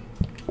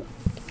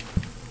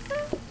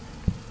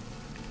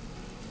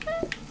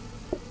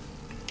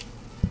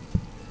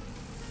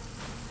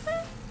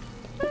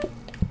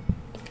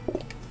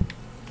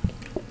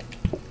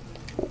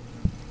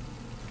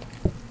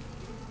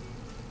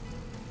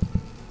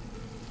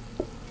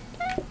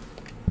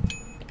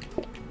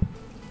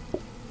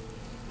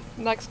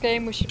 Next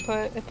game, we should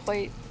put a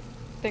plate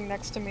thing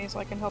next to me so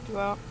I can help you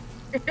out.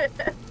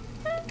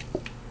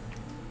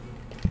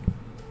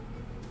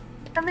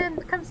 Come in,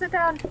 come sit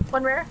down.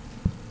 1 rare.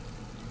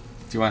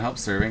 Do you want help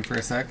serving for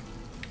a sec?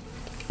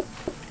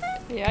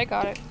 Yeah, I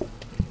got it.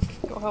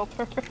 Go help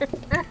her.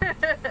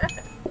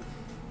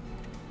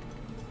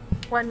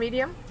 1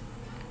 medium.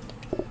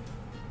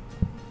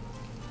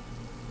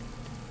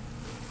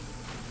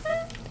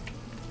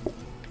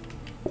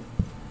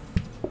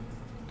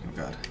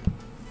 Oh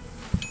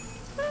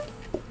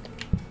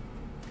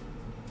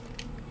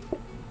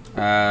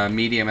god.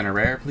 Medium and a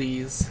rare,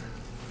 please.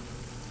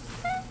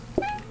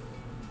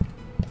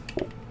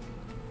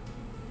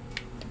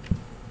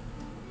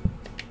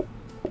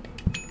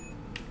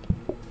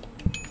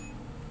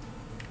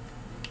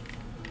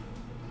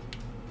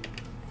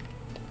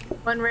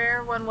 One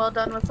rare, 1 well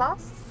done with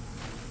sauce.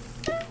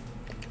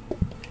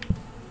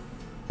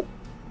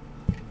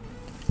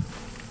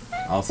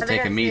 Also I think take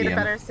I a just need medium. a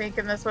better sink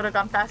and this would have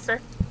gone faster.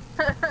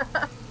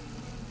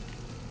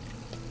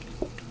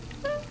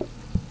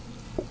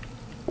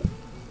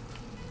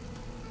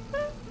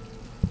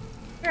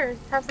 Here,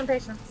 have some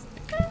patience.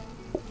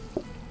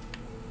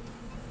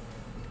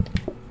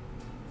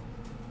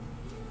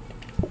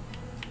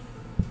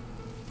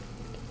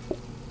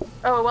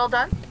 Oh, well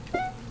done?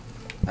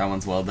 That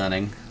one's well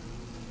doneing.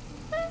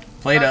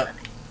 Plate up.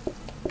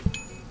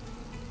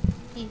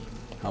 E.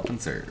 Help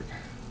and serve.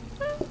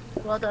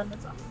 Well done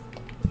with sauce.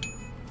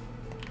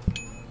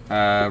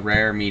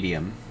 Rare,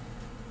 medium.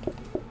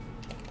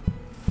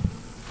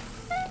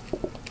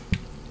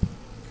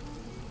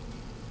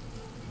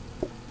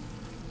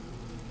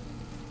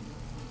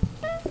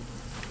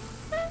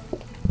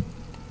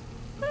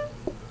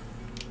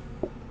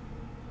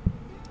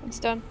 It's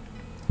done.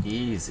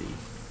 Easy.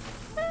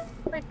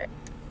 Perfect.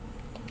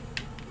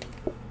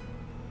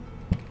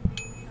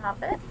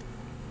 Stop it.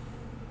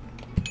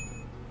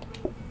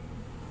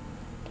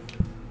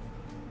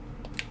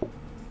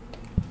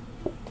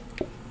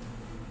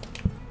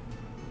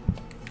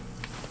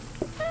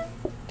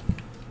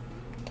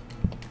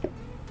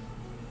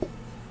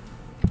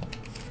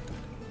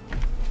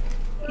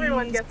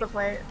 Everyone gets a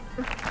plate.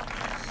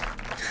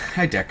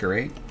 I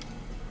decorate.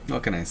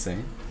 What can I say?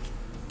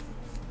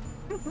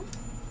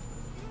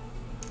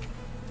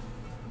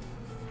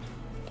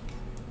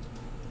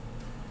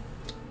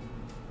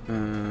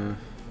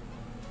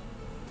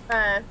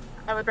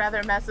 I would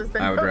rather messes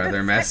than I would bone rather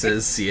and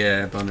messes. steak.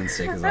 Yeah, bone and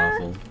steak is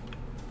awful.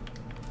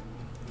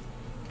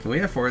 Can we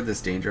afford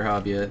this danger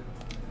hob yet?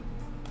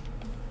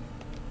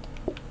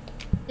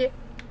 Yeah.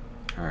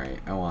 Alright,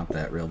 I want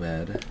that real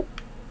bad.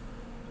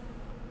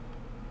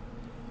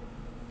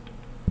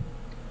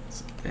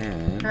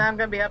 And I'm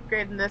gonna be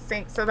upgrading this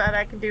sink so that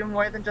I can do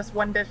more than just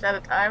one dish at a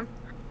time.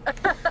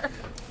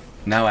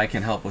 Now I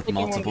can help with Making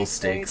one of multiple these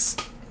steaks.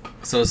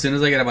 So as soon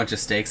as I get a bunch of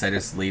steaks, I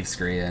just leave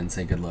Skria and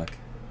say good luck.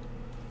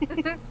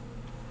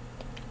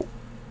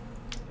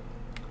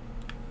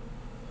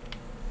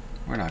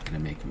 We're not gonna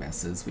make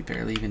messes. We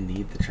barely even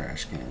need the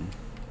trash can.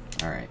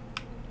 Alright.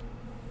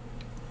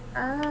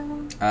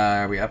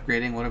 Are we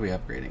upgrading? What are we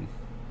upgrading?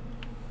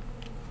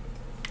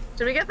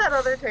 Should we get that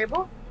other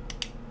table?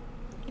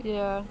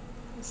 Yeah,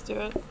 let's do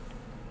it.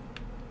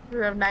 We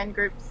have 9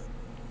 groups.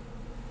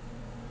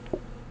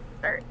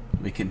 Start.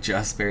 We can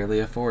just barely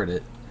afford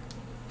it.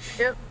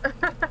 Yep.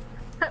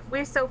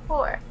 We so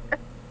poor.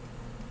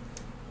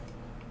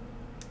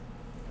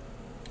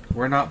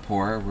 We're not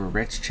poor, we're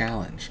rich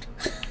challenged.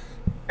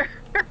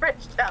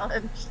 Rich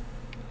challenge.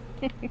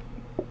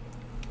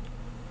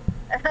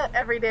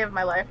 Every day of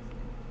my life.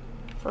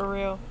 For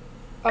real.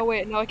 Oh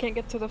wait, no, I can't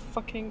get to the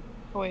fucking.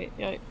 Oh, wait,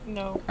 yeah,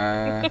 no.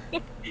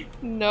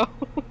 No.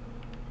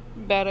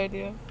 Bad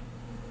idea.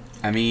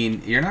 I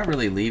mean, you're not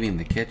really leaving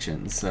the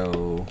kitchen,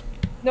 so...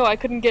 No, I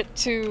couldn't get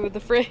to the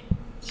fridge.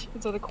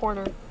 To the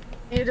corner.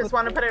 You just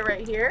want to put it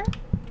right here?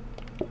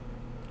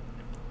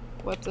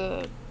 What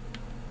the...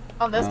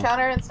 On this No.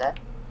 counter instead?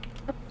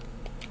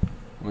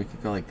 We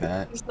could go like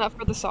that. It's not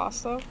for the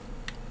sauce, though?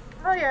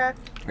 Oh yeah.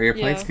 Or your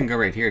plates Yeah. can go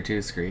right here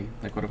too, Scree.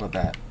 Like, what about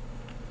that?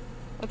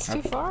 That's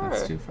too far.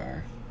 That's too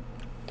far.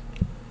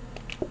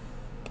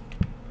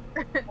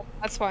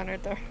 That's fine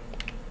right there.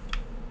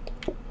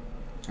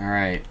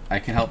 Alright, I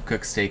can help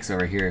cook steaks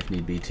over here if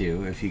need be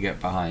too, if you get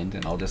behind,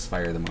 and I'll just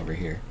fire them over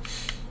here.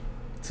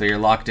 So you're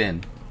locked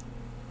in.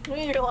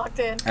 You're locked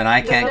in. And I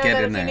Just can't know get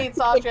that in if there. you need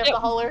sauce, you have to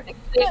holler.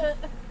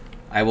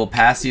 I will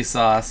pass you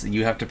sauce,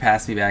 you have to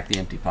pass me back the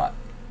empty pot.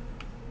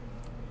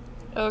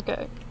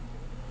 Okay.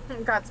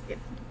 Godspeed.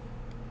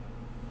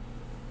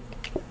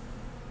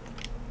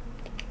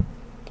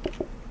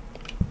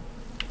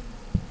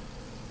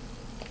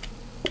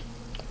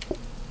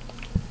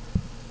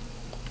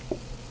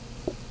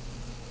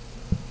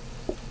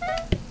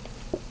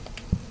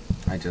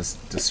 I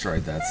just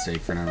destroyed that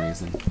steak for no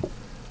reason.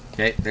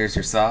 Okay, there's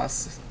your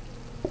sauce.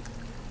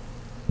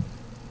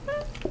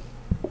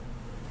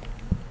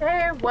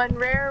 Hey, one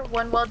rare,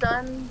 one well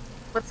done.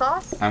 With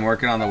sauce? I'm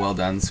working on the well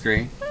done,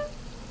 Scree.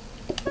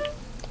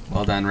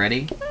 Well done,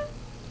 ready?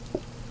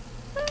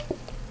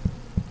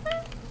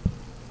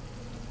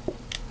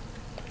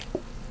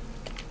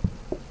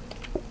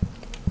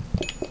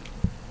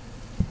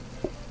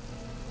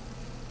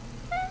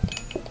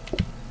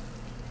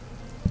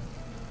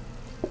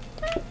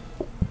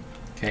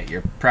 Okay,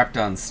 you're prepped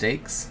on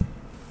steaks.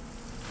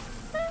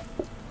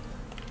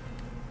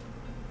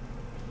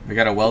 We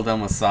got a well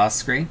done with sauce,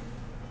 Scree.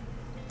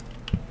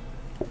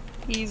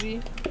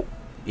 Easy.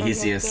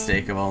 Easiest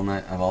Okay. steak of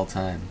all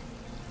time.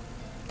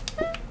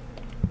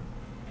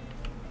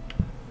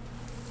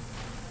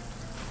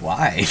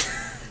 Why?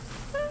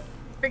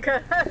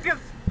 Because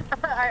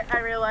I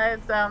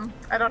realized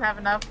I don't have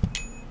enough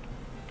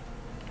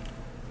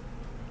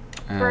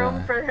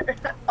room for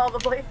all the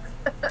plates.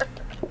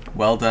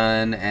 Well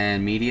done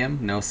and medium,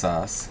 no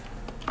sauce.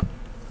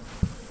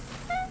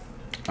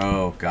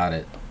 Oh, got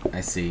it.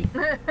 I see.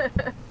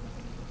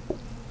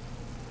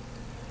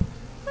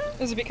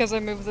 Is it because I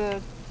moved the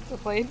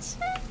plates?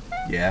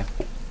 Yeah.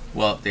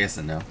 Well, yes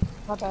and no.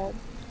 My bad.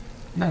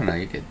 No,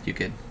 you good. You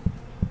good.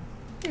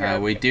 Yeah.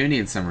 We do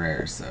need some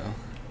rares, though.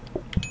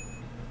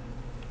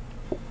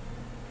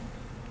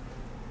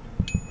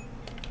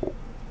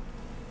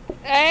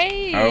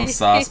 Hey! Oh,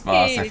 sauce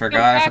boss. I Come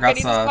forgot back, need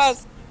the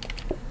sauce.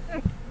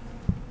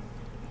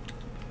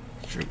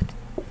 Shoot.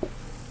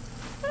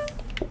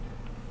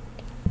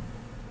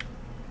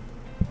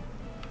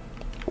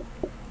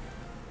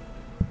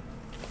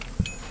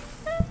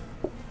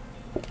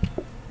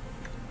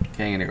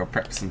 Okay, I'm gonna go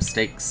prep some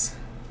steaks.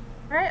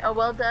 Alright, a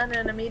well done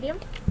and a medium.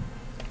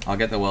 I'll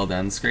get the well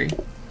done, Scree.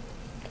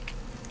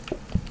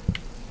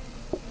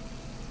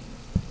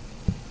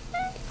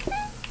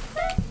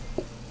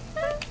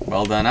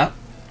 Well done up.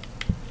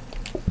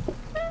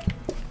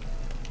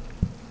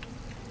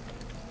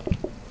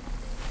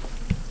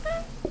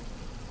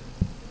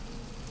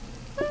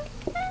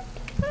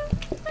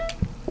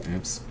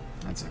 Oops,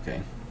 that's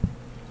okay.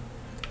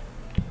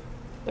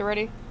 They're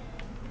ready?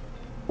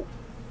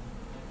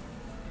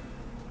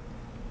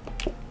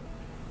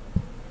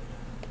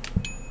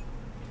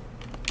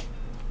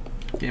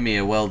 Give me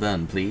a well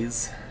done,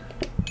 please.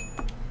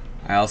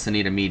 I also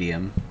need a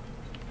medium.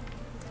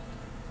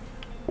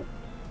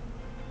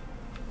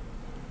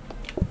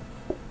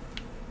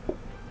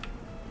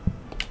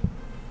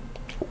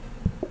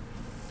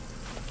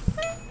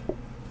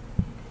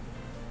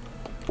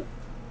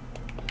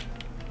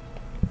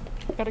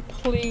 Gotta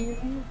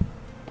clean.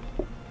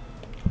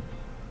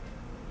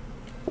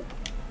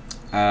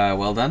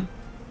 Well done.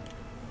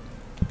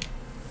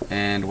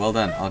 And well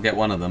done. I'll get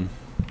one of them.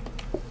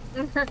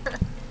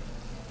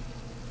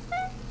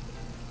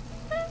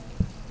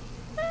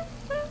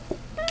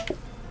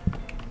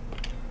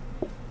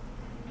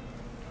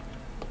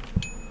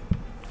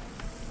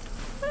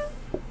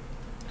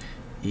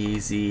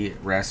 Easy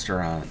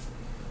restaurant.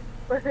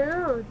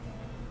 Woohoo!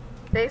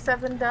 Day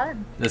 7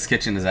 done. This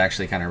kitchen is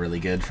actually kind of really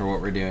good for what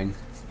we're doing.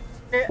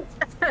 Yeah.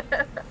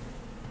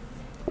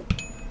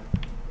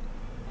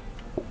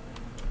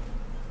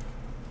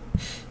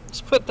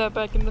 Just put that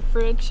back in the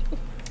fridge.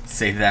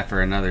 Save that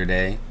for another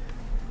day.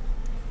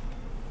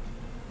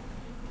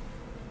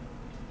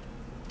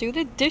 Do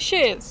the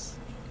dishes.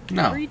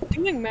 No. What are you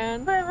doing,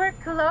 man? But we're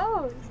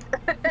closed.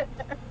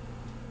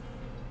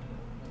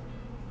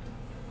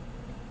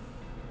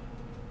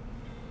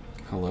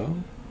 Hello?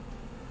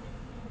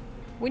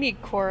 We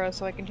need Cora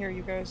so I can hear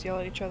you guys yell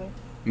at each other.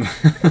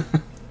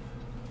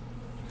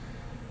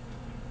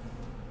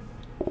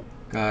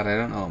 God, I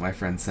don't know what my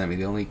friend sent me.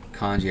 The only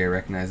kanji I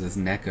recognize is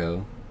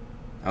Neko.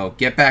 Oh,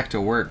 get back to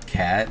work,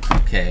 cat.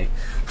 Okay.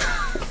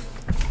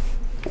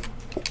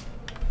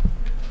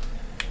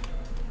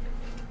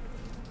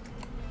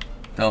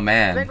 Oh, I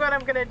man. think what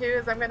I'm gonna do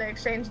is I'm gonna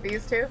exchange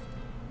these two.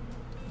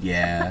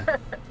 Yeah.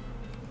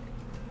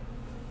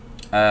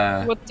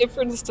 What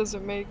difference does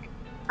it make?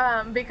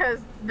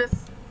 Because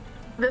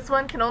this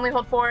one can only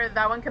hold 4,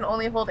 that one can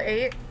only hold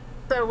 8.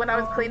 So when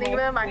I was cleaning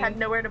them, I had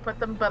nowhere to put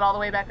them but all the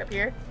way back up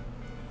here.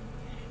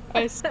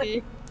 I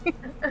see.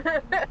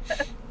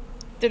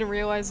 Didn't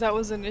realize that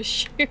was an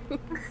issue.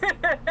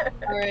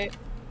 Alright.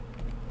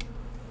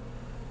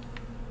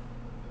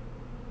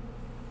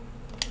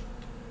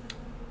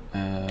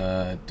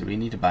 Do we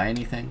need to buy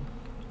anything?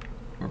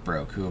 We're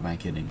broke. Who am I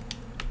kidding?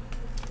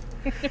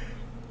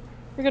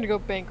 We're gonna go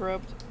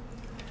bankrupt.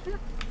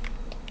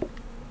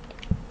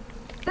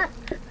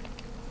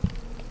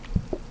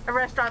 A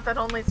restaurant that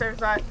only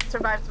survives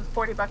with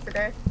 $40 a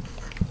day.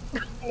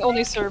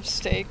 Only serves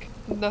steak,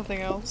 nothing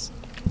else.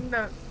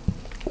 No.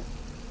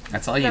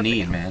 That's all you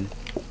need, man.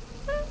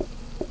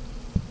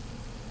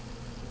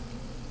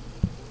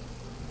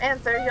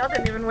 And sir, y'all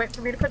didn't even wait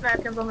for me to put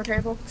napkins on the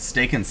table.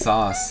 Steak and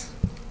sauce.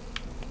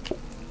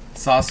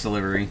 Sauce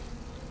delivery.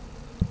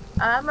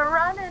 I'm a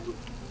running.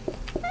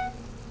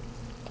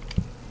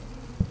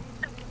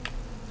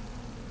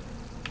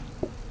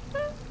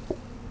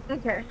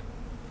 Okay.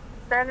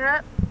 Starting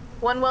up.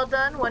 1 well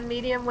done, 1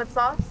 medium with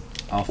sauce.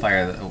 I'll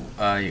fire the...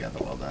 you got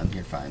the well done.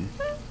 You're fine.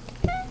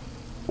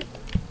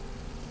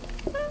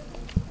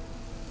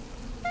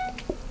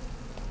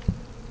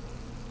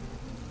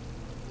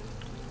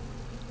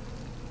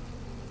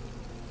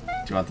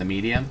 Do you want the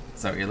medium?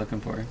 Is that what you're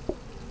looking for?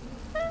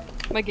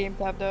 My game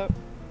tabbed out.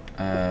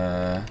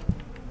 That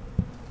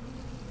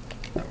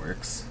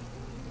works.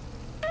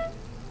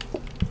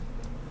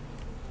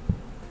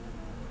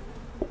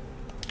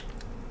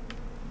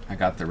 I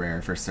got the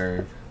rare for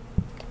serve.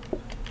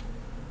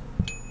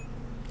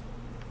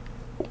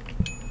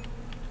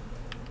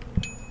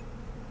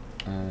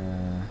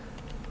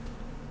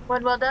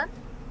 One well done.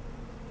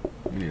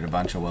 We need a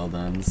bunch of well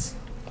dones.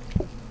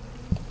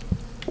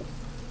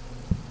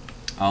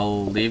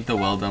 I'll leave the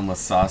well done with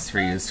sauce for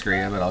you,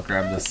 Skria, but I'll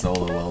grab the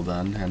solo well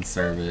done and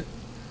serve it.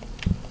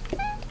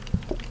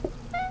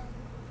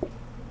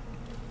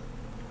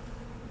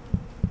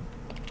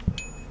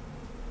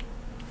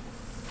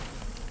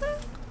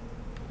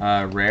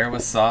 Rare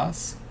with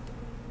sauce.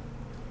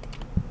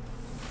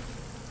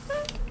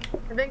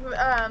 I think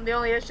the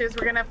only issue is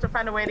we're gonna have to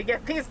find a way to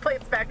get these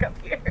plates back up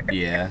here.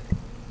 Yeah.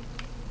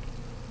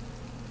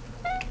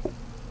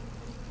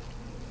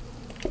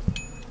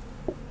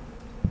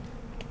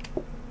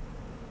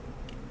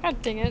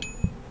 God dang it.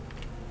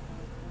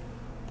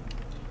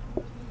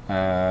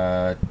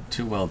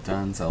 2 well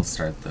dones, I'll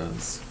start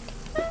those.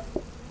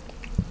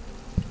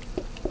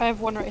 I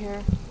have one right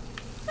here.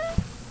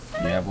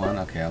 You have one?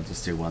 Okay, I'll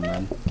just do one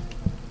then.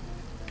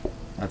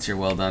 That's your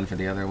well done for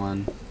the other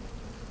one.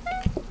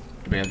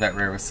 Do we have that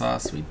rare with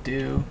sauce? We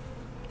do.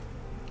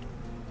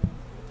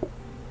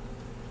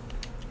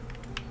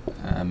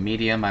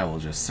 Medium, I will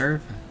just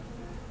serve.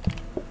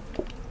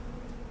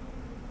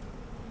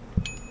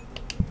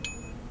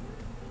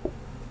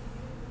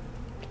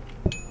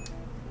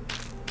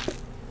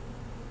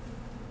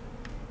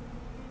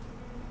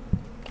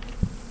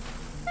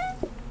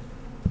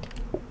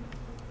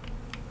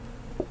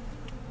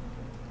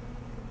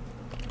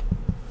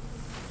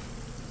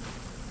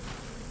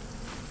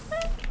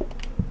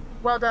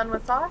 Well done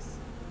with sauce.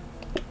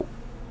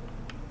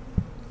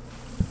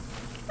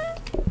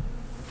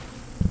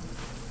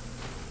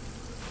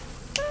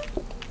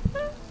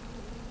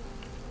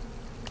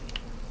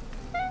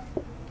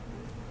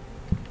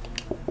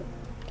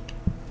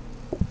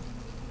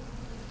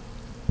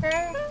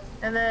 Okay,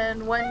 and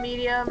then 1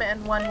 medium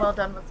and 1 well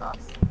done with sauce.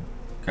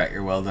 Got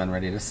your well done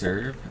ready to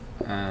serve.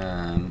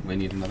 We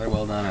need another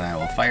well done and I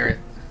will fire it.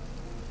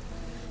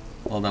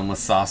 Well done with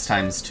sauce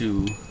times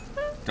 2.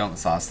 Don't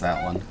sauce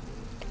that one.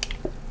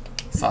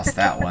 Sauce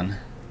that one.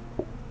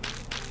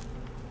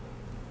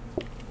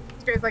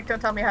 Screw's like, don't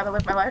tell me how to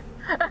live my life.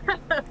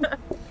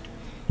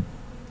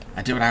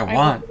 I do what I I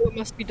want. know what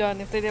must be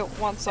done. If they don't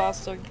want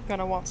sauce, they're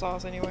gonna want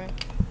sauce anyway.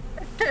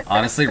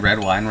 Honestly, red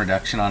wine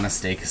reduction on a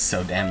steak is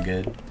so damn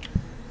good.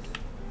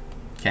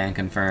 Can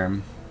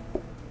confirm.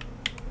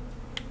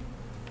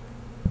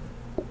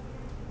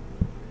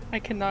 I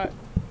cannot,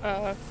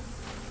 I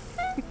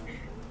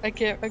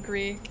can't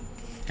agree.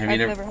 I've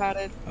never had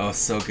it. Oh, it's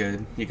so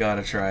good. You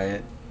gotta try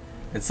it.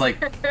 It's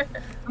like I'm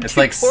it's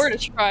too like poor to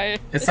try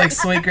it. it's like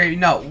sweet gravy.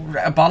 No,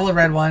 a bottle of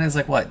red wine is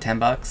like what, $10,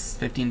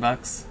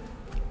 $15?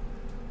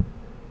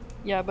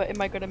 Yeah, but am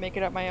I gonna make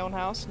it at my own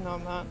house? No,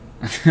 I'm not.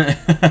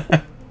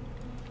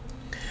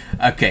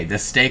 Okay, the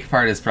steak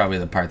part is probably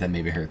the part that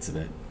maybe hurts a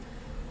bit.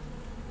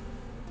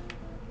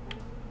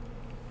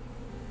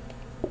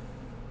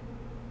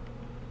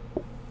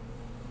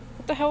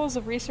 What the hell is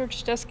a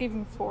research desk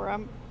even for?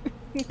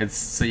 It's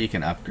so you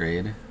can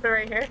upgrade. So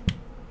right here.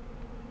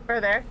 Or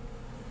there.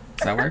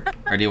 Does that work?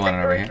 Or do you want it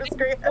over here?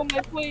 Screw. Oh,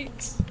 my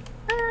plates.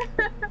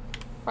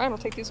 Fine, I'll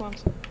take these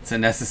ones. It's a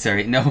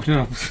necessary. No,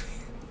 no.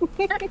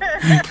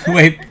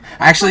 Wait,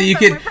 actually, you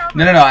could.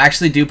 No,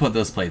 actually, do put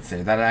those plates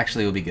there. That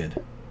actually will be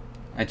good.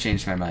 I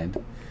changed my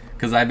mind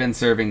because I've been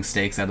serving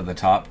steaks out of the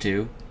top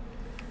too.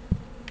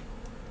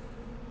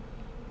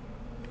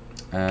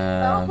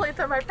 I'll plate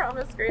them, I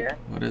promise, Greta.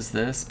 What is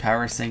this?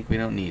 Power sink we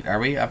don't need. Are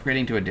we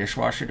upgrading to a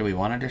dishwasher? Do we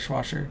want a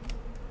dishwasher?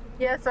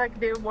 Yeah, so I can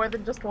do more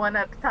than just one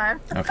at a time.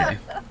 Okay.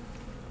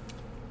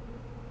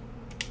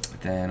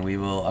 Then we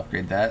will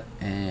upgrade that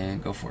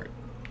and go for it.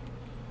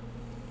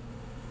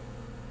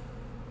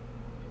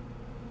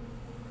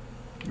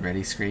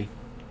 Ready, Scree?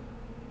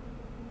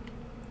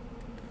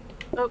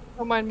 Oh,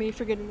 don't mind me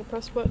forgetting to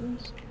press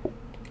buttons.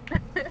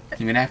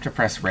 You're gonna have to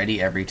press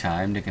ready every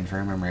time to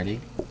confirm I'm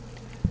ready.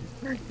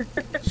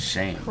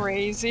 Shame.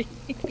 Crazy.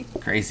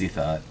 Crazy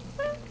thought.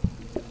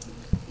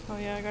 Oh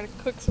yeah, I gotta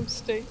cook some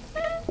steak.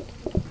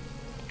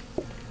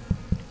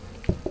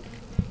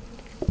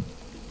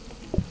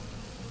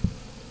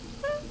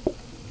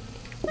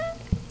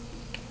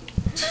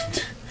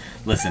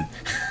 Listen.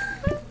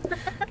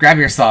 Grab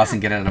your sauce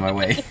and get out of my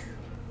way.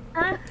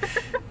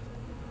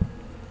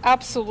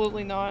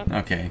 Absolutely not.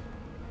 Okay.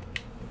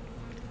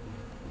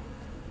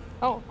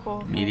 Oh,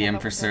 cool. Medium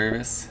for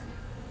service.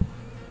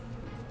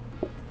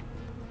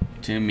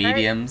 2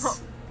 mediums.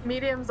 Right.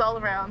 Mediums all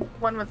around.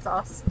 One with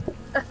sauce.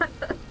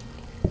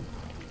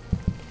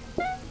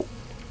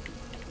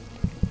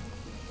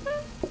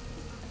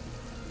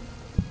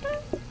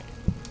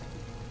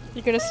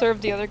 You gonna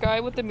serve the other guy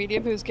with the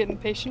medium who's getting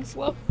patience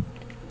low?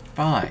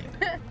 Fine.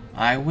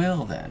 I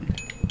will then.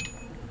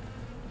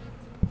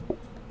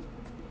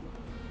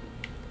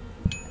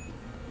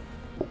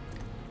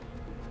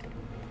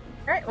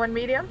 Alright, one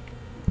medium.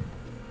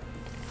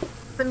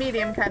 It's a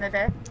medium kind of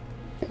day.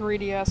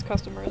 Greedy ass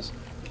customers.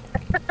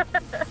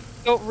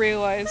 Don't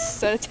realize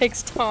that it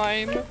takes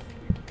time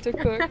to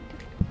cook.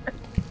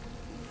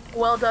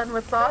 Well done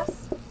with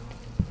sauce.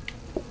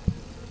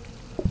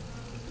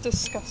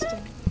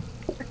 Disgusting.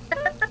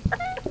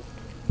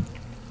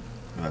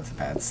 Oh, that's a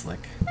bad slick.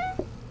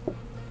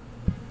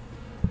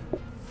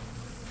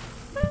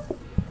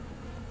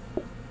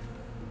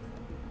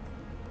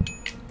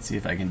 Let's see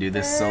if I can do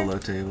this solo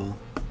table.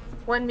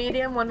 One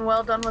medium, one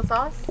well done with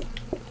sauce.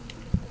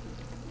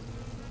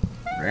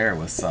 Rare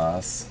with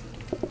sauce.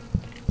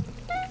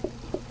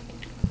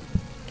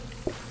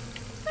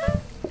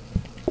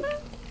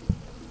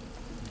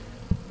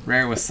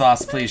 Rare with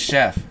sauce, please,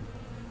 chef.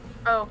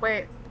 Oh,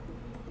 wait.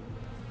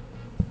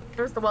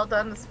 Where's the well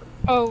done?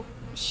 Oh,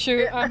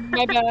 shoot,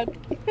 my bad.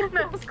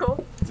 That was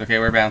cool. It's okay,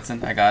 we're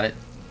bouncing. I got it.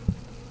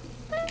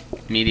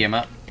 Medium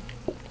up.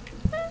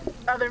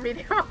 Other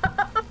medium.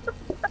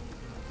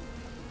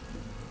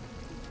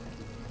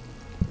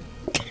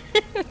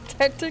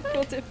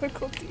 Technical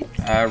difficulties.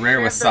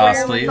 Rare with sauce,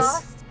 Rare with please.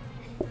 sauce.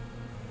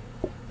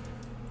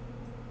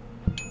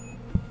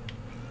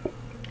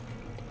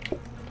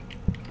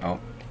 Oh.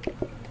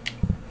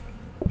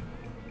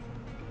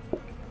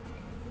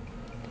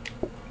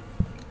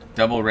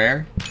 Double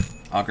rare.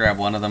 I'll grab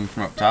one of them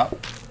from up top.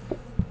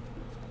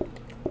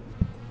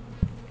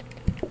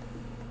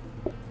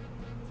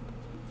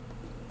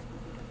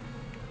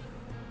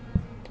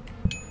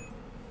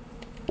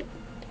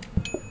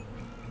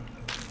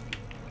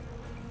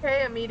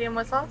 Okay, a medium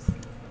with sauce.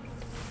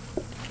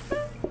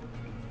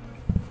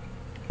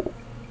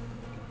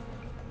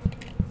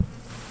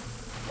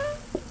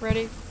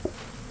 Ready?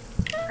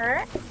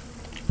 Alright.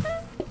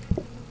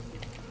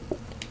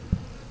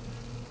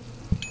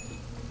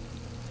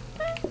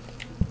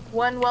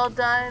 One well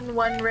done,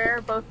 one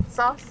rare, both with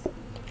sauce.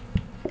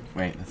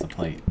 Wait, that's a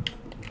plate.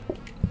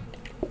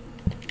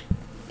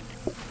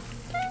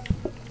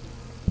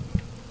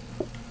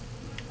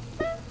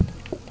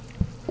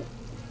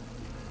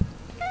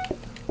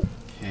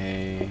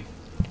 Okay.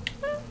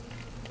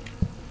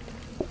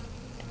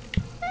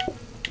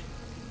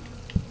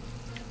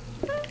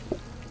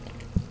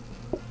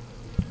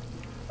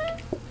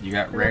 You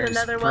got And then rares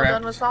another well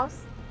done with prepped.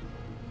 sauce.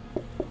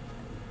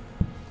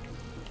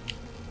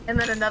 And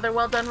then another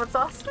well done with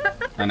sauce.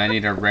 And I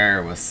need a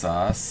rare with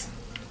sauce.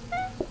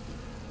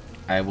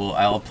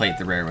 I'll plate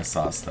the rare with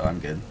sauce though, I'm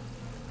good.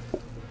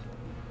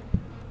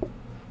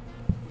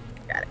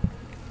 Got it.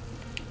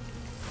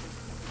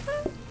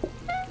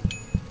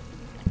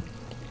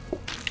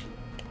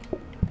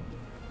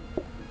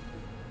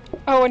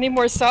 Oh, I need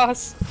more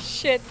sauce.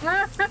 Shit.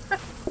 Goob.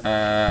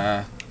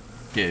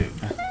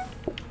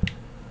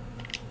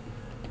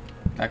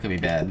 That could be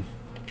bad.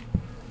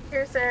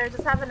 Here, Sarah,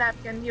 just have a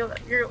napkin.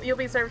 You'll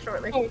be served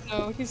shortly. Oh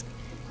no, he's.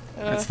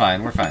 It's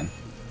fine, we're fine.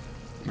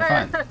 We're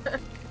fine.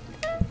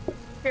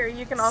 Here,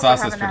 you can also Sauce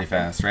have is a pretty napkin.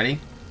 fast. Ready?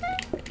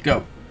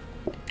 Go.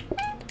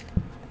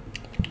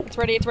 It's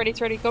ready. It's ready.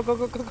 It's ready. Go. Go.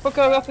 Go. Go. Go.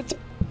 Go. It's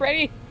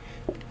ready.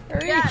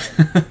 Hurry. Yeah.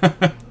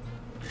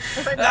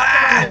 As I knocked him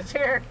on the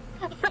chair.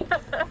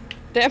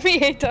 Damn,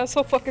 he ate that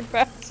so fucking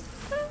fast.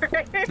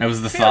 It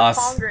was the He sauce.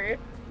 hungry.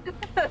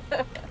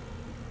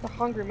 The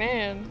hungry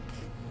man.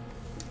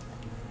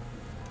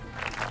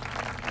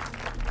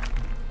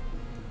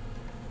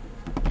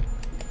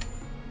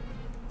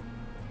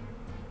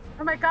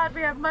 Oh my god,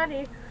 we have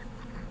money.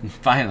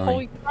 Finally.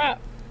 Holy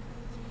crap.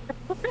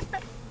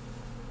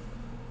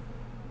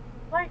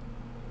 Like,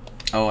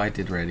 Oh, I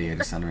did ready. I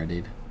just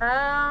unreadied.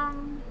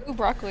 Ooh,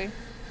 broccoli.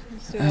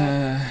 Let's do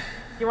that.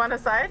 You want a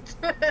side?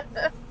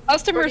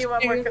 Customers or do you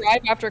want do more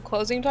arrive after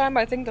closing time?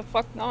 I think the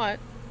fuck not.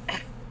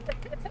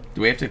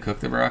 Do we have to cook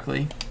the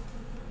broccoli?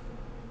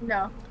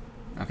 No,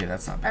 Okay,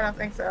 that's not I bad. don't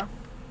think so.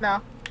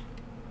 No.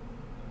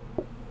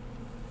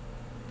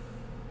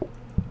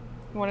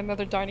 You want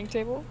another dining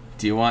table?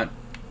 Do you want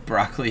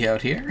broccoli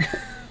out here?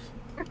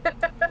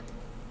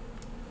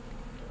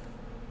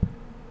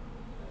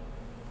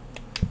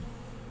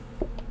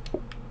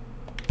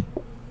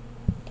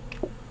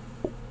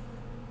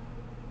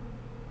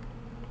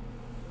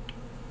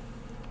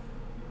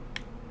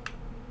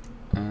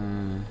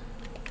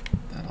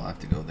 That'll have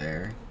to go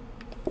there.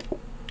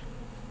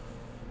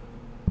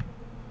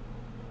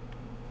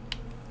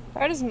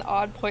 That is an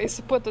odd place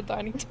to put the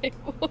dining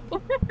table.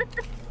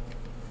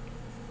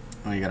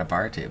 Oh, you got a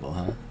bar table,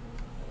 huh?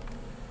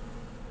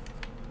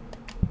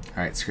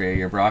 Alright, Scray,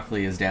 your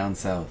broccoli is down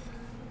south.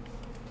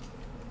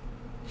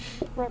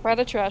 Right by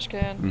the trash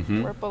can,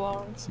 Mhm. where it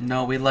belongs.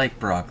 No, we like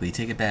broccoli.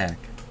 Take it back.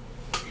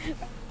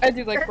 I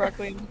do like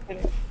broccoli. I'm just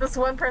kidding. This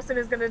one person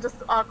is gonna just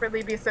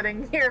awkwardly be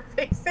sitting here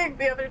facing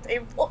the other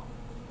table.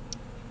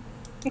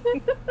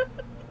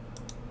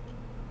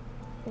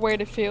 Way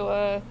to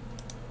feel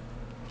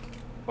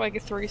like a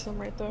threesome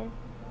right there.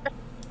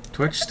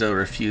 Twitch still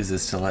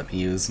refuses to let me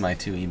use my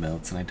 2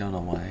 emotes, and I don't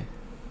know why.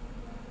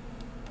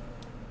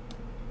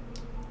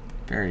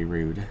 Very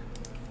rude.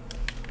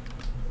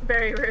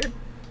 Very rude.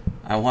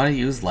 I want to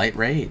use light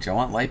rage. I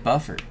want light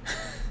buffer.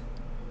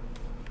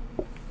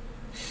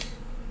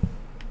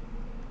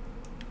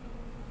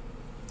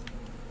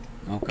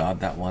 Oh god,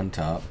 that one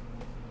top.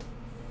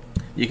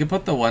 You can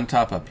put the one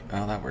top up.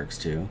 Oh, that works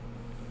too.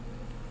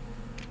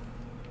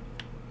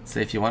 So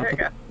if you want to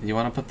There put, you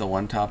want to put the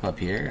one top up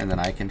here, and then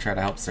I can try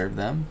to help serve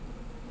them.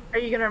 Are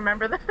you gonna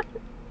remember that?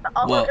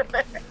 I'll Well- put it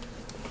there.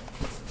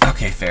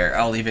 Okay, fair.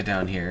 I'll leave it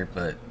down here,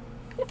 but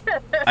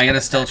I'm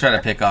gonna still try to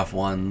pick off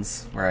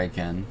ones where I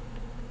can.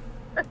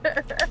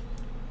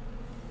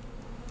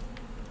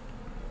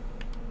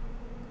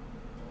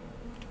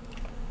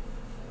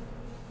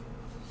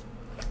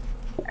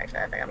 Actually,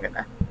 I think I'm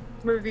gonna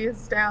move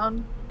these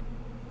down.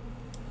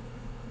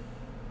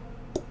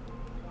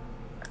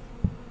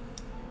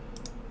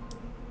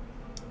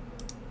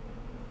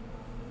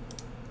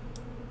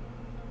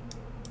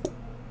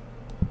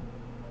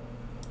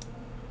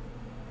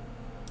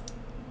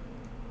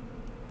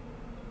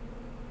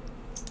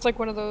 It's like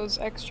one of those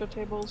extra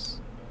tables.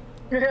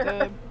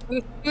 The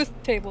booth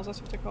tables,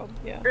 that's what they're called.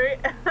 Yeah. Right?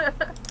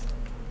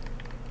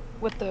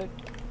 With the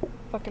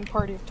fucking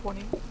party of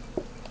 20.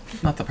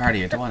 Not the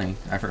party at 20.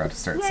 I forgot to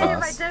start Yay,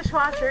 my sauce.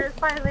 dishwasher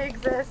finally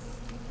exists.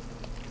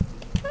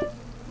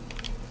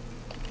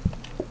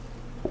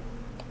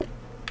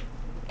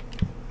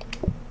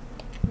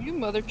 You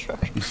mother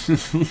trucker.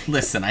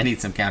 Listen, I need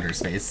some counter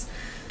space.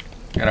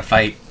 Gotta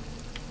fight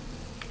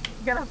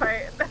Gonna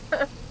fight.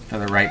 for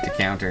the right to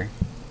counter.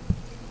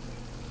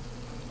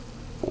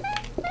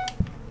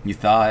 You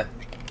thought.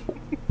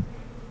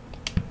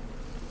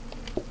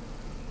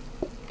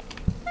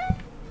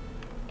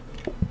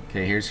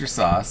 Okay, here's your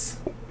sauce.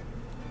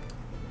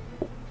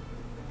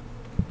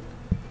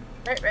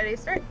 Right, ready,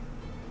 start.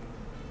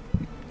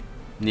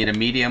 Need a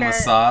medium with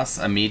Okay. sauce,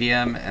 a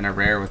medium, and a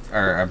rare with,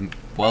 or a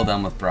well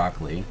done with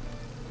broccoli.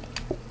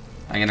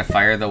 I'm gonna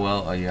fire the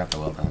well. Oh, you got the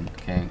well done.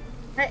 Okay.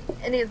 Right,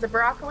 it needs a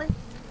broccoli.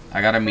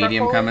 I got a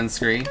medium Broccoli. coming,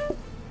 Scree.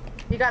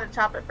 You gotta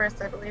chop it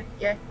first, I believe.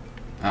 Yeah.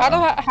 How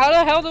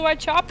the hell do I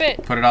chop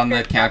it? Put it on the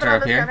Here, chop counter it on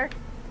up this here, counter.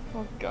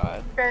 Oh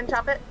god. Go ahead and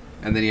chop it,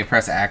 and then you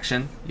press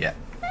action. Yeah.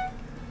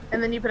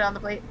 and then you put it on the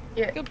plate.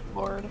 Yeah. Good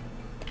lord.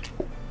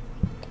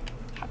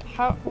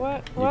 How?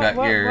 What? You What? got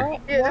What? your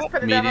What? Yeah, just What?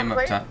 put it down on Medium the up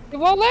plate. top. It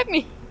won't let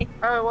me.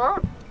 Oh, it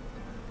won't?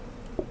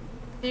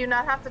 Do you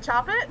not have to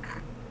chop it?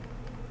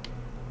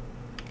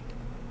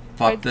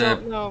 I Plop the.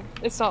 don't know.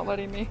 It's not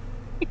letting me.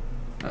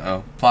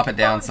 Uh-oh. Plop it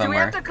down Do we somewhere.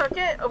 have to cook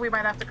it? Oh, we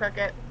might have to cook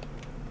it.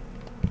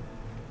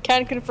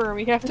 Can confirm.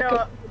 You have to No.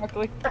 cook it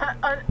correctly.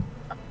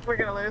 We're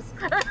gonna lose.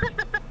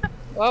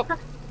 Well,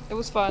 it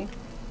was fun.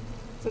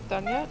 Is it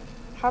done yet?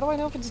 How do I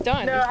know if it's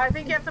done? No, I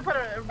think you have to put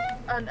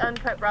an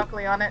uncut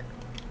broccoli on it.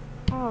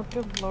 Oh,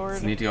 good lord.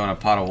 Does it need to go in a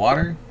pot of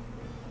water?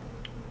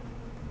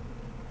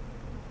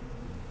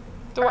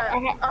 Do I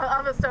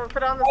On the stove.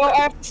 Put it on the oh, stove.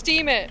 I have to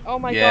steam it. Oh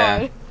my Yeah.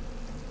 god.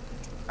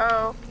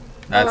 Oh.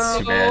 That's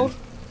too bad.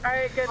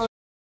 Alright, good.